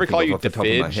example anyone I can ever think call of you off the top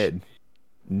of my Defidge? head?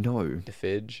 No.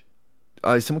 Defidge?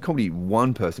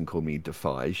 One person called me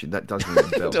Defige. That doesn't ring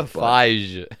a bell.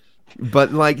 Defige.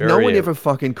 But like, no Very one it. ever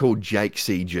fucking called Jake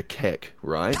C. Jakek,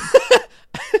 right?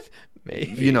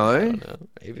 Maybe. You know? I don't know.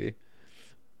 Maybe.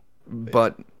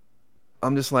 But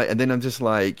I'm just like, and then I'm just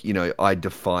like, I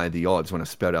defy the odds when I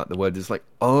spelled out the word. It's like,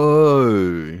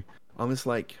 oh, I'm just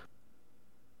like,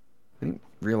 I didn't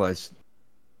realize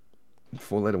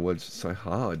 4-letter words are so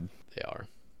hard. They are.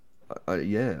 I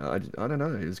don't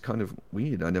know. It was kind of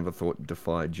weird. I never thought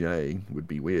Defy J would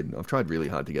be weird. I've tried really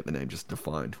hard to get the name just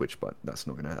Defy on Twitch, but that's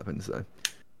not going to happen. So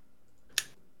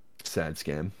sad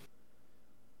scam.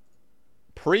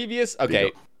 Previous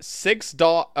okay,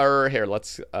 here,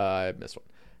 let's miss one.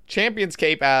 Champions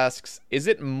Cape asks, is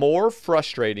it more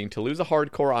frustrating to lose a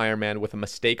hardcore Iron Man with a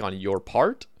mistake on your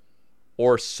part,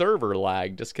 or server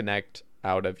lag disconnect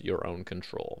out of your own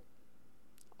control?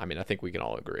 I mean, I think we can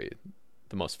all agree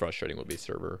the most frustrating would be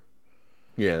server.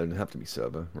 Yeah, it'd have to be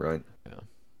server, right? Yeah.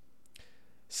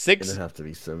 It'd have to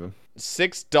be server.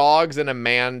 6 dogs in a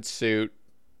man suit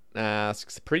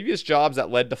asks, previous jobs that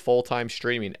led to full-time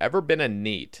streaming ever been a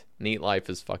neat life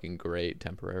is fucking great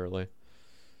temporarily.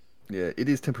 Yeah, it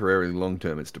is temporarily. Long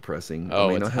term, it's depressing. Oh, I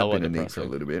mean, it's I have hella been a neat depressing. for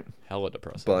a little bit, Hella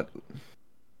depressing. but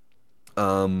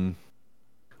I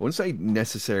wouldn't say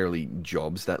necessarily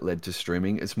jobs that led to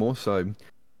streaming. It's more so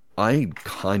I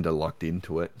kind of lucked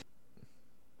into it.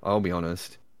 I'll be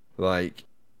honest. Like,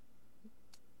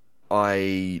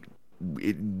 the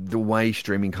way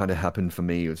streaming kind of happened for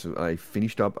me was I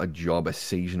finished up a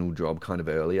seasonal job kind of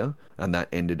earlier, and that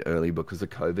ended early because of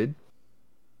COVID.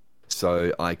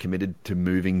 So I committed to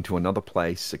moving to another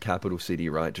place, a capital city,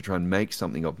 right, to try and make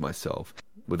something of myself.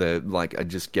 I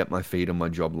just get my feet on my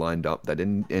job lined up. That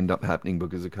didn't end up happening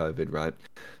because of COVID, right?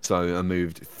 So I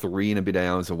moved 3 and a bit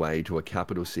hours away to a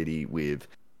capital city with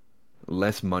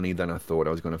less money than I thought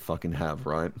I was going to fucking have,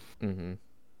 right? Mm-hmm.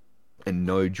 And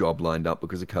no job lined up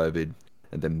because of COVID.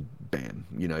 And then, bam,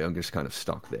 I'm just kind of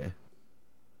stuck there.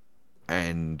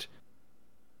 And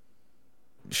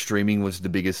streaming was the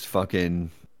biggest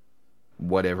fucking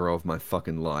whatever of my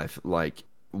fucking life. Like,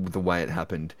 the way it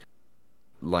happened.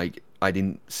 Like, I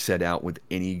didn't set out with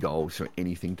any goals for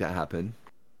anything to happen.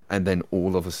 And then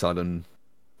all of a sudden,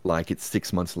 like, it's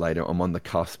 6 months later, I'm on the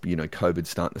cusp, COVID's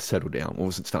starting to settle down. Well, it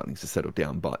wasn't starting to settle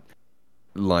down, but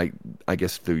like, I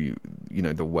guess the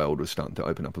world was starting to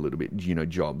open up a little bit,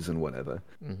 jobs and whatever.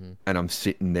 Mm-hmm. And I'm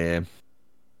sitting there,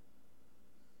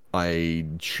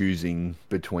 choosing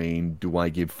between, do I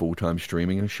give full-time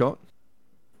streaming a shot,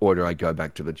 or do I go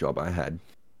back to the job I had?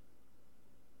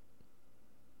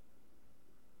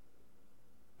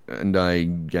 And I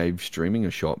gave streaming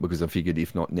a shot because I figured,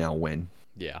 if not now, when?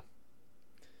 Yeah.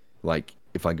 Like,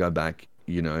 if I go back,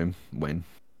 when?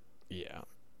 Yeah.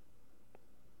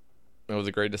 It was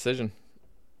a great decision.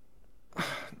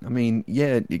 I mean,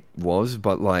 yeah, it was,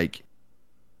 but like,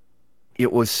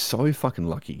 it was so fucking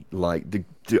lucky. Like,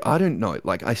 I don't know.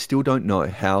 Like, I still don't know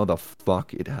how the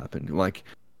fuck it happened. Like,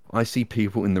 I see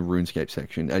people in the RuneScape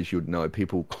section, as you'd know,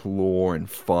 people claw and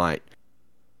fight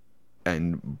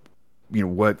and,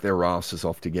 work their asses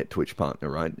off to get Twitch partner,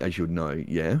 right? As you'd know,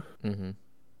 yeah? Mm-hmm.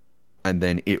 And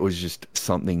then it was just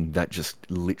something that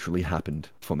just literally happened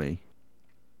for me.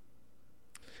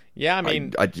 Yeah, I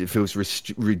mean... it feels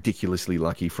ridiculously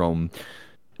lucky from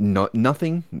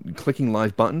nothing, clicking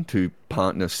live button, to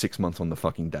partner 6 months on the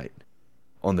fucking date.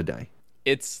 On the day.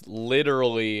 It's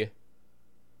literally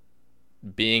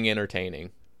being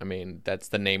entertaining. I mean, that's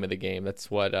the name of the game. That's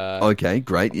what... Okay,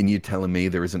 great. And you're telling me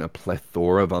there isn't a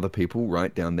plethora of other people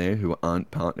right down there who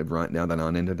aren't partnered right now that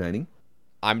aren't entertaining?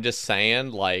 I'm just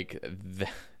saying, like...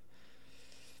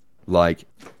 Like...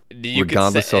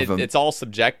 regardless of them, it's all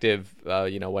subjective,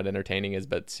 what entertaining is.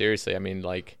 But seriously, I mean,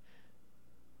 like,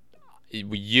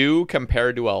 you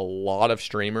compared to a lot of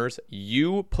streamers,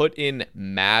 you put in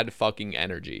mad fucking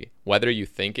energy, whether you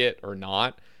think it or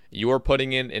not. You are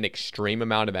putting in an extreme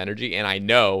amount of energy, and I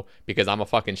know because I'm a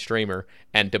fucking streamer,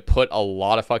 and to put a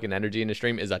lot of fucking energy in a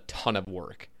stream is a ton of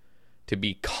work. To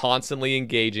be constantly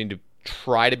engaging, to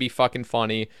try to be fucking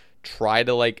funny, try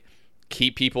to like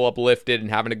keep people uplifted and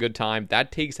having a good time,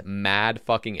 that takes mad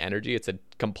fucking energy. It's a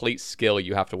complete skill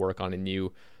you have to work on, and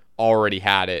you already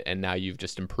had it, and now you've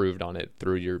just improved on it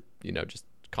through your, just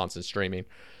constant streaming.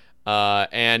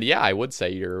 And yeah, I would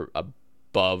say you're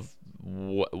above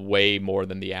way more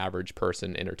than the average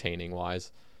person entertaining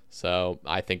wise. So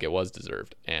I think it was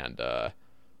deserved, and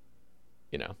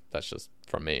that's just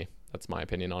from me. That's my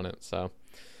opinion on it. So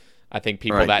I think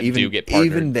people do get partnered.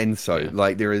 Even then,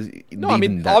 like, there is no. I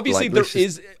mean, obviously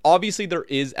there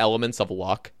is elements of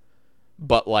luck,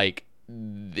 but like,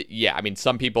 yeah. I mean,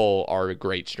 some people are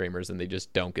great streamers and they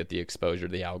just don't get the exposure.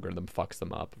 The algorithm fucks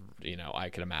them up. I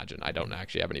can imagine. I don't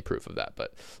actually have any proof of that,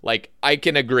 but like, I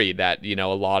can agree that a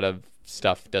lot of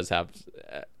stuff does have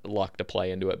luck to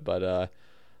play into it. But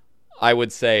I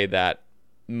would say that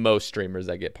most streamers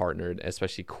that get partnered,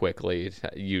 especially quickly,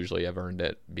 usually have earned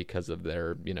it because of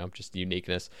their, just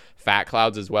uniqueness. Fat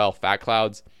Clouds as well. Fat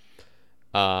Clouds,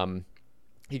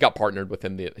 he got partnered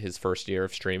within his first year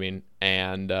of streaming,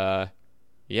 and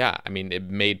yeah, I mean, it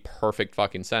made perfect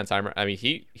fucking sense. I mean,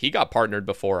 he got partnered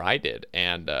before I did,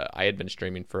 and I had been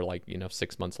streaming for like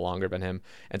 6 months longer than him,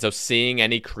 and so seeing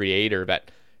any creator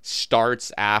that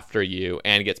starts after you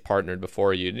and gets partnered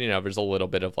before you, there's a little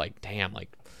bit of like, damn,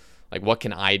 like what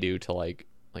can I do to like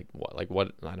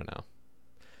what I don't know,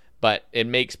 but it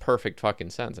makes perfect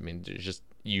fucking sense. I mean, just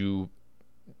you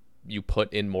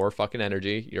put in more fucking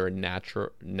energy. You're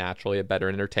naturally a better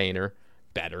entertainer.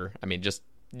 I mean, just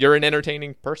you're an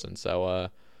entertaining person. So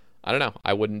I don't know.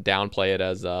 I wouldn't downplay it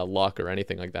as luck or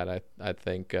anything like that. I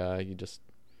think you just,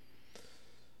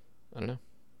 I don't know.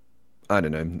 I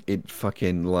don't know. It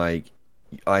fucking like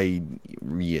I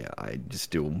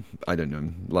don't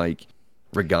know. Like,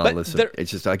 regardless of,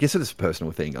 it's just, I guess it's a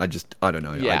personal thing. I don't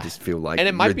know. Yeah. I just feel like, and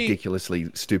it might ridiculously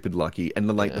stupid lucky. And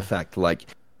the fact, like,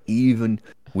 even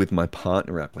with my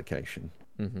partner application,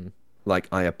 mm-hmm. like,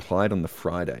 I applied on the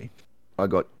Friday. I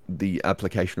got the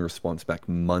application response back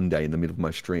Monday in the middle of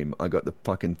my stream. I got the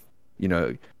fucking,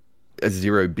 a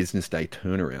 0 business day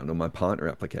turnaround on my partner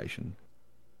application.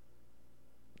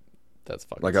 That's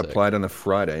fucking like, sick. I applied on a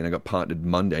Friday and I got partnered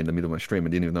Monday in the middle of my stream. I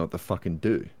didn't even know what to fucking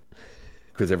do.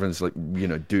 Because everyone's like,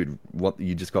 dude, what?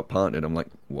 You just got partnered. I'm like,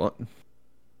 what?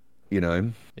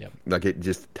 Yeah. Like, it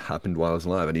just happened while I was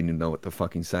live. I didn't even know what to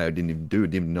fucking say. I didn't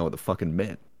even know what the fucking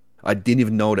meant. I didn't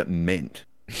even know what it meant,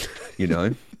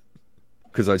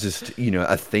 Because I was just,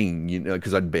 a thing,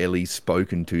 because I'd barely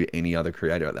spoken to any other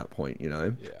creator at that point,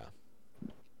 Yeah.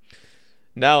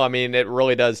 No, I mean, it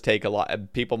really does take a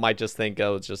lot. People might just think,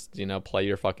 oh, it's just, play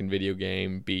your fucking video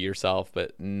game, be yourself.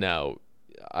 But no,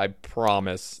 I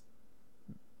promise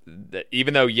that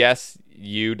even though, yes,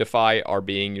 you, Defy, are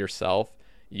being yourself,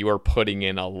 you are putting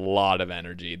in a lot of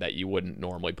energy that you wouldn't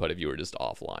normally put if you were just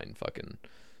offline fucking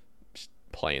just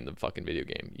playing the fucking video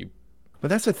game. But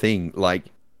that's the thing, like,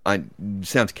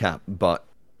 sounds cap, but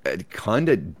I kind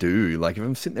of do. Like, if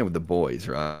I'm sitting there with the boys,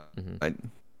 right,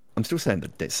 I'm still saying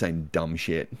the same dumb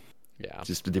shit. Yeah.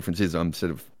 Just the difference is I'm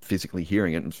sort of physically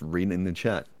hearing it and just reading it in the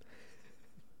chat.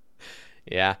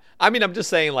 Yeah. I mean, I'm just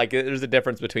saying, like, there's a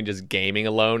difference between just gaming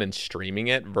alone and streaming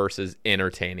it versus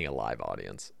entertaining a live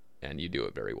audience. And you do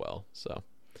it very well. So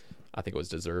I think it was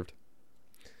deserved.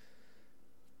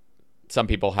 Some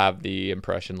people have the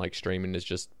impression like streaming is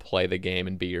just play the game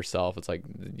and be yourself. It's like,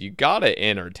 you gotta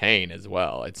entertain as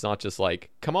well. It's not just like,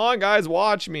 come on guys,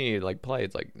 watch me, like play.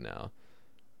 It's like, no.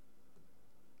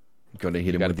 Gotta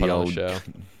hit him with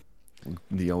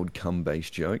the old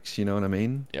cum-based jokes, you know what I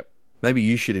mean? Yep. Maybe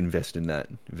you should invest in that.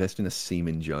 Invest in a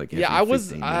semen joke. Yeah,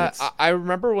 I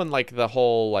remember when like the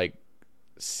whole like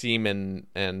semen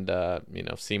and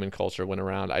semen culture went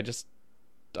around. I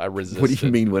resisted. What do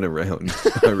you mean went around?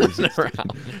 I resisted.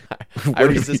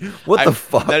 What the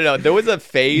fuck? No. There was a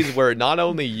phase where not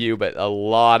only you, but a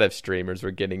lot of streamers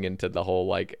were getting into the whole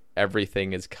like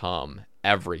everything is cum.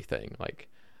 Everything. Like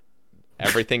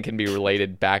everything can be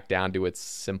related back down to its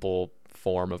simple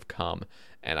form of cum.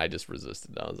 And I just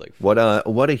resisted. I was like, what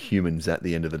are humans at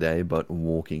the end of the day but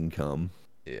walking cum?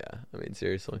 Yeah, I mean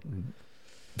seriously.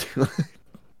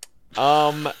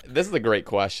 This is a great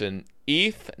question.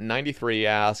 ETH93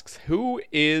 asks, who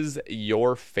is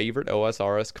your favorite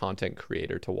OSRS content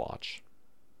creator to watch?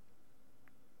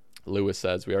 Lewis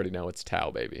says, we already know it's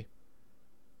Tao, baby.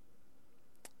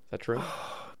 Is that true?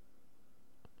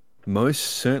 Most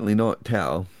certainly not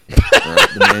Tao.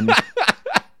 The man,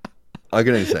 I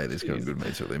can only say this because I'm good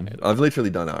mates with him. I've literally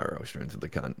done IRL streams with the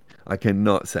cunt. I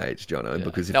cannot say it's Jono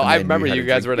because if I remember you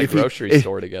guys were at a grocery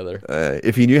store together.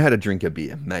 If he knew how to drink a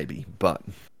beer, maybe. But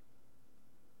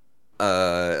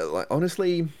like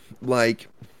honestly, like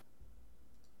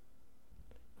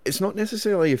it's not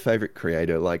necessarily a favorite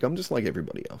creator. Like I'm just like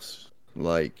everybody else.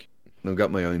 Like I've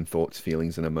got my own thoughts,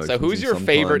 feelings, and emotions. So who's your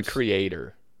favorite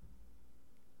creator?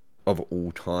 Of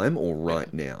all time or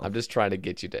right now? I'm just trying to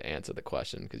get you to answer the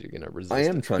question because you're going to resist. I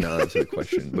am trying to answer the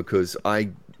question because I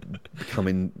come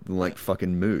in like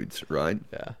fucking moods, right?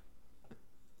 Yeah.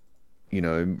 You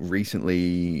know,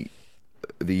 recently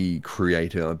the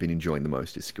creator I've been enjoying the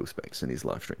most is Skillspecs and his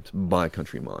live streams by a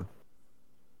country mile.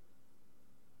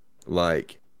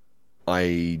 Like,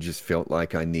 I just felt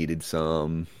like I needed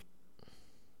some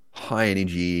high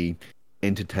energy,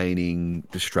 entertaining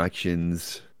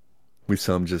distractions with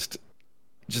some just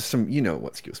some, you know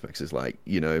what Skillspecs is like,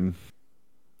 you know.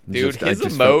 Dude, his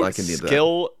emote,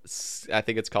 I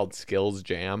think it's called Skills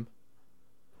Jam.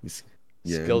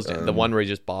 Yeah, Skills Jam, the one where he's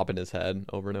just bopping his head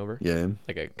over and over. Yeah.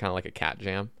 Like a kind of like a cat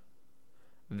jam.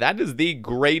 That is the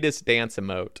greatest dance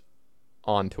emote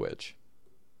on Twitch.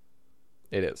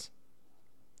 It is.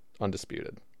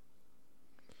 Undisputed.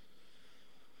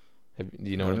 Do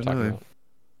you know what I'm talking about?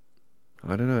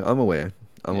 I don't know. I'm aware.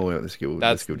 I'm aware of the skill.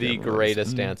 That's the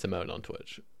greatest dance emote on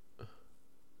Twitch.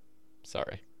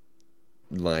 Sorry.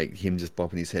 Like him just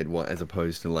bopping his head, what, as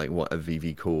opposed to like what a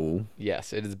VV Cool.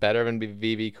 Yes, it is better than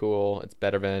VV Cool. It's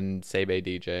better than Sebe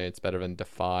DJ. It's better than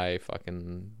Defy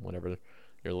fucking whatever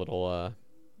your little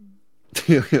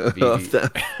the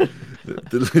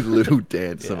little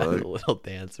dancer. Yeah, the little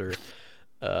dancer.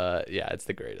 Yeah, it's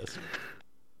the greatest.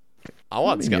 I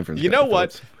want Scott. You know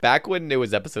what? Back when it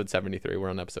was episode 73, we're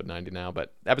on episode 90 now,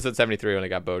 but episode 73 when I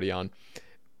got Bodhi on,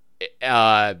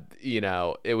 you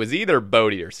know, it was either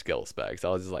Bodhi or Skillspecs. I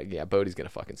was just like, yeah, Bodhi's gonna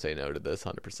fucking say no to this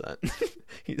 100%.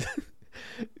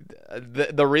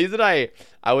 The reason I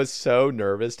was so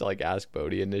nervous to like ask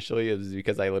Bodhi initially is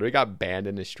because I literally got banned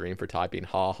in his stream for typing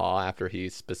ha ha after he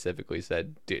specifically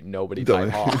said, dude, nobody type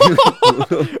ha.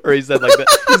 Or he said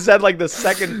the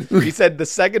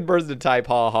second person to type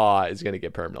ha ha is gonna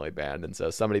get permanently banned. And so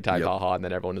somebody typed ha ha and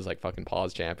then everyone was like fucking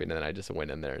pause champion, and then I just went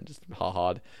in there and just ha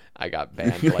ha'd. I got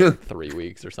banned for like 3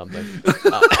 weeks or something.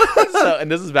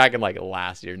 And this is back in like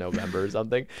last year, November or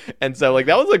something. And so like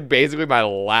that was like basically my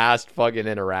last fucking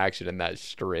interaction in that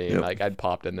stream. Yep. Like I'd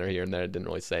popped in there here and there, didn't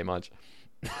really say much.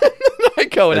 I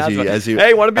go and ask him,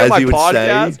 hey, want to be on my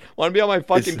podcast? Want to be on my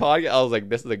fucking podcast? I was like,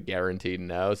 this is a guaranteed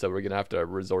no, so we're gonna have to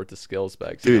resort to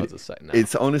Skillspecs. Dude,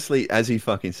 it's honestly, as he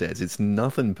fucking says, it's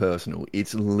nothing personal.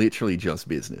 It's literally just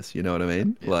business. You know what I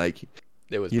mean? Yeah. Like,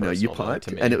 it was, you know, you piped,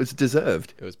 and it was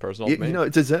deserved. It was personal to me. You know,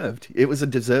 it deserved. It was a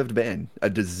deserved ban, a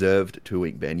deserved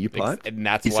 2-week ban. You piped, and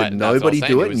that's you why said nobody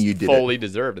do it, and you did it. Fully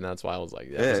deserved, and that's why I was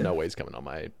like, there's no way he's coming on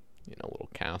my, you know, little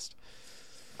cast.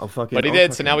 But he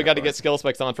did, so now we got to get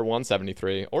Skillspecs on for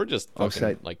 173, or just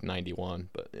fucking like 91.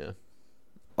 But yeah,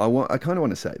 I kind of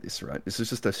want to say this, right? This is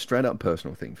just a straight up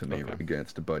personal thing for me with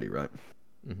regards to Bodhi, right?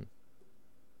 Mm-hmm.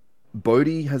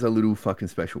 Bodhi has a little fucking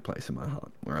special place in my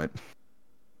heart, all right?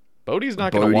 Bodhi's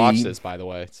not going to watch this, by the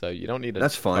way, so you don't need to.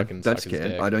 That's fine. fucking That's suck his care.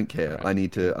 dick. I don't care. Right. I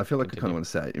need to. I feel like Continue. I kind of want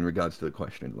to say it in regards to the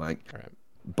question. Like, All right.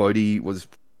 Bodhi was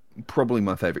probably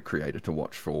my favorite creator to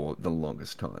watch for the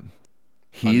longest time.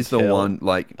 He's the Until- one,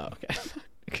 like, Oh, okay.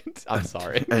 I'm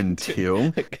sorry.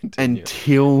 until Continue.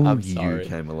 until I'm you sorry.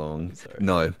 came along. sorry.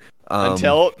 No,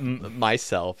 Until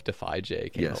myself, Defy J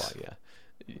came Yes. along.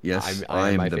 Yeah. yes, I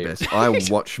am I'm my the favorite. best. I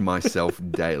watch myself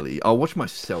daily. I'll watch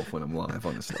myself when I'm live.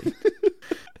 Honestly,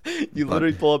 You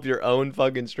literally pull up your own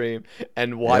fucking stream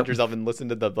and watch Yep. yourself and listen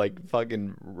to the like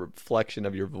fucking reflection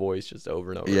of your voice just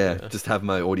over and over. yeah, again. just have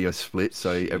my audio split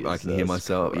so I can hear Jesus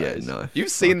myself. Christ. Yeah, no.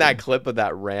 You've seen that clip of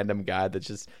that random guy that's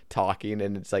just talking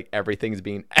and it's like everything's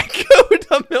being echoed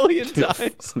a million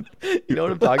times. You know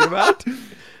what I'm talking about?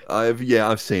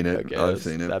 I've seen it. Okay, I've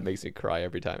seen it. that makes me cry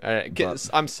every time. All right, But-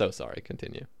 I'm so sorry.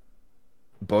 Continue.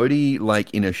 Bodhi,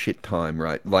 like, in a shit time,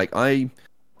 right? Like,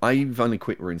 I've only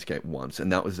quit RuneScape once,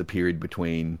 and that was the period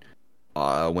between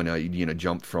when I,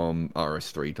 jumped from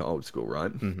RS3 to old school,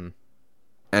 right? Mm-hmm.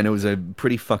 And it was a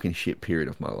pretty fucking shit period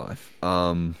of my life.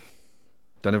 Don't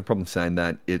have a problem saying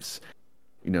that. It's,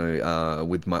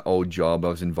 with my old job, I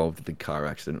was involved with a car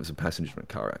accident. It was a passenger in a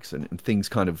car accident, and things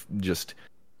kind of just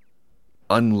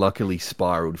unluckily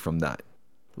spiraled from that.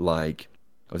 Like,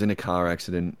 I was in a car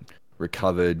accident,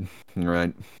 recovered,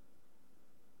 right?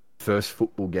 First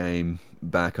football game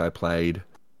back I played,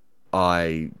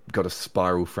 I got a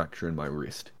spiral fracture in my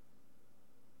wrist.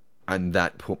 And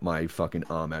that put my fucking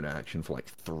arm out of action for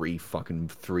like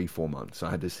 3-4 months. I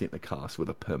had to sit in the cast with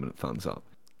a permanent thumbs up.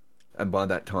 And by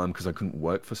that time, because I couldn't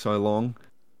work for so long,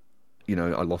 I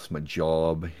lost my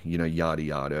job, yada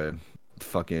yada.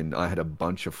 Fucking, I had a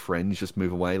bunch of friends just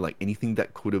move away. Like, anything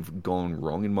that could have gone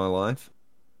wrong in my life,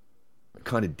 I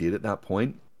kind of did at that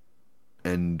point.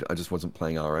 And I just wasn't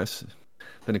playing RS.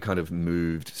 Then it kind of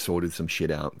moved, sorted some shit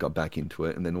out, got back into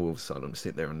it, and then all of a sudden I'm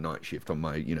sitting there on night shift on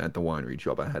my, at the winery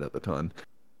job I had at the time.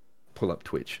 Pull up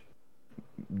Twitch.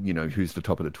 Who's the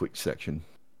top of the Twitch section?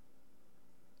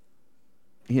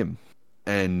 Him.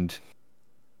 And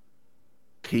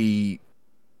he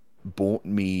brought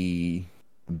me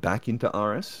back into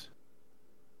RS.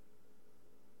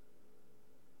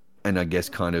 And I guess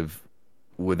kind of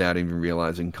without even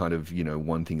realizing, kind of,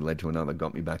 one thing led to another,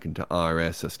 got me back into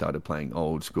RS. I started playing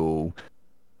old school,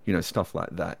 stuff like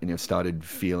that. And started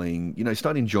feeling,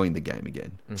 started enjoying the game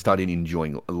again. Started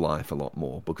enjoying life a lot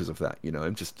more because of that,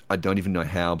 Just, I don't even know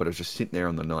how, but I was just sitting there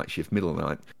on the night shift, middle of the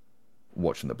night,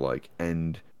 watching the bloke.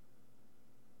 And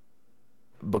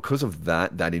because of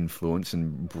that influence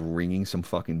and bringing some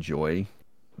fucking joy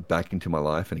back into my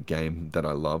life in a game that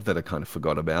I love, that I kind of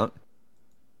forgot about,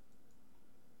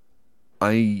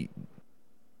 I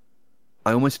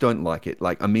almost don't like it.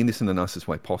 Like, I mean this in the nicest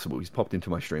way possible. He's popped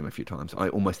into my stream a few times. I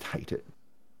almost hate it.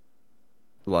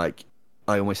 Like,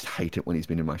 I almost hate it when he's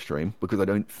been in my stream because I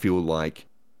don't feel like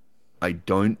I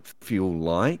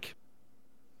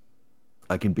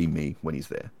can be me when he's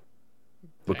there.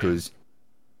 Because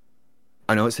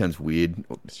I know it sounds weird,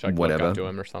 Should I whatever. look up to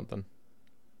him or something?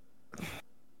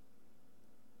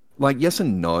 Like, yes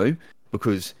and no,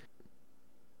 because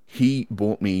he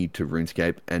brought me to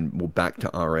RuneScape and back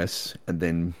to RS and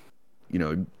then,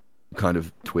 kind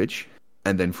of Twitch.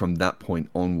 And then from that point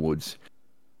onwards,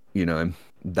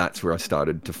 that's where I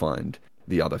started to find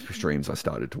the other streams I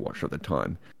started to watch at the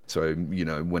time. So,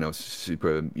 when I was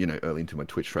super, early into my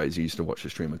Twitch phase, I used to watch a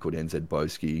streamer called NZ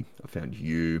Boski. I found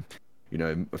you,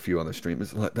 a few other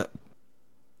streamers like that.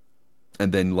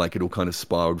 And then, like, it all kind of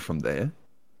spiraled from there.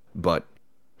 But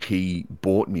he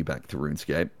brought me back to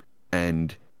RuneScape,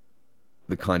 and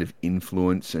the kind of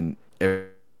influence and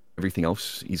everything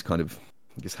else he's kind of,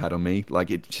 I guess, had on me, like,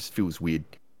 it just feels weird.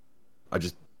 I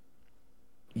just,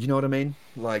 you know what I mean?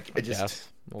 Like, it just, Yes,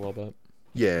 a little bit.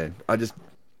 yeah, I just,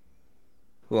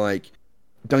 like,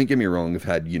 don't get me wrong, I've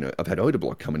had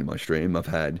Odablock come into my stream, I've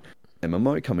had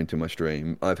MMO come into my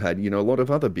stream, I've had, a lot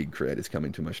of other big creators come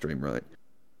into my stream, right?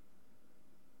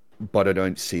 But I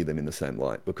don't see them in the same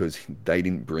light because they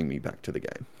didn't bring me back to the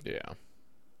game. Yeah.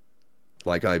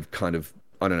 Like, I've kind of,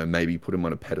 I don't know, maybe put him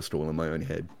on a pedestal in my own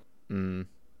head.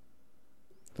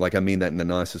 Like, I mean that in the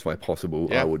nicest way possible.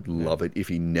 Yeah. I would love it if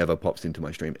he never pops into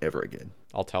my stream ever again.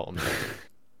 I'll tell him.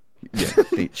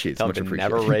 Yeah, cheers, Tell him much to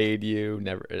appreciated. never raid you,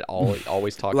 never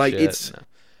always talk Like, shit. it's-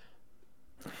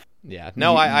 No. Yeah.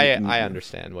 No, I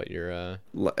understand what you're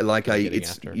Like, getting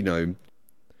it's, after.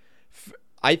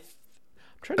 I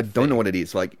trying to don't know what it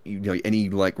is. Like, any,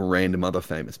 like, random other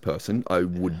famous person,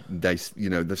 let's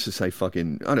just say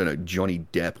fucking, I don't know, Johnny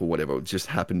Depp or whatever, would just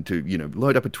happen to,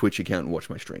 load up a Twitch account and watch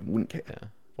my stream. Wouldn't care. Yeah.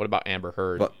 What about Amber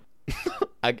Heard? But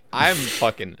I'm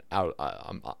fucking out.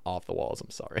 I'm off the walls. I'm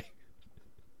sorry.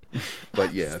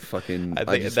 But yeah, fucking. I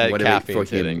think just, that whatever caffeine's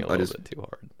for him, hitting a little bit too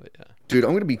hard. But yeah. Dude,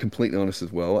 I'm gonna be completely honest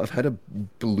as well. I've had a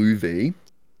Blue V,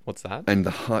 What's that? and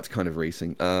the heart's kind of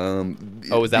racing. Oh,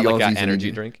 is that the like an Aussies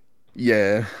energy drink?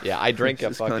 Yeah. Yeah, I drink a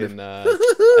It's just fucking.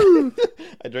 kind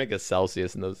I drink a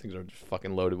Celsius, and those things are just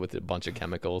fucking loaded with a bunch of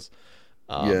chemicals.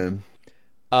 Yeah.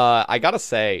 I gotta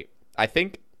say, I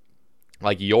think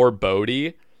like your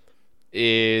Bodhi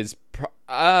is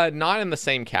not in the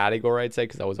same category, I'd say,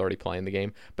 because I was already playing the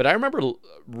game. But I remember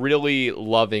really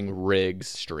loving Rig's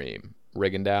stream,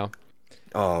 Rigondeaux.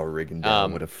 Oh,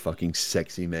 Rigondeaux, what a fucking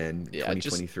sexy man. Yeah,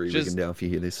 2023 just Rigondeaux, if you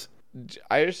hear this.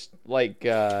 I just like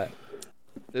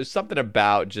there's something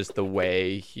about just the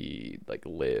way he like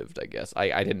lived, I guess.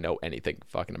 I didn't know anything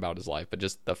fucking about his life, but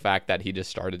just the fact that he just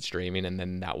started streaming and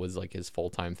then that was like his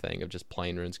full-time thing of just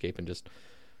playing RuneScape and just,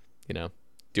 you know,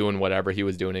 doing whatever he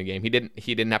was doing in the game.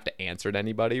 He didn't have to answer to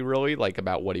anybody really, like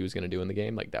about what he was going to do in the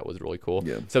game. Like that was really cool.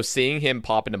 Yeah. So seeing him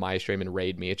pop into my stream and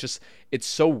raid me, it's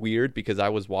so weird because I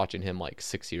was watching him like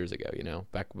 6 years ago, you know,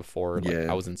 back before like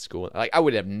I was in school. Like I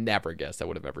would have never guessed I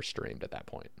would have ever streamed at that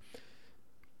point.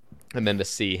 And then to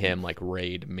see him like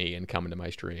raid me and come into my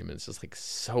stream, it's just like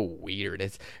so weird.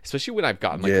 It's especially when I've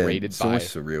gotten like raided by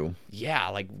surreal. Yeah,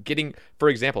 like getting, for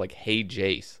example, like Hey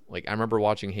Jace. Like I remember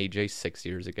watching Hey Jace 6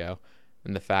 years ago,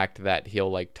 and the fact that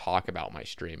he'll like talk about my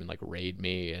stream and like raid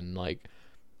me and like,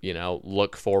 you know,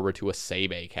 look forward to a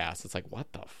Sabe cast. It's like,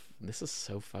 what the this is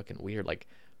so fucking weird. Like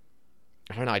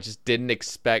I don't know, I just didn't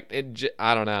expect it.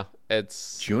 I don't know. Do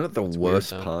you know what the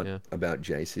worst part Yeah. about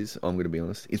Jace is? I'm going to be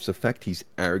honest. It's the fact he's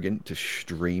arrogant to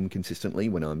stream consistently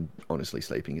when I'm honestly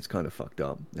sleeping. It's kind of fucked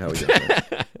up how he does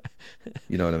that.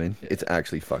 You know what I mean? It's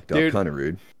actually fucked up. Dude, kind of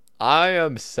rude. I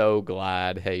am so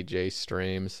glad Hey Jace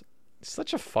streams. He's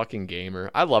such a fucking gamer.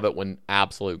 I love it when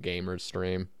absolute gamers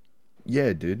stream.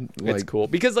 Yeah, dude. It's cool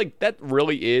because like that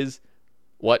really is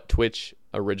what Twitch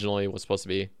originally was supposed to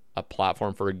be, a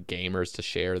platform for gamers to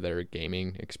share their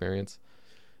gaming experience.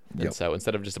 And so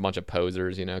instead of just a bunch of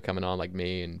posers, you know, coming on like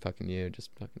me and fucking you, just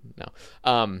fucking no.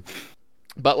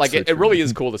 But like it really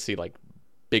is cool to see like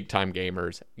big time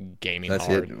gamers gaming That's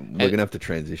hard. it. We're gonna have to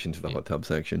transition to the hot tub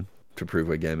section to prove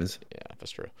we're gamers. Yeah,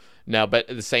 that's true. No, but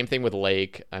the same thing with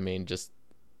Lake. I mean, just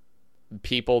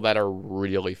people that are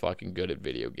really fucking good at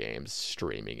video games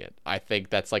streaming it. I think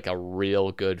that's like a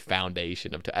real good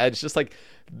foundation of it's just like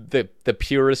the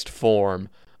purest form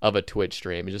of a Twitch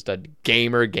stream. It's just a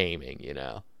gamer gaming, you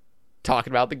know,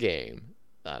 talking about the game.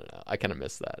 I don't know. I kind of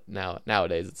miss that.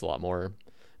 Nowadays it's a lot more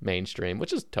mainstream,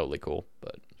 which is totally cool,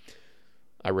 but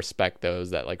I respect those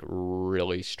that like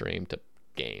really stream to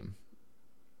game.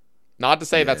 Not to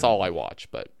say that's all I watch,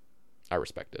 but I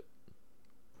respect it.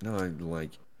 No,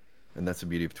 and that's the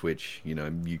beauty of Twitch. You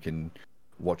know, you can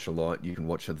watch a lot, you can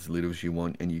watch as little as you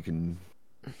want, and you can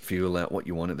feel out what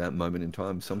you want at that moment in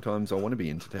time. Sometimes I want to be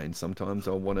entertained. Sometimes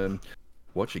I want to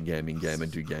watch a gaming game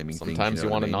and do gaming things. Sometimes you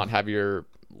want to not have your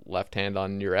left hand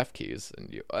on your F keys.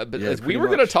 And you, we were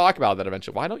going to much. talk about that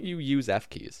eventually. Why don't you use F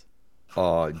keys?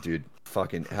 Oh, dude,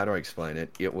 fucking, how do I explain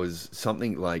it? It was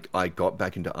something like I got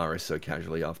back into RS so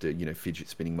casually after, you know, fidget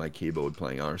spinning my keyboard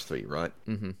playing RS3, right?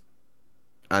 Mm-hmm.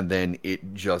 And then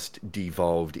it just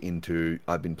devolved into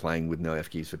I've been playing with no F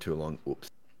keys for too long. Oops.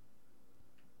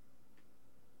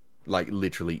 Like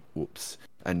literally, oops.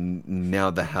 And now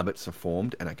the habits are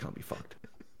formed, and I can't be fucked.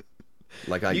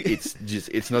 Like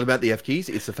it's not about the F keys.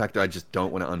 It's the fact that I just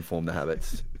don't want to unform the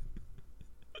habits.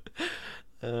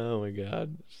 Oh my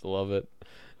god, just love it.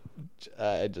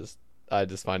 I just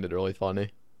find it really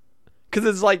funny because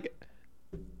it's like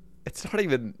it's not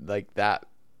even like that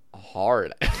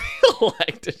hard. I feel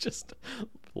like to just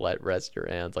rest your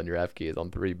hands on your F keys on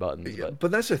 3 buttons.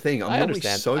 But that's the thing. I'm normally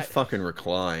so fucking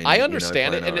reclined. I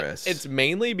understand it, and it's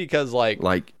mainly because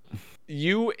like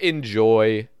you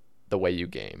enjoy the way you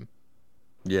game.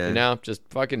 Yeah, you know, just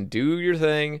fucking do your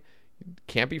thing.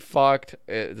 Can't be fucked.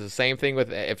 It's the same thing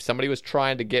with if somebody was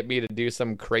trying to get me to do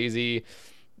some crazy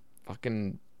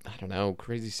fucking, I don't know,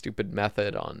 crazy stupid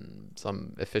method on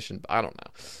some efficient, I don't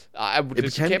know.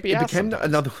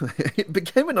 It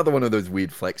became another one of those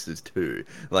weird flexes too.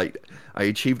 Like I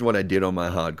achieved what I did on my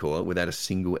hardcore without a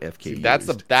single F key.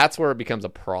 That's where it becomes a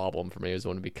problem for me, is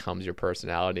when it becomes your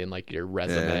personality and like your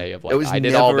resume of like I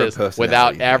did never all this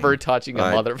without ever touching a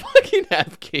motherfucking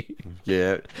F key.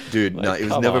 Yeah, dude, Like, no, it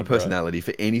was come never on, bro. personality. If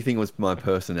anything was my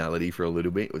personality for a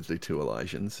little bit, it was the 2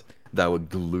 Elijahs. They were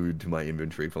glued to my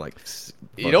inventory for like.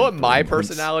 You know what my months.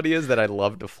 personality is that I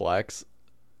love to flex?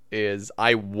 Is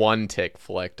I one tick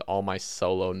flicked all my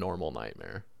solo normal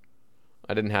nightmare.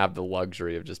 I didn't have the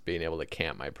luxury of just being able to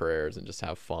camp my prayers and just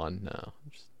have fun. No,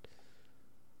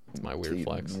 it's my weird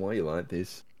flex. Why you like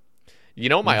this? You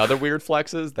know, my other weird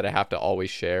flexes that I have to always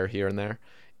share here and there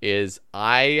is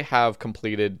I have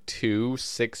completed 2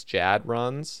 6 Jad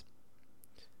runs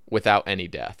without any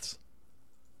deaths.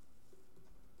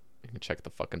 You can check the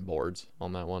fucking boards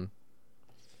on that one.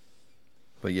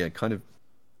 But yeah, kind of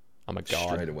I'm a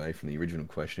god. straight away from the original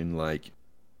question, like,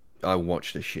 I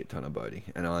watched a shit ton of Bodhi,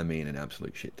 and I mean an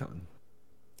absolute shit ton.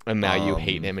 And now you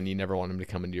hate him and you never want him to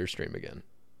come into your stream again.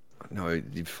 No,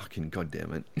 you fucking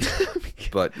goddamn it.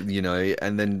 But, you know,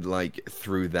 and then, like,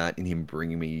 through that and him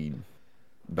bringing me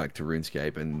back to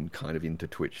RuneScape and kind of into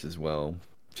Twitch as well,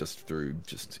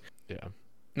 Yeah.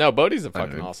 No, Bodhi's a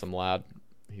fucking awesome lad.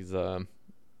 He's a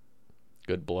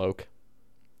good bloke.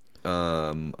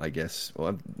 I guess, well,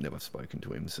 I've never spoken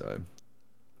to him, so...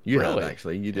 You really? have,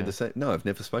 actually. You did the same. No, I've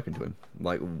never spoken to him.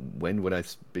 Like, when would I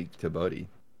speak to Bodhi?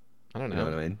 I don't know. You know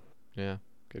what I mean? Yeah,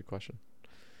 good question.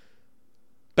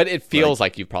 But it feels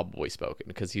like you've probably spoken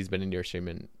because he's been in your stream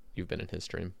and you've been in his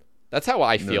stream. That's how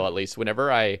I feel, at least.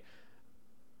 Whenever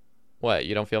What,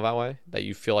 you don't feel that way? That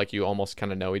you feel like you almost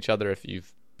kind of know each other if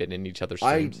you've been in each other's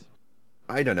streams?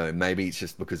 I don't know. Maybe it's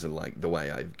just because of, like, the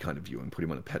way I kind of view him, put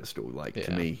him on a pedestal. Like,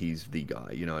 to me, he's the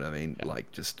guy. You know what I mean? Yeah.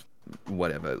 Like, just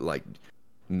whatever. Like,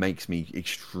 makes me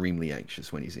extremely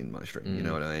anxious when he's in my stream. You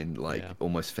know what I mean? Like,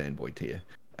 almost fanboy tier.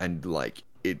 And, like,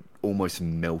 it almost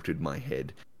melted my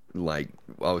head. Like,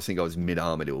 I was mid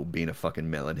Armadillo being a fucking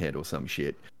melon head or some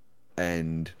shit.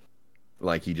 And,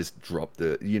 like, he just dropped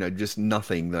just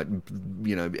nothing that,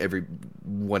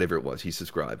 whatever it was, he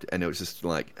subscribed. And it was just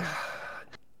like,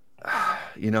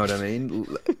 you know what I mean?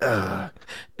 All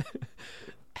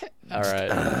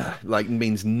right. Like,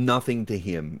 means nothing to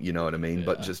him, you know what I mean?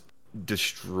 But just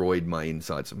destroyed my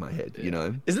insides of my head, you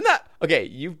know? Isn't that... Okay,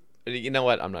 you know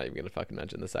what? I'm not even going to fucking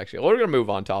mention this, actually. We're going to move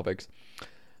on topics.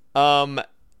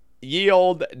 Ye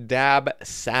Old Dab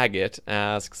Saget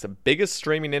asks, biggest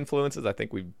streaming influences? I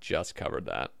think we've just covered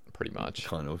that, pretty much.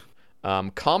 Kind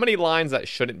of. Comedy lines that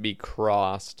shouldn't be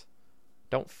crossed.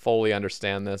 Don't fully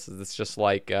understand this. Is this just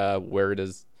like, where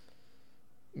does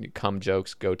cum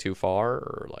jokes go too far,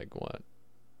 or like what?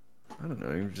 I don't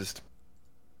know, just...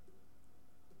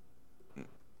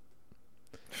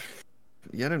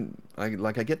 Yeah, I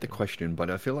get the question,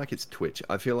 but I feel like it's Twitch.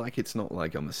 I feel like it's not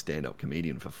like I'm a stand-up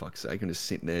comedian, for fuck's sake. I'm just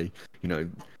sitting there,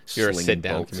 slinging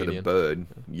bolts at a bird.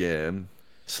 Yeah,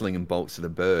 slinging bolts at a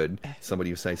bird. Somebody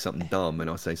will say something dumb, and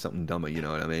I'll say something dumber, you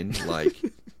know what I mean? Like,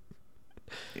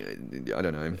 I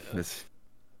don't know.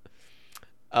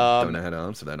 Don't know how to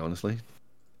answer that, honestly.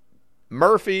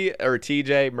 Murphy, or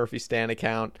TJ, Murphy Stan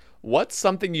account. What's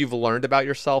something you've learned about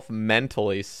yourself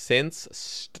mentally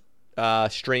since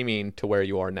streaming to where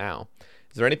you are now?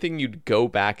 Is there anything you'd go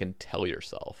back and tell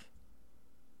yourself?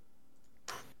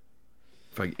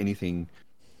 Like anything,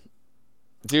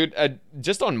 dude.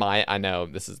 Just on I know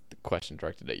this is the question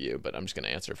directed at you, but I'm just gonna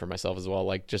answer it for myself as well.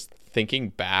 Like, just thinking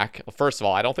back, first of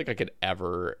all, I don't think I could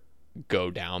ever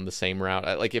go down the same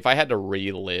route. Like, if I had to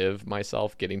relive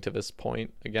myself getting to this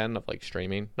point again of like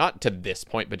streaming, not to this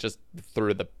point, but just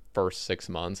through the first 6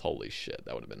 months, holy shit,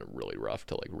 that would have been really rough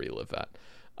to like relive that.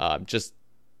 Just,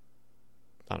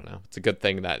 I don't know. It's a good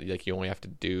thing that like you only have to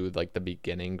do like the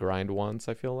beginning grind once.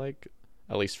 I feel like,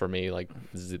 at least for me, like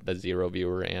the 0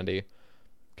 viewer Andy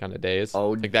kind of days.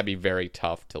 Oh, like that'd be very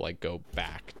tough to like go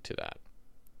back to that.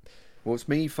 Well, it's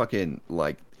me fucking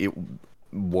like it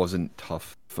wasn't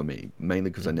tough for me,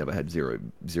 mainly because I never had zero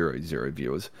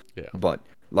viewers. Yeah. But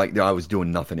like I was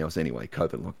doing nothing else anyway.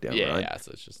 COVID lockdown. Yeah, right? yeah.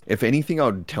 So it's just. If anything, I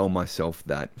would tell myself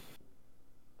that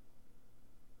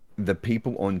the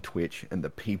people on Twitch and the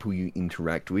people you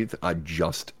interact with are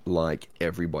just like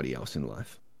everybody else in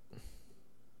life.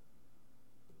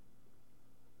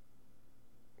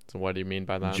 So what do you mean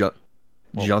by that?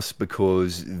 Just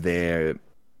because they're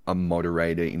a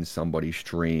moderator in somebody's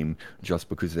stream, just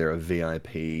because they're a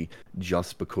VIP,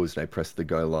 just because they press the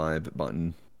go live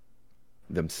button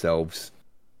themselves,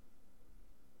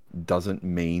 doesn't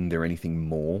mean they're anything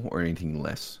more or anything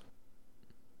less.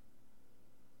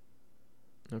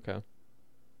 Okay.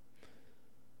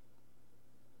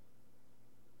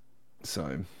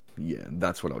 So, yeah,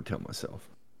 that's what I would tell myself.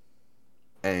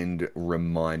 And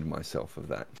remind myself of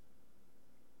that.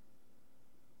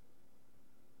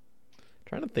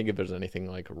 Trying to think if there's anything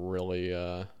like really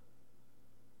yeah,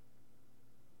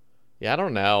 I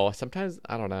don't know. Sometimes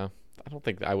I don't know. I don't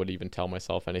think I would even tell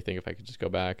myself anything if I could just go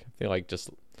back. I feel like just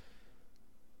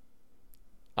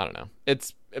I don't know.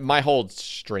 It's my whole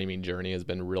streaming journey has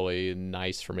been really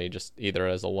nice for me, just either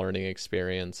as a learning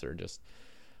experience or just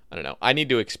I don't know. I need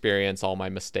to experience all my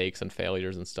mistakes and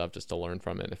failures and stuff just to learn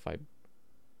from it.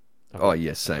 Oh,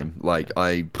 yes, same. Like,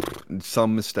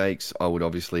 some mistakes I would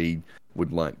obviously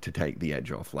would like to take the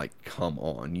edge off. Like, come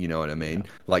on, you know what I mean?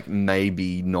 Yeah. Like,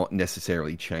 maybe not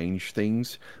necessarily change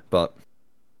things, but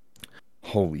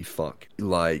holy fuck.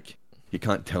 Like, you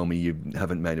can't tell me you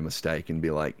haven't made a mistake and be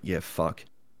like, yeah, fuck,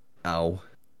 ow.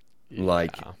 Yeah.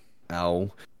 Like,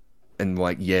 ow. And,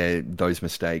 like, yeah, those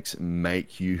mistakes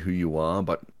make you who you are,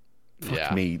 but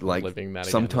fuck me, like,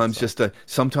 sometimes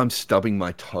sometimes stubbing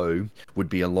my toe would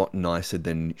be a lot nicer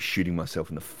than shooting myself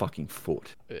in the fucking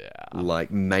foot. Yeah.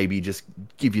 Like, maybe just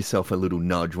give yourself a little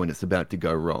nudge when it's about to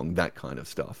go wrong, that kind of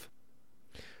stuff.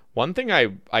 One thing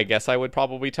I guess I would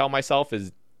probably tell myself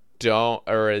is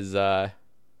I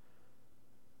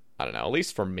don't know, at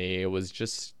least for me, it was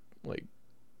just, like,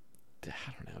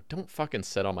 I don't know, don't fucking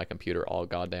sit on my computer all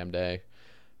goddamn day.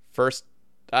 First,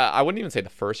 I wouldn't even say the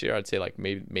first year. I'd say like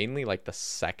mainly like the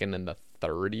second and the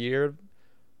third year,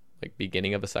 like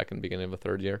beginning of the second, beginning of the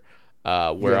third year,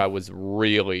 where I was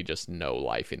really just no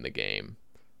life in the game.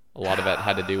 A lot of it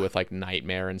had to do with like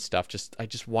Nightmare and stuff. I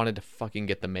just wanted to fucking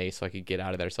get the mace so I could get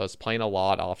out of there. So I was playing a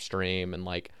lot off stream, and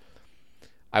like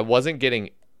I wasn't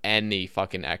getting any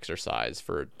fucking exercise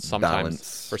for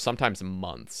sometimes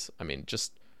months.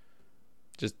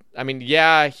 I mean,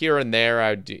 yeah, here and there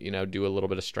I would do a little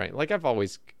bit of strength. Like I've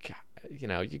always, you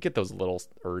get those little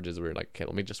urges where you're like, okay,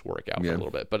 let me just work out for a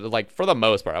little bit. But like for the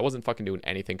most part, I wasn't fucking doing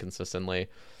anything consistently,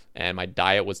 and my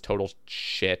diet was total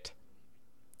shit.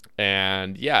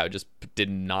 And yeah, it just did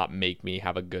not make me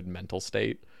have a good mental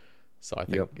state. So I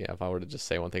think, if I were to just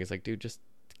say one thing, it's like, dude, just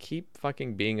keep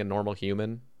fucking being a normal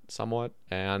human somewhat,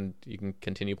 and you can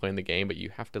continue playing the game, but you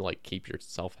have to like keep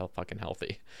yourself fucking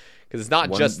healthy, because it's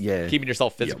not just keeping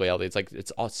yourself physically healthy. It's like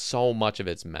it's so much of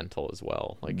it's mental as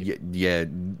well. Like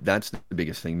that's the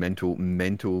biggest thing.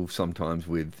 Mental sometimes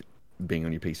with being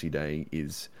on your PC day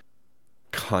is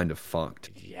kind of fucked.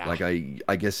 Yeah. Like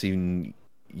I guess even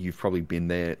you've probably been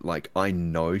there. Like I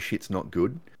know shit's not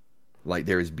good. Like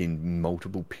there has been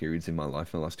multiple periods in my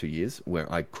life in the last 2 years where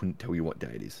I couldn't tell you what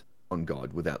day it is on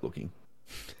God without looking.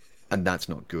 And that's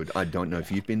not good. I don't know if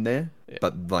you've been there,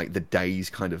 but like the days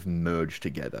kind of merge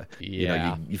together.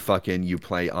 Yeah. You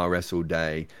play RS all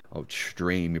day,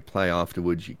 stream, you play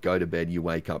afterwards, you go to bed, you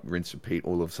wake up, rinse, repeat.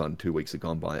 All of a sudden, 2 weeks have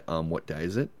gone by. What day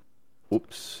is it?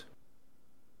 Oops.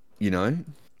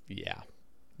 Yeah.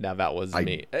 Now that was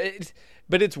me.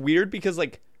 But it's weird because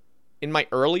like in my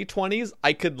early 20s,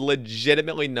 I could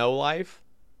legitimately know life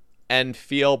and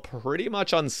feel pretty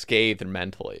much unscathed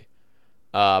mentally.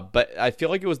 But I feel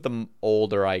like it was the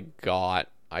older I got,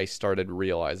 I started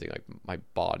realizing like my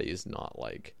body is not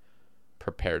like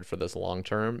prepared for this long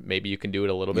term. Maybe you can do it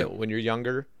a little bit when you're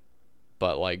younger,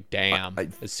 but like, damn,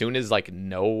 as soon as like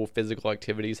no physical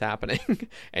activity is happening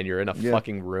and you're in a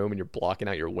fucking room and you're blocking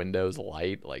out your windows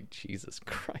light, like Jesus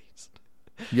Christ.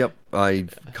 Yep.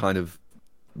 I've kind of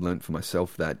learned for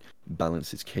myself that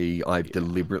balance is key. I've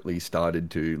deliberately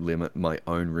started to limit my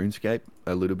own RuneScape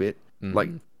a little bit. Mm-hmm. Like,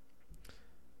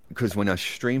 because when I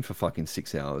stream for fucking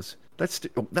 6 hours,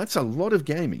 that's a lot of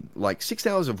gaming. Like 6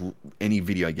 hours of any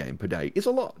video game per day is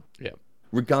a lot. Yeah.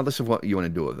 Regardless of what you want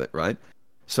to do with it, right?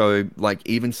 So like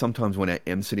even sometimes when I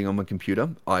am sitting on my computer,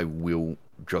 I will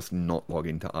just not log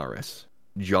into RS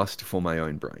just for my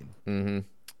own brain. Mm-hmm.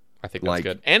 I think that's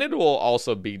good. And it will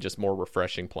also be just more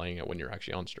refreshing playing it when you're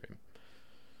actually on stream.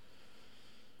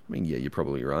 I mean, yeah, you're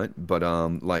probably right. But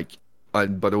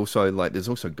but also like there's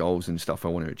also goals and stuff I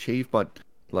want to achieve, but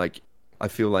like, I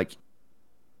feel like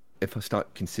if I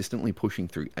start consistently pushing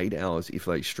through 8 hours, if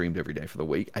I streamed every day for the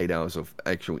week, 8 hours of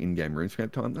actual in-game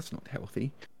RuneScape time, that's not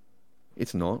healthy.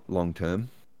 It's not long term.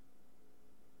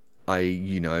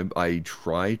 I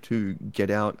try to get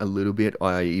out a little bit.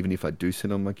 Even if I do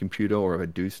sit on my computer or if I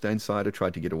do stay inside, I try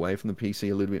to get away from the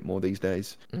PC a little bit more these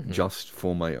days, just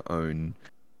for my own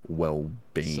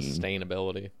well-being.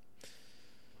 Sustainability.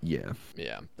 Yeah.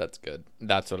 Yeah, that's good.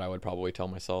 That's what I would probably tell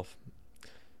myself.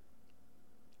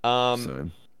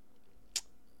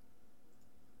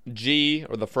 G,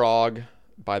 or the Frog,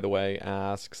 by the way,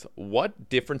 asks, what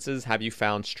differences have you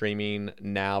found streaming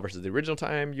now versus the original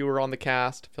time you were on the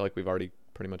cast? I feel like we've already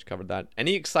pretty much covered that.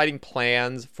 Any exciting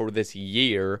plans for this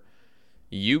year?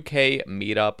 UK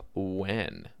meetup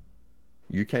when?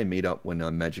 UK meetup when I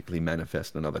magically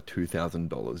manifest another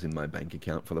 $2,000 in my bank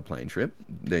account for the plane trip.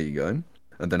 There you go.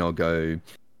 And then I'll go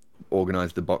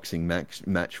organise the boxing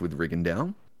match with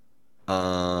Rigondeaux.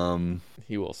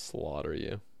 He will slaughter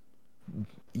you.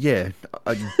 Yeah,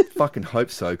 I fucking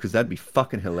hope so, because that'd be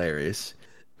fucking hilarious.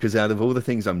 Because out of all the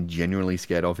things I'm genuinely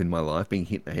scared of in my life, being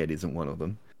hit in the head isn't one of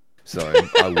them. So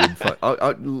I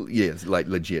would, like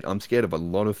legit, I'm scared of a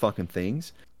lot of fucking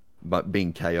things, but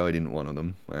being KO'd in one of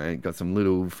them. Right? Got some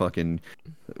little fucking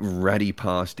ratty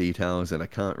past details that I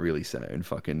can't really say in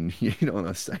fucking, you know, on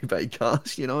a Sabe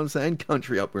cast, you know what I'm saying?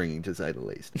 Country upbringing, to say the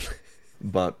least.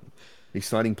 But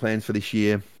exciting plans for this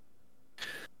year.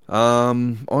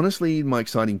 Honestly, my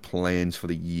exciting plans for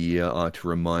the year are to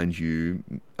remind you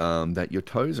that your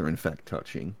toes are in fact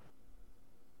touching.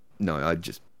 No, I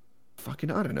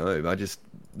don't know. I just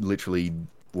literally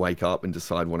wake up and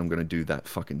decide what I'm going to do that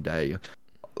fucking day.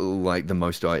 Like, the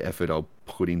most effort I'll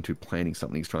put into planning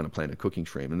something is trying to plan a cooking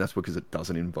stream, and that's because it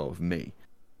doesn't involve me.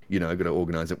 You know, I've got to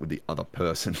organize it with the other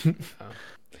person.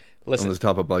 Listen, I'm the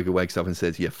type of bloke who wakes up and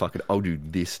says, yeah, fuck it, I'll do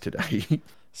this today.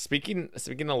 Speaking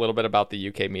a little bit about the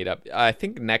UK meetup, I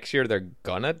think next year they're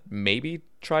gonna maybe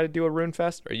try to do a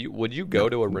RuneFest. Would you go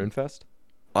to a RuneFest?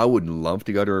 I would love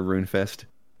to go to a RuneFest.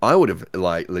 I would have,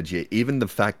 like, legit, even the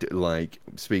fact,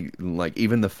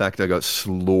 even the fact I got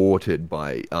slaughtered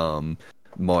by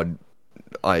mod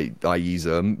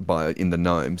Aiza in the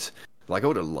Gnomes. Like, I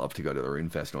would have loved to go to the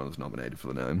RuneFest when I was nominated for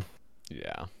the Gnome.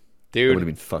 Yeah, dude, it would have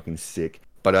been fucking sick.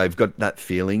 But I've got that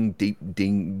feeling deep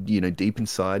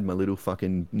inside my little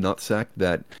fucking nutsack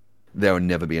that there will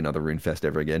never be another RuneFest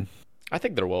ever again. I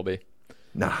think there will be.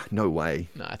 Nah, no way.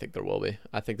 No, I think there will be.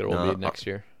 I think there will be next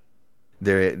year.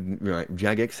 Right,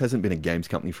 Jagex hasn't been a games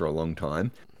company for a long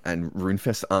time, and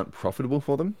RuneFests aren't profitable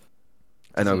for them.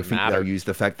 And I would think they'll use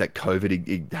the fact that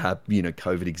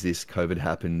COVID exists, COVID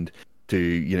happened, to,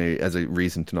 you know, as a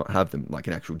reason to not have them, like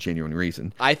an actual genuine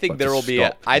reason. I think there will be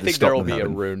a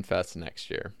RuneFest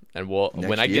next year, and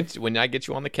when I get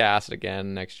you on the cast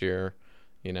again next year,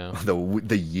 you know,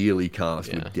 the yearly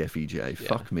cast with Defy J. Yeah.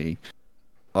 Fuck me.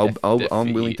 I'm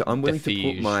willing to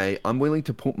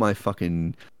put my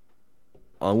fucking.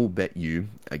 I will bet you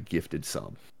a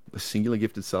singular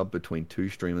gifted sub between two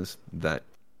streamers that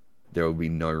there will be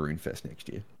no RuneFest next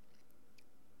year.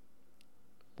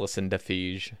 Listen,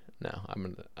 Defige. No,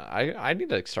 I need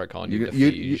to start calling you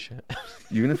Defige.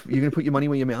 You're gonna put your money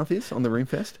where your mouth is on the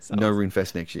RuneFest? No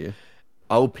RuneFest next year.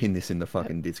 I'll pin this in the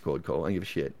fucking Discord call. I don't give a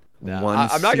shit. No,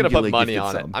 I'm not gonna put money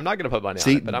on it. I'm not gonna put money on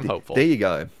it, but I'm hopeful. There you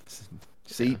go.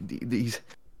 See,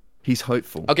 he's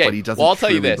hopeful. Okay, but he doesn't I'll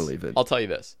tell you this. Believe it. I'll tell you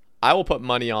this. I will put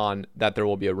money on that there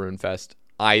will be a RuneFest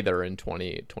either in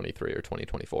 2023 or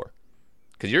 2024.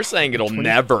 Because you're saying it'll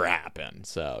never happen.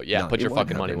 So yeah, put your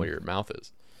fucking money where your mouth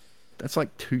is. That's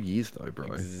like 2 years though, bro.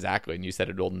 Exactly, and you said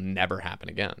it will never happen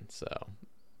again. So,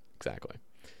 exactly.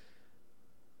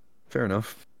 Fair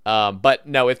enough. But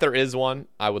no, if there is one,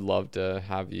 I would love to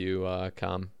have you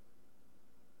come.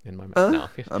 In my no,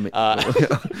 I mean,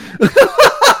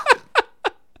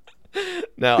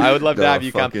 no, I would love to have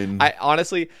you come. I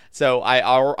honestly, so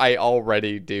I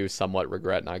already do somewhat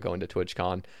regret not going to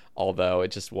TwitchCon, although it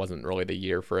just wasn't really the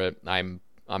year for it. I'm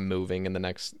moving in the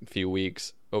next few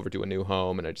weeks over to a new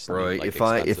home, and I just right. Need, if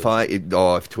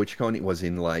TwitchCon it was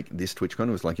in like this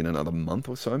TwitchCon was like in another month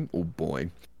or so. Oh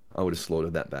boy, I would have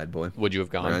slaughtered that bad boy. Would you have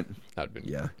gone? Right. That would be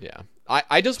yeah.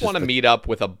 I just want to meet up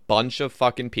with a bunch of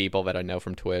fucking people that I know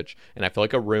from Twitch, and I feel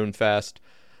like a RuneFest.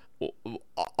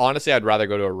 Honestly, I'd rather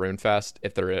go to a RuneFest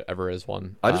if there ever is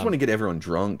one. I just want to get everyone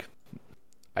drunk.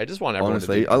 I just want everyone.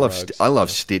 Honestly, to do I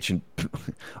love Stitch, and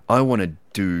I want to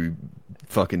do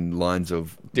fucking lines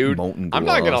of molten glass. I'm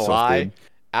not gonna lie.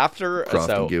 After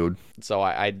Crafting Guild. So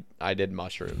I did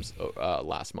mushrooms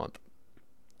last month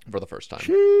for the first time.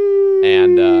 Sheesh.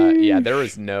 And yeah, there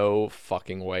is no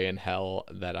fucking way in hell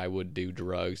that I would do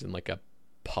drugs in like a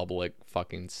public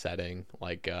fucking setting,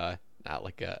 like not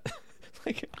like a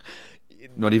like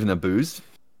not even a booze.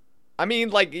 I mean,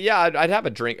 like, yeah, I'd have a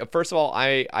drink. First of all,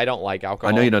 I don't like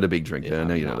alcohol. I know you're not a big drinker. Yeah, I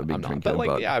know you're not a big drinker. But,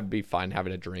 like, yeah, I'd be fine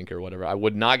having a drink or whatever. I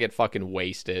would not get fucking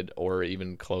wasted or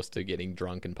even close to getting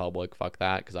drunk in public. Fuck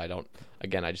that, because I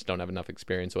just don't have enough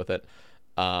experience with it.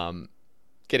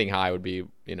 Getting high would be,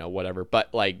 whatever.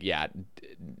 But, like, yeah,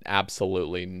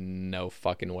 absolutely no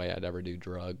fucking way I'd ever do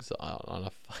drugs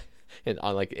in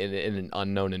an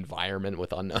unknown environment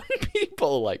with unknown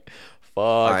people. Like,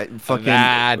 fuck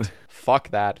that.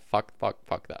 Fuck that. Fuck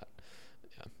that.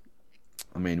 Yeah.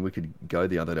 I mean, we could go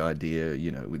the other idea,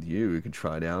 with you. We could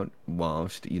try it out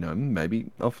whilst, maybe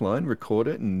offline, record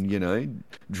it, and,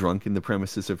 drunk in the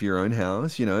premises of your own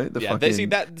house,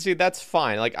 that's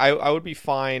fine. Like, I would be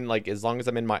fine, like, as long as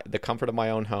I'm in the comfort of my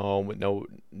own home with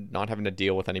not having to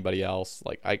deal with anybody else.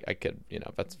 Like, I could,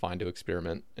 that's fine to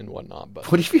experiment and whatnot.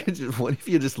 But what if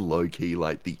you're just low key,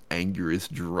 like, the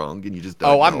angriest drunk and you just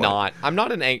don't know I'm not. I'm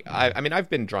not an I mean, I've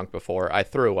been drunk before. I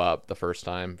threw up the first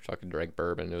time. Fucking drank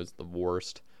bourbon. It was the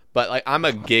worst. But like I'm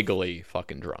a giggly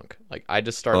fucking drunk. Like I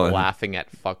just start laughing at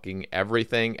fucking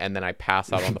everything, and then I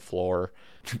pass out on the floor,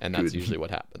 and that's usually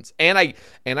what happens. And I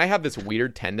have this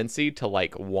weird tendency to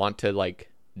like want to like.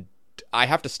 I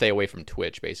have to stay away from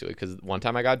Twitch basically because one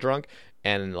time I got drunk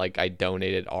and like I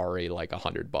donated Ari like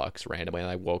 $100 randomly, and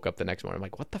I woke up the next morning I'm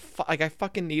like, what the fuck? Like I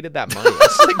fucking needed that money. I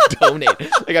just like donate.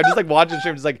 Like I'm just like watching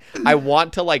stream, just like I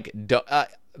want to like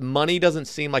money doesn't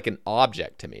seem like an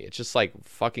object to me. It's just like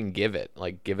fucking give it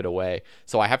away.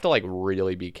 So I have to like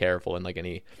really be careful in like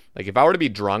any like if I were to be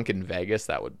drunk in Vegas,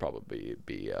 that would probably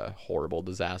be a horrible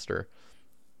disaster.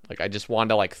 Like I just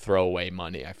want to like throw away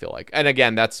money, I feel like. And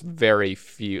again, that's very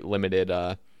few limited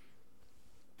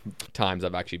times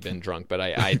I've actually been drunk, but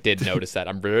I did notice that.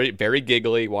 I'm very very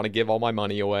giggly, want to give all my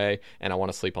money away, and I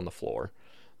want to sleep on the floor.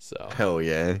 So hell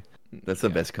yeah. That's the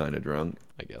best kind of drunk.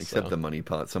 I guess Except so. the money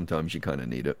part. Sometimes you kind of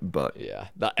need it, but yeah,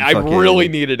 I really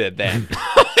needed it then.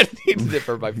 I needed it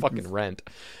for my fucking rent.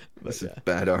 But, this is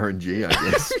bad RNG,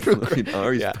 I guess.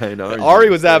 Ari's paying RNG. Ari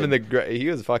was having he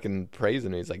was fucking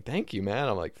praising me. He's like, "Thank you, man."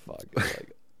 I'm like, "Fuck."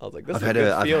 I was like, "This is a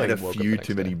good feeling." I've had a few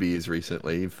too many beers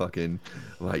recently. Fucking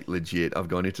like legit. I've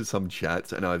gone into some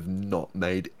chats and I've not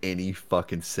made any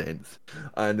fucking sense.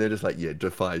 And they're just like, "Yeah,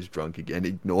 Defy's drunk again.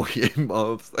 Ignore him." I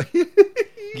was like,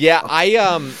 yeah,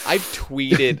 I've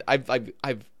tweeted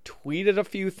I've tweeted a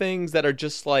few things that are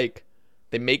just like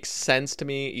they make sense to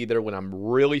me either when I'm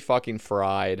really fucking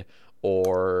fried,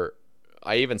 or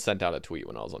I even sent out a tweet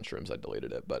when I was on shrooms. I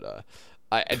deleted it, but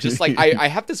I just like I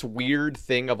have this weird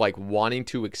thing of like wanting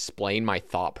to explain my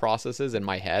thought processes in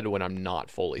my head when I'm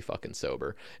not fully fucking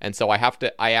sober, and so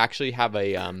I actually have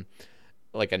a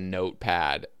like a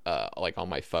notepad like on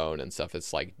my phone and stuff.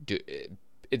 It's like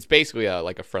it's basically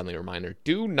like a friendly reminder.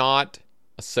 Do not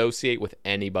associate with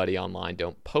anybody online.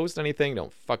 Don't post anything.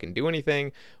 Don't fucking do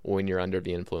anything when you're under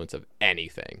the influence of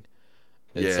anything.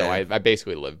 And so I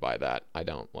basically live by that. I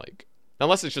don't like,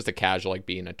 unless it's just a casual, like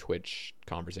being a Twitch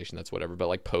conversation, that's whatever. But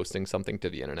like posting something to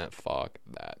the internet, fuck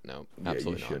that. No,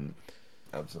 absolutely you shouldn't.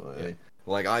 Absolutely. Yeah.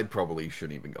 Like, I probably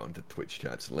shouldn't even go into Twitch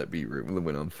chats and let me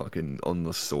when I'm fucking on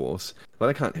the source. But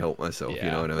I can't help myself, you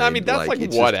know what I mean? I mean, that's like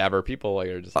whatever. Just, people like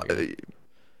are just like...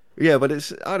 yeah, but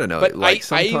it's, I don't know. But like,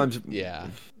 sometimes... yeah.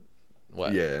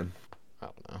 What? Yeah. I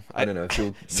don't know. I don't know. I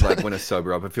feel like when I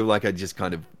sober up, I feel like I just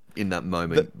kind of, in that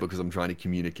moment, because I'm trying to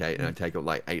communicate and I take up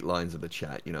like 8 lines of the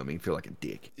chat, you know what I mean? Feel like a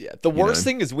dick. Yeah. The worst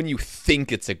thing is when you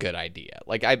think it's a good idea.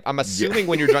 Like, I'm assuming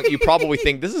when you're drunk, you probably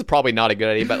think this is probably not a good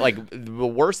idea, but like the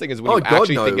worst thing is when you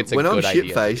actually think it's a good idea. When I'm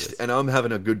shit-faced and I'm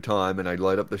having a good time and I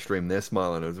load up the stream, they're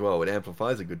smiling as well. It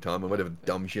amplifies a good time, and whatever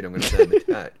dumb shit I'm going to say in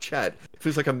the chat, it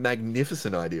feels like a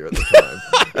magnificent idea at the time.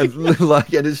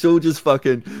 and it's all just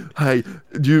fucking, hey,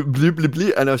 do blah, blah,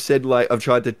 blah. And I've said, like, I've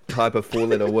tried to type a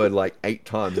 4-letter word like 8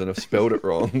 times and I've spelled it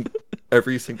wrong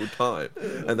every single time.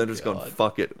 And then just gone,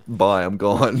 fuck it, bye, I'm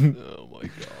gone. Oh my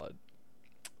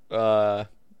god.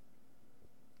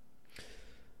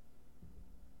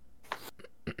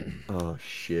 Oh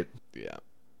shit. Yeah.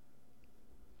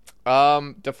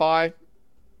 Defy.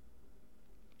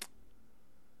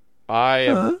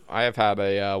 I have had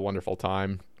a wonderful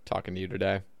time talking to you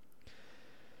today.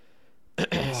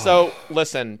 So,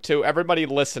 listen, to everybody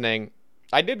listening,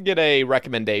 I did get a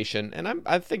recommendation, and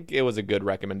I think it was a good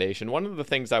recommendation. One of the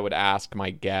things I would ask my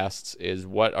guests is,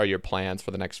 what are your plans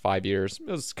for the next 5 years?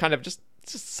 It was kind of just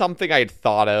something I had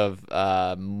thought of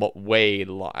I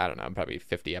don't know, probably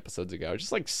 50 episodes ago.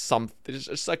 Just like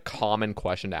just a common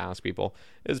question to ask people.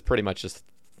 It was pretty much just,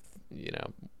 you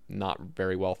know, not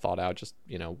very well thought out. Just,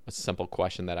 you know, a simple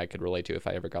question that I could relate to if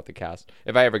I ever got the guest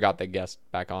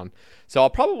back on. So I'll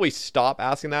probably stop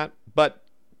asking that. But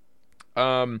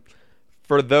for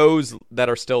those that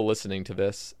are still listening to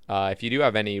this, if you do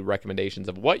have any recommendations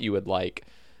of what you would like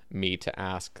me to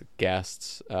ask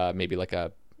guests, maybe like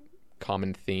a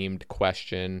common themed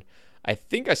question. I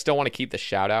think I still want to keep the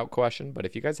shout out question, but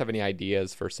if you guys have any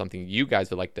ideas for something you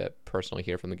guys would like to personally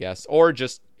hear from the guests, or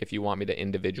just if you want me to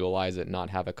individualize it,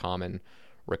 not have a common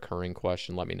recurring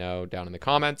question, let me know down in the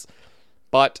comments.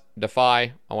 But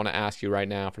Defy, I want to ask you right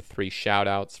now for 3 shout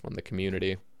outs from the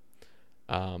community.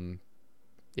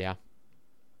 Yeah.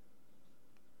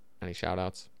 Any shout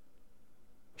outs?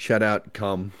 Shout out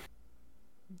cum.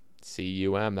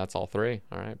 CUM, that's all 3.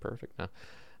 All right, perfect. Now,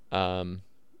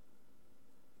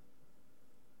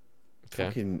 okay.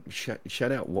 Fucking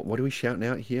shout out. What are we shouting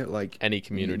out here? Like any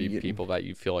community people that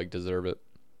you feel like deserve it.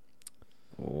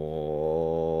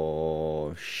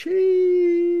 Oh,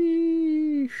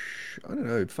 sheesh. I don't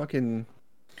know. Fucking.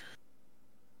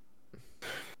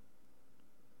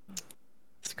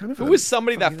 It's kind of. Who is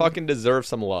somebody that fucking deserves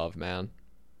some love, man?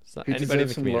 It's not anybody in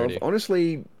the community. Love.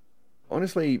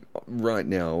 honestly, right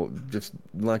now, just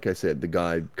like I said, the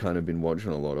guy I've kind of been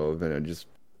watching a lot of, and I just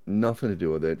nothing to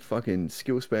do with it. Fucking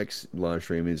Skill Specs live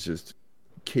stream is just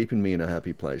keeping me in a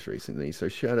happy place recently. So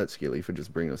shout out Skilly for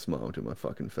just bringing a smile to my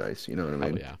fucking face. You know what I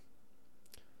mean? Oh yeah.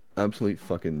 Absolute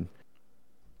fucking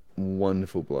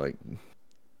wonderful bloke.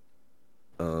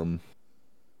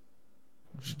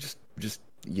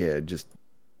 Just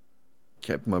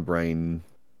kept my brain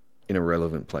in a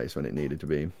relevant place when it needed to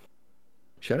be.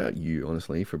 Shout out you,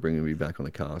 honestly, for bringing me back on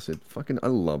the cast. I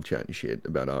love chatting shit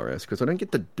about RS because I don't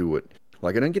get to do it.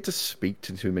 Like, I don't get to speak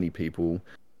to too many people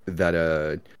that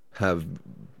have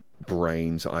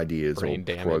brains, ideas, brain or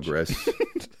damage. Progress.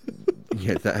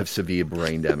 Yeah, that have severe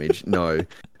brain damage. No,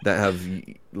 that have,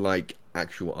 like,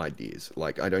 actual ideas.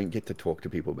 Like, I don't get to talk to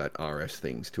people about RS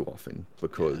things too often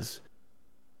because,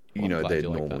 Well, they're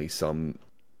like normally some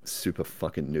super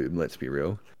fucking noob, let's be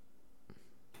real.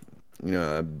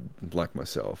 I'm like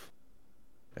myself.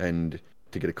 And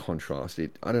to get a contrast,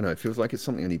 I don't know, it feels like it's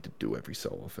something I need to do every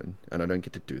so often. And I don't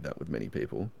get to do that with many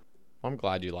people. I'm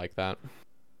glad you like that.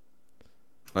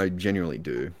 I genuinely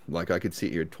do. Like, I could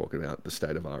sit here and talk about the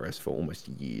state of RS for almost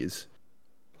years.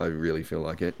 I really feel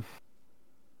like it.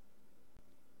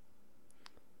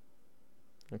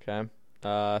 Okay.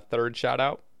 Third shout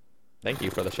out. Thank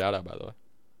you for the shout out, by the way.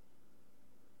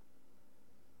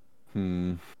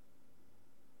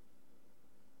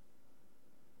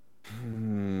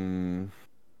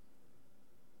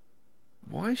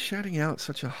 Why is shouting out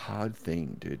such a hard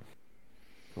thing, dude?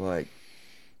 Like,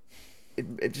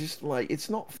 it just, like, it's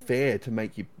not fair to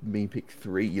make me pick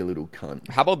 3, you little cunt.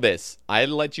 How about this? I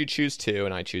let you choose 2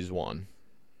 and I choose 1.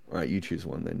 Alright, you choose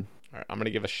 1 then. Alright, I'm going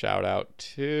to give a shout out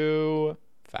to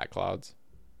Fat Clouds.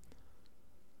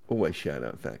 Always shout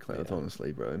out Fat Clouds,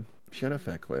 honestly, bro. Shout out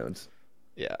Fat Clouds.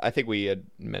 Yeah, I think we had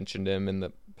mentioned him in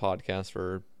the podcast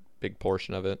for a big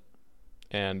portion of it.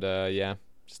 And,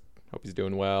 just hope he's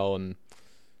doing well and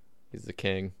he's the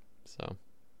king, so.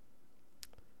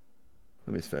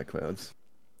 I miss Fat Clouds.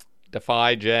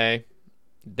 Defy J,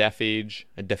 Defige.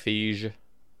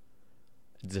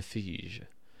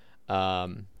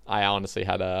 I honestly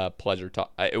had a pleasure.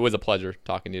 It was a pleasure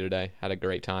talking to you today. Had a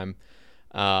great time.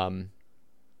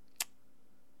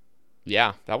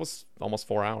 Yeah, that was almost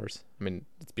 4 hours. I mean,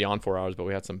 it's beyond 4 hours, but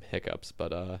we had some hiccups.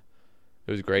 But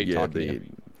it was great talking to you.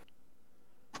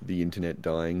 The internet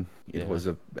dying. It was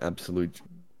an absolute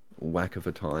whack of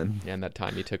a time. Yeah, and that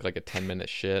time you took like a 10-minute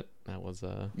shit. That was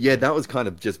Yeah, that was kind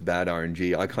of just bad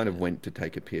RNG. I kind of went to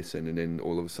take a piss and then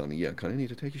all of a sudden, I kind of need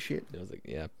to take a shit. It was like,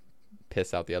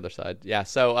 piss out the other side. Yeah,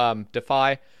 so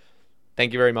Defy,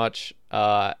 thank you very much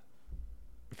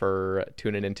for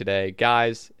tuning in today.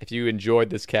 Guys, if you enjoyed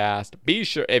this cast, be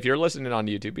sure, if you're listening on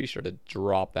YouTube, be sure to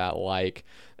drop that like.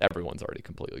 Everyone's already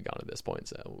completely gone at this point,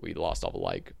 so we lost all the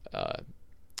like.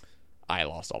 I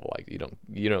lost all the like. You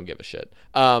don't give a shit.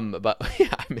 But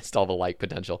yeah, I missed all the like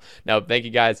potential. No, thank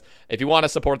you guys. If you want to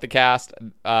support the cast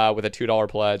with a $2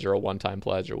 pledge or a one-time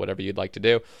pledge or whatever you'd like to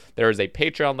do, there is a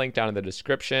Patreon link down in the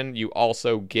description. You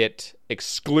also get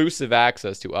exclusive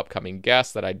access to upcoming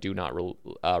guests that I do not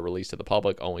release to the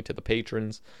public, only to the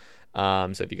patrons.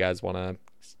 So if you guys want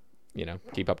to,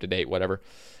 keep up to date, whatever.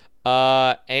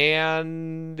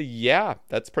 And yeah,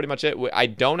 that's pretty much it. I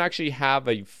don't actually have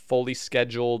a fully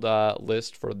scheduled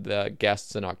list for the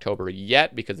guests in October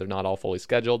yet because they're not all fully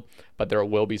scheduled, but there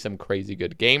will be some crazy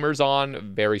good gamers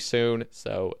on very soon,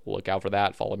 so look out for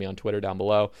that. Follow me on Twitter down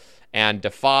below. And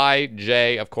Defy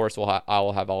J, of course, I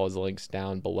will have all his links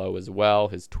down below as well.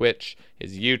 His Twitch,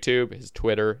 his YouTube, his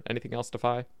Twitter. Anything else,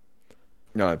 Defy?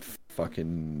 No,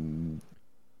 fucking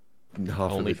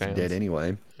half of it's OnlyFans. Dead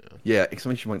anyway. Yeah,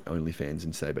 exclamation point OnlyFans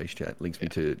in Saybase chat. Links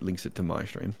it to my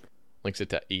stream. Links it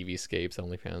to Eviescapes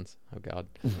OnlyFans. Oh god.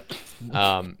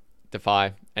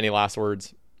 Defy, any last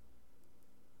words?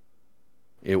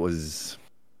 It was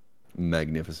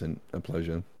magnificent. A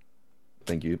pleasure.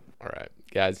 Thank you. All right,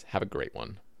 guys, have a great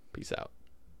one. Peace out.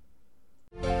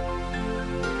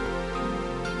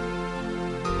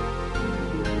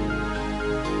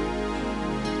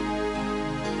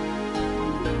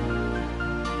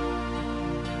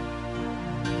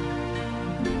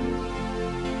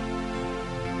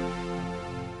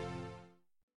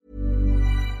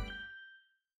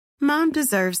 Mom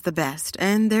deserves the best,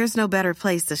 and there's no better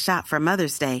place to shop for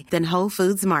Mother's Day than Whole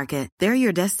Foods Market. They're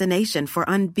your destination for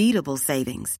unbeatable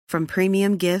savings, from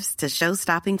premium gifts to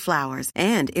show-stopping flowers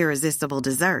and irresistible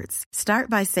desserts. Start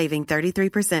by saving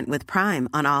 33% with Prime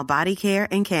on all body care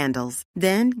and candles.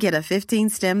 Then get a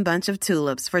 15-stem bunch of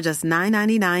tulips for just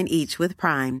 $9.99 each with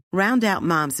Prime. Round out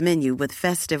Mom's menu with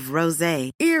festive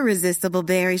rosé, irresistible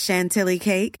berry chantilly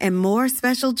cake, and more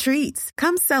special treats.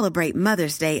 Come celebrate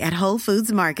Mother's Day at Whole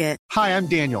Foods Market. Hi, I'm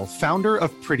Daniel, founder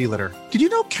of Pretty Litter. Did you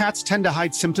know cats tend to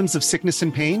hide symptoms of sickness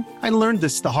and pain? I learned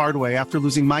this the hard way after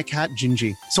losing my cat,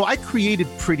 Gingy. So I created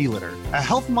Pretty Litter, a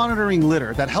health monitoring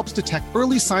litter that helps detect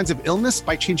early signs of illness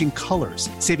by changing colors,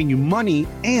 saving you money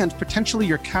and potentially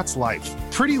your cat's life.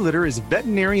 Pretty Litter is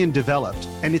veterinarian developed,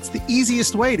 and it's the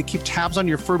easiest way to keep tabs on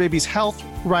your fur baby's health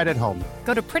right at home.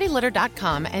 Go to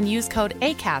prettylitter.com and use code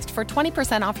ACAST for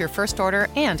 20% off your first order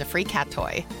and a free cat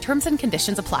toy. Terms and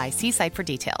conditions apply. See site for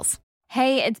details.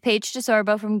 Hey, it's Paige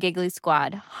DeSorbo from Giggly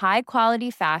Squad. High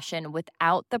quality fashion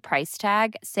without the price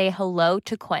tag. Say hello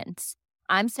to Quince.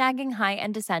 I'm snagging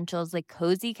high-end essentials like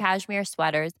cozy cashmere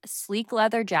sweaters, sleek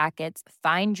leather jackets,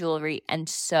 fine jewelry, and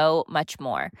so much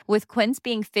more. With Quince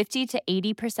being 50 to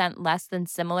 80% less than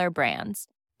similar brands.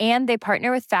 And they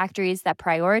partner with factories that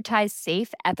prioritize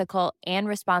safe, ethical, and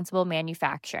responsible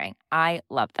manufacturing. I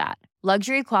love that.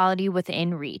 Luxury quality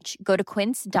within reach. Go to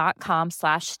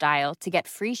quince.com/style to get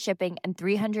free shipping and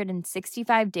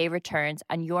 365-day returns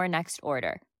on your next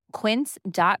order.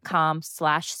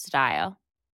 Quince.com/style.